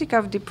therapeutic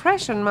of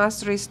depression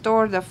must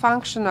restore the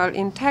functional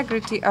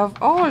integrity of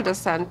all the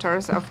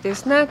centers of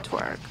this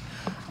network.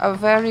 A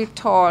very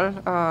tall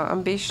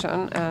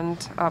ambition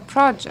and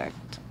project.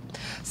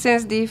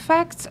 Since the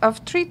effects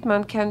of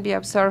treatment can be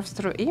observed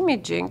through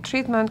imaging,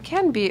 treatment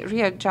can be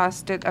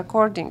readjusted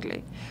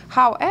accordingly.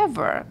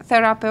 However,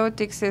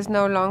 therapeutics is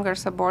no longer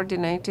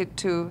subordinated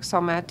to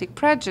somatic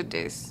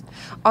prejudice.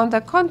 On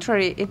the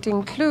contrary, it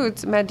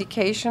includes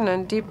medication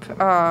and deep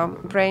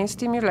brain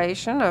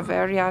stimulation of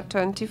area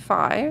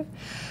 25,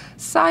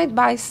 side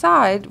by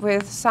side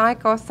with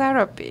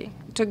psychotherapy,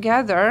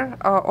 together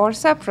or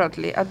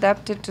separately,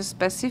 adapted to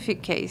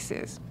specific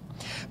cases.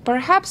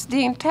 Perhaps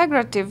the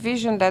integrative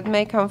vision that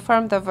may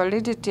confirm the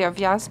validity of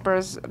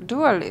Jasper's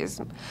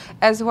dualism,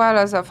 as well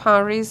as of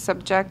Henri's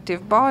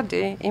subjective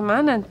body,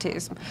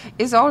 immanentism,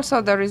 is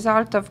also the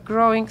result of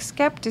growing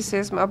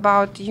skepticism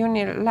about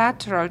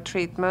unilateral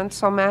treatment,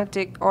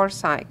 somatic or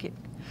psychic.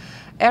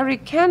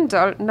 Eric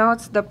Kendall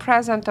notes the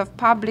presence of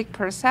public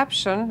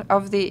perception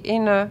of the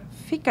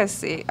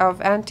inefficacy of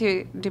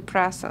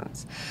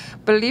antidepressants,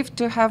 believed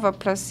to have a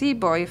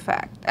placebo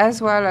effect,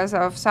 as well as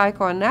of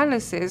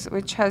psychoanalysis,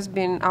 which has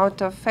been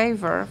out of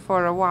favor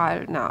for a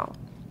while now.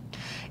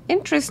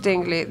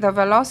 Interestingly, the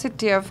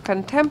velocity of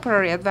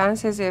contemporary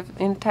advances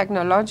in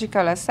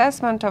technological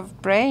assessment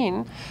of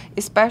brain,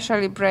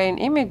 especially brain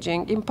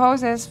imaging,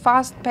 imposes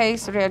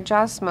fast-paced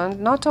readjustment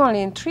not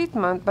only in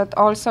treatment but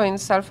also in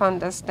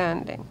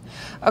self-understanding.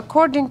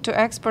 According to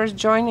experts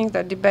joining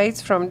the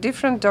debates from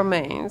different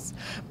domains,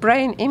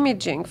 brain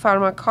imaging,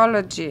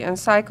 pharmacology, and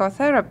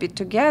psychotherapy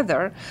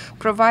together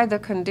provide the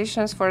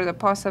conditions for the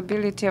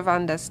possibility of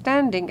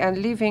understanding and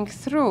living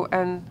through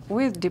and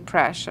with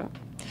depression.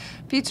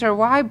 Peter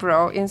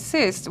Wybrow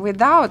insists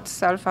without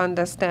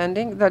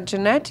self-understanding, the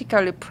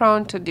genetically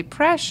prone to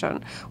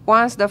depression,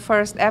 once the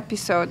first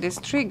episode is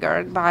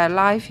triggered by a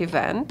life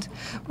event,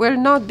 will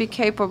not be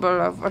capable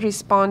of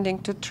responding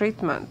to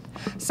treatment.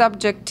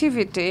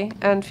 Subjectivity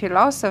and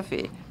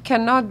philosophy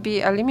cannot be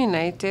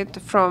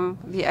eliminated from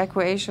the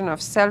equation of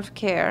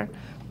self-care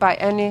by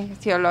any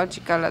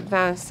theological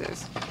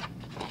advances.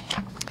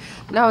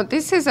 Now,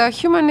 this is a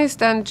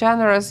humanist and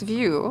generous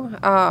view,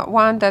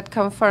 one that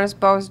confirms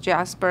both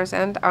Jasper's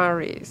and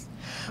Henri's.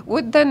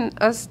 Would then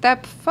a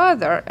step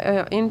further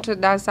into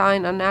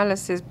design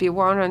analysis be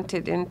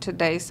warranted in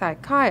today's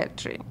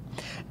psychiatry?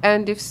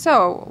 And if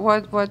so,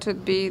 what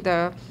would be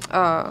the,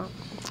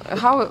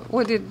 how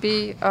would it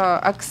be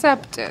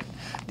accepted?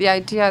 The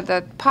idea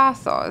that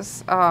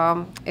pathos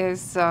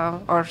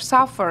or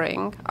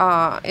suffering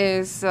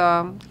is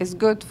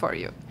good for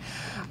you.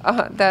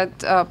 That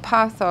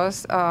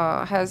pathos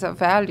has a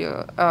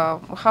value.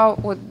 How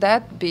would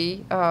that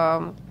be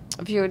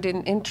viewed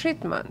in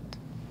treatment?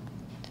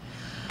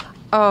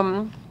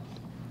 So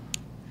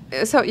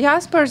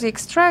Jaspers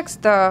extracts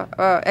the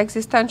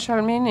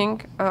existential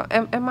meaning.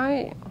 Am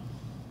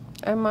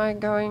I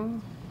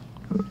going?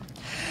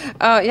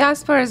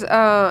 Jaspers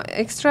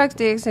extracts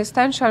the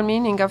existential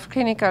meaning of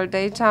clinical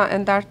data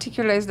and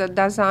articulates the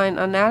design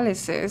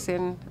analysis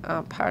in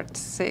part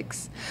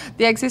 6.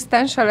 The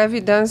existential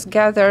evidence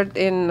gathered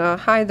in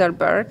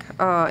Heidelberg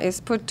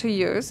is put to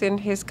use in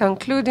his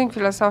concluding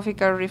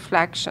philosophical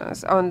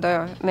reflections on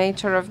the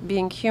nature of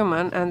being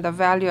human and the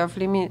value of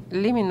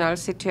liminal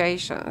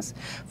situations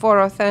for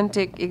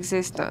authentic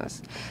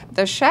existence.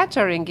 The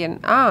shattering in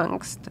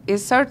angst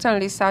is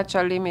certainly such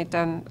a limit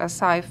and a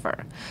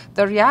cipher.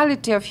 The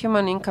reality of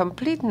human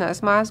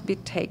incompleteness must be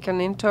taken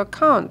into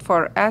account,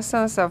 for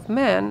essence of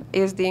man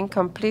is the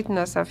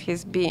incompleteness of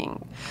his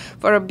being.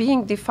 For a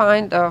being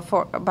defined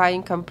by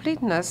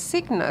incompleteness,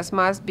 sickness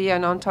must be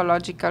an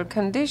ontological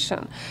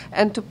condition,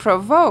 and to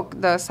provoke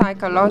the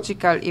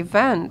psychological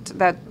event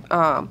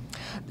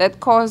that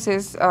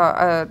causes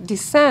a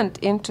descent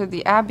into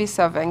the abyss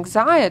of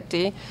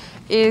anxiety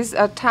is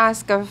a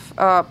task of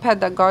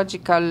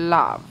pedagogical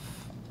love.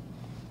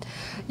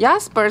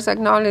 Jaspers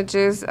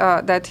acknowledges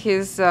that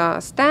his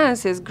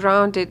stance is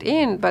grounded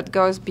in but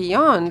goes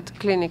beyond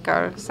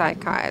clinical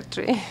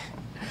psychiatry.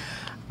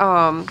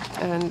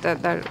 And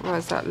there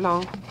was a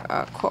long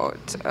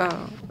quote,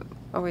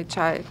 which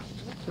I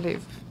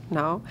leave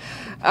now.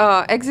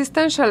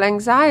 Existential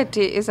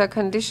anxiety is a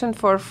condition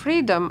for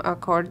freedom,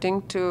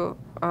 according to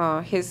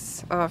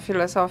his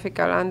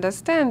philosophical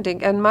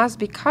understanding, and must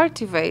be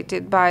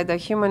cultivated by the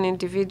human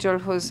individual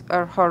whose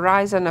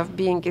horizon of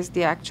being is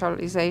the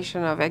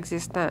actualization of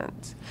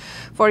existence.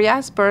 For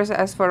Jaspers,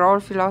 as for all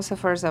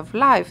philosophers of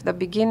life, the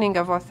beginning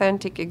of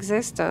authentic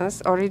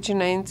existence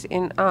originates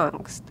in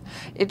angst.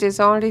 It is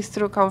only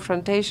through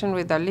confrontation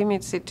with the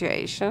limit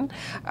situation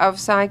of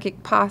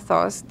psychic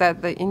pathos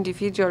that the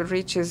individual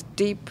reaches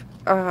deep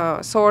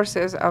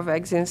sources of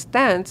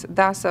existence,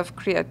 thus of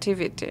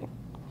creativity.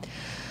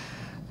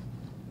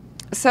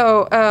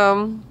 So,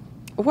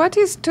 what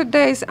is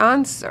today's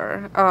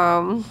answer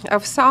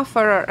of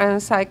sufferer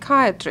and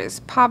psychiatrists,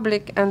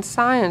 public and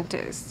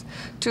scientists,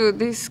 to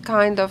this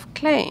kind of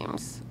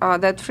claims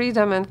that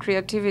freedom and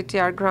creativity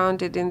are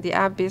grounded in the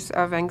abyss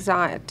of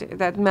anxiety,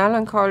 that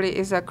melancholy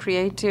is a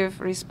creative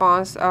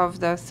response of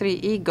the three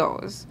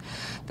egos,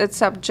 that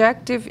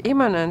subjective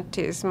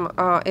immanentism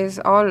is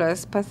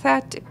always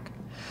pathetic?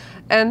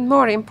 And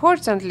more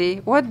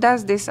importantly, what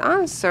does this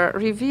answer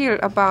reveal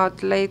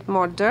about late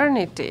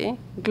modernity,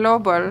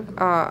 global,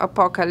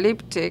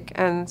 apocalyptic,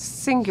 and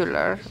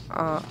singular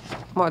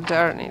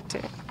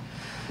modernity?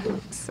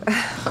 So.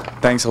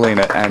 Thanks,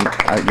 Elena. And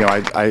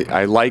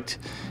I liked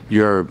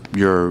your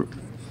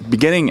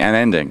beginning and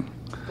ending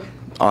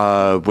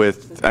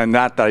with, and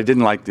not that I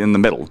didn't like in the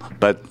middle,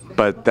 but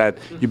that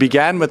you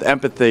began with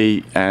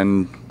empathy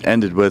and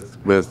ended with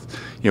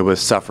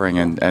suffering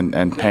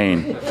and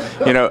pain,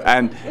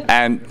 and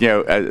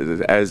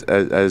as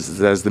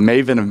the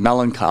maven of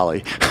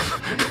melancholy,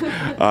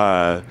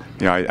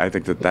 I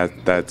think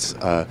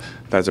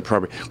that's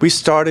appropriate. We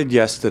started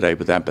yesterday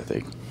with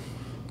empathy,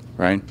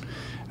 right,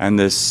 and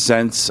this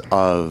sense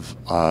of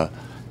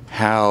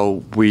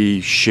how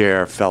we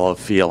share fellow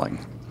feeling,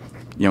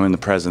 in the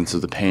presence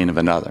of the pain of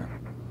another,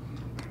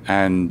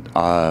 and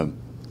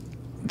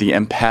the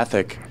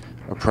empathic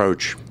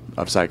approach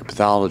of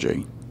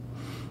psychopathology,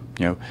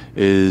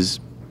 is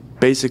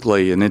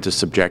basically an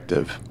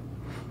intersubjective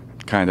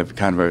kind of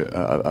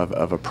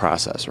a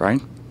process,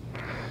 right?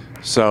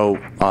 So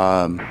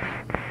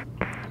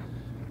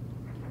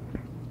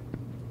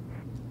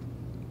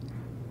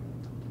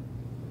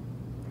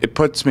it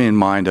puts me in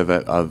mind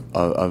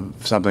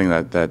of something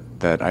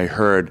that I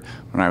heard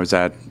when I was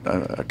at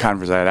a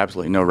conference I had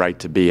absolutely no right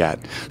to be at,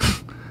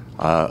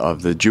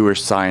 of the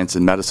Jewish Science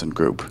and Medicine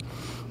group.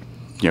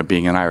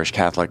 Being an Irish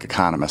Catholic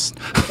economist,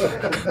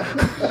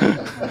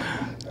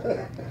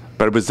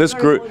 but it was this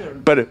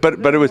group. But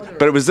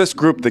it was this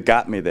group that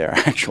got me there,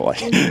 actually.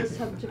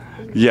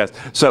 Yes.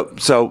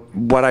 So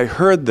what I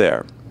heard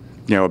there,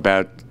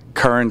 about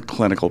current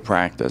clinical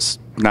practice,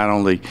 not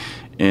only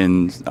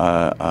in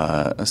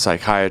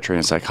psychiatry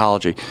and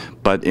psychology,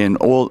 but in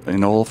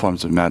all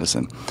forms of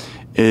medicine,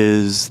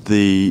 is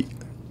the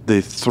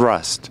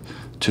thrust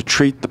to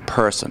treat the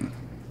person,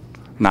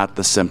 not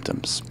the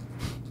symptoms.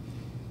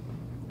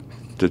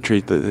 To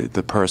treat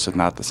the person,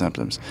 not the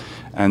symptoms.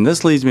 And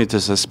this leads me to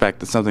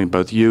suspect that something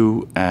both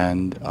you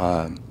and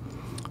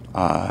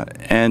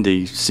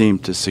Andy seem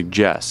to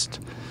suggest,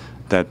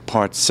 that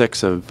part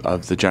 6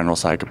 of the general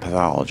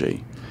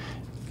psychopathology,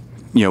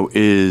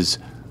 is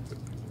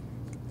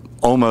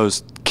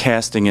almost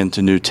casting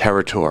into new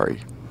territory,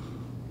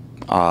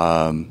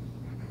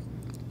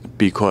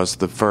 because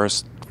the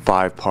first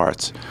 5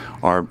 parts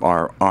are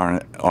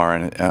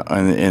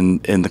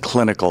in the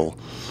clinical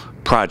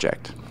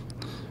project.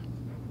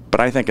 But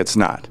I think it's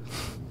not,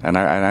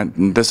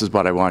 and this is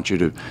what I want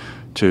you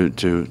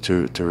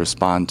to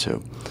respond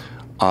to.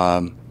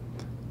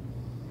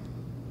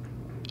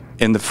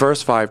 In the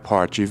first 5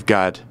 parts, you've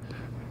got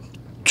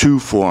 2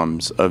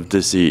 forms of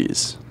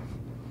disease.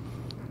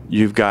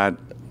 You've got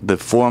the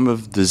form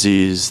of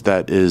disease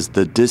that is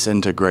the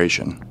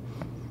disintegration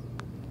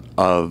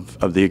of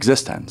the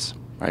existence,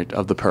 right,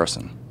 of the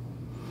person,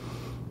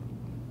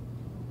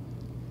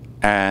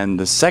 and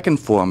the second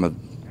form of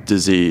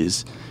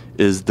disease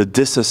is the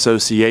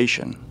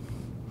disassociation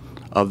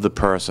of the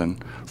person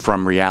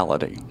from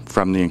reality,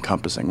 from the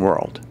encompassing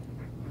world.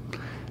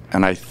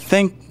 And I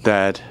think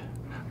that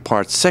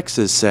part 6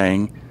 is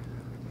saying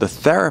the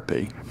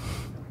therapy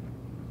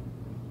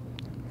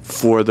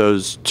for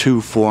those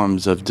 2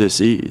 forms of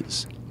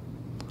disease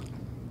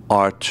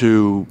are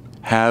to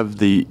have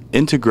the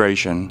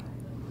integration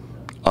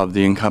of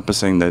the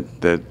encompassing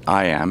that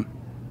I am,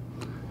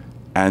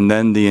 and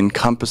then the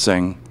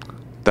encompassing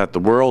that the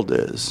world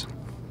is,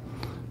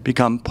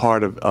 become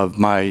part of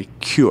my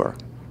cure,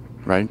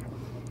 right?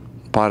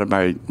 Part of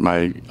my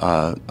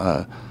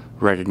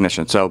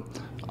recognition. So,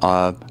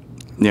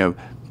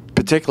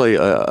 particularly,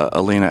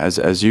 Elena,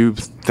 as you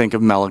think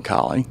of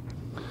melancholy,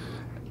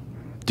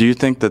 do you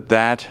think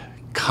that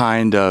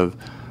kind of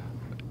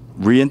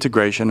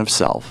reintegration of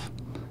self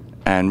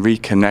and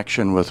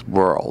reconnection with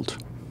world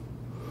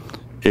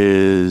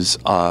is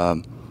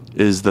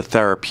the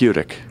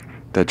therapeutic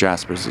that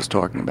Jaspers is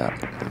talking about?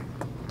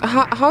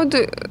 How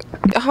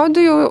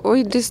do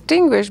we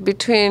distinguish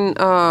between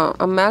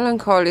a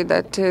melancholy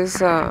that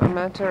is a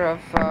matter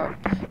of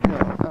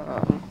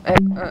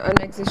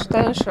an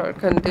existential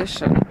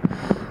condition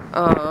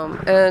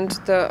and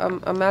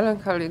a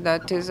melancholy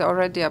that is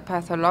already a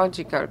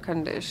pathological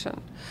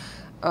condition.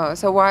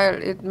 So while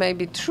it may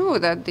be true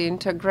that the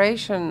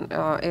integration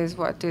is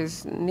what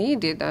is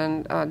needed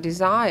and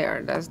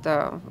desired as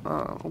the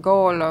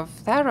goal of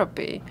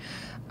therapy,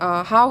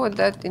 how would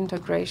that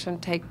integration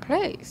take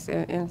place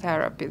in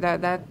therapy?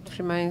 That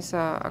remains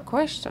a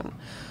question.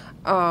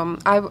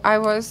 I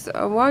was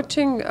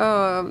watching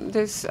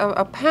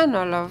a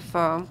panel of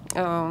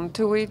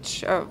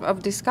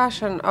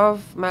discussion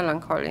of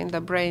melancholy in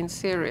the Brain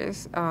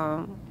series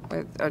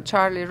with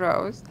Charlie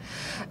Rose,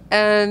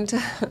 and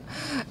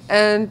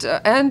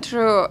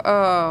Andrew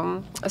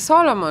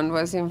Solomon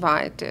was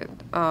invited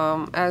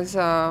as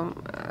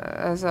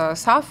a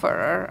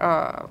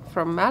sufferer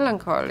from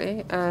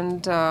melancholy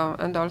and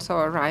also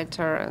a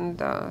writer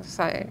and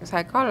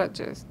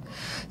psychologist.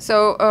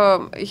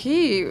 So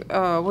he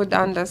would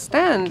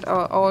understand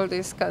all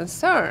these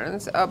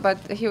concerns, but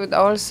he would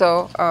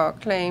also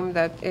claim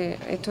that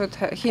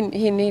he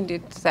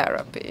needed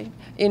therapy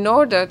in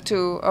order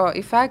to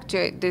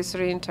effectuate this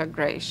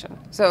reintegration.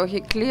 So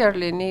he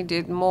clearly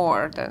needed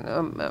more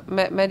than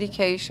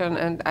medication,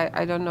 and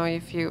I don't know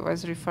if he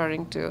was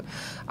referring to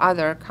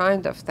other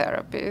kind of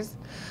therapies.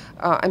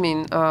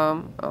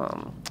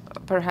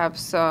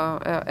 Perhaps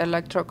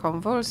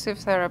electroconvulsive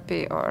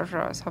therapy or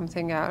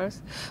something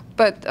else.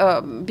 But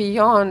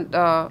beyond,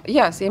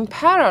 yes, in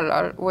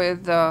parallel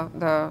with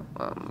the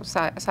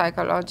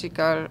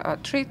psychological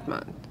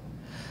treatment.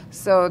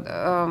 So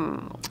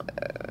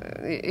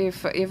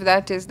if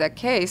that is the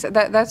case,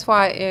 that's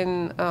why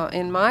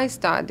in my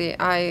study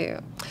I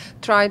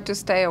tried to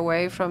stay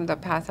away from the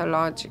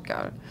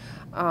pathological.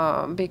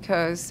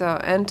 Because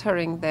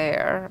entering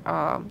there,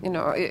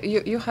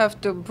 you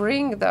have to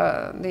bring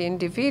the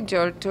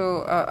individual to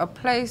a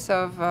place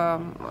of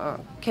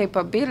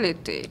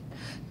capability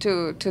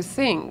to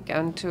think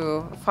and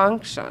to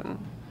function,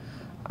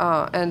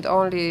 and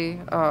only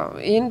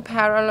in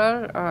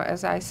parallel,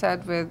 as I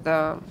said, with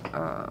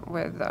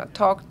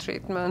talk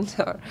treatment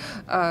or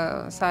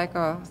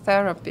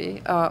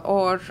psychotherapy,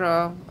 or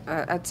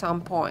at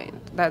some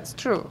point. That's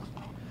true.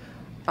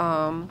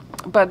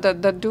 But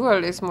the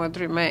dualism would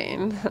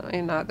remain,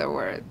 in other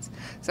words.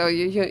 So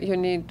you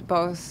need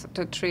both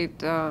to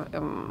treat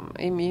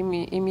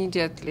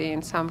immediately,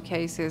 in some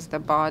cases, the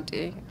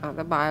body,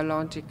 the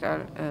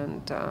biological,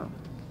 and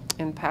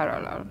in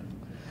parallel.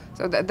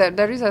 So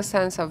there is a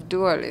sense of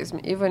dualism,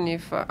 even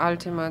if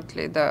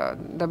ultimately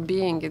the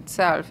being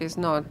itself is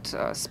not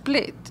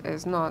split,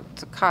 is not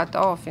cut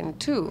off in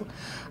two.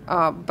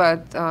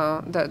 But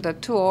the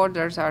two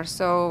orders are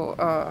so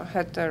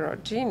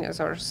heterogeneous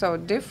or so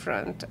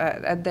different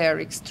at their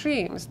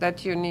extremes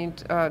that you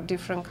need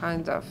different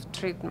kinds of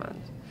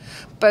treatment.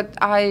 But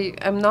I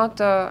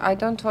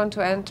don't want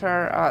to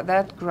enter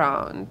that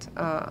ground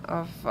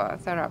of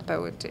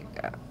therapeutic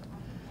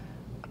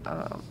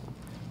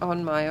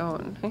on my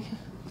own.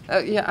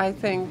 Yeah, I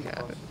think,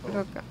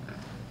 Luca.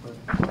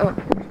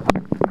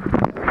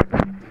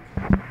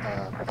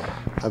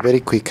 A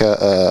very quick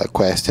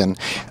question.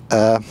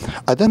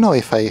 I don't know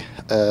if I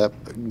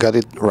got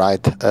it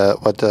right,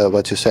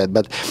 what you said,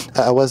 but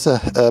I was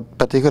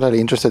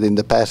particularly interested in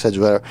the passage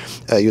where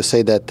you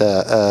say that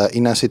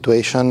in a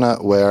situation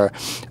where,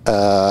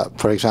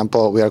 for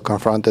example, we are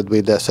confronted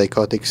with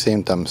psychotic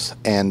symptoms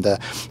and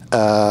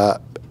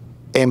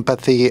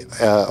empathy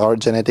or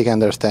genetic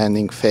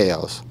understanding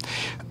fails.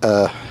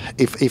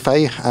 If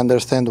I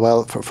understand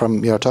well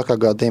from your talk, I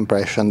got the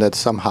impression that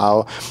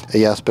somehow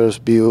Jasper's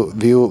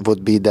view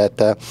would be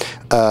that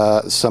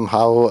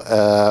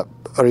somehow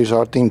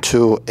resorting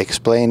to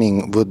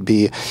explaining would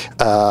be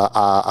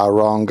a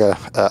wrong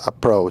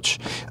approach.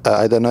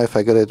 I don't know if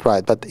I got it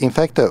right, but in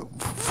fact,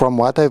 from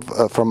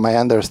my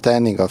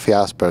understanding of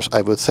Jasper's,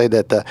 I would say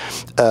that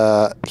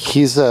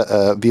his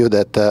view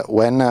that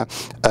when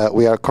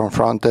we are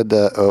confronted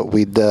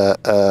with this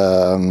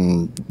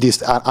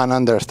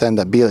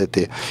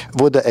ununderstandability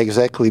would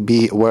exactly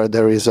be where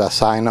there is a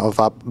sign of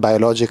a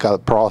biological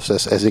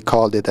process, as he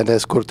called it, and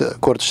as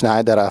Kurt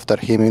Schneider, after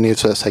him in his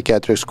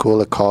psychiatric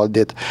school, called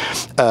it.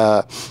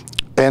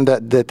 And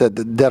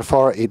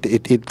therefore,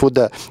 it would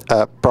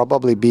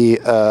probably be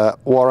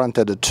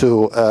warranted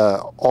to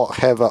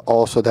have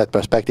also that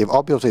perspective.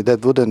 Obviously,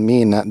 that wouldn't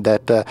mean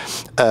that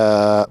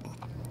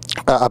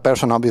a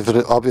person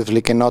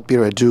obviously cannot be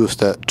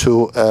reduced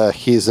to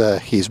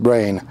his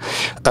brain,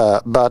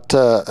 but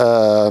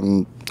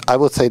I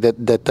would say that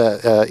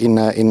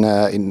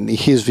in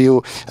his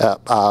view,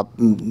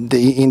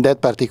 in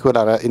that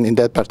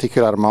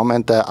particular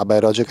moment, a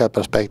biological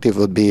perspective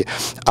would be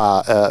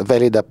a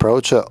valid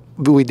approach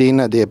within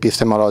the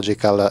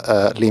epistemological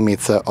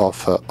limits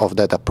of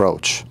that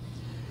approach.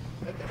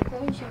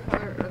 Thank you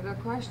for the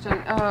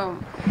question.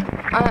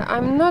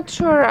 I'm not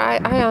sure I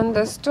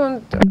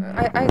understood.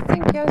 I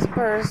think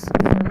Jasper's,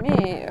 for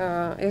me,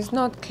 is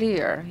not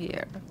clear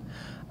here.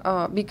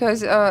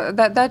 Because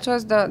that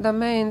was the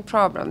main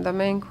problem, the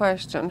main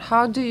question.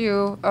 How do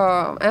you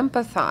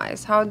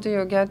empathize? How do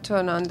you get to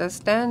an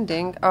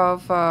understanding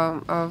of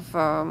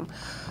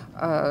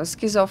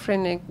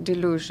schizophrenic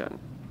delusion?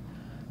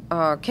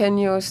 can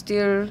you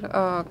still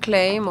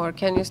claim, or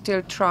can you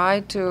still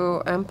try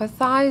to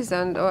empathize,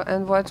 and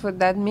what would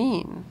that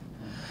mean?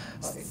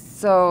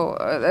 So,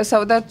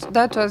 so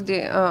that was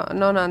the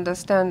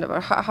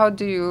non-understandable. How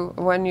do you,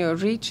 when you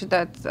reach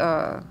that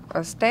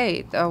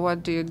state,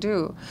 what do you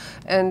do?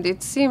 And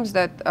it seems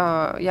that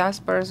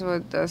Jaspers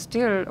would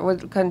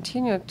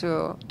continue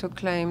to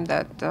claim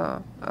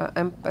that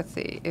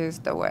empathy is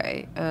the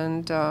way,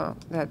 and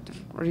that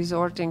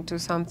resorting to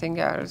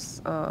something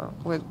else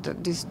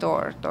would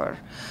distort, or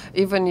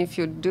even if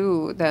you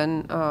do,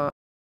 then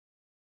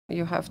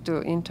you have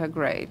to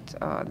integrate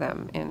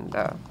them in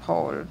the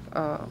whole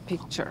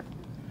picture.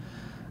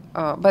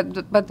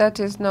 But that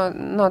is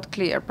not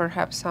clear.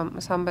 Perhaps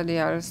somebody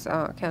else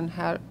can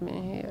help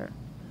me here.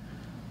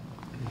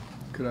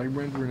 Could I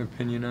render an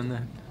opinion on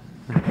that?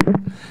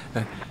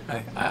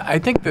 I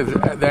think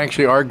that there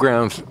actually are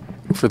grounds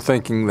for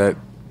thinking that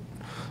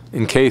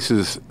in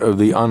cases of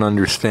the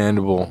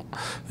ununderstandable,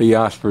 the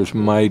Jaspers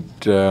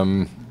might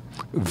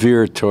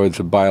veer towards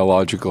a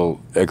biological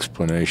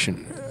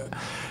explanation.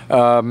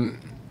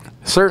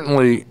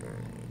 Certainly,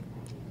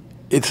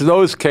 it's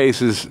those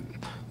cases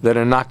that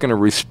are not going to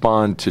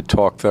respond to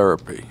talk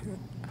therapy.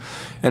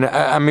 And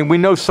I mean, we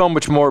know so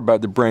much more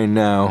about the brain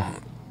now.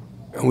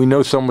 We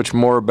know so much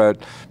more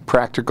about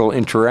practical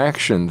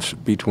interactions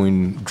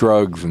between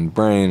drugs and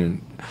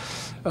brain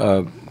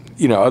and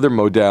you know, other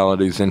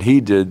modalities than he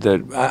did,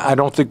 that I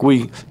don't think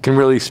we can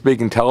really speak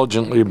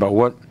intelligently about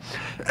what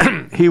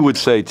he would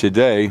say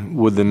today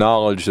with the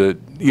knowledge that,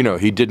 you know,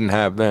 he didn't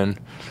have then.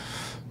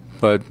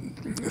 But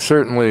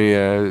certainly,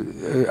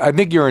 I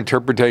think your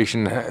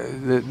interpretation,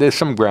 there's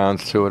some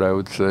grounds to it, I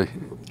would say.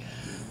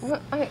 Well,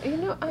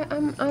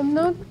 I'm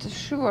not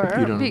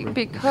sure,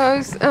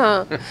 because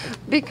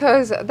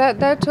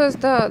that was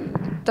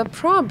the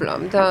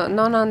problem, the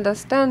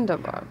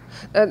non-understandable.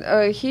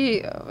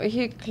 He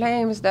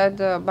claims that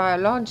the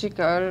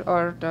biological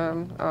or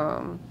the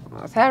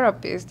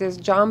therapist is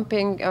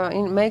jumping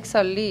makes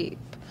a leap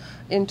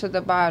into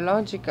the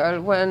biological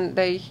when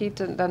they hit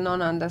the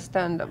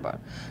non-understandable.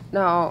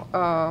 Now,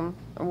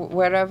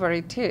 wherever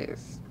it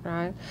is,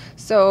 right?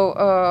 So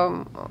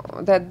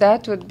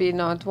that would be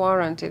not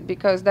warranted,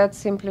 because that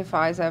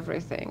simplifies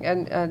everything,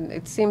 and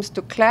it seems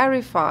to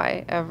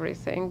clarify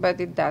everything,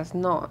 but it does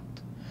not.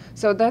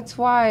 So that's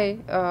why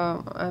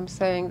I'm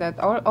saying that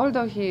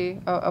although he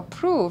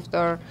approved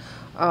a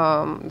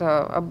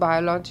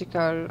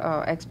biological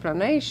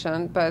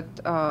explanation, but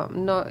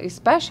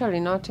especially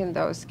not in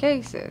those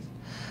cases.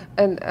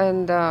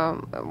 And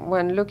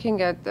when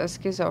looking at the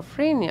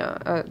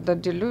schizophrenia, the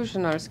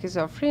delusional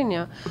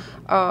schizophrenia,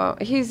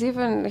 he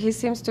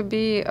seems to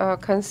be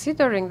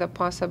considering the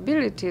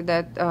possibility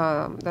that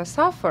the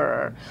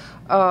sufferer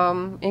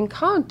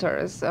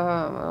encounters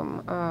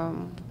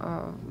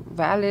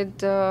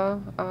valid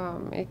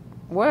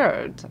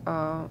world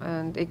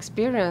and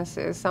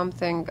experiences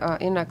something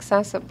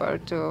inaccessible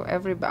to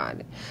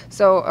everybody.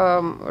 So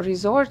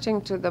resorting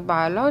to the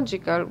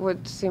biological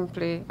would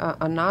simply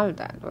annul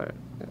that, or,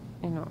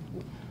 you know.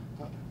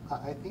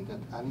 I think that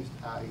an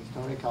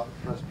historical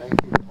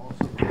perspective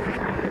also.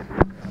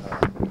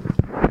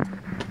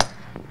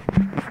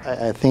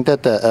 I think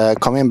that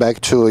coming back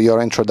to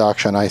your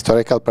introduction, a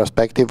historical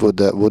perspective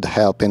would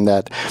help in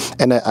that.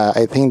 And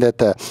I think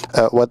that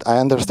what I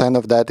understand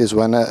of that is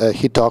when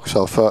he talks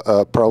of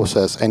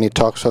process and he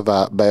talks of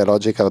a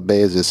biological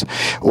basis,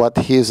 what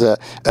he's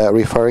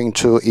referring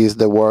to is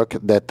the work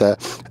that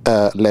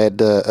led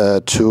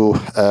to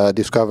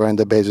discovering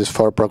the basis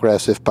for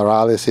progressive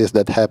paralysis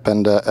that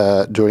happened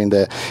during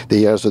the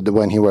years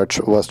when he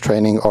was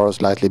training, or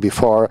slightly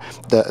before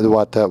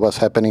what was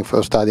happening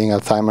for studying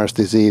Alzheimer's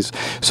disease.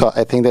 So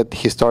I think that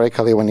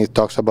historically, when he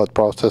talks about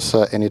process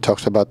and he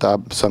talks about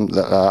something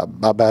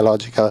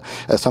biological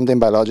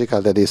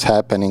that is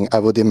happening, I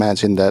would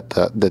imagine that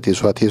that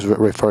is what he's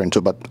referring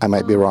to, but I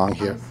might be wrong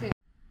here.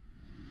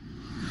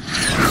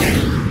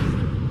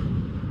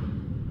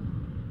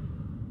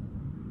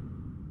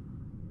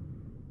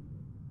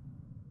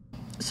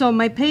 So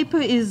my paper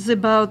is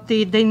about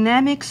the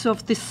dynamics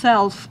of the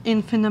self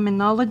in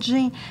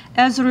phenomenology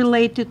as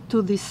related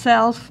to the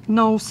self,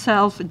 no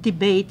self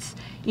debates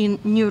in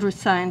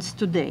neuroscience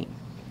today.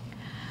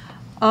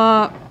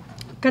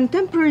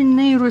 Contemporary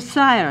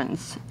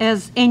neuroscience,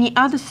 as any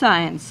other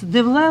science,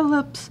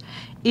 develops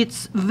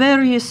its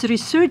various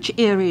research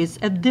areas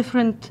at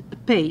different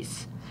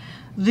pace.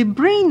 The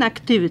brain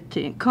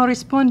activity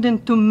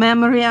corresponding to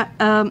memory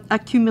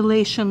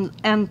accumulation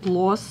and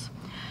loss,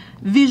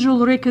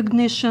 visual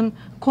recognition,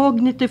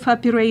 cognitive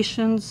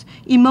operations,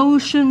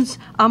 emotions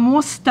are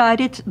more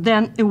studied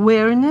than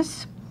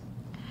awareness,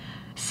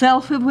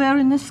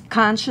 self-awareness,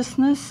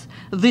 consciousness,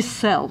 the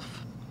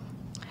self.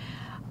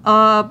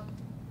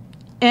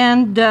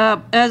 And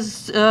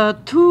as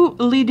two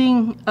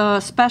leading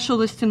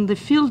specialists in the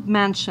field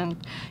mentioned,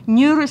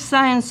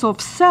 neuroscience of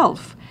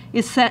self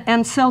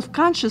and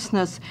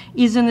self-consciousness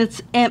is in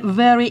its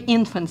very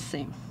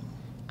infancy.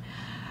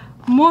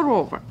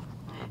 Moreover,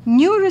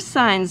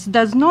 neuroscience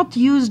does not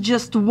use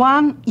just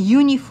one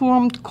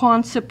uniformed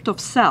concept of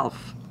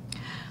self.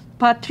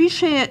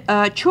 Patricia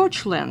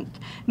Churchland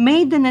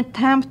made an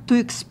attempt to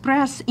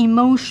express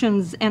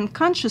emotions and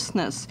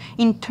consciousness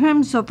in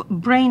terms of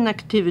brain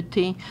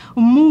activity,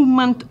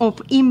 movement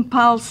of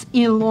impulse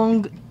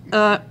along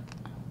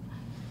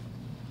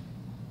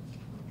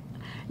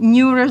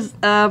neurons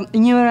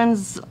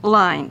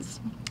lines.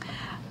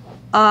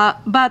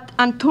 But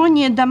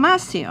Antonia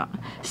Damasio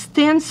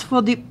stands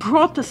for the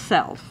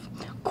proto-self,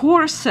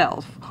 core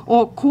self,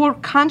 or core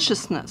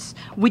consciousness,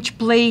 which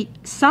play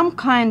some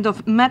kind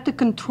of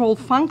meta-control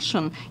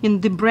function in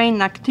the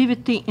brain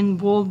activity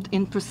involved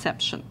in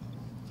perception.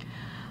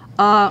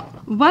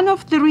 One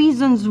of the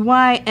reasons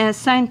why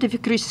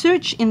scientific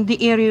research in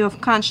the area of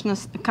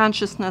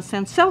consciousness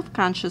and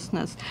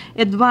self-consciousness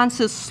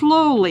advances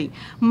slowly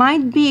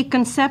might be a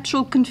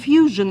conceptual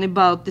confusion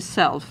about the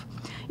self,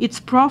 its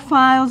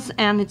profiles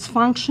and its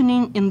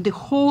functioning in the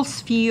whole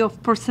sphere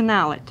of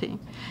personality.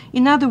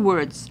 In other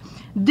words,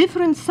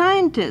 different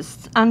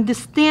scientists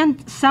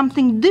understand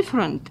something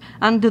different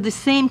under the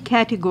same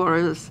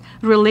categories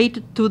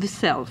related to the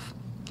self.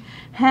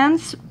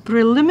 Hence,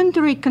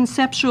 preliminary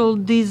conceptual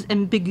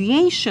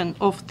disambiguation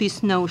of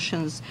these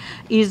notions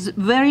is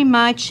very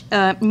much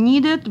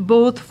needed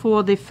both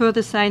for the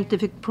further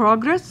scientific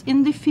progress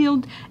in the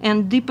field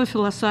and deeper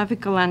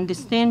philosophical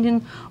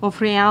understanding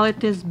of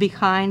realities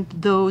behind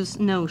those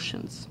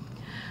notions.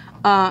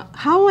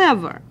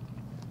 However,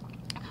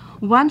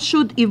 one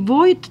should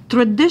avoid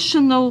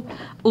traditional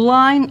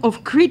line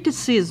of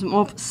criticism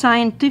of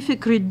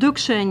scientific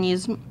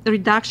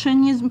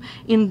reductionism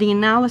in the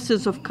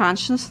analysis of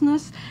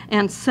consciousness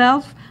and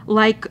self,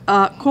 like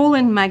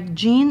Colin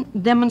McGean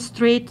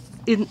demonstrates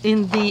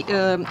in the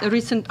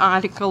recent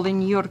article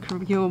in New York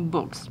Review of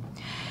Books.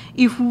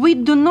 If we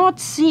do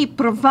not see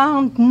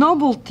profound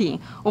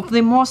novelty of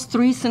the most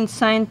recent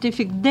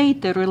scientific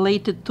data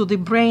related to the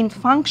brain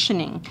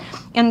functioning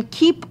and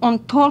keep on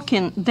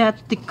talking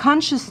that the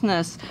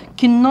consciousness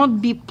cannot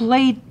be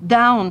played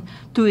down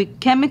to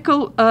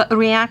chemical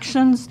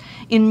reactions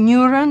in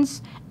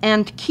neurons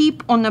and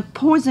keep on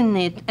opposing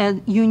it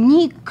as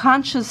unique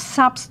conscious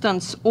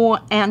substance or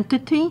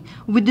entity,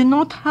 we do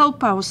not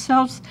help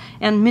ourselves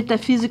in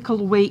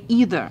metaphysical way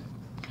either.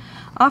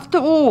 After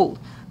all,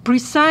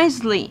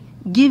 precisely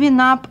giving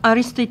up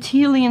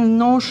Aristotelian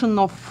notion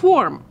of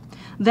form,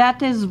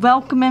 that is,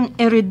 welcoming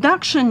a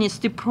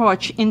reductionist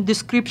approach in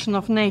description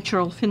of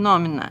natural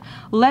phenomena,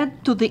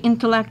 led to the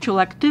intellectual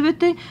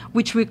activity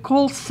which we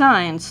call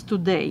science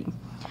today.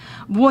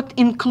 What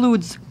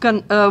includes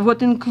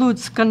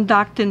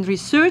conducting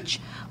research,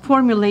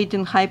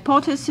 formulating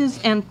hypotheses,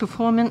 and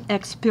performing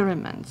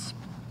experiments.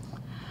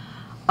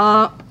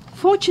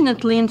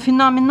 Fortunately, in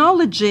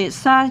phenomenology,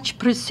 such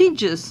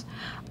procedure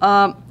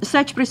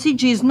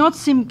is not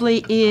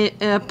simply a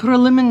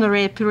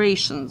preliminary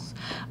operations,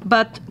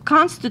 but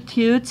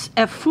constitutes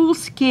a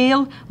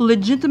full-scale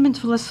legitimate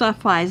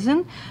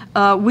philosophizing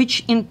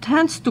which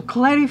intends to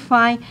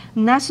clarify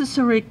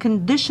necessary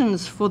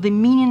conditions for the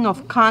meaning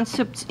of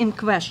concepts in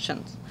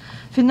question.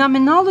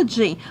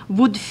 Phenomenology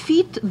would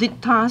fit the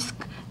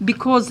task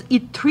because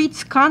it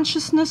treats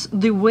consciousness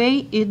the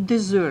way it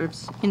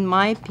deserves, in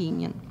my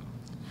opinion.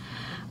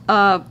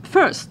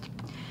 First,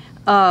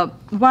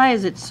 why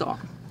is it so?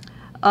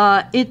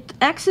 It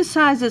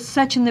exercises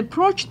such an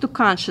approach to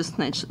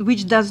consciousness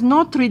which does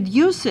not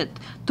reduce it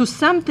to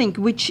something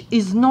which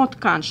is not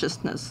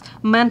consciousness,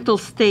 mental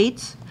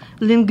states,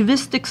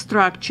 linguistic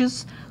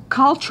structures,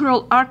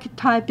 cultural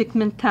archetypic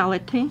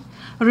mentality,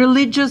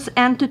 religious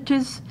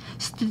entities,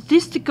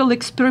 statistical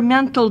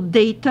experimental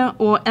data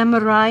or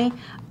MRI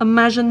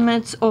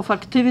measurements of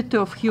activity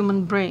of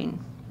human brain.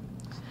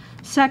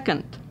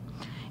 Second,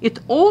 it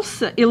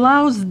also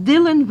allows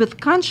dealing with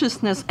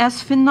consciousness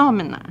as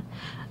phenomena.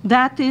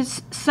 That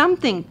is,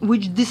 something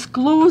which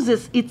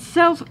discloses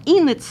itself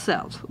in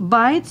itself,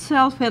 by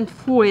itself and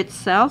for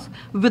itself,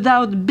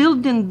 without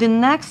building the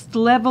next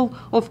level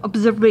of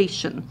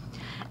observation,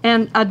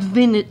 and ad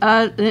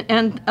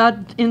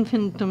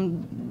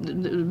infinitum,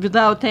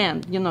 without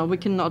end. You know, we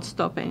cannot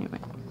stop anyway.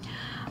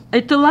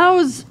 It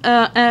allows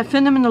a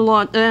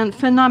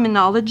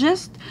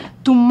phenomenologist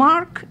to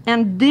mark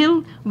and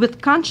deal with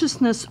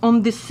consciousness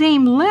on the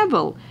same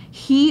level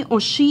he or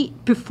she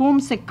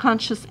performs a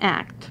conscious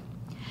act.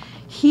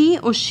 He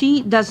or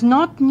she does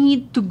not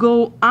need to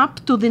go up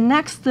to the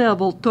next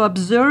level to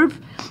observe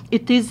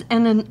it is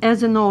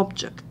as an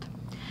object.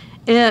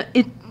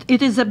 It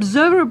is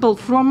observable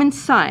from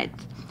inside.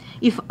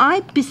 If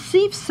I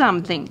perceive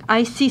something,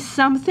 I see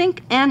something,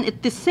 and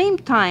at the same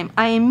time,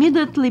 I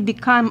immediately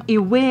become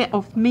aware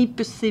of me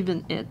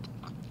perceiving it.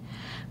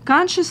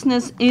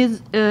 Consciousness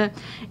is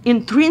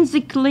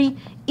intrinsically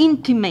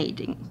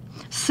intimating,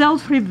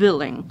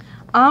 self-revealing,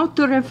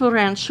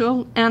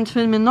 autoreferential, and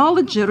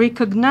phenomenology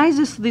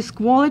recognizes these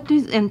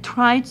qualities and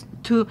tries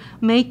to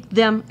make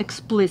them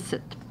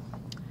explicit.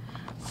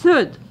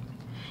 Third,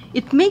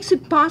 it makes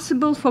it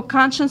possible for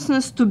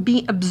consciousness to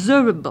be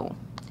observable,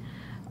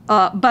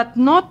 but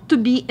not to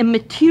be a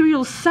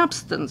material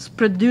substance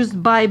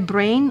produced by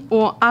brain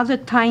or other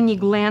tiny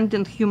gland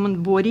in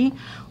human body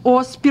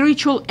or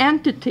spiritual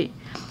entity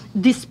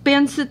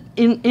dispensed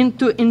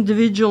into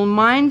individual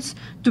minds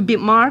to be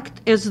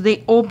marked as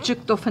the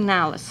object of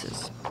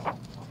analysis.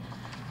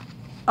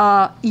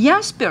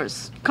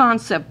 Jasper's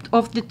concept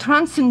of the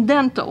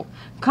transcendental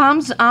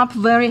comes up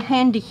very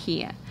handy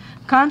here.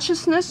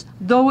 Consciousness,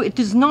 though it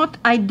is not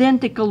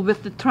identical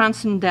with the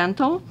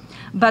transcendental,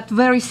 but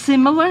very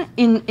similar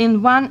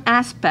in one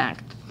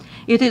aspect.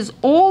 It is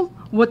all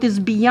what is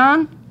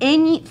beyond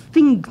any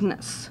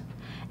thingness.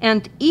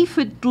 And if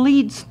it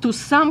leads to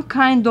some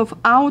kind of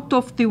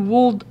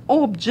out-of-the-world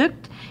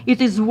object,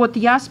 it is what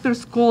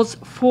Jaspers calls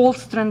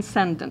false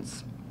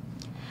transcendence.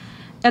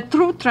 A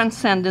true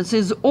transcendence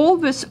is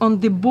always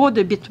on the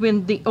border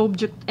between the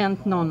object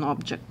and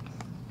non-object.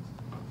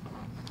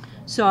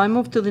 So I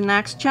move to the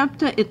next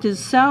chapter. It is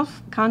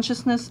self,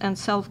 consciousness, and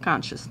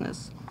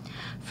self-consciousness.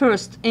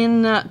 First,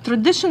 in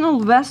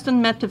traditional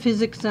Western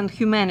metaphysics and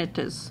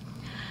humanities,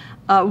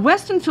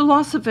 Western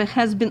philosophy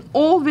has been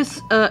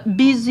always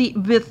busy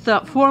with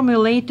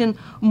formulating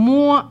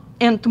more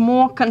and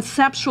more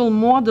conceptual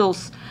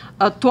models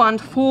to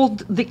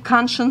unfold the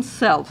conscious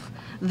self,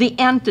 the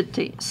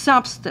entity,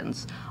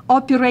 substance,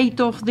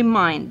 operator of the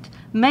mind,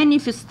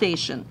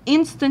 manifestation,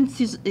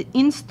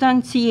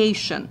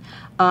 instantiation,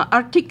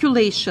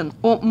 articulation,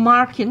 or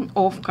marking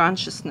of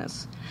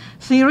consciousness.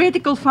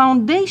 Theoretical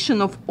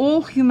foundation of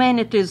all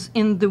humanities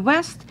in the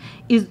West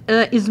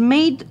is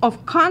made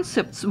of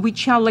concepts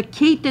which are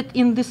located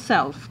in the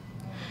self.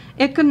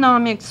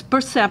 Economics,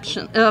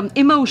 perception,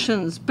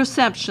 emotions,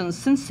 perceptions,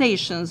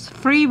 sensations,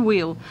 free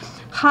will,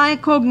 high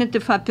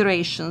cognitive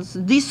operations,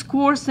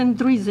 discourse and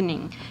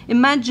reasoning,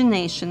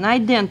 imagination,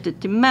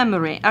 identity,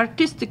 memory,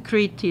 artistic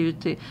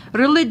creativity,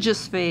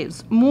 religious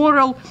faiths,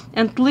 moral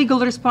and legal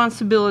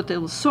responsibility,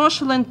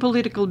 social and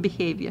political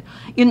behavior.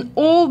 In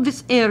all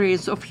these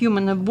areas of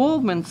human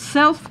involvement,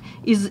 self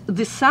is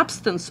the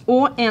substance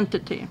or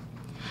entity,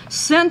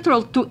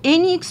 central to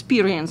any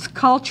experience,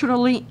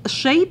 culturally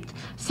shaped,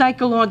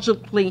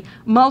 psychologically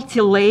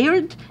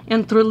multi-layered,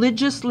 and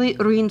religiously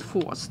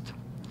reinforced.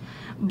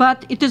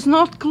 But it is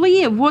not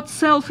clear what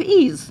self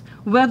is,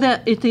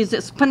 whether it is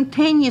a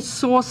spontaneous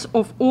source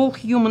of all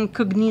human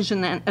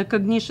cognition and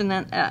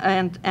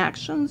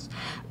actions,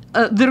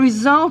 the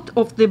result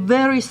of the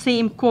very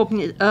same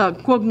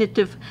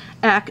cognitive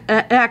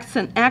acts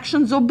and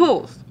actions, or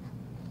both.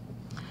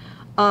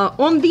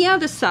 On the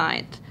other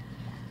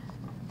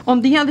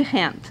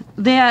hand,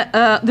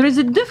 there is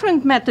a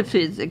different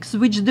metaphysics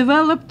which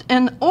developed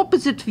an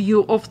opposite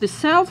view of the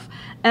self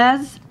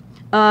as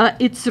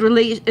its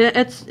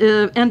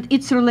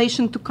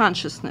relation to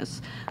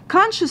consciousness.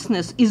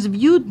 Consciousness is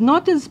viewed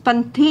not as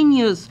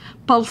spontaneous,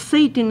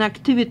 pulsating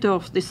activity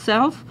of the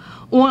self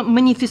or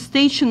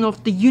manifestation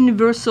of the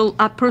universal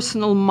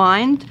personal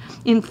mind,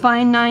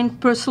 infinite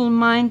personal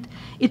mind.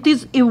 It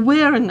is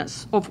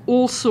awareness of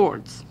all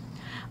sorts,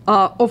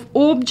 of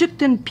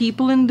object and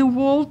people in the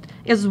world,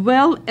 as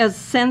well as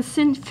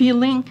sensing,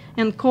 feeling,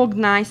 and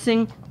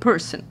cognizing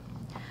person.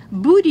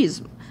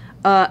 Buddhism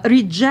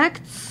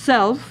rejects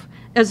self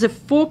as a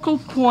focal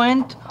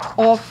point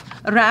of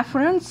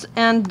reference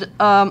and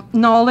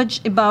knowledge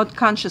about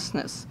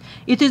consciousness.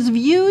 It is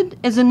viewed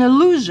as an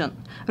illusion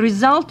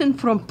resulting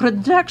from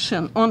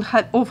projection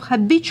of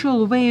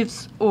habitual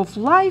waves of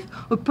life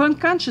upon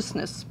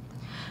consciousness.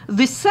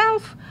 The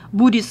self,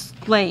 Buddhists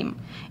claim,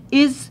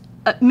 is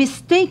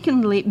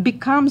mistakenly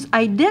becomes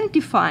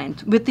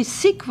identified with a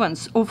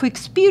sequence of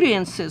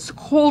experiences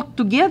held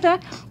together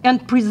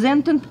and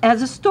presented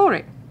as a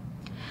story.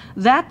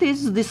 That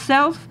is, the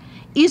self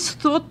is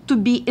thought to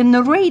be a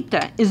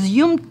narrator,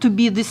 assumed to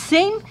be the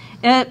same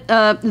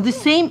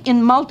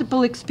in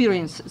multiple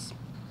experiences.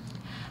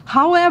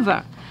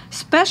 However,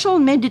 special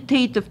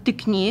meditative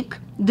technique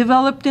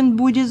developed in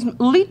Buddhism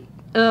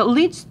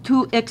leads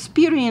to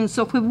experience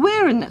of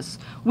awareness,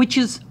 which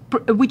is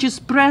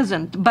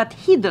present but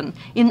hidden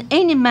in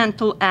any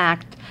mental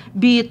act,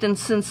 be it in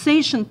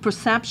sensation,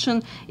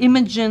 perception,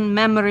 imaging,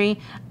 memory,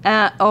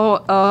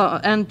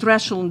 and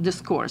rational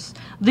discourse.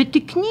 The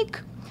technique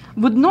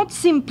would not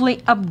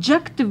simply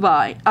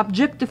objectify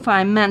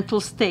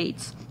mental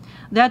states,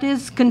 that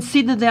is,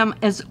 consider them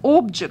as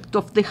object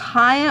of the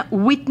higher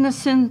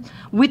witnessing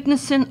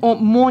or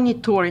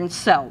monitoring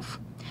self.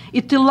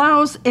 It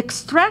allows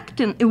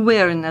extracting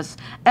awareness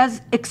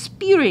as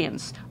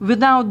experience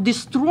without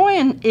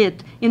destroying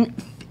it in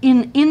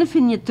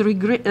infinite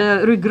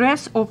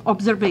regress of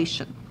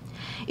observation.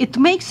 It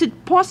makes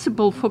it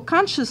possible for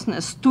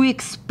consciousness to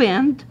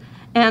expand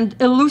and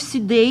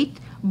elucidate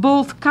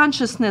both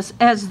consciousness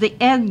as the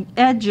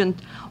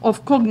agent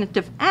of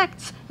cognitive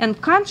acts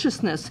and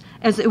consciousness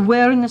as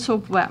awareness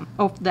of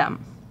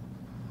them.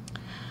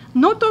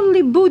 Not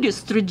only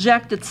Buddhists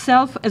rejected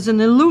self as an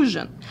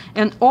illusion,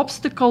 an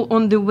obstacle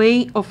on the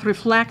way of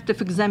reflective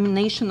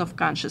examination of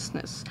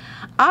consciousness.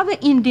 Other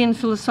Indian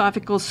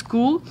philosophical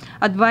schools,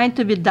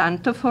 Advaita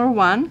Vedanta for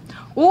one,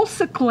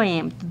 also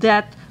claimed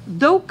that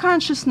though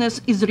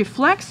consciousness is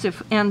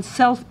reflexive and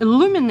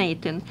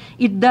self-illuminating,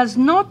 it does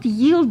not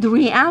yield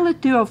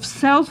reality of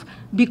self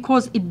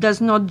because it does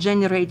not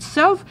generate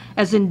self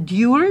as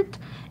endured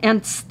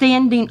and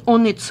standing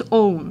on its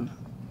own.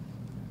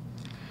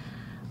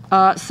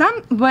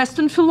 Some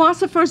Western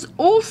philosophers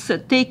also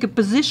take a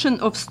position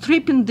of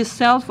stripping the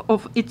self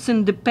of its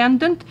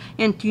independent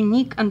and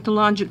unique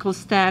ontological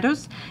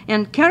status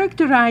and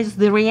characterize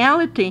the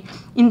reality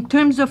in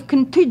terms of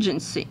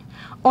contingency,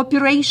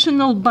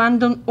 operational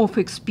bundle of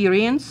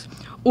experience,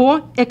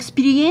 or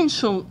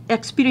experiential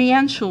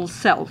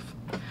self.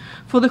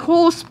 For the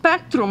whole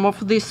spectrum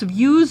of these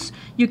views,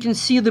 you can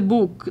see the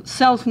book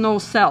Self, No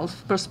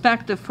Self,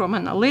 Perspective from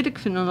Analytic,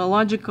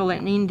 Phenomenological,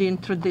 and Indian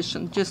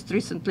Tradition, just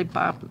recently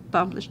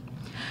published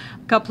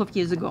a couple of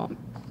years ago.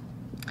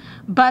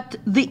 But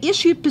the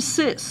issue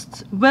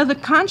persists, whether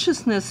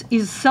consciousness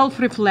is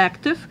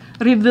self-reflective,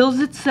 reveals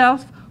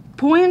itself,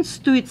 points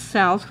to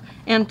itself,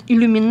 and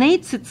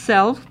illuminates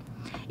itself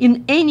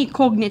in any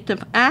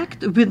cognitive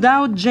act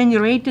without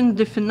generating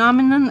the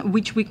phenomenon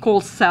which we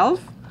call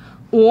self,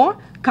 or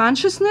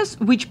consciousness,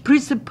 which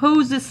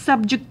presupposes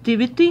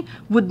subjectivity,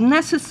 would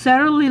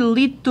necessarily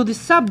lead to the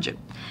subject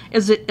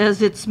as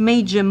its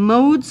major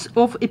modes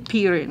of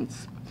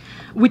appearance,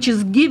 which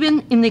is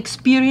given in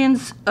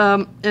experience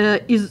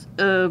is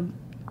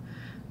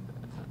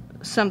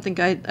something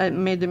I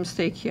made a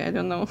mistake here, I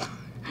don't know.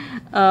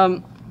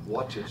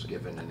 What is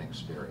given in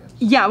experience?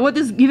 Yeah, what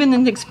is given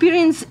in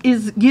experience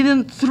is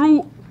given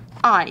through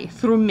I,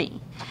 through me,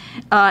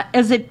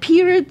 as a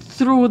period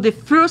through the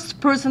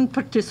first-person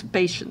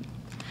participation.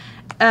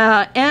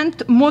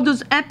 And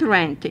modus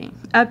operandi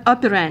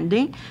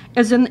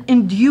as an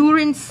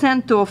enduring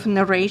center of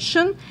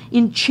narration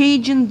in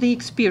changing the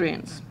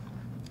experience,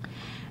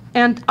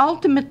 and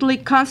ultimately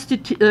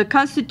constitute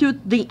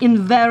the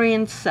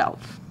invariant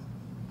self.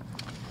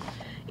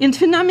 In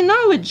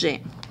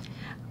phenomenology,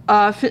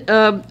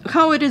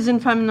 how it is in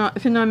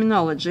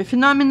phenomenology.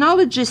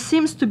 Phenomenology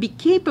seems to be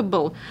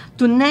capable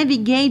to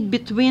navigate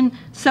between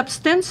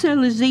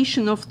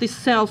substantialization of the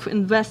self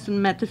in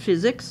Western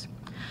metaphysics,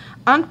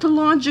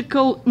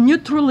 ontological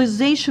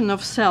neutralization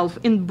of self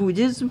in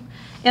Buddhism,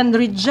 and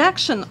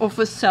rejection of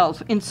a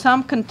self in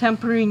some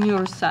contemporary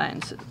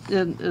neuroscience,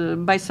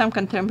 by some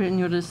contemporary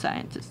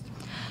neuroscientists.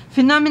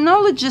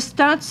 Phenomenology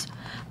starts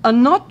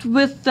not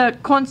with the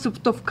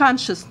concept of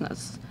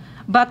consciousness,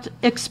 but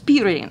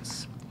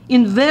experience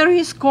in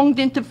various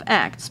cognitive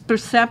acts,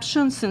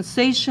 perception,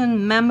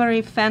 sensation,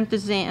 memory,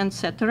 fantasy,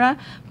 etc.,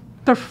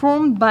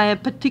 performed by a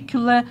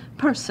particular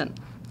person.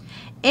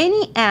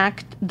 Any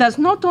act does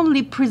not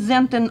only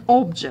present an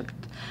object,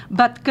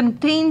 but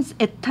contains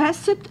a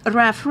tacit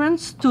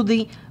reference to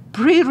the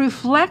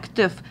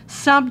pre-reflective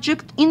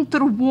subject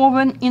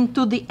interwoven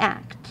into the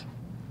act.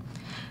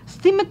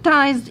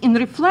 Thematized in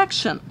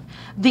reflection,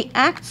 the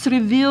acts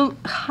reveal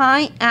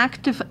highly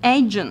active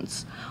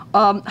agents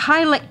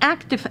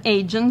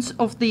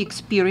of the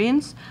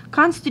experience,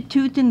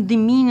 constituting the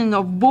meaning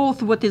of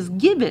both what is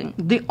given,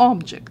 the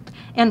object,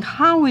 and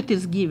how it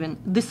is given,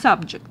 the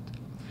subject.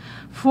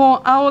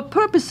 For our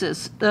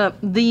purposes,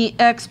 the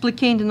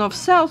explicating of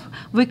self,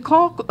 we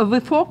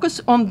focus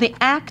on the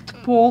act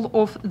pole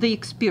of the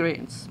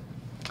experience.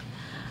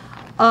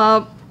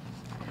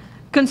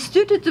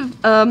 Constitutive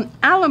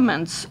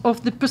elements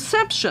of the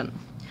perception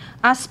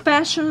are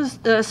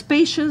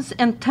spacious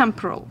and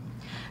temporal.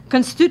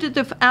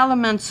 Constitutive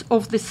elements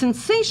of the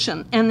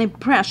sensation and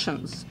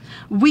impressions,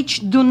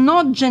 which do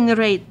not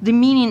generate the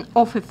meaning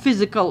of a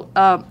physical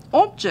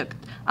object,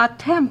 are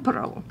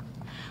temporal.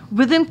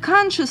 Within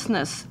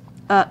consciousness,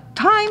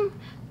 time,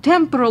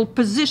 temporal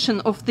position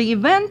of the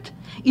event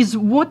is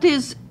what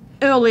is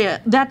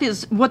earlier, that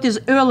is, what is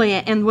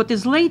earlier and what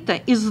is later,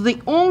 is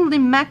the only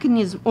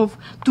mechanism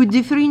to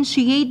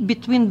differentiate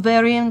between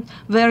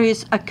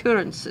various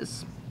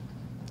occurrences.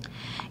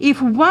 If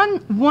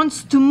one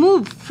wants to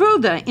move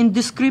further in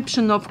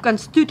description of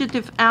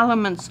constitutive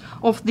elements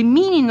of the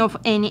meaning of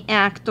any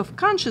act of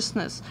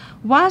consciousness,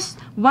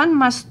 one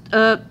must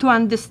to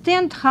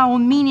understand how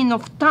meaning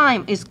of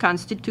time is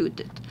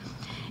constituted.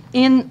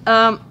 In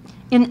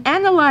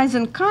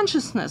analyzing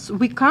consciousness,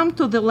 we come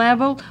to the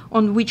level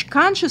on which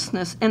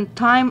consciousness and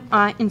time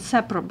are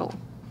inseparable.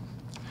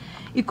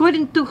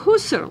 According to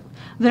Husserl,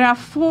 there are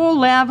 4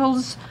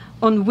 levels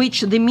on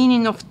which the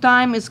meaning of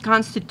time is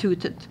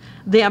constituted: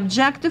 the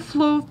objective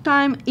flow of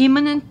time,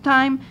 immanent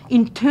time,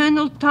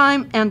 internal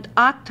time, and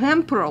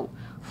atemporal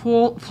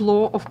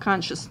flow of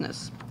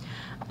consciousness.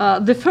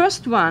 The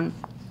first one,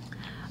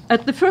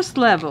 at the first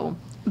level,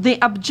 the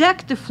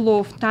objective flow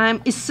of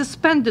time is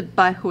suspended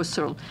by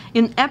Husserl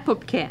in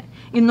epoche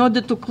in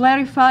order to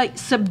clarify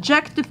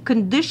subjective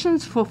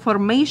conditions for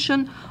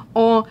formation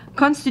or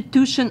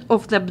constitution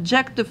of the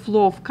objective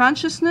flow of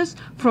consciousness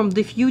from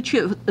the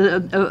future,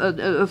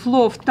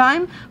 flow of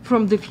time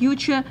from the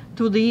future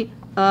to the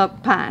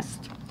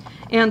past.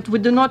 And we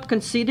do not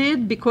consider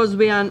it because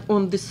we are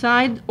on the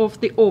side of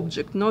the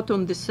object, not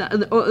on the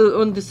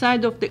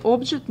side of the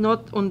object,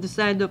 not on the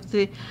side of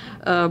the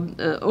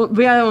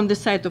we are on the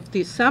side of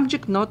the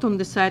subject, not on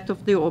the side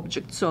of the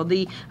object. So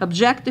the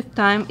objective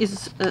time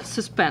is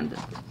suspended.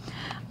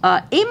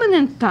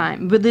 Immanent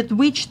time, with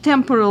which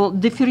temporal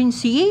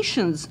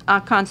differentiations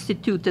are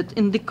constituted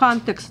in the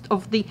context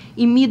of the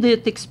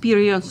immediate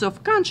experience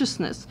of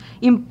consciousness,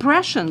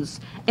 impressions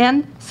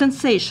and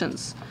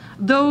sensations,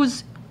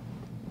 those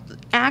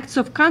acts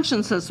of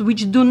consciousness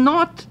which do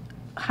not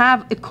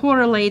have a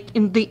correlate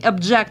in the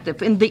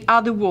objective, in the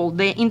other world,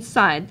 they're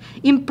inside,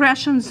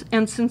 impressions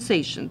and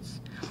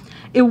sensations.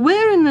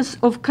 Awareness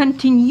of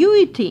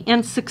continuity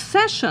and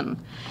succession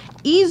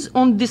is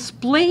on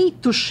display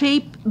to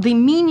shape the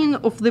meaning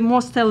of the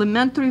most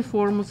elementary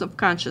forms of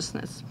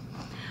consciousness.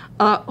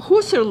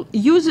 Husserl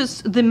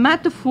uses the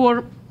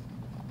metaphor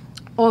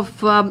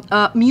of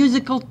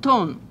musical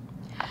tone.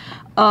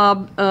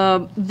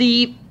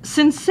 The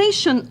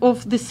sensation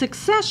of the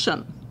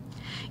succession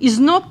is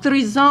not the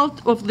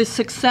result of the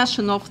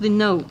succession of the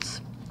notes.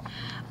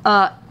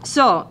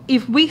 So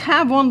if we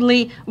have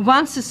only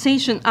one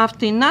sensation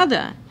after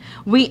another,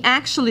 we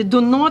actually do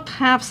not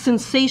have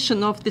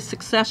sensation of the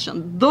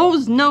succession.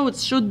 Those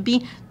notes should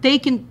be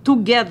taken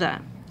together.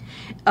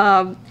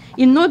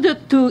 In order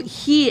to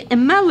hear a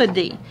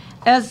melody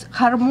as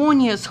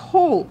harmonious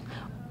whole,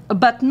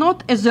 but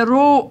not as a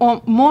raw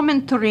or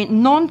momentary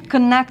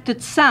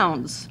non-connected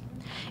sounds,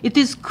 it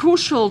is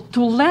crucial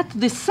to let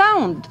the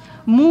sound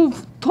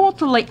move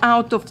totally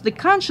out of the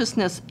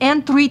consciousness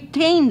and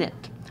retain it.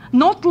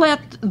 Not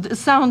let the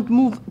sound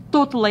move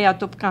totally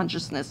out of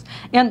consciousness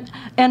and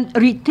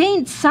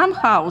retained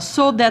somehow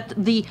so that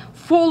the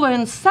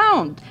following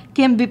sound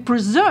can be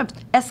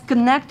preserved as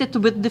connected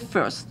with the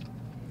first.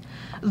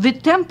 The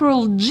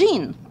temporal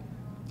gene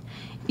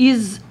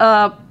is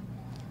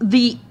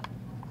the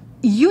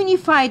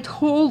unified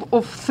whole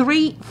of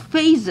three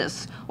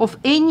phases of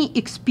any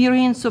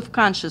experience of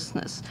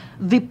consciousness: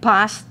 the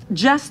past,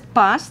 just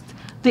past,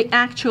 the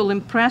actual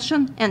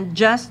impression, and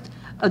just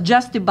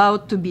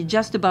about to be,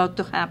 just about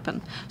to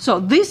happen. So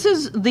this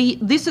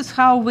is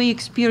how we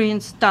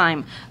experience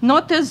time,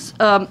 not as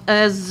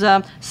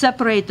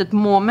separated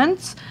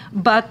moments,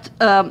 but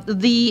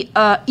the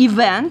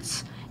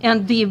events,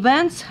 and the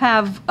events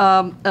have.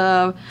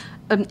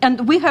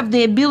 And we have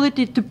the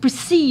ability to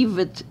perceive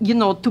it,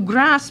 to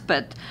grasp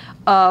it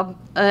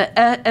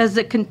as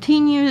a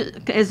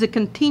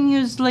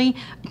continuously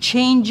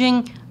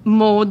changing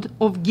mode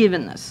of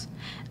givenness,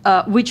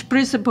 which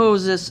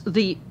presupposes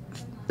the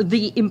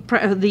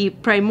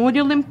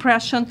primordial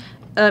impression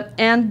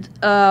and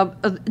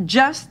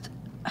just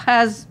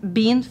has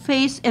been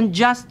faced and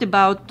just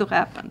about to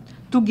happen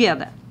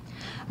together.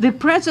 The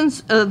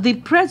presence of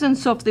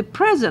the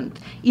present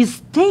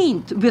is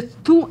tainted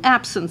with two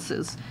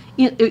absences,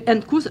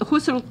 and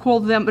Husserl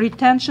called them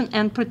retention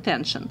and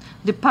pretension,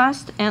 the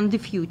past and the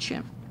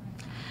future.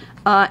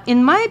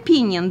 In my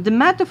opinion, the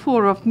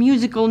metaphor of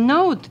musical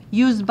note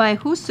used by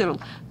Husserl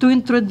to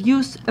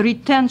introduce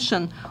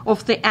retention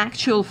of the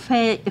actual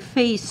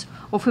phase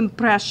of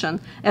impression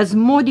as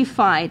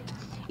modified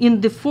in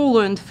the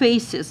following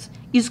phases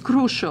is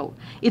crucial.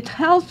 It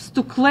helps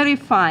to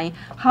clarify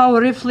how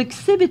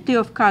reflexivity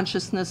of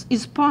consciousness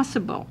is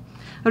possible.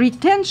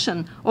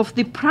 Retention of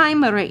the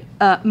primary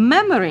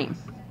memory,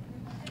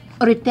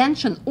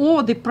 retention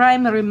or the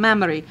primary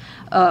memory,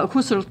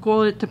 Husserl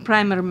called it the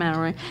primary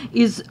memory,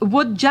 is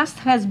what just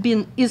has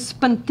been, is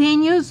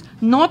spontaneous,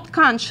 not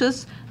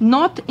conscious,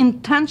 not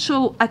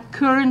intentional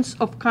occurrence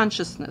of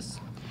consciousness.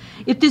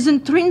 It is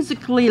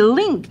intrinsically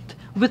linked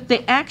with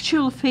the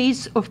actual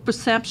phase of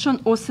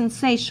perception or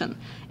sensation,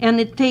 and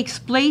it takes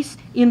place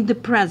in the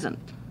present.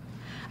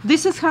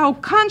 This is how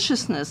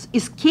consciousness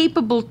is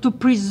capable to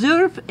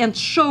preserve and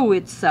show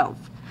itself.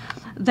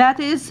 That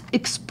is,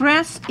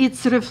 express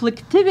its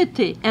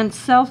reflectivity and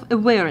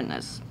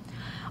self-awareness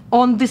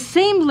on the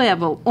same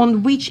level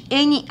on which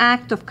any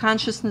act of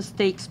consciousness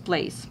takes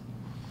place.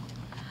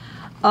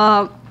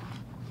 The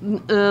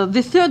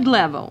third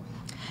level,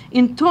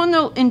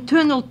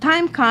 internal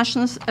time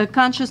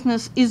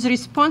consciousness is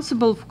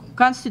responsible for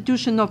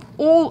constitution of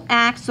all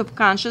acts of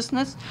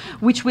consciousness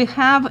which we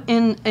have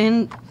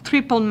in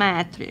triple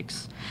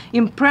matrix.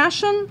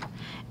 Impression,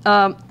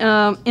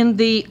 in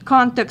the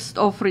context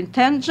of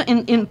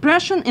retention,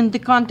 impression in the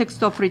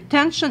context of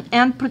retention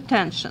and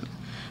pretension.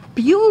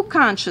 Pure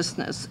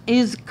consciousness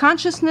is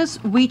consciousness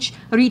which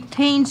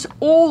retains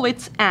all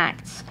its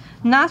acts.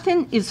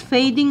 Nothing is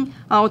fading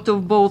out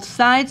of both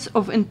sides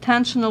of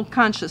intentional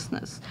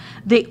consciousness.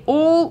 They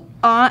all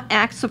are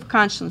acts of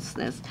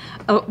consciousness.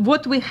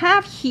 What we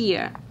have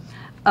here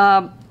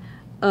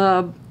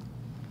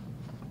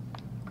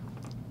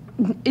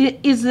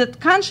is that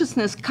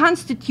consciousness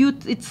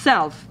constitutes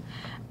itself.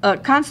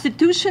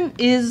 Constitution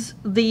is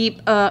the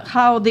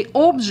how the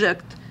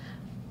object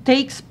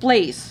takes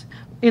place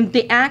in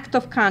the act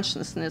of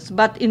consciousness,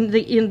 but in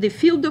the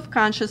field of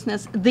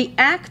consciousness, the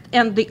act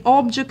and the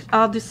object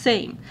are the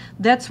same.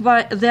 That's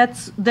why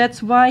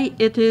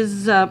it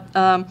is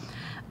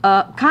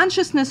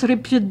consciousness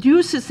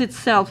reproduces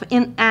itself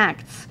in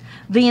acts.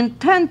 The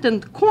intent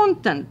and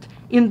content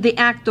in the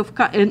act of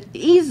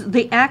is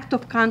the act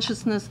of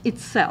consciousness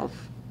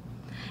itself,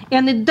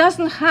 and it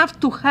doesn't have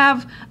to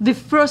have the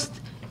first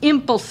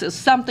impulses,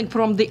 something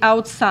from the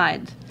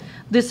outside.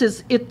 This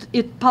is it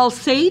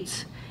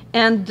pulsates,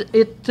 and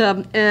it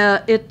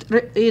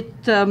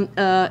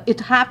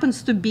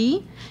happens to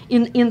be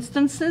in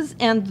instances,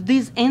 and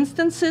these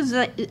instances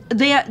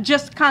they are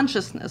just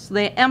consciousness.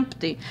 They are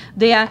empty.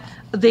 They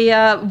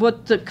are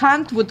what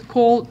Kant would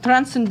call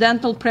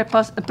transcendental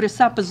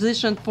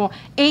presupposition for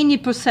any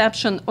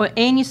perception or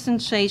any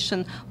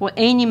sensation or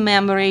any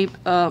memory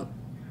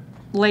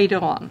later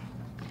on.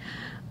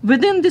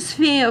 Within the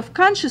sphere of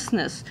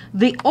consciousness,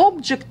 the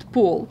object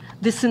pole,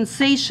 the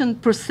sensation,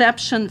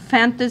 perception,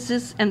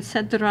 fantasies,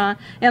 etc.,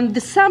 and the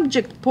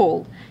subject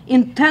pole,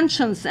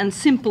 intentions and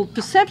simple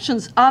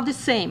perceptions are the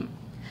same.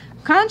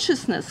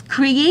 Consciousness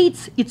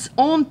creates its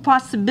own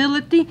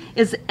possibility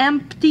as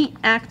empty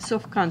acts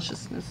of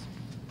consciousness.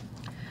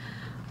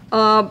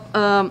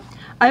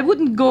 I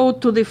wouldn't go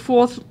to the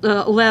fourth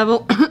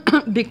level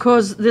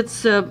because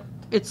it's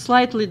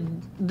slightly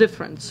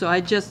different, so I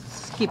just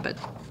skip it.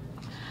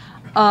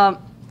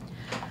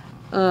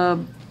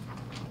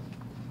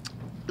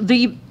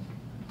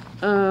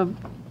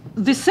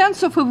 The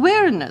sense of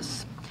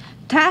awareness,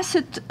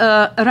 tacit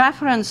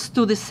reference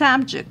to the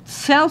subject,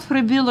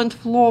 self-revealant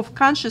flow of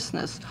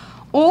consciousness,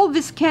 all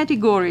these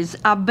categories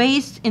are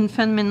based in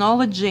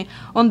phenomenology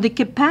on the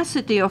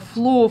capacity of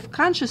flow of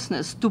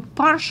consciousness to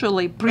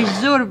partially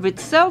preserve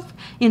itself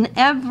in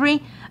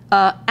every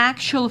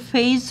actual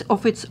phase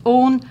of its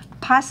own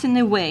passing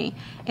away,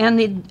 and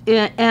it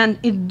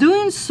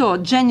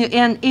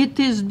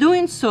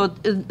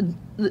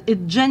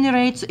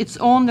generates its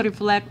own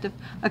reflective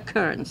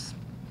occurrence.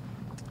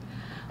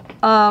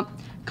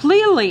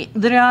 Clearly,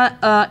 there are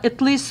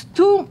at least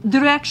two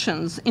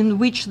directions in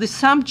which the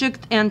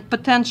subject and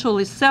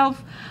potentially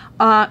self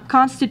are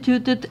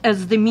constituted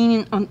as the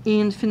meaning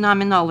in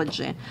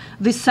phenomenology.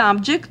 The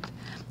subject,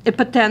 a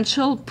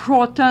potential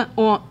proto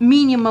or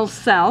minimal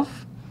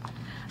self,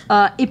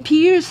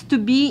 appears to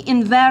be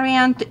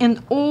invariant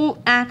in all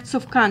acts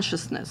of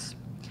consciousness.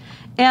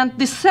 And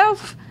the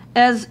self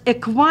as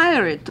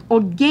acquired or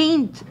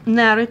gained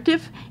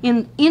narrative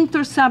in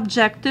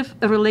intersubjective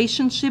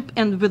relationship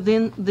and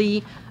within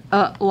the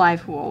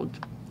life world,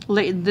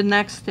 the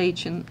next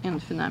stage in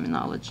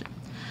phenomenology.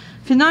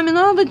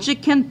 Phenomenology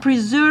can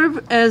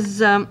preserve as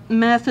a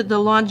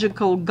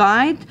methodological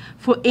guide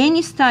for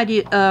any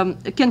study,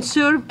 can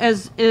serve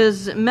as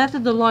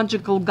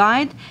methodological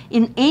guide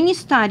in any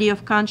study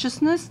of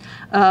consciousness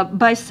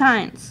by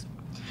science.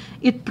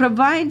 It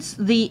provides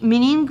the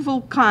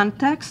meaningful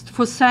context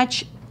for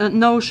such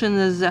notion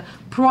as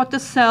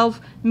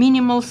proto-self,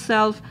 minimal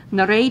self,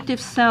 narrative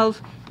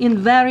self,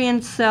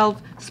 invariant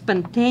self,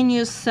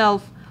 spontaneous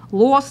self,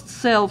 lost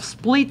self,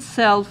 split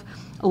self,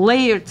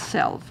 layered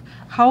self.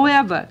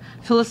 However,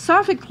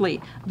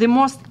 philosophically, the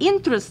most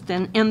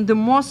interesting and the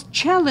most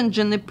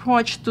challenging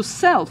approach to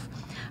self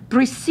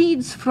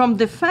proceeds from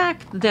the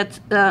fact that,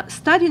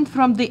 starting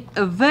from the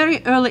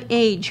very early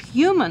age,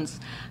 humans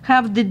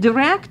have the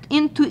direct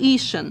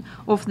intuition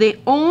of their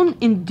own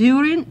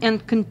enduring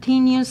and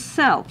continuous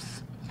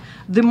selves,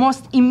 the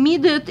most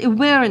immediate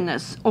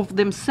awareness of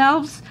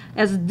themselves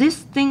as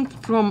distinct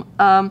from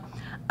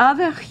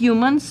other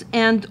humans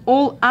and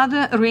all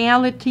other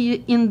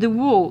reality in the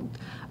world,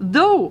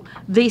 though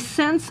they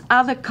sense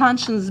other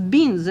conscious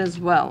beings as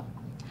well.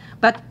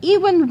 But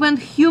even when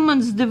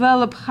humans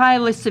develop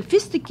highly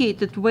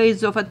sophisticated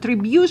ways of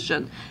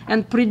attribution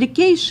and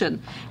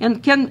predication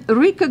and can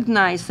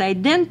recognize,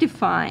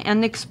 identify,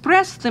 and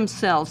express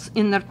themselves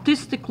in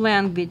artistic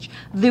language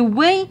the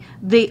way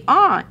they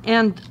are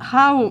and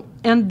how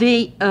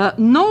they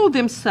know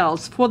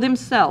themselves for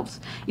themselves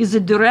is a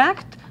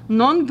direct,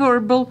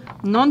 non-verbal,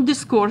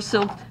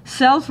 non-discursive,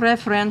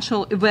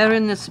 self-referential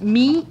awareness.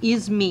 Me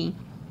is me.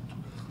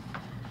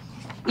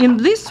 In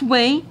this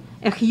way,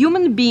 a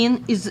human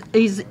being is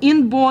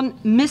inborn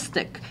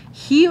mystic.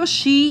 He or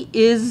she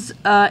is,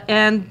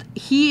 and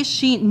he or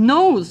she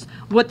knows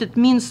what it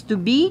means to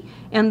be,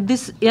 and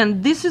this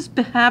is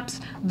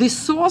perhaps the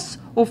source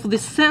of the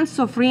sense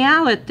of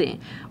reality,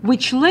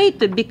 which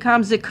later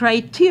becomes a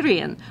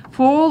criterion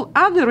for all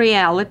other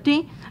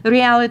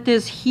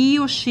realities he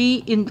or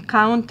she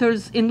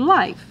encounters in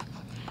life.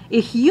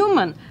 A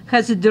human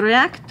has a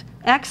direct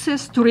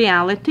access to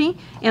reality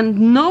and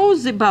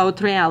knows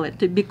about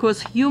reality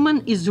because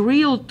human is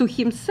real to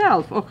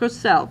himself or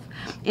herself,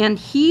 and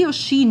he or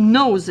she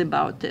knows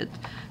about it.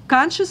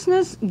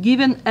 Consciousness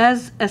given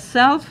as a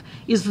self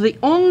is the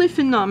only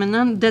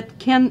phenomenon that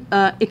can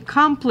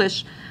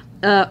accomplish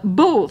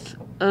both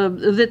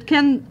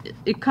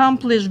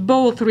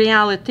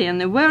reality and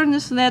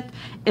awareness that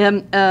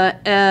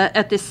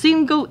at a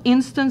single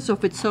instance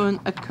of its own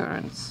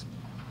occurrence.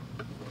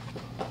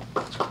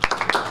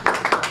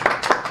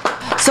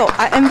 So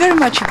I am very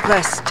much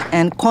impressed,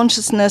 and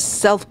consciousness,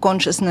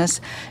 self-consciousness,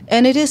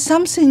 and it is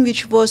something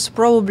which was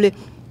probably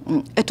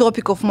a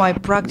topic of my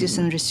practice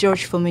and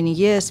research for many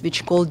years,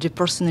 which called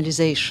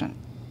depersonalization.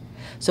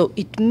 So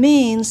it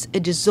means a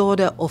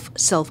disorder of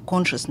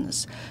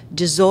self-consciousness,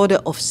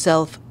 disorder of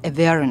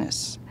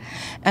self-awareness.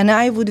 And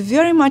I would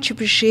very much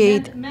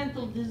appreciate...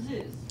 Mental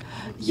disease.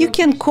 You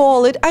can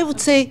call it, I would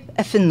say,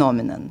 a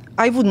phenomenon.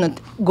 I would not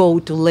go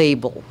to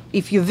label.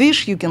 If you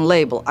wish, you can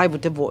label. I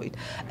would avoid.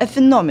 A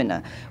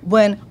phenomena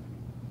when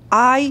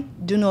I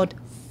do not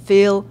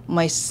feel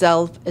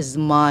myself as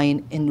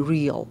mine and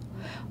real.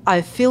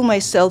 I feel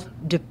myself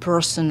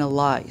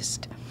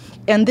depersonalized.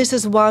 And this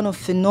is one of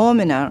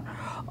phenomena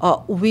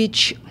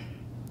which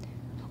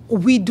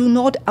we do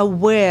not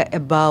aware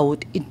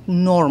about in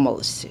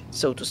normalcy,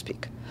 so to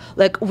speak.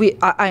 Like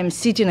I'm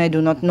sitting, I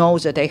do not know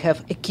that I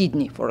have a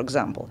kidney, for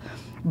example.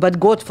 But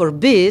God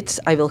forbids,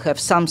 I will have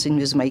something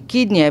with my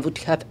kidney, I would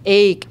have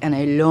ache, and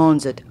I learn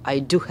that I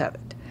do have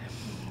it.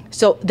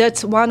 So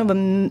that's one of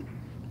the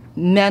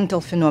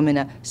mental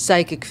phenomena,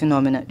 psychic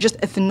phenomena, just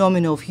a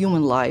phenomena of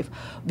human life,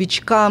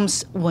 which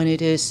comes when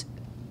it is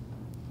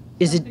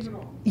it,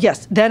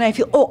 yes, then I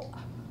feel, oh,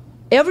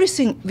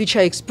 everything which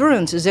I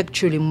experience is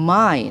actually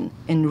mine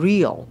and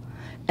real.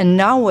 And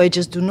now I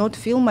just do not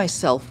feel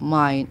myself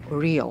mine or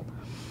real.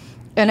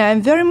 And I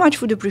very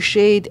much would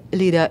appreciate,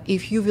 Lydia,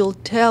 if you will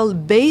tell,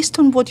 based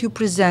on what you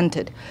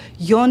presented,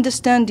 your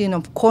understanding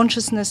of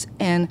consciousness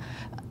and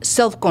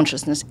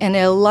self-consciousness. And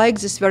I like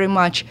this very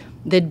much,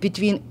 that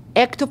between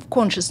act of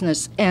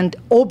consciousness and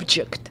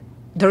object,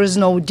 there is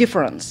no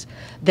difference,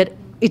 that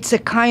it's a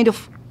kind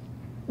of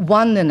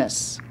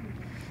oneness.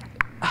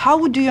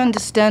 How do you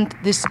understand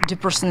this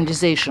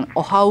depersonalization,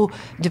 or how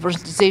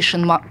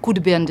depersonalization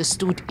could be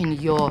understood in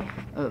your,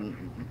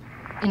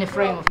 in a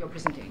frame of your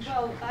presentation?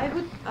 Well, I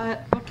would,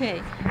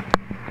 okay,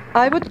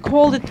 I would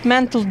call it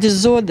mental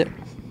disorder.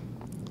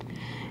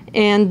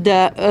 And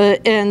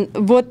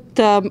what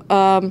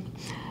the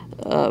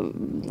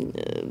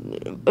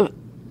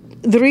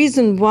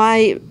reason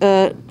why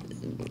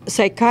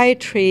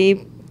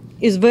psychiatry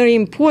is very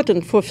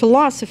important for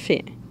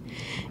philosophy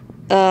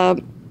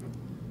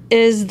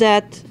is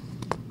that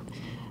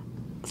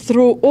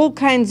through all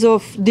kinds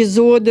of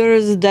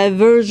disorders,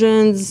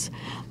 diversions,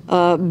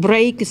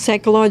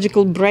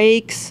 psychological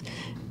breaks,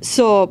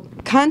 so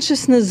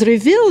consciousness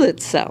reveals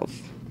itself.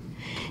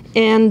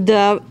 And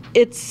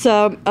it's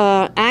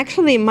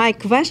actually my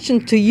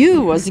question to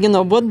you was,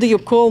 what do you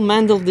call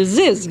mental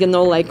disease?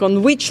 Like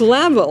on which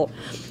level?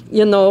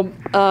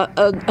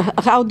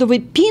 How do we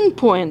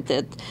pinpoint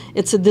it?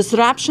 It's a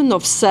disruption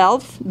of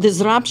self,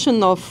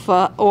 disruption of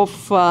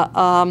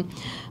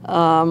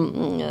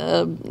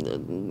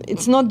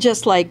it's not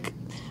just like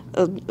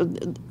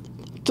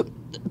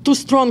too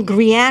strong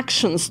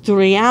reactions to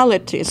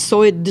reality,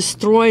 so it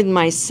destroyed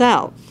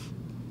myself.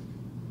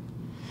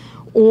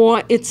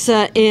 Or it's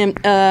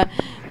the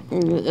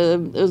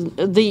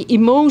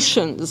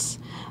emotions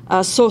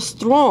are so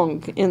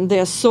strong and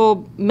they're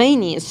so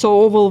many,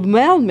 so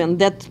overwhelming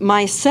that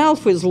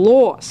myself is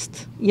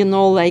lost.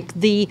 Like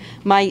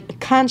my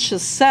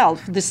conscious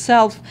self, the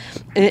self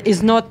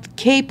is not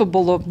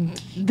capable of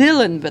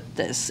dealing with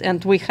this.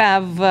 And we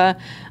have and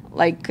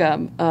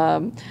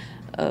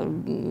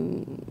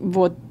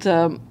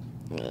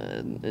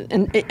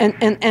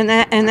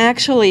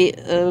actually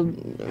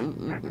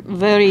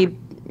very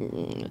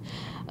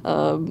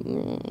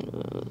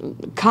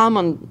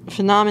common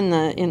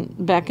phenomena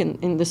back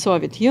in the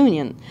Soviet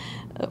Union,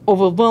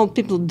 overwhelmed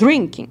people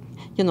drinking.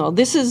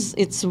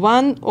 It's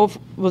one of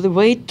the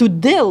way to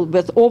deal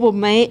with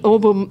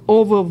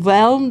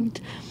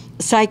overwhelmed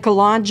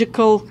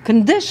psychological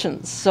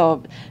conditions.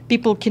 So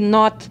people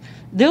cannot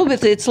deal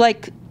with it. It's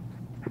like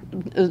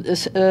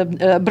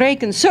a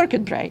break and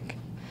circuit break.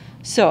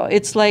 So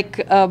it's like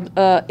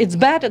it's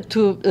better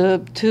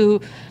to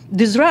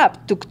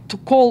disrupt, to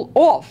call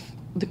off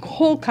the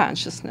whole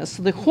consciousness,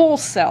 the whole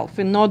self,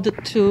 in order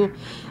to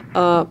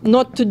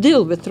not to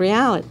deal with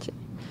reality.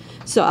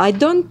 So I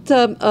don't.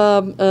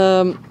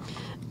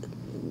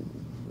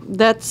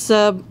 That's.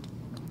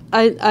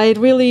 I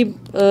really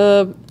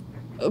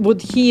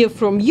would hear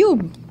from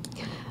you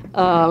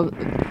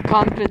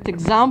concrete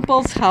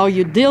examples how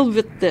you deal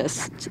with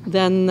this.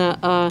 Then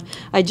I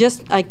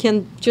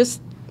can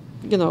just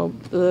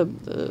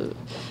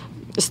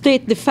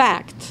state the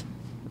fact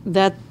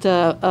that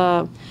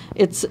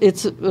it's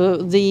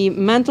the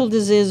mental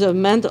disease or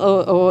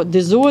mental or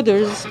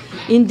disorders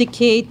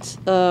indicate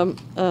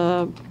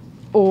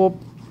or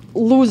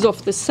lose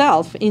of the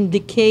self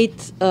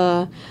indicate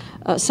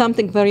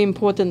something very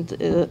important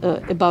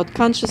about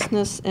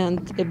consciousness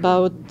and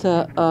about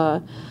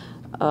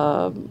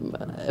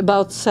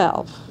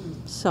self.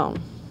 So,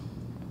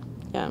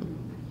 yeah.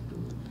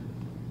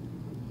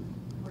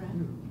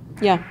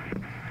 Yeah.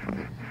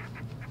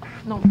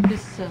 No,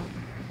 this.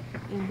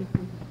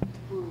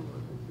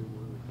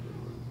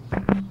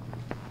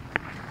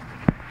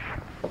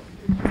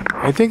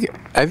 I think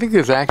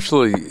there's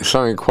actually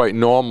something quite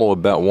normal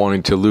about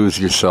wanting to lose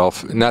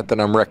yourself. Not that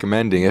I'm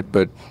recommending it,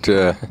 but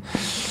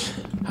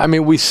I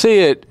mean, we see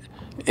it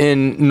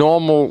in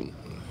normal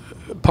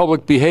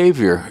public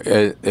behavior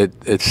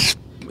at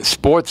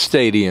sports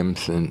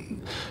stadiums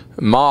and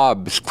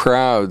mobs,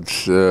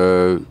 crowds,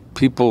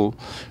 people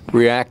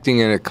reacting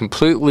in a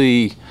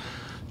completely,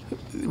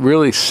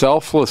 really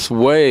selfless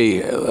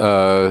way,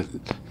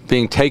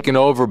 being taken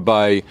over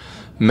by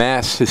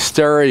mass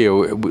hysteria.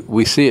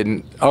 We see it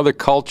in other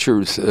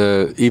cultures,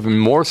 even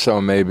more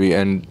so maybe,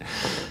 and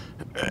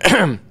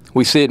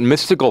we see it in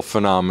mystical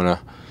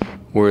phenomena,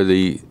 where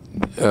the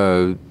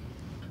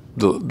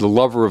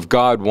lover of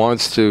God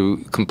wants to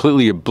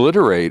completely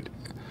obliterate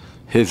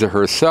his or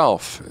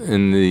herself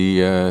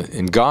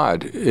in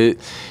God.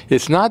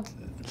 It's not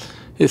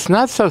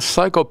so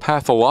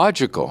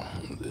psychopathological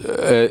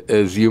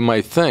as you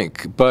might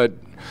think, but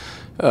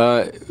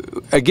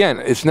again,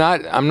 it's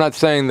not. I'm not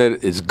saying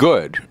that it's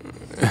good,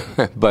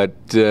 but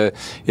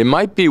it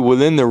might be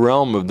within the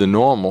realm of the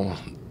normal.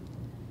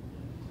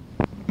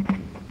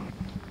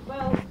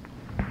 Well,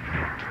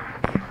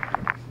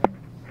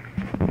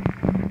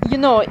 you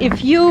know,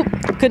 if you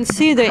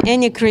consider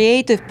any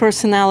creative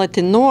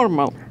personality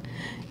normal,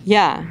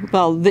 yeah,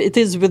 well, it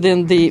is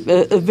within the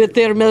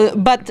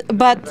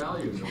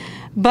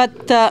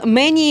but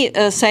many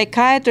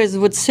psychiatrists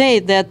would say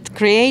that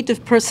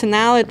creative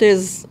personality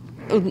is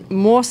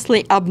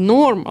mostly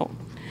abnormal,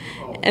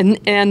 and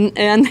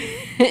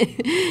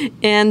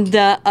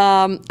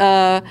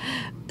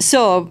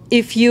so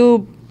if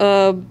you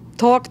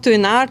talk to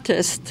an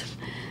artist,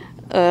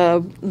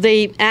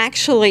 they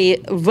actually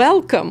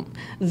welcome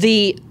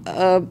the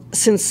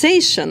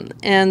sensation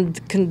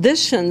and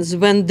conditions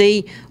when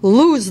they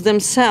lose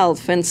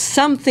themselves and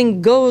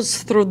something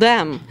goes through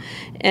them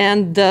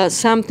and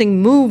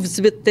something moves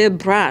with their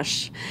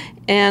brush,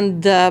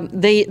 and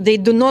they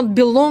do not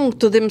belong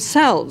to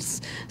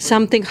themselves,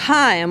 something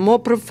higher, more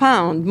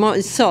profound,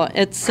 so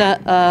it's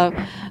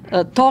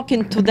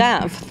talking to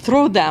them,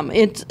 through them.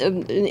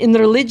 In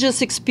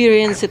religious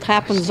experience, it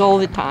happens all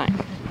the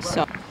time.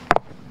 So.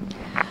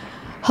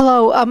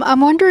 Hello,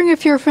 I'm wondering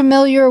if you're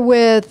familiar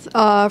with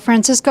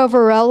Francisco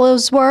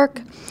Varela's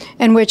work,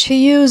 in which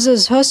he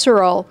uses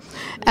Husserl,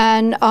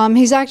 and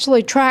he's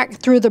actually tracked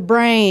through the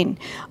brain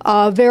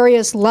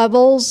various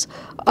levels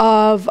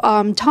of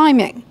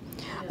timing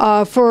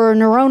for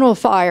neuronal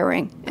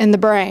firing in the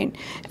brain.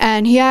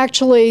 And he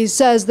actually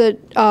says that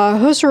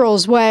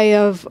Husserl's way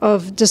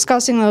of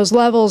discussing those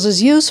levels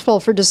is useful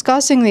for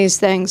discussing these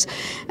things.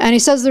 And he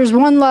says there's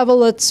one level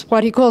that's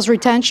what he calls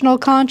retentional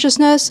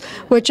consciousness,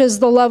 which is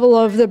the level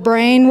of the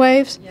brain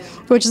waves,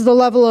 which is the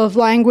level of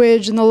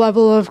language and the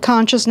level of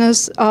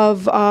consciousness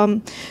of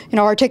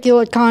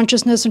articulate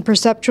consciousness and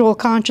perceptual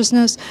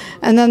consciousness.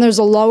 And then there's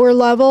a lower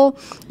level,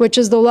 which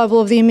is the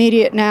level of the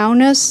immediate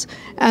nowness.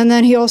 And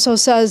then he also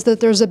says that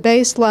there's a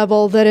base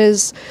level that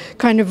is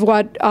kind of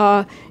what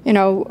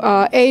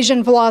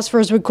Asian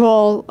philosophers would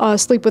call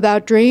sleep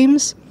without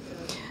dreams.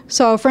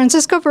 So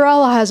Francisco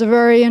Varela has a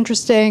very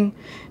interesting,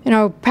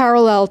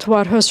 parallel to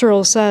what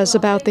Husserl says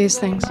about these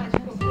things.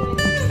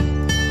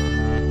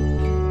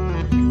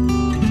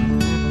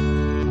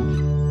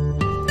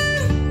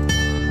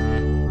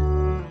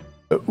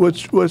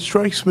 What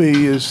strikes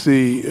me is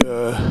the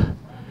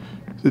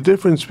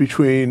difference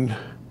between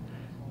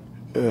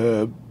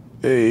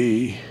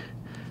a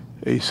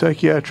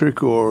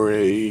psychiatric or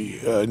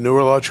a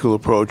neurological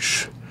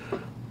approach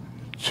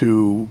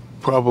to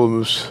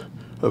problems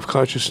of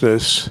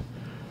consciousness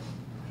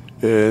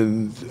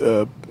and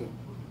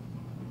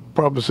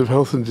problems of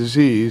health and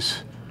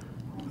disease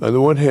on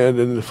the one hand,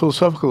 and the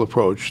philosophical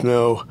approach.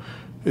 Now,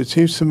 it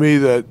seems to me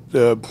that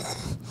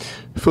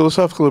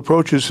philosophical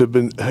approaches have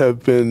been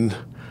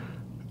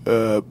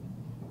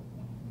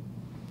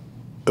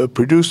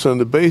produced on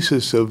the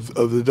basis of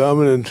the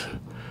dominant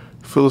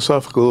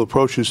philosophical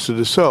approaches to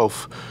the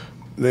self.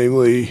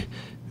 Namely,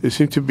 they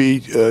seem to be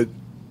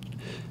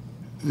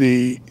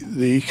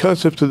the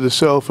concept of the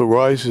self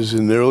arises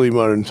in the early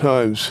modern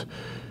times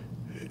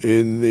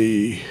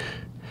in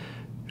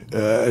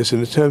as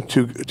an attempt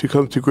to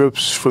come to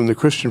grips from the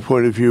Christian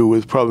point of view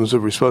with problems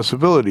of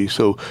responsibility.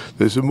 So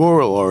there's a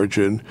moral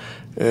origin,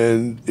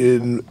 and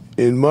in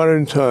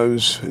modern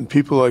times, in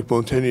people like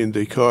Montaigne and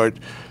Descartes,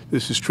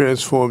 this is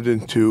transformed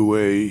into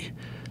an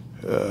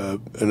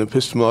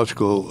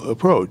epistemological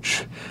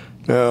approach.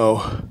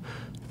 Now,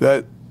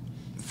 that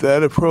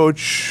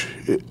approach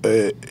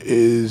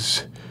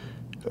is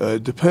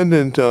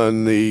dependent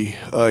on the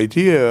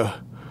idea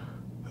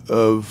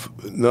of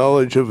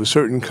knowledge of a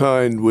certain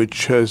kind,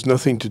 which has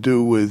nothing to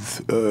do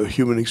with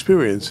human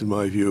experience, in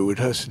my view. It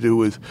has to do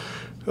with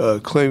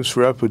claims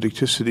for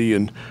apodicticity,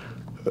 and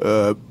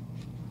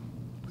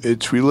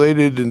it's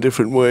related in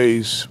different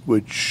ways,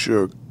 which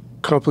are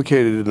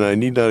complicated, and I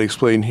need not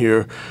explain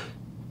here,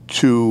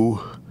 to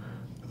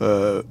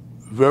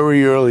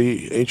very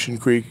early ancient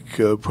Greek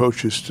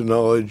approaches to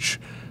knowledge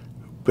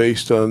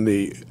based on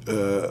the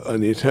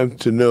attempt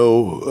to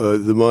know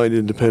the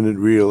mind-independent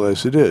real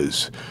as it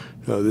is.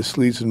 Now, this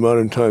leads in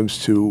modern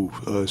times to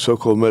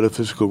so-called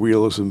metaphysical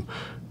realism,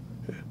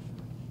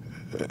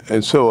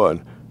 and so on.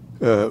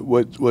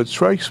 What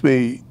strikes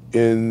me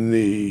in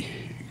the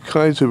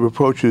kinds of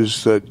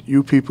approaches that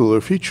you people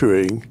are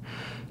featuring,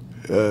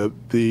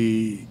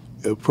 the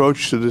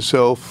approach to the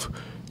self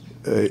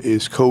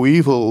is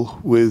coeval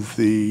with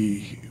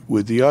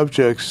the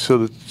objects, so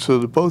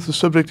that both the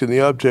subject and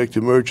the object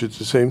emerge at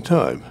the same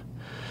time.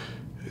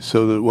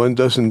 so that one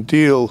doesn't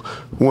deal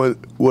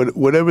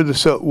whatever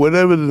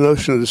the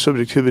notion of the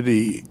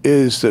subjectivity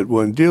is that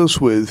one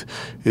deals with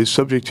is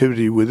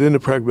subjectivity within a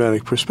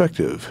pragmatic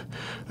perspective,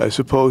 as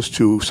opposed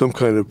to some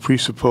kind of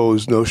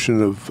presupposed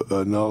notion of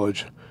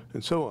knowledge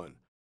and so on.